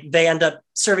that like they end up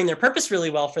serving their purpose really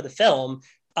well for the film,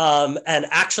 and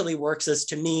actually works as,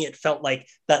 to me, it felt like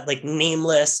that like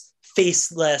nameless,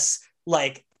 faceless,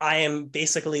 like I am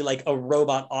basically like a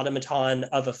robot automaton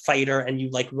of a fighter and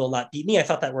you like will not beat me. I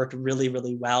thought that worked really,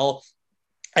 really well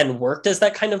and worked as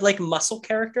that kind of like muscle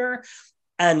character.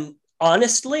 And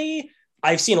honestly,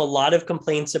 I've seen a lot of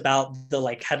complaints about the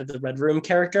like head of the Red Room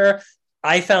character.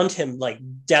 I found him like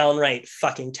downright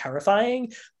fucking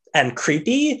terrifying and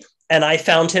creepy. And I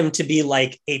found him to be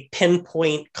like a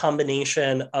pinpoint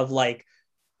combination of like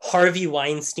Harvey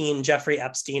Weinstein, Jeffrey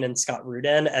Epstein, and Scott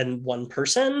Rudin and one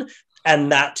person.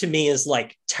 And that to me is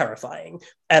like terrifying.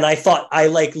 And I thought I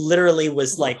like literally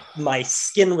was like, my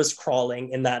skin was crawling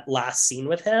in that last scene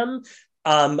with him.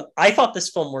 I thought this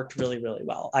film worked really, really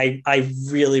well. I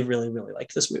really, really, really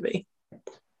liked this movie.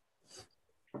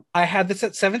 I had this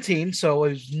at 17, so I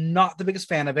was not the biggest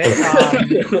fan of it.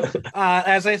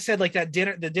 As I said, like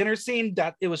the dinner scene,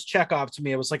 that it was Chekhov to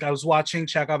me. It was like I was watching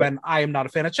Chekhov, and I am not a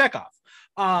fan of Chekhov.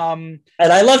 And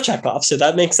I love Chekhov, so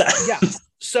that makes sense. Yeah.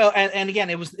 So and again,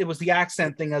 it was the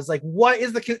accent thing. I was like, what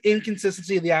is the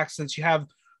inconsistency of the accents? You have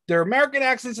their American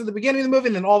accents at the beginning of the movie,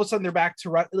 and then all of a sudden they're back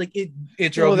to like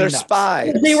it drove. They're nuts.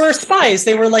 spies. They were spies.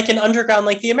 They were like an underground,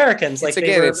 like the Americans. Like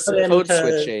it's code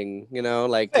switching.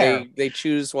 Like they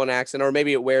choose one accent, or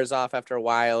maybe it wears off after a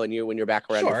while, and when you're back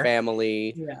around your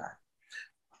family. Yeah.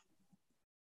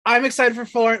 I'm excited for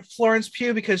Florence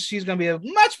Pugh because she's going to be a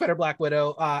much better Black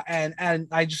Widow, and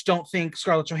I just don't think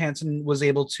Scarlett Johansson was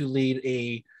able to lead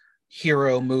a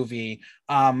hero movie.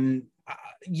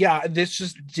 This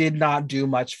just did not do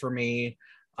much for me.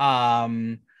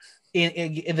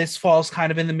 This falls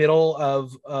kind of in the middle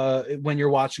of when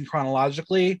you're watching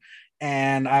chronologically,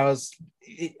 and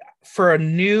for a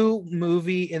new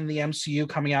movie in the MCU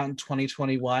coming out in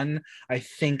 2021, I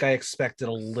think I expected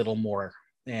a little more.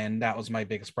 And that was my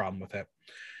biggest problem with it.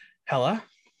 Hella?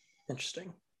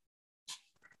 Interesting.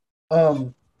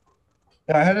 I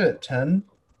had it at 10.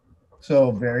 So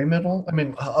very middle. I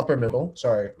mean, upper middle.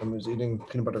 Sorry. I was eating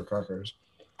peanut butter crackers.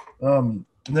 And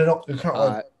they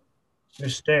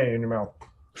stay in your mouth.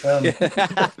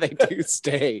 They do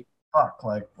stay. Fuck,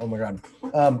 like, oh my God.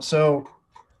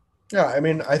 I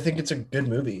mean, I think it's a good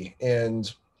movie.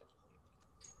 And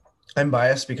I'm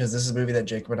biased because this is a movie that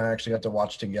Jacob and I actually got to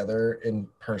watch together in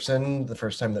person the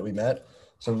first time that we met,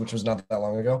 which was not that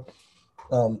long ago,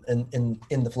 in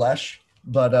the flesh.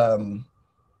 But I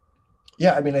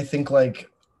mean, I think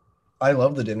like I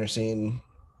love the dinner scene.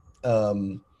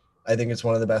 I think it's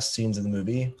one of the best scenes in the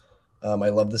movie. I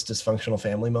love this dysfunctional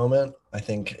family moment. I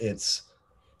think it's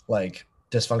like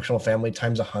dysfunctional family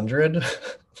times 100.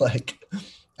 Like,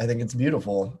 I think it's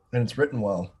beautiful and it's written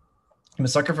well. I'm a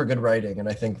sucker for good writing, and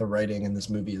I think the writing in this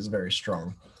movie is very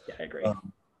strong. Yeah, I agree.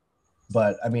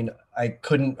 But I mean, I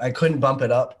couldn't bump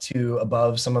it up to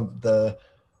above some of the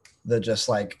just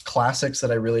like classics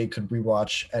that I really could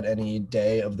rewatch at any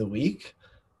day of the week.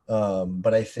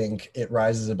 But I think it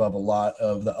rises above a lot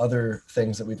of the other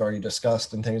things that we've already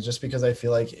discussed and things, just because I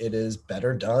feel like it is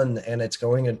better done and it's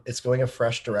going a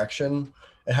fresh direction.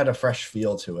 It had a fresh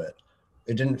feel to it.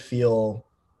 It didn't feel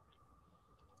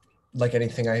like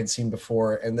anything I had seen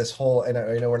before. And this whole, and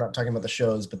I know we're not talking about the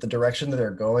shows, but the direction that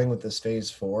they're going with this phase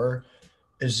 4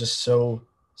 is just so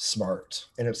smart,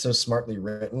 and it's so smartly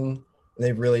written.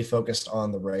 They've really focused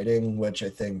on the writing, which I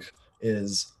think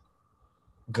is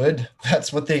good.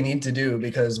 That's what they need to do,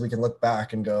 because we can look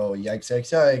back and go, yikes,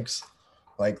 yikes, yikes.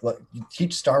 Like,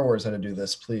 teach Star Wars how to do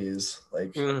this, please.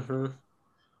 Like, I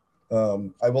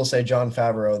will say Jon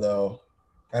Favreau, though,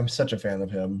 I'm such a fan of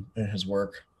him and his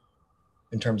work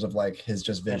in terms of like his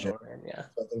just vision. Yeah.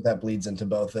 I think that bleeds into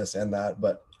both this and that,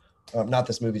 but not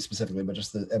this movie specifically, but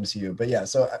just the MCU. But yeah,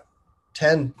 so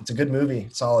 10, it's a good movie,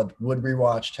 solid. Would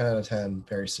rewatch, 10 out of 10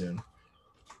 very soon.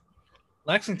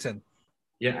 Lexington.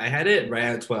 Yeah, I had it right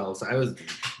at 12, so I was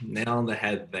nail on the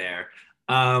head there.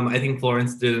 I think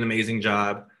Florence did an amazing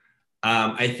job.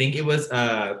 I think it was,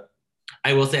 I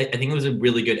will say, I think it was a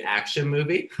really good action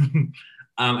movie.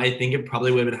 I think it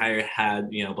probably would have been higher had,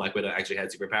 Black Widow actually had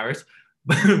superpowers.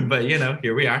 But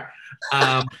here we are.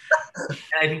 And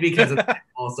I think because of that, I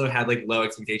also had like low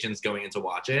expectations going in to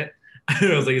watch it.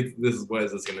 I was like, what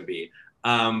is this going to be?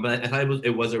 But I thought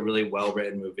it was a really well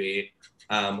written movie.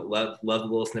 Love the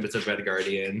little snippets of Red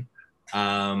Guardian.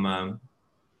 Yeah,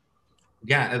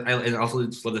 I also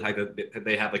just love the fact that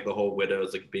they have like the whole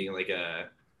widows like being like a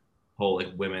whole like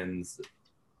women's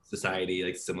society,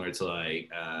 like similar to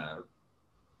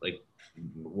like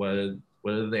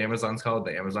what are the Amazons called?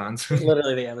 The Amazons?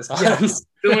 Literally the Amazons.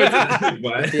 Yeah.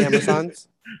 What? The Amazons?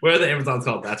 What are the Amazons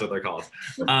called? That's what they're called.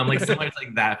 Like similar to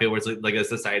like that feel where it's like a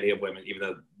society of women, even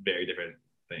though very different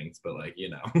things, but like,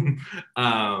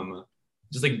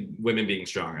 just like women being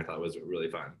strong, I thought was really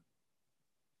fun.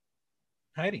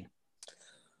 Heidi.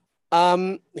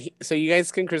 So you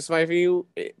guys can crucify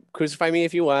me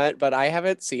if you want, but I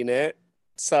haven't seen it.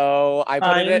 So I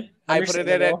put it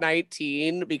in at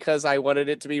 19 because I wanted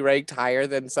it to be ranked higher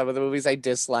than some of the movies I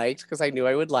disliked, because I knew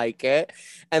I would like it.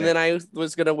 And then I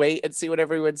was going to wait and see what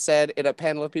everyone said in a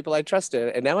panel of people I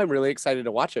trusted. And now I'm really excited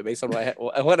to watch it based on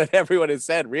what everyone has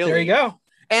said, really. There you go.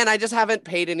 And I just haven't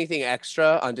paid anything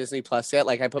extra on Disney Plus yet.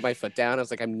 Like, I put my foot down. I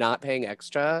was like, I'm not paying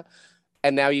extra.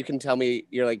 And now you can tell me,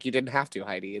 you're like, you didn't have to,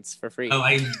 Heidi. It's for free. Oh,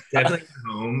 I definitely went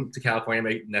home to California.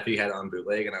 My nephew had it on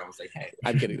bootleg, and I was like, hey.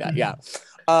 I'm getting that, yeah.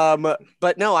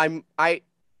 But no,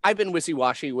 I've been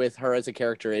wishy-washy with her as a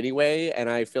character anyway,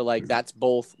 and I feel like that's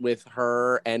both with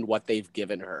her and what they've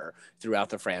given her throughout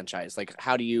the franchise. Like,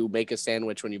 how do you make a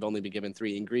sandwich when you've only been given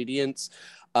 3 ingredients?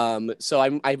 So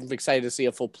I'm excited to see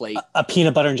a full plate. A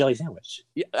peanut butter and jelly sandwich.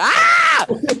 Yeah. Ah!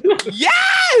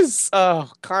 Yes!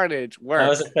 Oh, Carnage. Work. That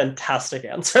was a fantastic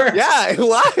answer. Yeah, it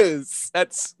was.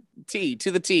 That's T to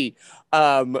the T.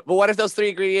 But what if those 3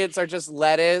 ingredients are just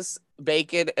lettuce,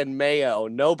 bacon, and mayo?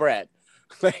 No bread.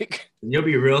 Like, you'll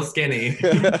be real skinny.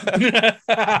 But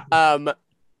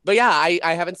yeah, I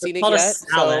haven't seen it yet,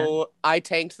 salad. so I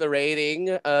tanked the rating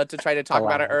to try to talk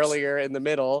about it earlier in the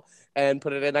middle and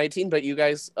put it at 19. But you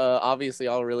guys obviously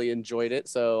all really enjoyed it,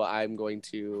 so I'm going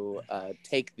to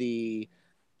take the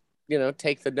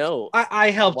note.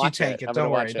 I helped Watch you tank it. I'm Don't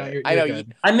gonna worry. watch No, it. you're I know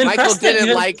good. I'm Michael impressed that didn't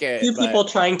even like it, two but- people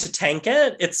trying to tank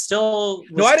it. It still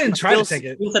No, I didn't try to still tank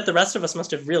it. means that the rest of us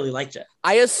must have really liked it.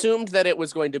 I assumed that it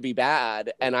was going to be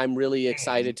bad, and I'm really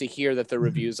excited to hear that the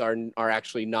reviews are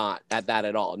actually not at that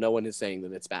at all. No one is saying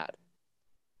that it's bad.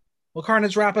 Well,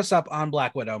 Carnage, wrap us up on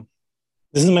Black Widow.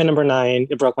 This is my number 9.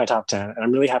 It broke my top 10, and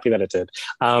I'm really happy that it did.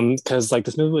 Because like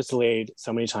this movie was delayed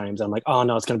so many times. I'm like, oh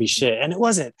no, it's gonna be shit, and it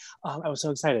wasn't. I was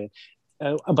so excited.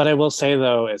 But I will say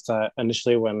though, is that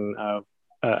initially when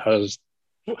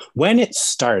it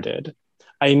started,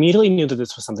 I immediately knew that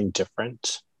this was something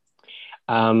different,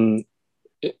 and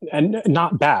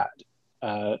not bad.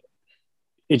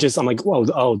 It just, I'm like, whoa,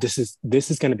 oh, this is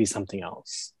going to be something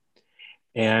else.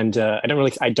 And I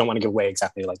don't want to give away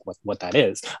exactly like what that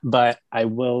is, but I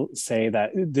will say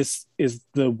that this is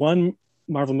the one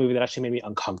Marvel movie that actually made me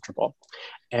uncomfortable,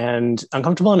 and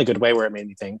uncomfortable in a good way, where it made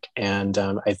me think. And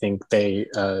I think they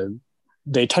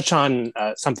touch on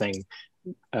something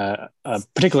a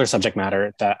particular subject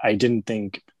matter that I didn't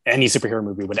think any superhero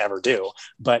movie would ever do.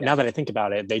 But now that I think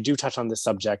about it, they do touch on this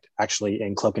subject actually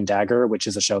in Cloak and Dagger, which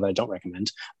is a show that I don't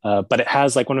recommend. But it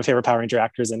has like one of my favorite Power Ranger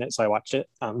actors in it, so I watched it.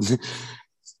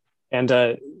 And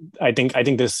I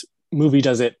think this movie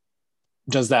does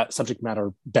that subject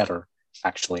matter better,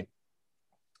 actually.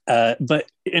 But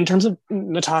in terms of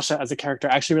Natasha as a character,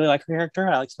 I actually really like her character.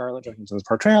 I like Scarlett Johansson's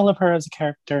portrayal of her as a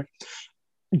character.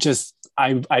 Just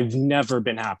I've never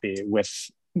been happy with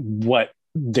what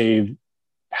they've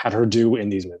had her do in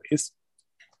these movies,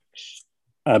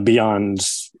 beyond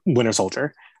Winter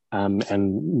Soldier,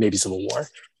 and maybe Civil War.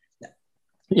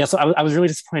 Yeah, so I was really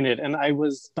disappointed, and I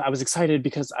was excited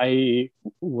because I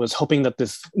was hoping that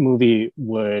this movie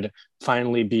would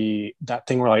finally be that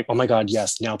thing where like, oh my God,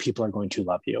 yes, now people are going to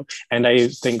love you. And I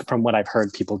think from what I've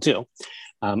heard, people do.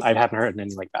 I haven't heard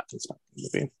any like bad things about the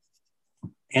movie.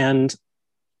 And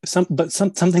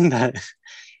something that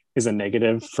is a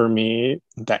negative for me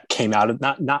that came out of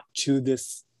not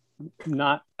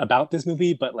about this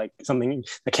movie, but like something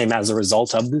that came as a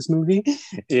result of this movie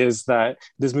is that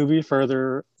this movie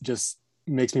further just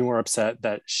makes me more upset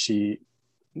that she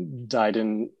died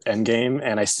in Endgame,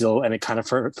 and it kind of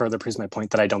further proves my point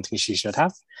that I don't think she should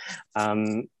have,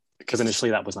 because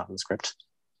initially that was not in the script.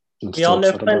 We all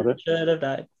know Clint should have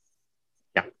died.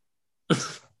 Yeah.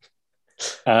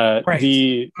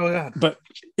 Right. But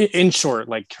in short,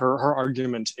 like her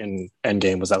argument in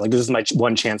Endgame was that like this is my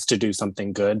one chance to do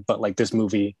something good, but like this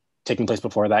movie taking place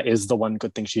before that is the one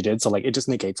good thing she did, so like it just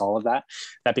negates all of that.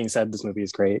 That being said, this movie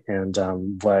is great, and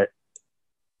what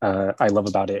I love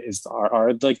about it is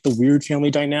are like the weird family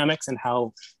dynamics and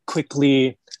how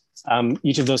quickly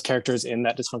each of those characters in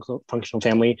that dysfunctional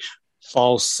family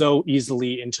fall so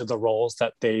easily into the roles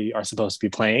that they are supposed to be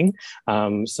playing.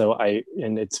 And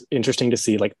it's interesting to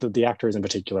see like the actors in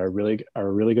particular are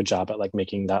a really good job at like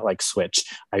making that like switch.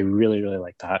 I really, really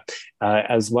like that.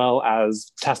 As well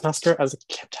as Taskmaster as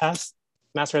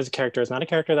a character is not a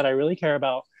character that I really care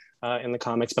about in the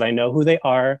comics, but I know who they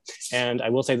are. And I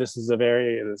will say this is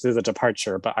a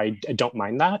departure, but I don't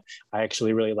mind that. I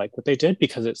actually really like what they did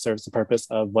because it serves the purpose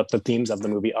of what the themes of the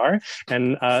movie are.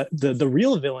 And the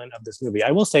real villain of this movie, I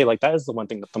will say like that is the one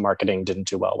thing that the marketing didn't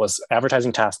do well, was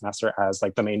advertising Taskmaster as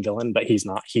like the main villain, but he's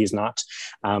not.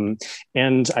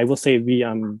 And I will say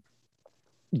the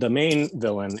main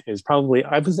villain is probably,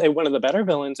 I would say, one of the better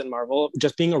villains in Marvel,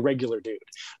 just being a regular dude.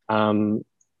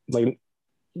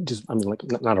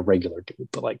 Not a regular dude,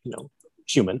 but like,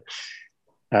 human.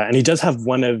 And he does have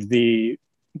one of the,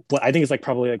 what I think is like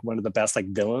probably like one of the best like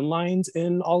villain lines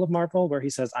in all of Marvel, where he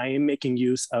says, "I am making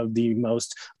use of the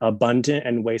most abundant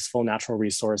and wasteful natural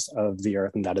resource of the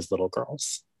earth, and that is little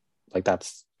girls." Like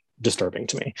that's disturbing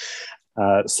to me.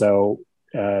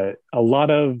 A lot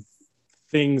of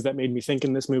things that made me think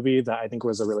in this movie that I think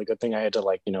was a really good thing. I had to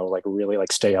really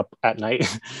stay up at night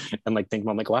and like think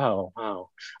about like, wow,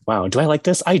 do I like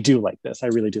this? I do like this. I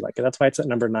really do like it. That's why it's at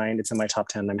number 9. It's in my top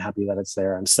 10. I'm happy that it's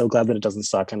there. I'm so glad that it doesn't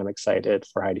suck, and I'm excited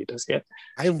for Heidi to see it.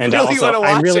 I really want to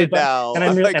watch it now.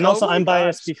 I'm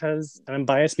biased because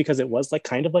it was like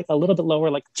kind of like a little bit lower,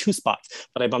 like 2 spots,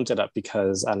 but I bumped it up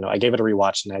because I don't know, I gave it a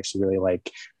rewatch, and I actually really like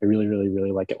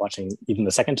it, watching even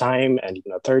the second time and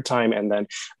even the third time. And then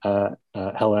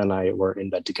Hella and I were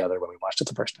in bed together when we watched it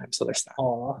the first time, so there's that.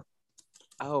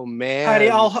 Oh man, Heidi,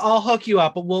 I'll hook you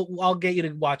up, but I'll get you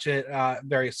to watch it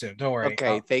very soon. Don't worry.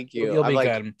 Okay, thank you. You'll be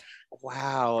good.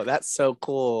 Wow, that's so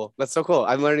cool.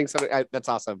 I'm learning something. That's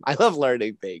awesome. I love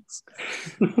learning things.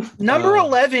 Number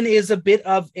 11 is a bit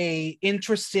of a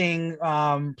interesting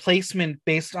placement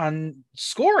based on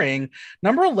scoring.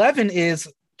 Number 11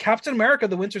 is Captain America: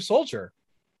 The Winter Soldier.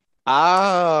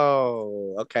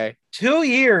 Oh, okay. 2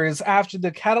 years after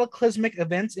the cataclysmic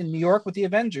events in New York with the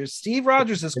Avengers, Steve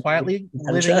Rogers is quietly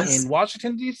living in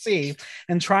Washington, D.C.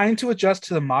 and trying to adjust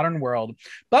to the modern world.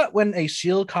 But when a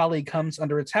S.H.I.E.L.D. colleague comes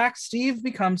under attack, Steve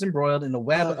becomes embroiled in a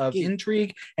web of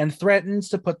intrigue and threatens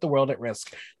to put the world at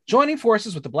risk. Joining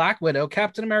forces with the Black Widow,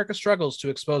 Captain America struggles to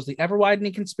expose the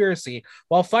ever-widening conspiracy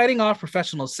while fighting off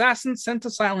professional assassins sent to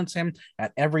silence him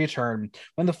at every turn.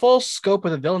 When the full scope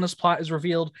of the villainous plot is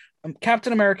revealed,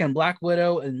 Captain America and Black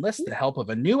Widow enlist the help of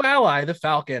a new ally, the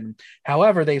Falcon.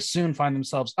 However, they soon find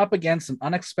themselves up against an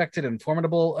unexpected and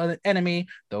formidable enemy,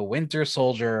 the Winter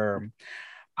Soldier.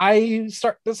 I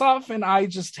start this off and I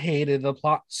just hated the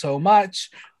plot so much.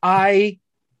 I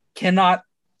cannot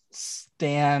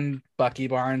stand Bucky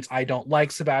Barnes. I don't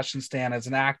like Sebastian Stan as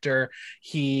an actor.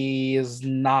 He is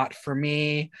not for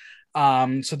me.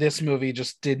 So this movie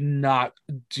just did not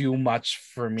do much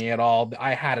for me at all.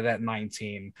 I had it at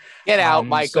 19. Get out,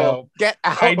 Michael. So Get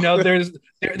out. I know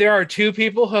there are two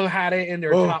people who had it in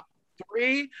their top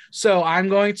 3. So I'm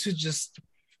going to just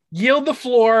yield the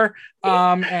floor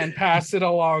and pass it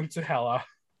along to Hella.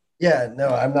 Yeah, no,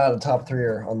 I'm not a top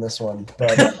 3er on this one,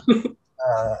 but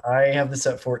I have this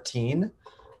at 14.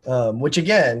 Which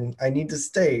again, I need to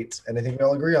state, and I think we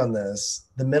all agree on this,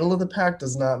 the middle of the pack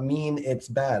does not mean it's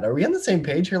bad. Are we on the same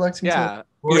page here, Lexington? Yeah.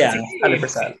 Yeah,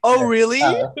 100%. Oh, really?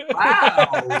 Wow.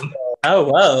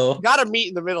 Oh, whoa. Gotta meet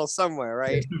in the middle somewhere,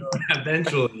 right?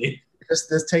 Eventually.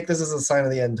 Just take this as a sign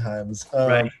of the end times.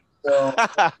 Right. So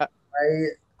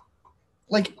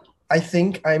I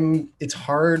think it's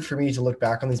hard for me to look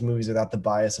back on these movies without the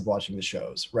bias of watching the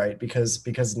shows, right?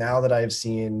 Because now that I've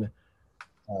seen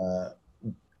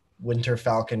Winter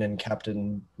Falcon and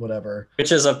Captain whatever,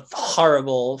 Which is a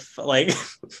horrible, like,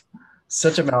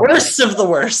 such a worst of the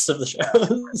worst of the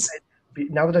shows.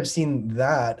 Now that I've seen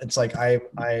that, it's like I'm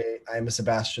a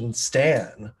Sebastian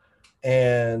stan,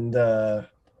 and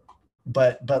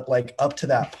but like up to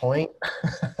that point,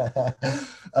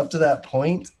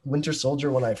 Winter Soldier,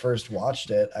 when I first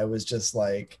watched it, I was just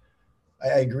like,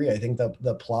 I agree. I think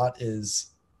the plot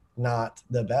is not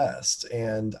the best,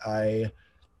 and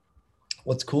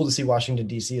what's cool to see Washington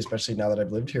DC, especially now that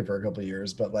I've lived here for a couple of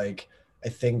years, but like I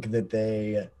think that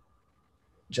they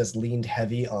just leaned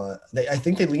heavy on. I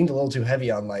think they leaned a little too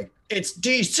heavy on like it's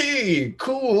DC,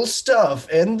 cool stuff,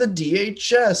 and the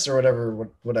DHS or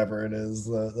whatever it is,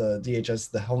 the DHS,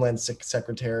 the Homeland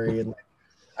Secretary, and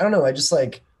I don't know. I just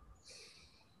like.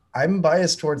 I'm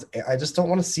biased towards. I just don't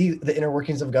want to see the inner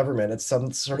workings of government. It's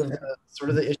some sort of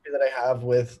the issue that I have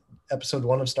with Episode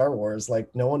 1 of Star Wars.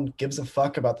 Like, no one gives a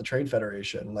fuck about the Trade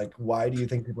Federation. Like, why do you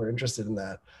think people are interested in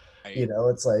that? You know,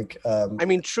 it's like. I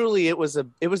mean, truly, it was a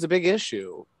big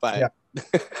issue, but yeah.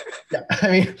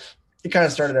 I mean, it kind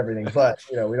of started everything, but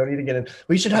you know, we don't need to get in.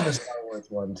 We should have a Star Wars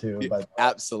one too. But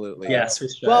absolutely, yes, we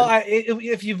should. Well,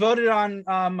 if you voted on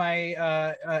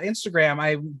my Instagram,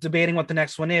 I'm debating what the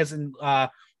next one is, and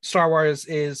Star Wars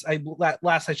is,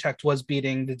 last I checked, was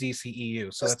beating the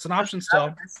DCEU, so it's an option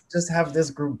still. Just have this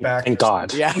group back. Thank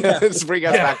God. Yeah, let's bring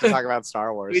us back to talk about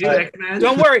Star Wars.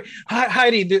 Don't worry,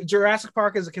 Heidi. Jurassic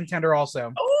Park is a contender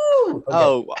also. Oh, okay.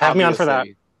 Oh, have me on for that.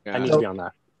 Yeah. I need to be on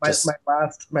that.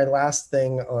 My last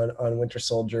thing on Winter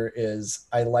Soldier is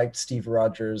I liked Steve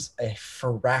Rogers a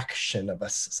fraction of a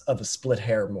split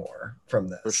hair more from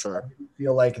this. For sure. I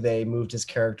feel like they moved his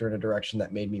character in a direction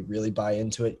that made me really buy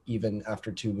into it, even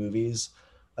after 2 movies.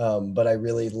 But I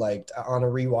really liked, on a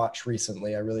rewatch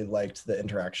recently, I really liked the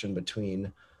interaction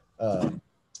between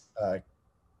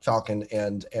Falcon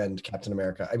and Captain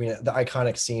America. I mean, the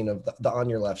iconic scene of the on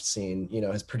your left scene, you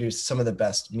know, has produced some of the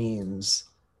best memes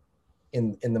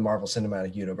in the Marvel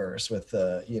Cinematic Universe. With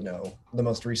you know, the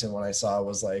most recent one I saw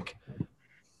was like,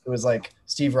 it was like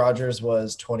Steve Rogers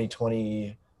was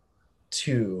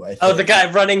 2022, I think. Oh, the guy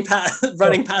running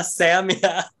past Sam,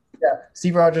 yeah. Yeah,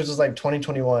 Steve Rogers was like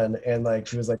 2021, and like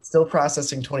he was like still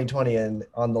processing 2020, and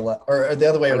on the left, or the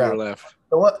other way around. Left.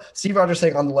 So what Steve Rogers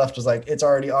saying on the left was like, it's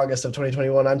already August of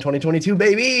 2021. I'm 2022,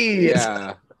 baby.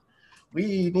 Yeah.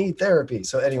 We need therapy.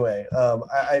 So anyway,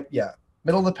 I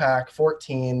middle of the pack,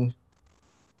 14.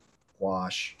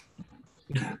 Wash.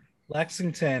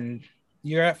 Lexington,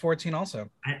 you're at 14 also.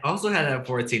 I also had it at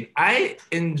 14. I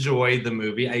enjoyed the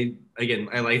movie. I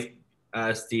liked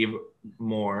Steve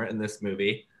more in this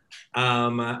movie.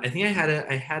 I think I had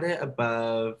it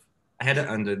above. I had it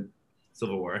under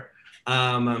Civil War.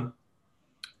 I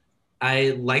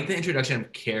like the introduction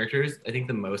of characters. I think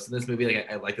the most in this movie. Like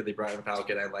I like that they brought in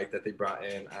Falcon. I like that they brought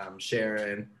in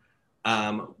Sharon.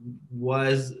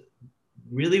 Was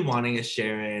really wanting a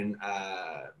Sharon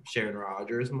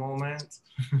Rogers moment.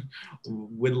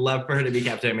 Would love for her to be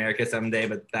Captain America someday,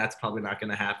 but that's probably not going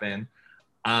to happen.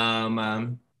 I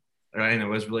know, it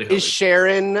was really hoping. Is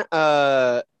Sharon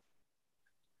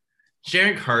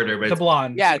Sharon Carter, but The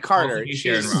blonde. yeah, Carter.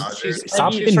 Sharon Rogers.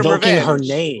 Stop she's from invoking her Revenge.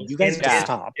 name. You guys Yeah.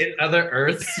 stop. In other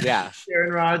Earths, Yeah.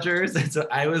 Sharon Rogers. And so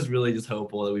I was really just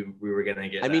hopeful that we were gonna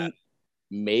get. I mean,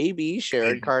 maybe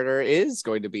Sharon Carter is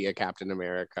going to be a Captain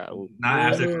America. not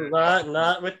after.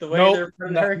 Not with the way Nope, they're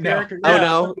putting no, her no. character. Oh down.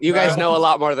 no, you guys know a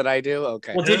lot more than I do.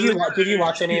 Okay, Well, did you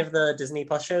watch any of the Disney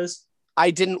Plus shows? I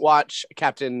didn't watch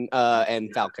Captain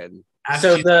and Falcon.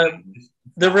 So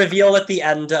the reveal at the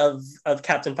end of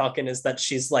Captain Falcon is that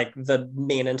she's like the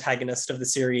main antagonist of the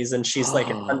series, and she's like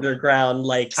an underground,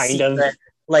 like Kind of. secret,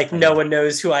 like no one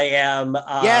knows who I am.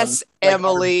 Yes, like,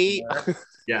 Emily.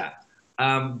 Yeah.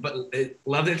 But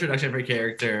love the introduction of her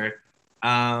character.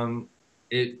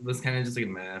 It was kind of just like a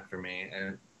meh for me.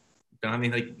 And don't have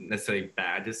anything like necessarily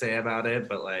bad to say about it,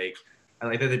 but like I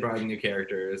like that they brought in new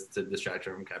characters to distract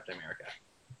from Captain America.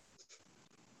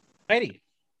 Heidi.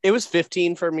 It was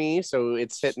 15 for me, so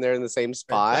it's sitting there in the same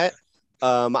spot.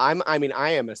 I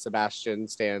am a Sebastian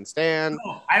Stan.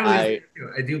 Oh, I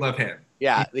do love him.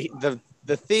 Yeah,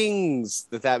 the things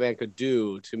that man could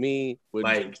do to me would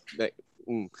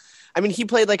I mean, he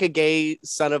played like a gay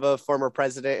son of a former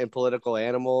president in Political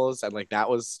Animals, and like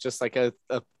that was just like a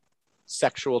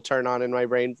sexual turn on in my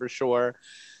brain for sure.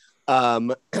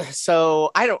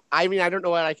 So I don't know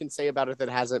what I can say about it that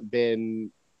hasn't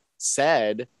been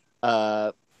said.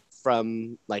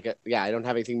 From like I don't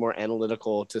have anything more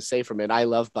analytical to say from it. I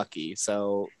love Bucky,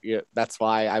 so that's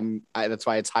why that's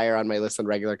why it's higher on my list than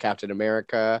regular Captain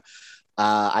America.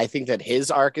 I think that his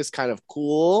arc is kind of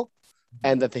cool,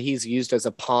 and that he's used as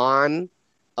a pawn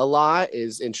a lot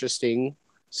is interesting.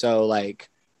 So like,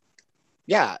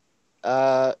 yeah,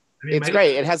 it's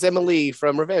great. It has Emily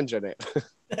from Revenge in it.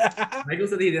 Michael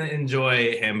said he didn't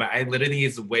enjoy him, but I literally think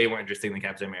he's way more interesting than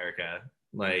Captain America.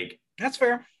 Like, that's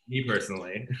fair. Me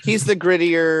personally. He's the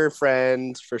grittier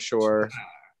friend for sure.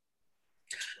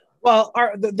 Well,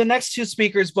 the next two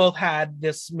speakers both had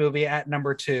this movie at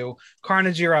number 2.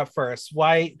 Carnage, you're up first.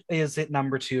 Why is it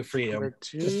number 2 for you? Number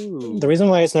 2. The reason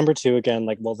why it's number 2 again,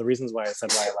 the reasons why I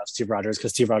said why I love Steve Rogers,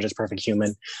 because Steve Rogers is perfect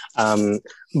human.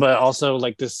 But also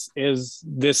like this is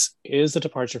a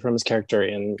departure from his character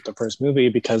in the first movie,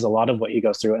 because a lot of what he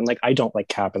goes through, and like I don't like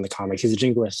Cap in the comics. He's a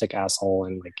jingoistic asshole,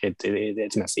 and like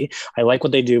it's messy. I like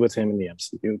what they do with him in the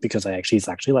MCU because he's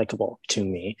actually likable to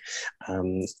me.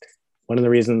 One of the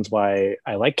reasons why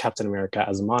I like Captain America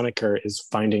as a moniker is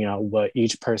finding out what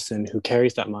each person who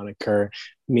carries that moniker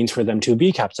means for them to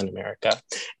be Captain America,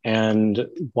 and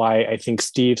why I think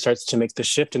Steve starts to make the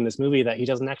shift in this movie that he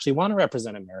doesn't actually want to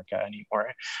represent America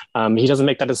anymore. He doesn't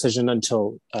make that decision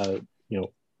until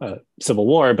Civil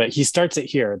War, but he starts it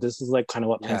here. This is like kind of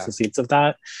what plants the seeds of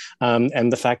that,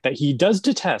 and the fact that he does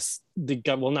detest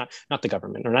not the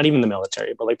government, or not even the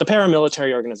military, but like the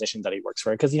paramilitary organization that he works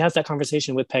for, because he has that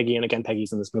conversation with Peggy, and again,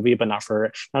 Peggy's in this movie, but not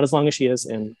as long as she is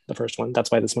in the first one. That's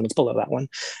why this one is below that one,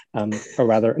 or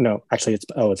rather, no, actually, it's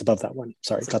above that one.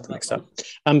 Sorry, got the mixed up.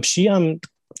 But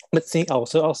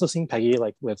seeing Peggy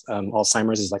like with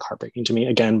Alzheimer's is like heartbreaking to me.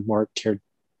 Again, more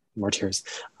tears.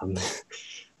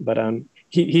 But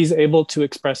he's able to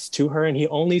express to her, and he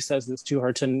only says this to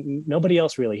her, to nobody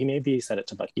else really. He maybe said it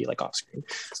to Bucky like off screen,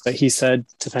 but he said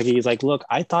to Peggy, he's like, look,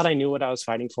 I thought I knew what I was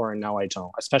fighting for, and now I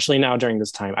don't, especially now during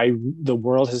this time. The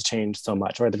world has changed so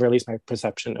much, or at the very least my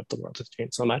perception of the world has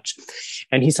changed so much.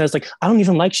 And he says, like, I don't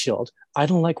even like SHIELD. I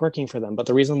don't like working for them, but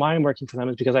the reason why I'm working for them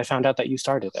is because I found out that you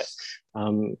started it.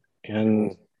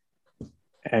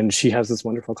 And she has this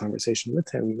wonderful conversation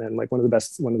with him. And like one of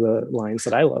the lines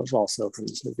that I love also from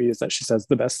this movie is that she says,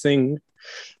 the best thing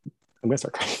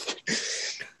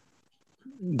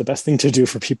to do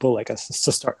for people like us is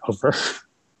to start over.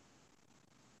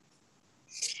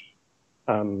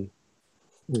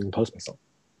 Post myself.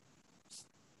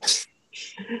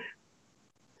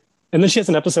 And then she has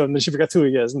an episode, and then she forgets who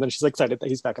he is, and then she's excited that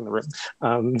he's back in the room.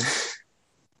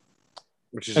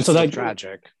 Which is so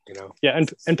tragic, Yeah,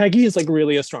 and Peggy is like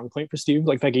really a strong point for Steve.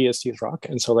 Like Peggy is Steve's rock,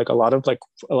 and so like a lot of the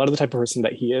type of person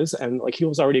that he is, and like he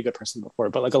was already a good person before,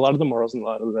 but like a lot of the morals and a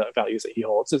lot of the values that he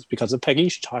holds is because of Peggy.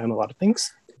 She taught him a lot of things.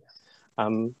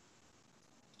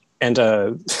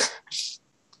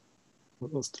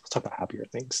 Let's talk about happier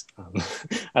things.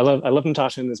 I love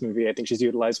Natasha in this movie. I think she's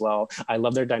utilized well. I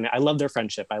love their dynamic. I love their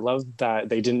friendship. I love that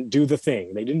they didn't do the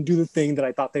thing. They didn't do the thing that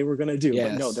I thought they were going to do. Yes.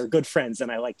 But no, they're good friends,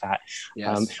 and I like that.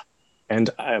 Yes.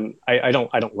 I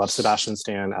don't love Sebastian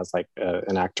Stan as like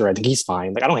an actor. I think he's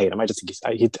fine. Like I don't hate him. I just think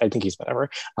I think he's whatever.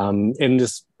 In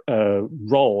this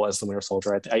role as the Winter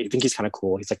Soldier, I think he's kind of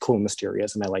cool. He's like cool and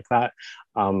mysterious, and I like that.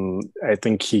 I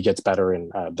think he gets better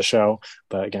in the show,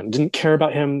 but again, didn't care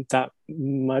about him that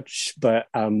much. But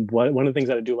one of the things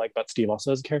that I do like about Steve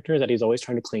also as a character is that he's always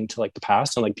trying to cling to like the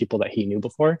past and like people that he knew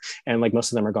before, and like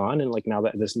most of them are gone, and like now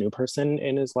that this new person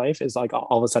in his life is like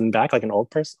all of a sudden back, like an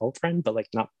old friend, but like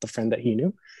not the friend that he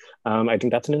knew. I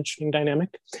think that's an interesting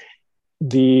dynamic.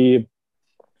 The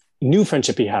new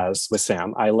friendship he has with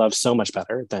Sam, I love so much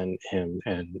better than him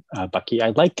and Bucky. I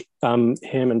like him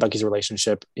and Bucky's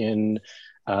relationship in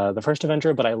the first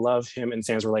Avenger, but I love him and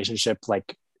Sam's relationship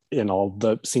like in all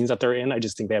the scenes that they're in. I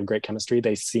just think they have great chemistry.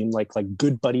 They seem like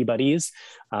good buddies.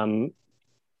 I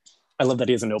love that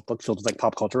he has a notebook filled with like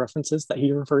pop culture references that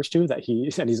he refers to, that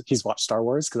he's watched Star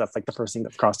Wars, because that's like the first thing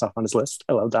that's crossed off on his list.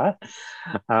 I love that.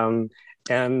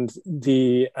 And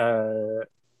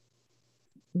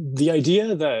the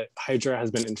idea that Hydra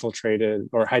has infiltrated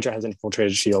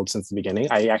Shield since the beginning,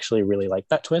 I actually really like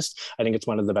that twist. I think it's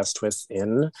one of the best twists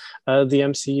in the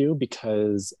MCU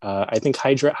because I think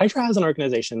Hydra as an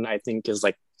organization, I think is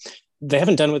like, they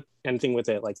haven't done anything with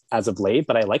it like as of late,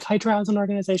 but I like Hydra as an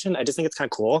organization. I just think it's kind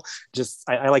of cool.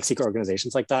 I like secret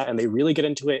organizations like that, and they really get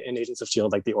into it in Agents of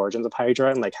Shield, like the origins of Hydra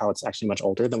and like how it's actually much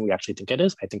older than we actually think it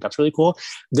is. I think that's really cool.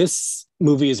 This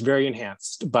movie is very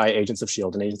enhanced by Agents of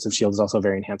Shield, and Agents of Shield is also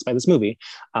very enhanced by this movie.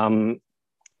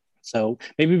 So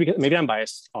maybe I'm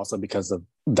biased also because of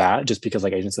that, just because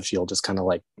like Agents of Shield just kind of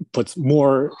like puts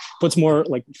more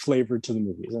like flavor to the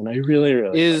movies, and I really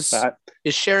like that.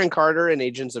 Is Sharon Carter in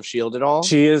Agents of Shield at all?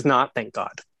 She is not, thank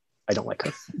God. I don't like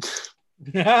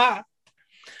her.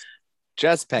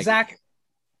 Just Peggy. Zach,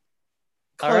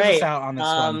 all right. Out on this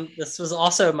one. This was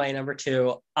also my number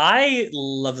 2. I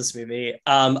love this movie.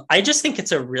 I just think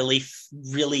it's a really,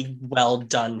 really well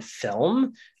done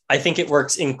film. I think it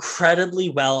works incredibly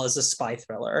well as a spy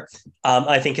thriller.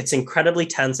 I think it's incredibly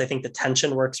tense. I think the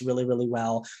tension works really, really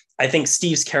well. I think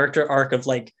Steve's character arc of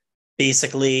like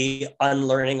basically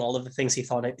unlearning all of the things he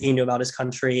thought he knew about his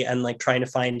country and like trying to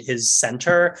find his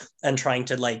center and trying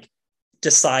to like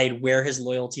decide where his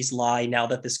loyalties lie now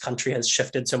that this country has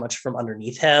shifted so much from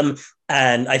underneath him.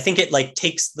 And I think it like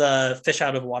takes the fish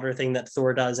out of water thing that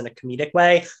Thor does in a comedic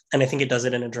way. And I think it does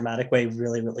it in a dramatic way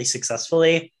really, really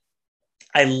successfully.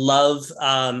 I love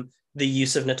the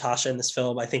use of Natasha in this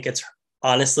film. I think it's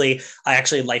honestly, I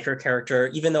actually like her character.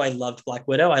 Even though I loved Black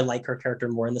Widow, I like her character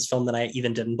more in this film than I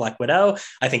even did in Black Widow.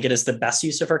 I think it is the best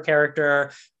use of her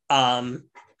character.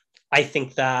 I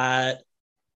think that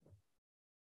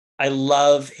I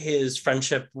love his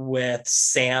friendship with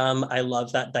Sam. I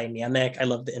love that dynamic. I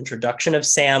love the introduction of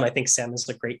Sam. I think Sam is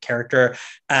a great character.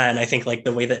 And I think like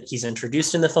the way that he's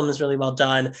introduced in the film is really well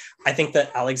done. I think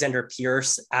that Alexander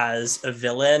Pierce as a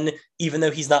villain, even though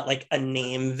he's not like a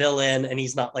name villain and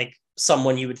he's not like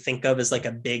someone you would think of as like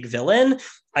a big villain,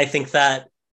 I think that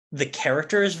the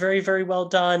character is very, very well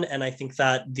done. And I think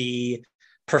that the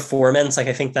performance, like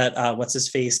I think that what's his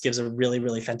face gives a really,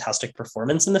 really fantastic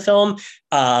performance in the film.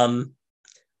 I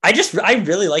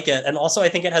really like it, and also I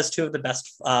think it has 2 of the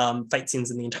best fight scenes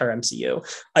in the entire MCU.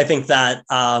 I think that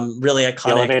really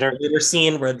iconic elevator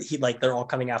scene where they're all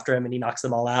coming after him and he knocks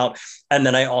them all out, and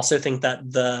then I also think that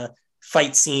the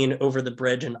fight scene over the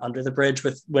bridge and under the bridge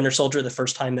with Winter Soldier, the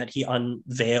first time that he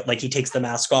he takes the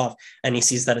mask off and he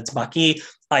sees that it's Bucky,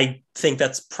 I think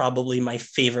that's probably my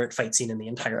favorite fight scene in the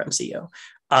entire MCU.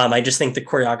 I just think the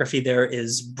choreography there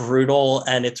is brutal,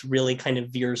 and it's really kind of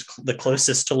veers the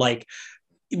closest to like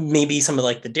maybe some of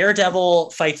like the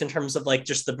Daredevil fights in terms of like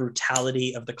just the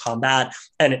brutality of the combat.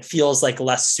 And it feels like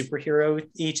less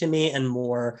superhero-y to me and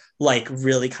more like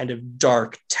really kind of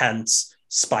dark, tense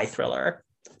spy thriller.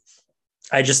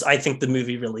 I think the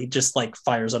movie really just like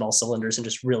fires on all cylinders and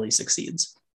just really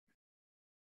succeeds.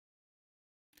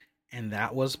 And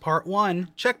that was part 1.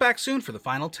 Check back soon for the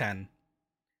final 10.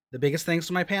 The biggest thanks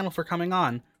to my panel for coming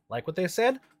on. Like what they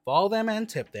said, follow them and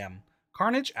tip them.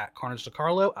 Carnage at Carnage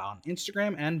DeCarlo on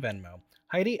Instagram and Venmo.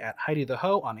 Heidi at Heidi the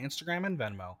Ho on Instagram and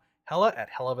Venmo. Hella at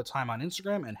Hell of a Time on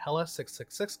Instagram and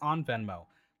Hella666 on Venmo.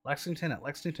 Lexington at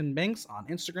Lexington Banks on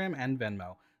Instagram and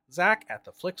Venmo. Zach at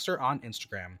The Flickster on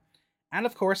Instagram. And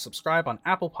of course, subscribe on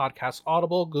Apple Podcasts,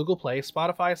 Audible, Google Play,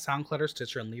 Spotify, SoundCloud, or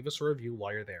Stitcher, and leave us a review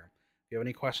while you're there. If you have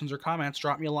any questions or comments,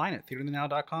 drop me a line at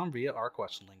theaterthenow.com via our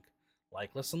question link.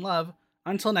 Like, listen, love.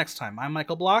 Until next time, I'm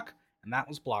Michael Block, and that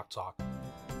was Block Talk.